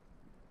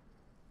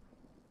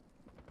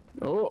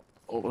 Oh,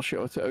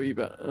 overshot it a wee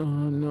bit. Oh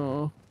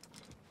no.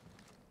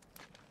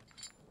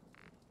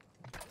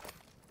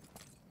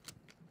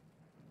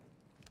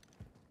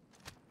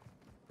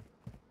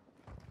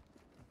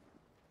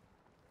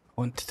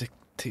 I wanted to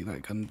take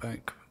that gun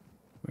back.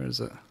 Where is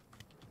it?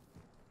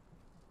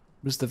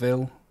 Where's the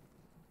veil?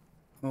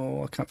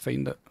 Oh, I can't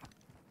find it.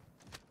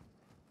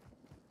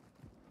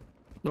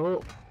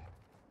 No.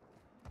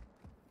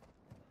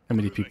 How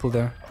many people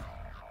there?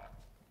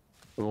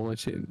 I've only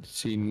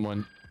seen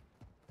one.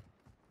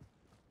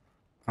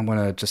 I'm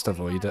gonna just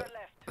avoid it.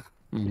 Left.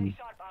 Mm. Stay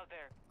sharp out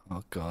there.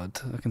 Oh god,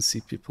 I can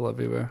see people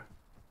everywhere.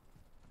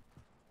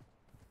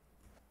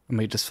 I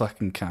might just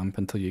fucking camp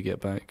until you get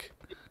back.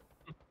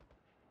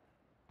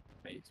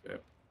 Might as well.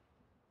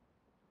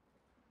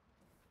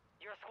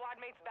 Your squad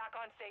mates back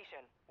on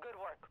station. Good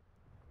work.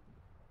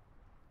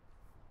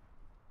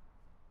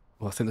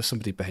 Oh, I think there's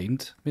somebody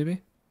behind,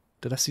 maybe?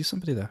 Did I see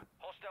somebody there?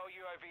 Hostile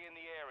UAV in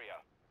the area.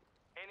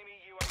 Enemy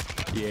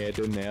UAV. Yeah,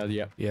 down there,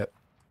 yeah. Yep.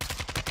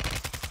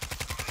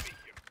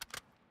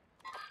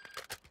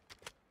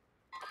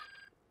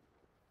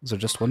 Is there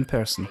just one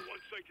person?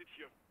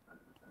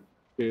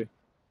 Two.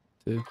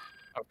 Two.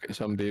 I've got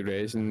somebody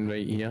raising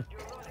right here.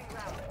 You're losing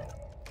ground.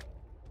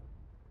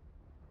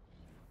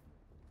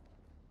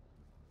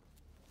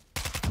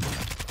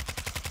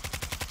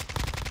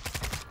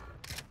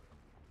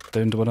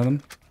 Down to one of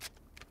them.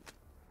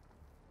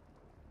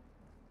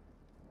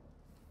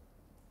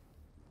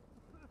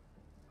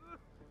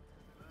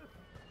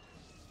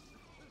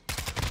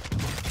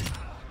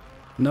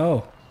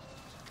 No.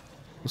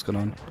 What's going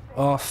on?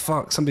 Oh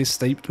fuck, somebody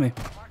sniped me.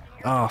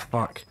 Oh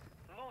fuck.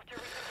 Move to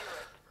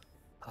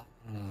resecure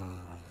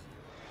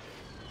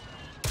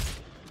it.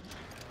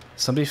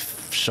 Somebody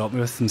shot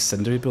me with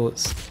incendiary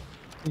bullets.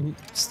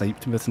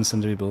 Sniped me with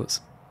incendiary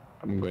bullets.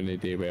 I'm going to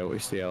do well to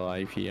stay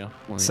alive here.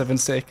 Like, 7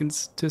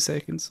 seconds, 2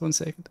 seconds, 1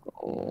 second.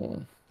 oh,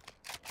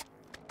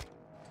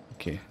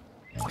 Okay.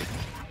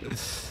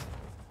 Is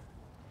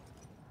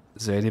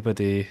there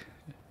anybody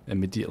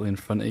immediately in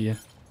front of you?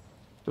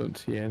 don't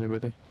see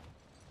anybody.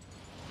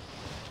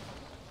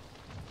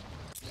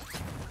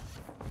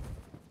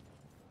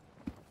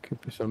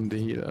 Could be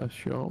somebody here at a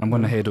shop. I'm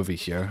gonna head over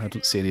here. I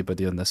don't see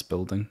anybody in this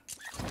building.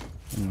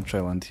 I'm gonna try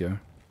land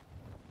here.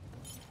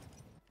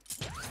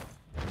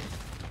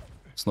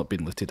 It's not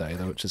been looted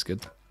either, which is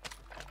good.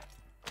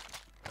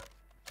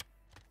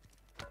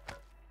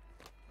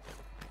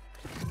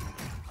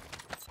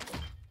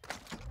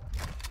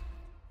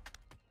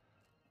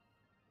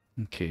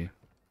 Okay.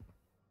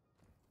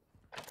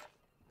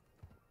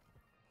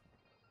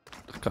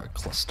 I've got a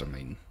cluster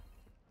mine.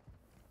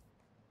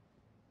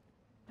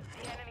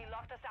 The enemy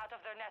locked us out of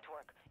their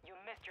network. You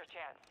missed your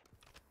chance.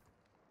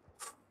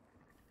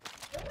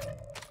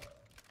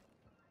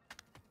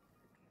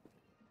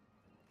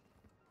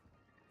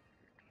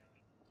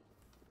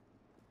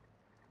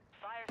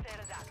 Fire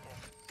sale is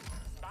active.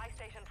 Buy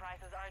station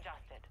prices are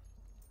adjusted.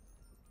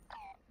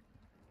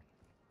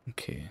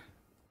 Okay.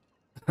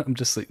 I'm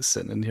just like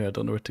sitting in here, I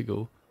don't know where to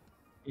go.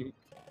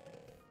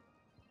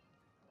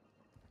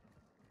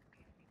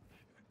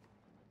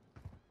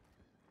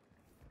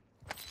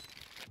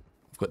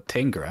 I've got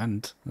 10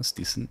 grand, that's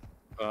decent.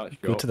 That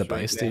Go to the shop's buy right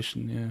there.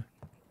 station, yeah.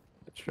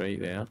 It's right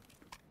there.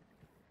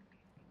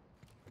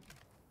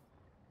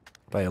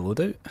 Buy a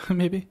loadout,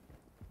 maybe?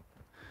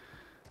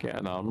 Get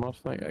an armor,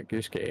 like I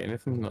just get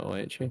anything that'll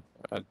let you.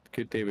 I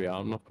could do with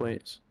armor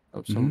plates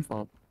of some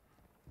form.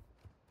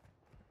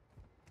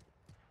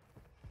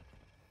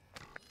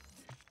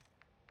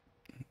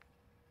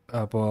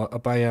 I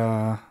buy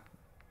a...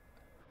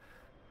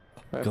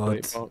 A God.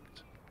 plate box.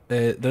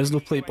 there's no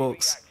plate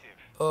box.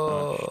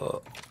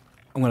 Oh,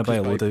 I'm gonna buy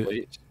a Just buy loadout.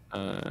 plates.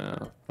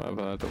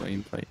 Whatever, I don't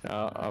mind plate.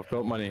 I've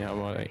got money, I'm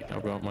alright.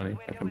 I've got money,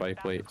 I can buy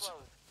plates.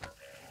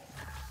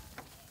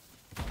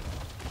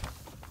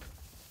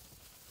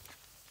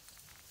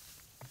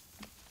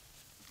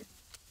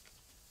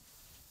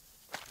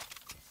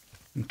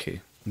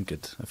 Okay, I'm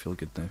good. I feel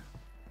good now.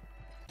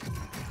 You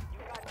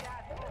got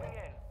gas moving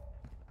in.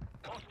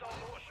 Hostile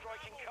mortar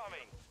strike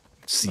incoming.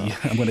 Sea.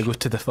 I'm gonna go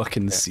to the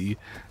fucking sea.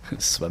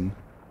 Swim.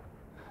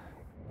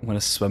 I'm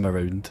gonna swim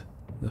around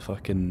the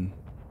fucking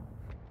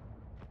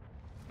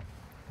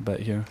bit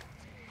here.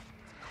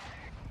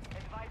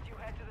 Advise you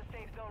head to the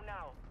safe zone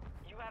now.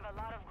 You have a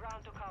lot of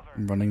ground to cover.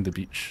 I'm running the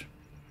beach.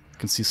 I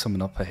can see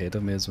someone up ahead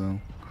of me as well.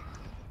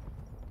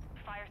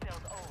 Fire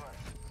sales over.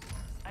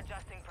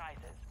 Adjusting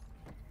prices.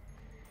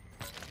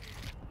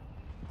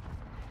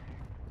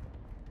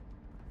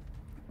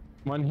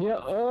 One here.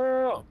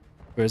 Oh!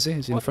 Where is he?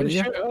 Is he in front of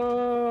you?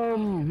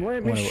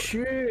 Let me Wanna-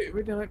 shoot.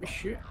 Would you let me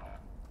shoot?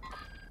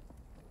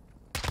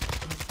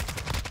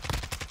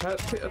 I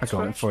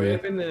got him for you. I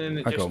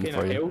got him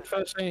for you. Held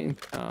for a second.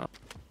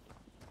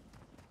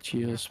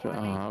 Cheers,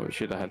 but we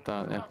should have had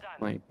that there.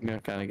 Like, now I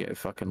can't get the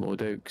fucking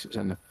loadout because it's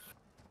in the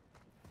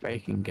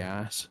fucking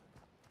gas.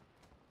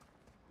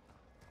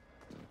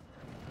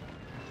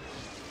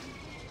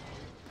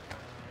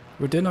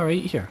 We're doing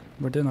alright here.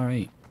 We're doing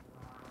alright.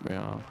 We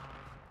are.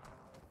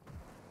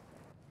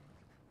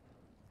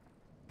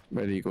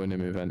 Where are you going to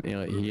move into,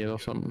 like here or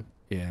something?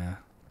 Yeah.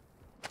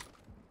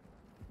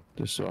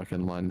 Just so I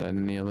can land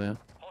in near there.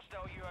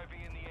 Hostile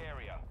UAV in the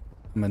area.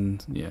 I'm in.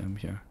 Yeah, I'm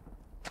here.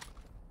 I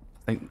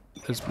think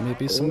there's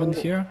maybe someone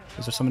here.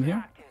 Is there someone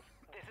here? Active.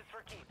 This is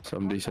for keeps.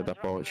 Somebody said a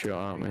bot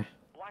shot at me.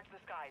 Watch the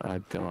skies. I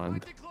had to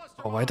land.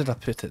 Oh, why did I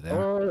put it there?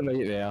 Oh,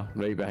 right there.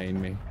 Right behind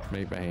me.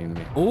 Right behind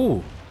me.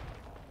 Oh!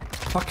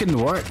 Fucking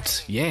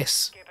worked!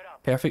 Yes! Keep it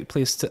up. Perfect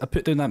place to. I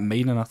put down that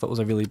mine and I thought it was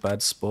a really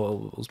bad spot.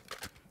 It was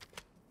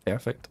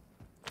perfect.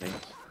 Nice.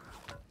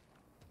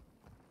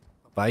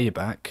 I'll buy you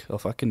back. I'll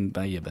fucking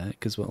buy you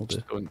back is what I'll do.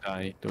 Just don't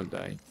die. Don't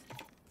die.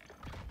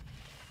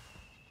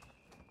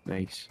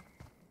 Nice.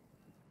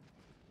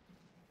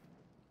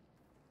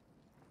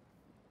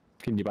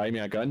 Can you buy me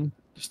a gun?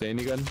 Just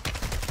any gun?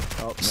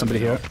 Oh, maybe Somebody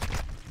here.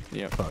 not.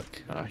 Yep.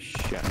 Fuck. Ah,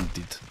 shit.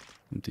 Indeed.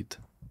 Indeed.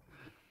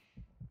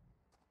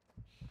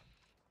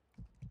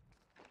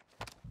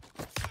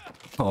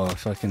 Oh,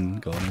 fucking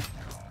gone.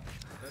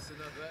 That's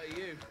enough out of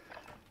you.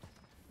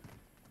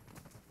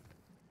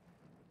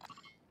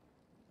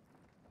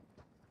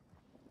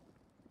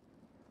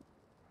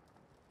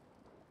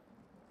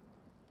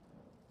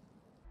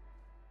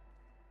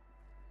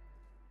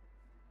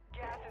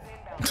 Gas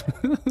is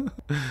inbound.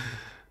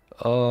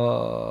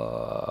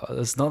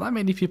 There's not that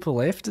many people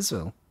left as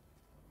well.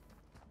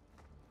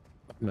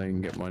 Now you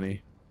can get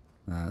money.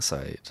 Nah, that's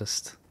alright.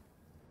 Just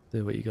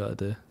do what you gotta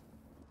do.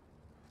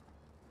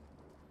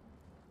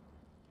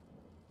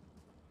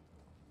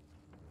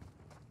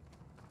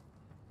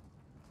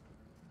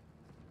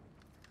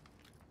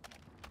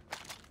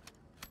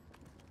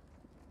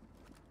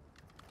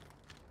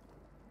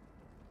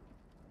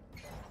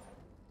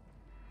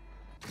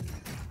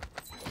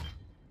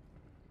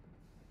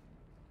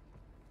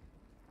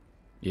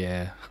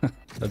 Yeah,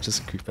 I'll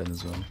just creep in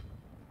as well.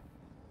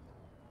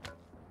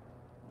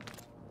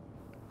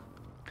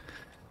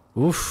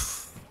 Oof.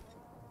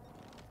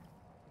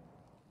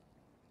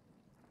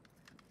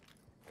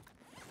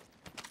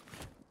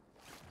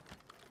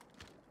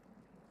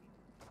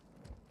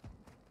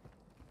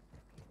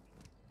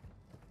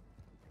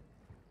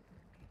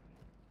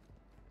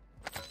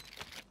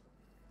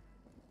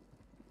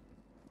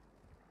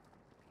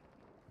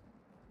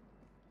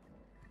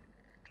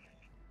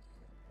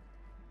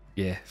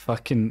 Yeah,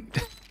 fucking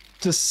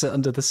just sit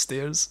under the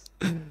stairs.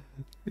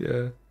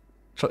 Yeah.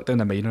 Truck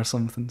down a mine or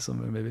something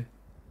somewhere maybe.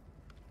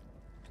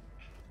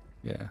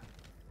 Yeah.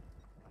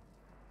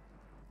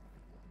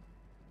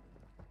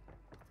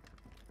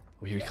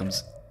 Oh, here he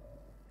comes.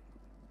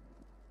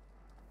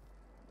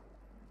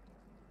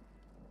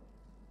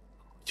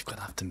 You're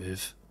gonna have to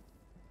move.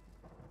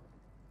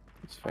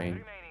 It's fine.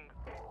 Remaining.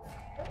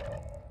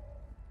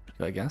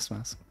 Got a gas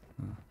mask.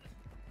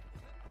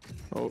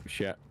 Oh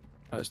shit.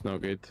 That's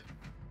not good.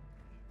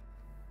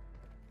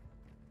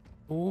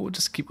 Oh,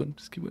 just keep going,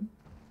 just keep going.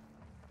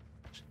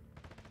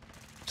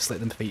 Just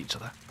let them fight each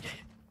other. Yeah.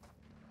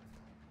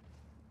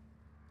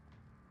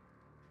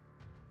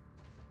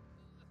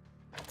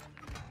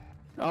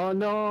 Oh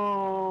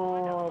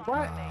no!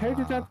 What? How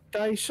did that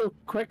die so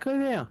quickly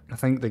there? I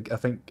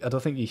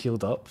don't think he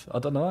healed up. I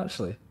don't know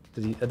actually.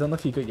 Did he? I don't know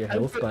if you got your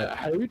health back.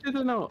 How did it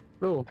not?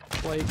 Bro,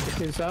 like,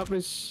 because that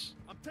was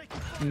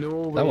no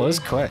way. That was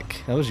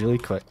quick. That was really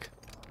quick.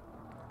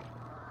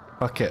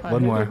 Fuck it. I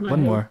One more. hated my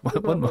One more.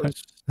 health. One more.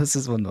 was- This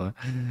is one more.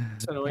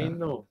 It's annoying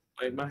though.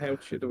 Like, my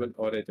health should have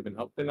already been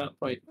up to that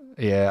point.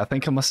 Yeah, I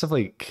think I must have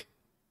like.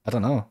 I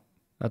don't know.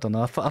 I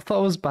thought I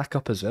was back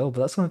up as well,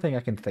 but that's the only thing I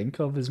can think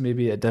of is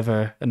maybe it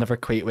never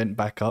quite went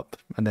back up,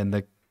 and then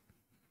that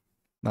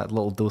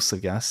little dose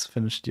of gas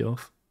finished you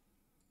off.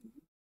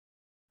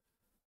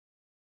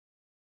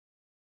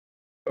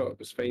 Oh, it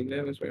was fine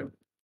there as well.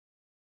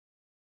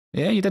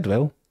 Yeah, you did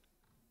well.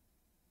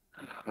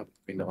 I've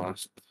been the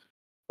last.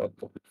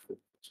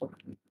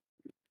 Something.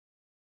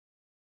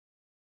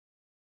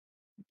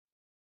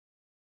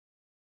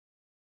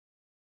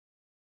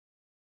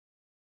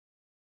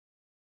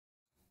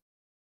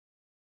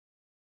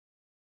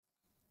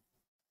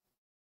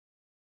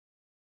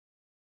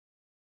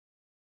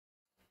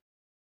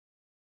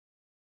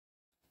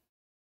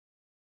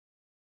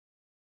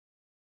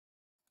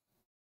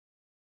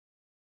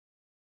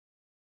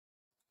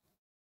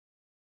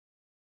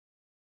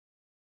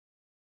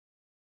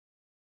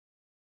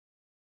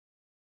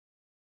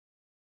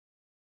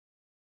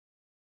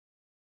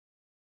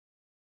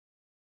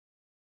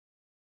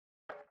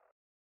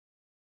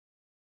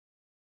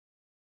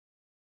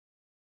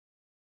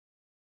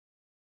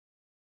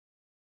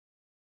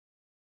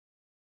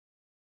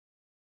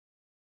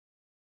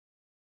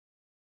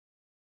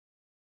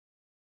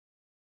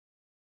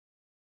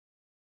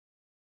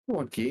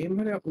 What game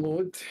did it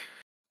upload?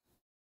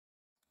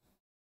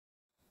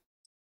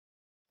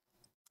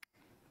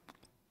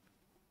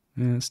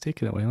 Yeah, it's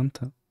taking it away, isn't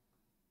it?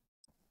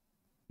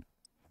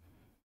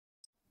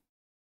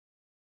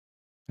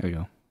 There we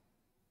go.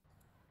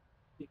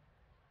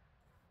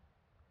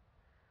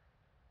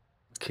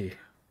 Okay.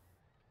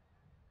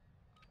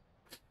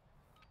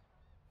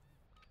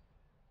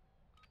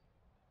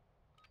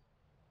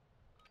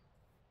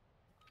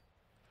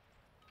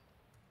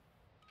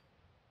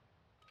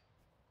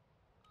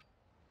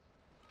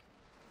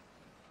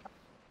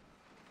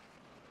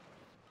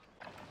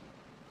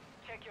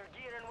 Check your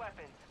gear and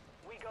weapons.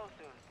 We go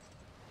soon.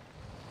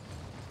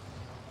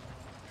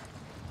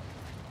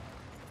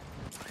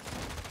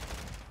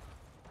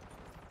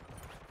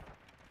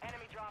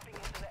 Enemy dropping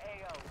into the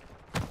AO.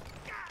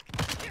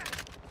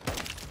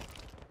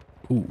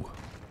 Ooh.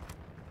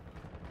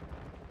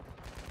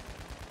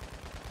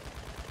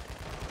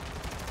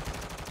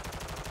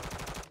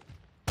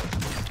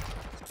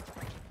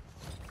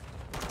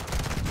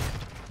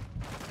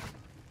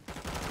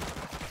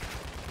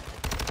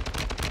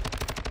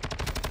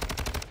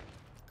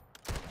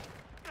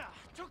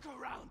 Took a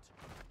round.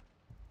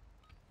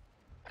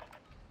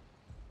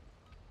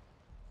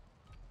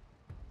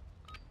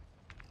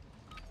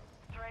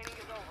 Training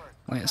is over.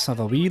 Let's have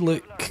a wee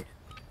look.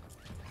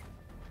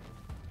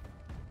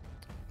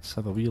 Let's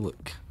have a wee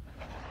look.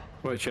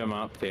 What's your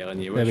map telling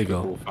you? There Which we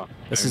will go. for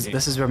This is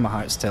county? where my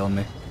heart's telling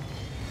me.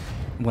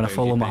 I'm gonna County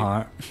follow my thing.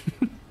 heart.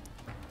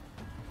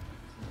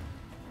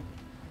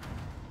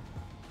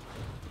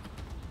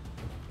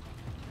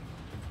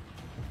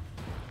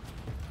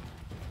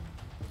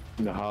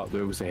 The heart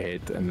rules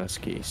ahead in this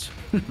case.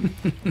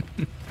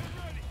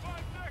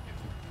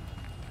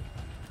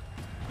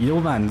 You know,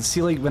 man,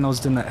 see, like when I was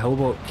doing that hill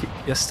walk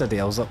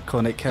yesterday, I was up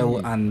Conic Hill,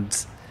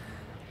 and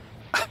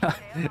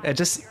it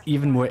just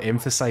even more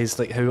emphasised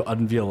like how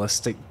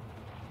unrealistic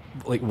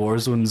like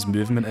Warzone's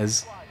movement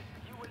is.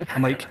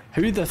 I'm like,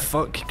 how the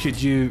fuck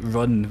could you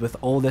run with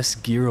all this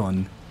gear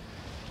on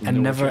and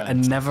No never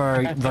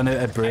chance. run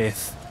out of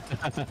breath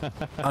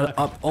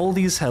up all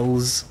these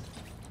hills,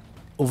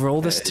 over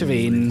all this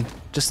terrain,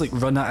 just like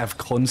run at a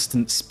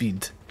constant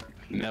speed?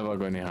 Never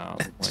going to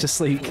happen. It's just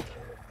like,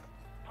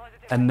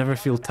 and never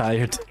feel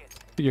tired.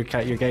 Your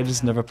guy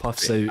just never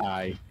puffs out.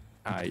 Aye.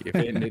 If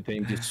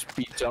anything just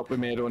speeds up with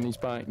me on his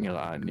back, and you're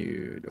like,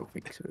 no, don't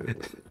think so.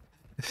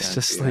 It's Can't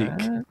just do like,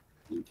 that.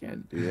 You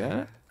can't do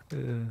that.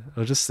 I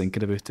was just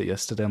thinking about it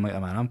yesterday. I'm like, oh,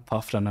 man, I'm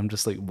puffed and I'm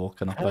just like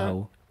walking up a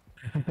hill.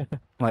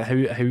 Like,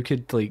 how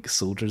could like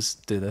soldiers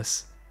do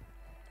this?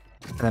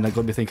 And then it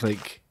got me thinking,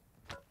 like,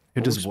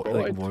 who does like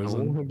spotted.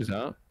 Warzone? Who was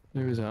that?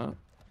 Who was that?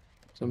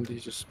 Somebody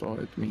just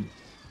spotted me.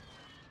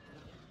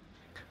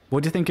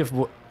 What do you think of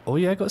what? Oh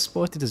yeah, I got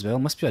spotted as well.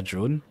 Must be a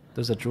drone.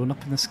 There's a drone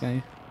up in the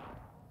sky.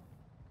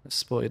 That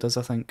spotted us,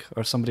 I think,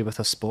 or somebody with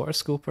a spotter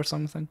scope or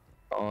something.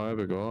 Oh, there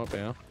we go, up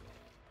there.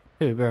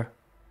 Who? Where?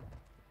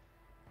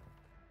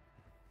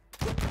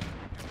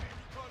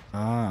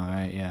 Ah,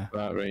 right, yeah.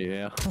 That right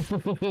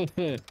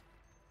there.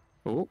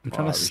 Oh, I'm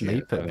trying to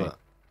snipe it, but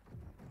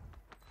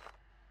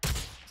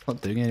it's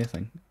not doing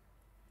anything.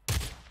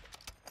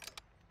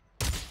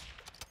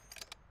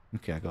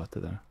 Okay, I got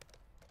it there.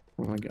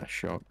 I'm gonna get a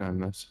shotgun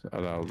this,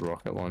 or a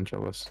rocket launcher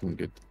this, and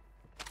good.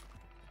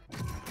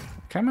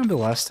 Can't remember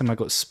the last time I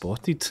got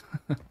spotted.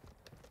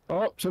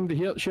 Oh, somebody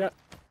here, shit.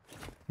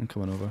 I'm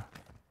coming over.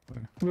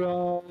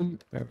 Run.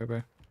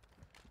 Where?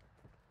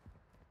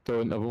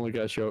 Don't, I've only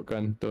got a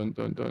shotgun. Don't.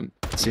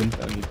 See him?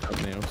 I need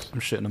something else. I'm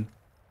shooting him.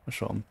 I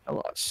shot him. I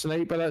want a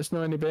sniper that's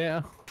not any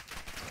better.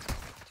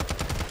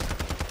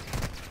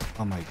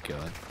 Oh my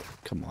god.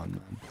 Come on,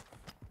 man.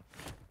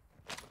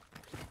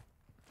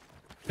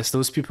 It's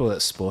those people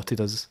that spotted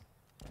us.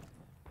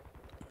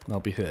 That'll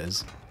be who it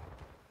is.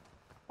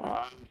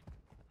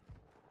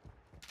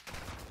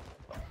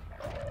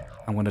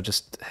 I'm gonna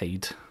just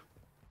hide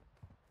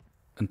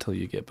until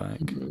you get back.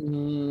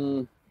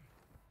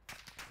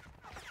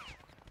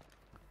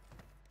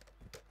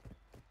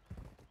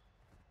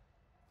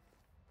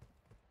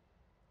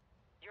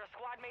 Your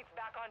squad mates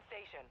back on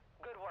station.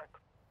 Good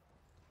work.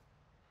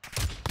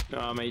 No,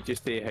 I might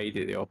just stay hide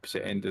at the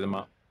opposite end of the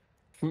map.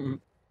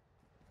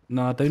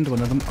 No, I downed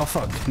one of them. Oh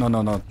fuck. No,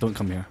 don't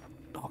come here.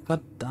 Oh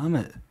god damn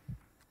it.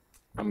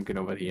 I'm going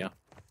over here.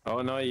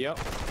 Oh no, yep.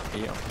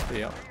 No.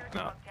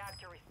 Contact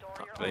to restore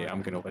your Right,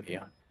 I'm going over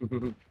here.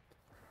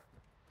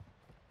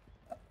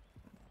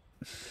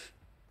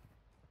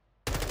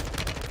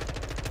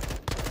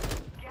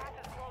 gas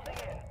is closing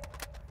in.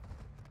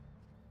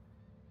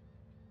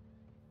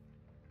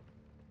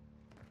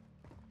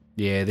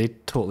 Yeah, they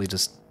totally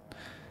just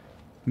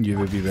knew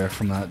where we were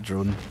from that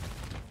drone.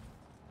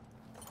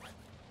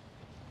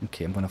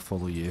 Okay, I'm gonna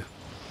follow you.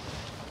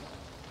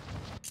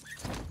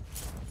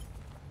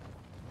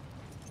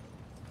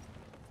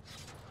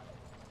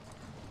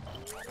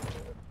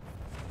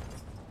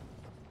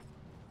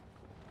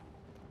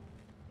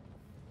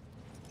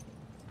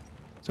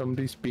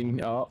 Somebody's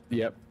been. Oh,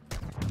 yep.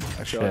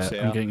 I Shit,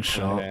 I'm getting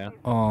shot. There.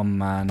 Oh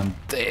man, I'm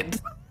dead.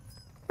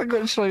 I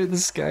got shot out of the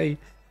sky.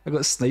 I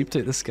got sniped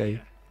out of the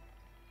sky.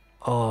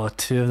 Oh,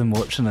 two of them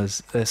watching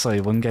us.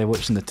 Sorry, one guy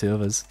watching the two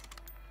of us.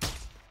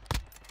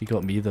 He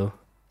got me though.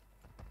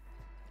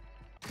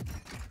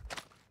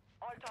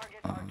 All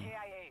targets are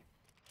KIA.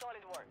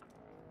 Solid work.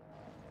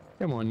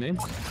 Come on then.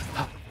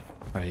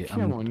 Right,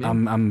 Come on,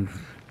 then.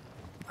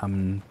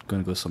 I'm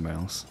gonna go somewhere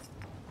else.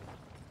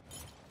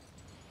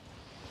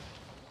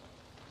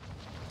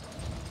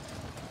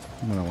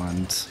 I'm gonna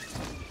land.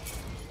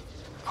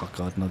 Oh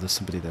god, no, there's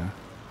somebody there.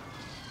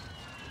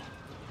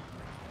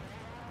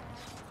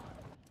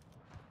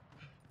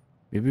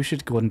 Maybe we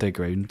should go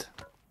underground.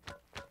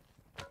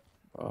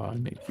 Oh, I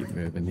need to keep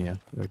moving here,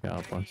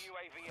 regardless.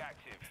 UAV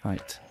active.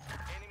 Right.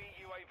 Enemy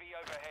UAV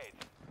overhead.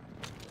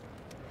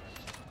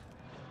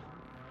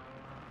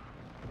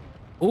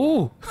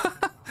 Oh!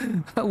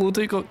 That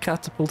loadout got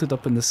catapulted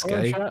up in the Oh,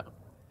 sky. shit.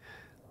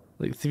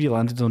 Like three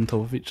landed on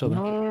top of each other.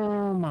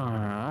 No, man,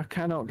 I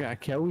cannot get a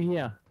kill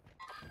here.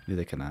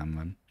 Neither can I,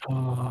 man.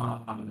 Oh.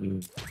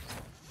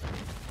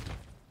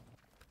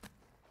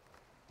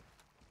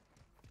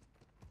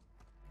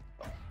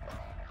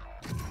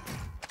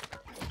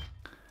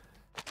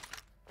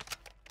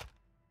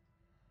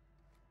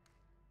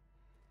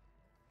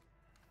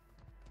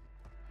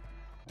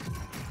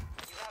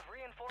 You have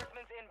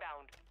reinforcements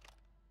inbound.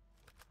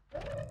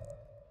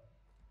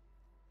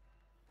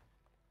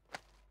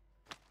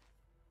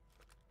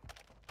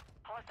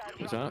 Hostiles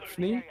Is that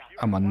free?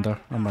 I'm under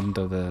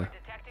the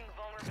Detecting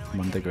vulnerability I'm in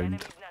the underground.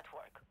 enemy's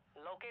network.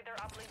 Locate their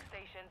uplink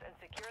stations and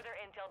secure their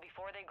intel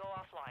before they go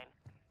offline.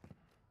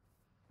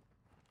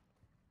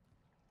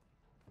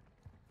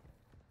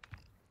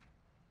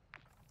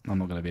 I'm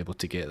not gonna be able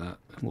to get that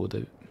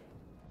loadout.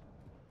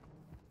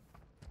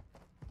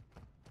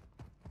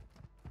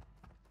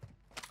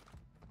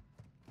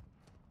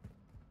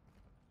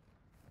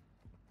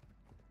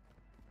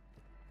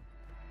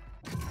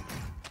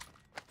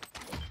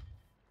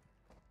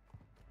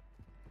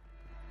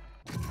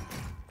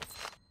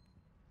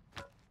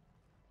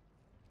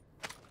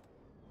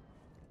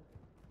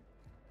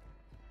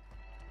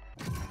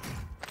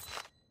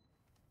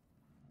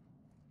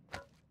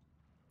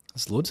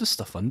 There's loads of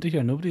stuff under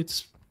here.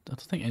 Nobody's. I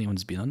don't think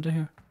anyone's been under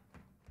here.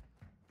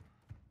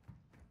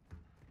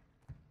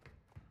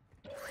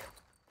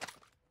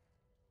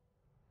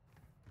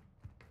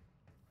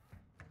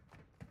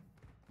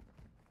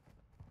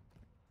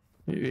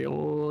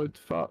 Reload,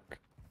 fuck.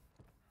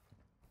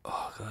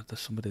 Oh god, there's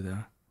somebody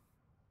there.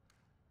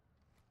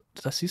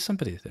 Did I see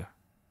somebody there?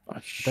 Oh,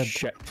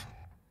 shit.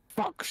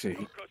 Fuck's sake.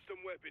 Custom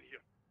weapon here.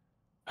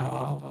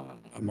 Oh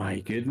my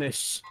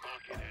goodness.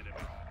 Marking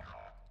enemy.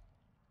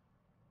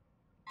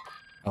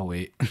 I'll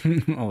wait.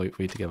 I'll wait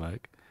for you to get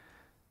back.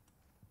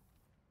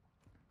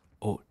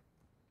 Oh.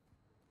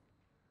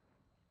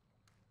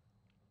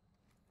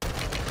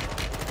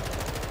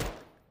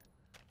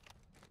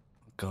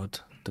 God,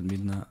 didn't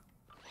mean that.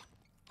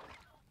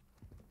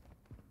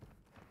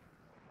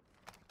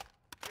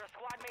 Your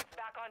squad mates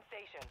back on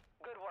station.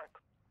 Good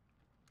work.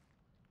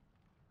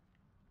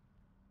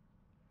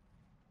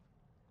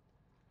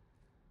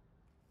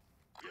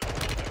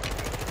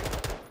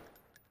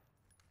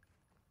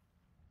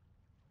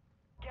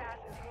 Gas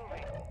is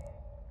moving.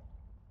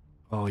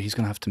 Oh, he's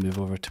gonna have to move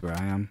over to where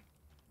I am.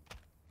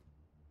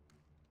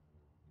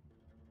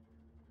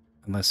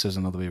 Unless there's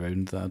another way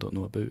around that I don't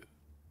know about.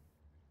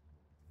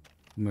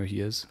 From where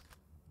he is.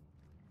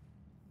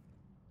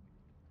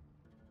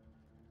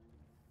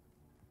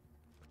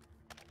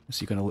 Is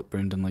he gonna look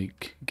round and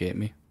like get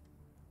me?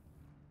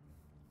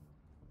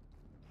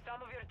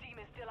 Some of your team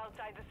is still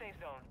outside the safe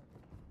zone.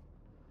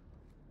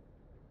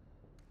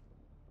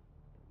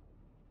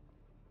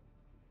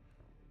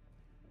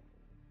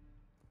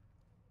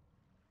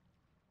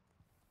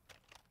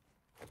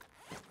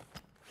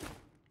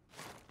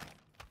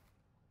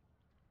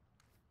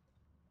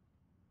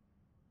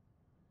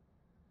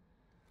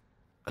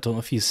 I don't know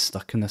if he's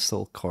stuck in this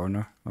little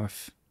corner or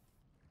if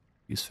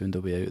he's found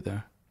a way out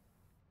there.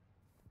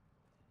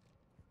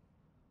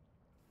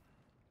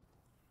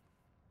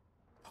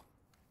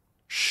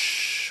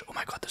 Shh! Oh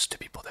my god, there's two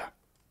people there.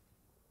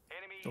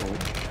 Enemy. 5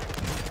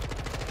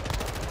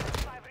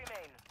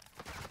 remain.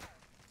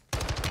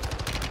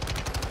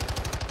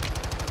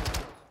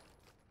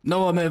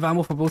 No, I'm out of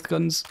ammo for both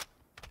guns.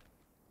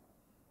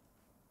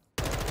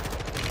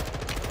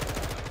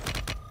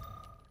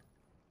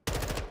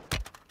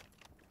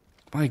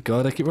 My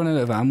god, I keep running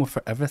out of ammo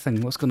for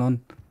everything. What's going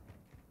on?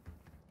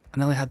 I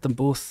nearly had them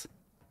both.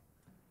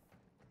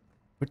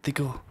 Where'd they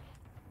go?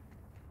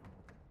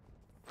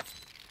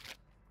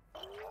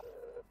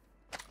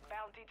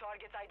 Bounty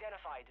targets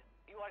identified.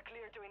 You are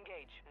clear to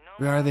engage. No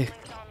Where are they?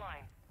 links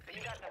online.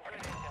 You got some good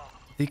intel.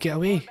 They get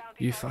away?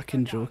 You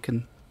fucking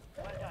joking.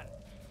 Well done.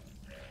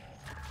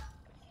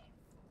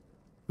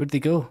 Where'd they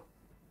go?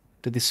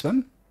 Did they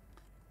swim?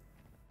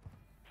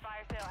 Fire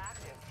sale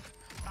active.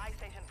 Buy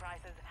station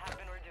prices have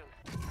been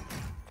reduced.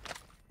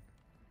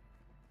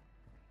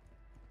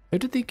 How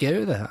did they get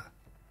out of that?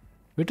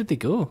 Where did they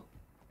go?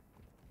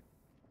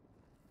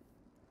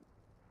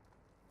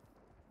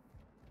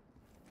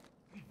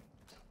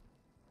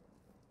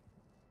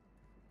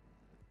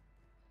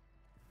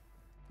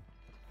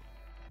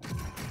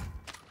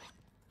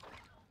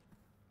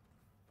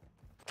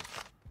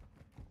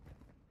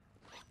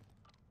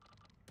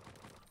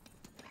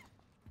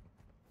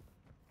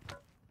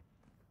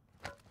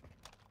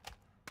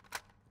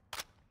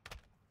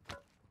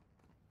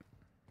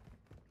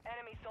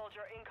 Enemy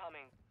soldier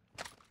incoming.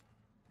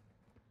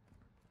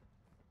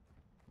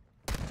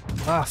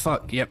 Ah,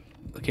 fuck, yep.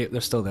 Okay,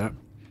 they're still there.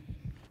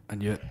 I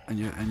knew it, I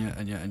knew it, I knew it,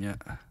 I knew it, I knew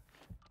it.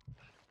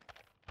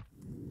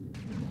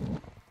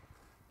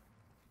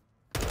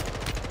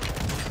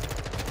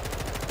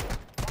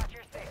 Watch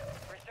your six.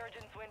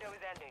 Resurgence window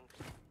is ending.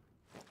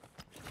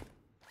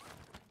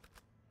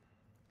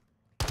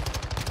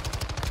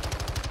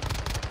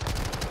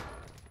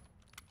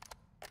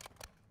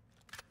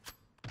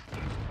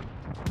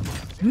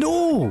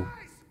 No!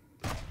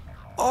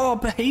 Oh,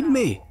 behind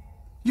me!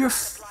 You're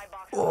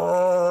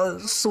oh,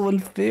 it's so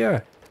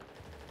unfair.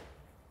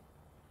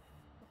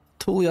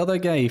 Totally other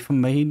guy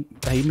from behind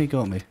me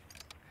got me.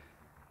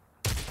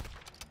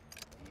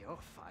 Your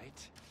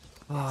fight.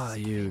 Ah,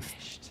 you're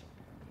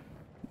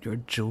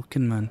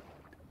joking, man.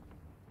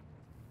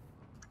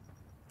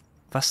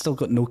 Have I still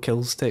got no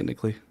kills,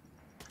 technically?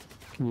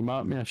 Can you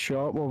mark me a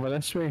shop over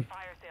this way?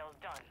 Fire sales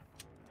done.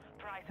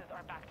 Prices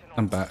are back to normal.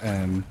 I'm back,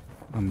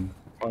 I'm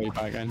Oh, you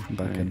back in?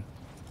 back in.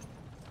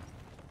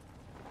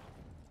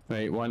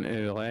 Right, one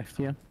to the left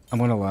here. I'm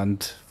gonna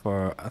land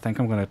for. I think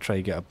I'm gonna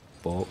try get a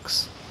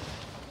box,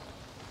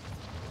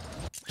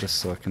 just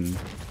so I can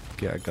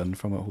get a gun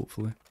from it.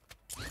 Hopefully,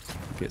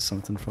 get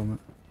something from it.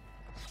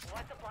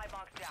 One supply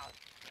box down.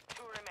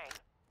 2 remain.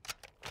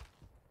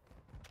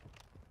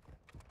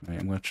 Right,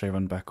 I'm gonna try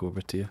run back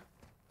over to you.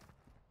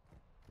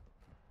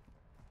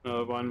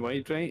 One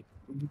wide, right?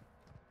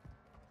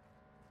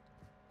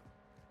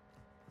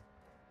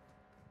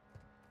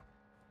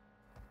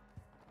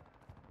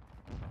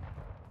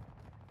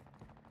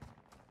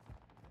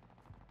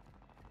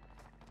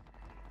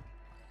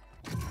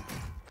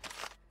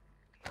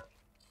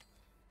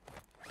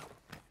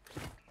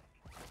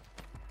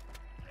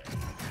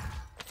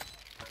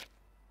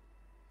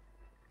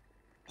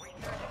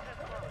 Resurgence is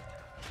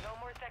closed. No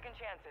more second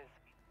chances.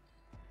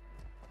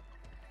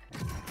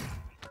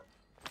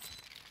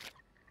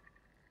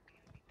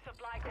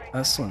 Supply crate.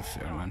 That's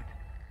unfair, man.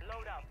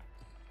 Load up.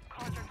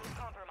 Contract was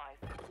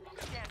compromised.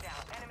 Stand down.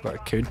 Enemy Got a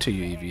dropping. counter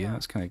UAV.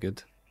 That's kind of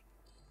good.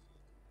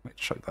 Might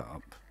chuck that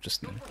up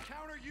just now.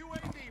 Counter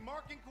UAV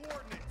marking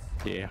coordinates.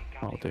 Yeah,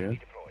 I'll do it.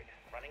 Deployed.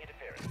 Running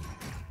interference.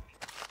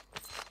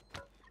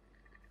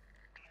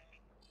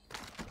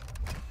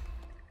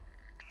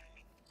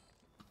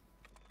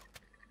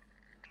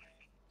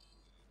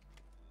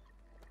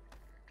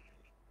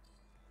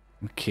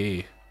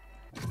 Okay.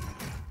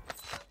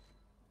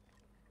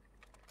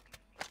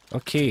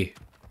 Okay.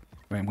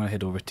 Right, I'm gonna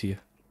head over to you.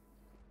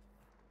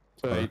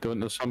 So you don't.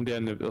 There's somebody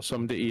in the. There's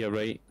somebody to your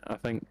right, I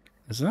think.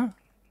 Is there?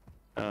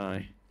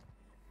 Aye.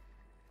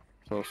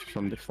 So there's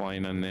somebody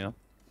flying in there.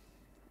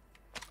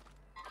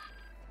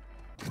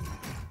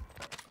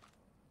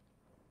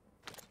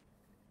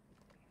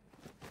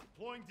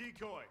 Deploying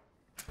decoy.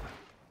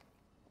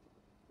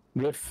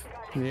 Roof.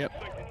 Yep.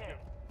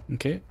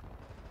 Okay.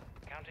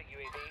 Counter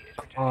UAV is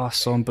returning. Oh, I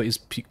saw him, but he's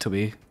peeked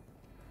away.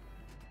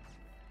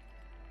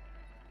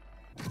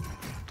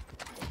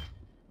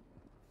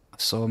 I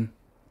saw him.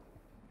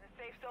 The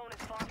safe zone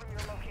is far from your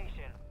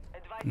location.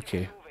 Advise Okay.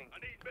 you moving. I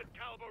need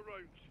mid-caliber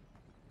rounds.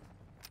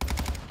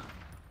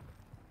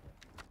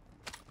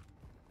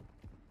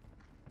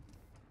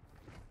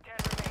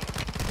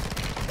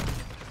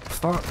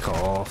 Fuck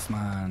off,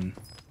 man.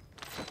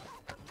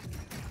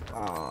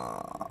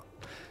 Ah.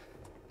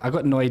 I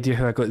got no idea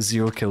how I got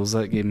 0 kills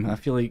that game. I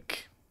feel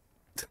like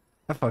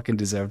I fucking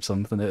deserved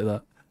something out of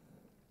that.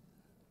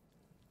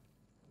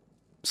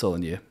 It's all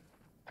on you.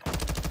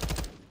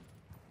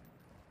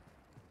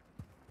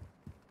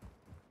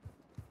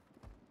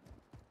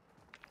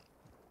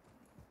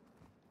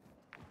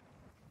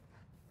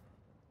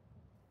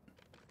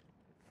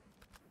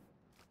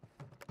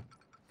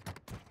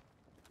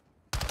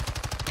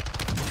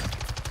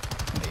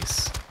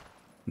 Nice.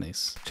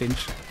 Nice.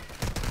 Change.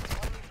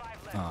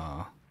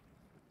 Ah.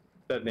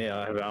 Didn't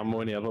have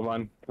ammo in the other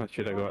one. I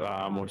should have got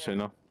that ammo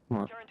sooner.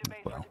 Turn to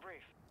base Well. to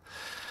debrief.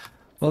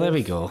 Well, there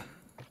we go.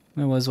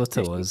 It was what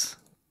it was.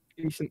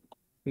 Decent.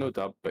 No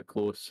dub, but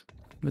close.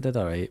 We did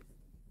alright.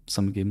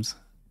 Some games.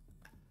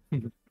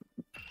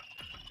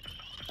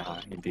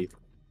 Ah, indeed.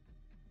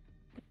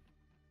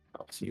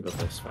 I'll see where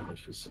this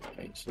finishes.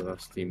 Right, so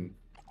this team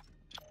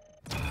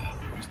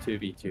was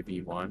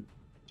 2v2v1.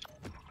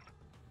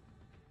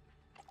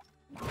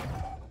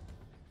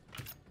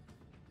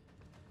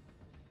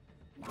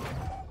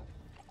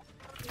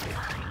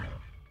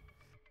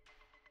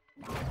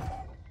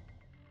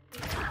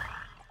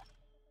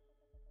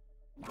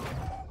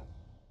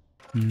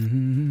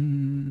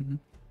 Mm-hmm.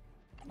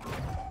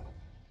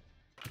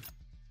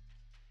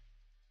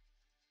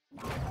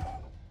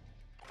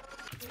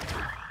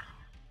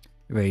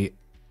 Right.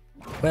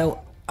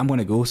 Well, I'm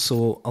gonna go,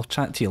 so I'll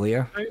chat to you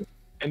later. Right.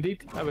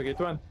 Indeed, have a good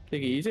one.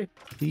 Take it easy.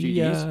 See GGs.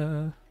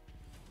 ya.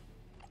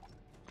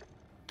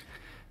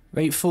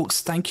 Right,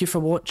 folks, thank you for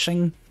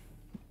watching.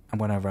 I'm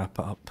gonna wrap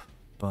it up,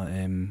 but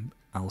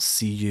I'll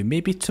see you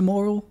maybe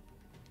tomorrow.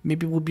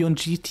 Maybe we'll be on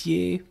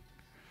GTA.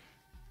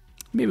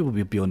 Maybe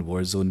we'll be on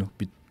Warzone.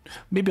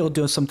 Maybe I'll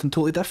do something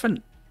totally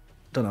different.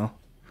 Don't know.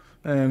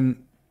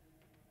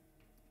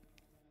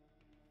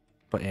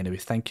 But anyway,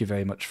 thank you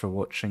very much for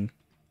watching.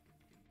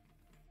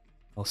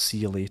 I'll see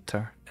you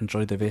later.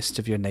 Enjoy the rest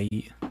of your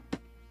night.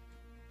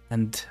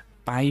 And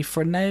bye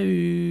for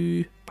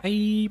now.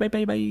 Bye, bye,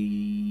 bye,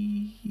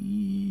 bye.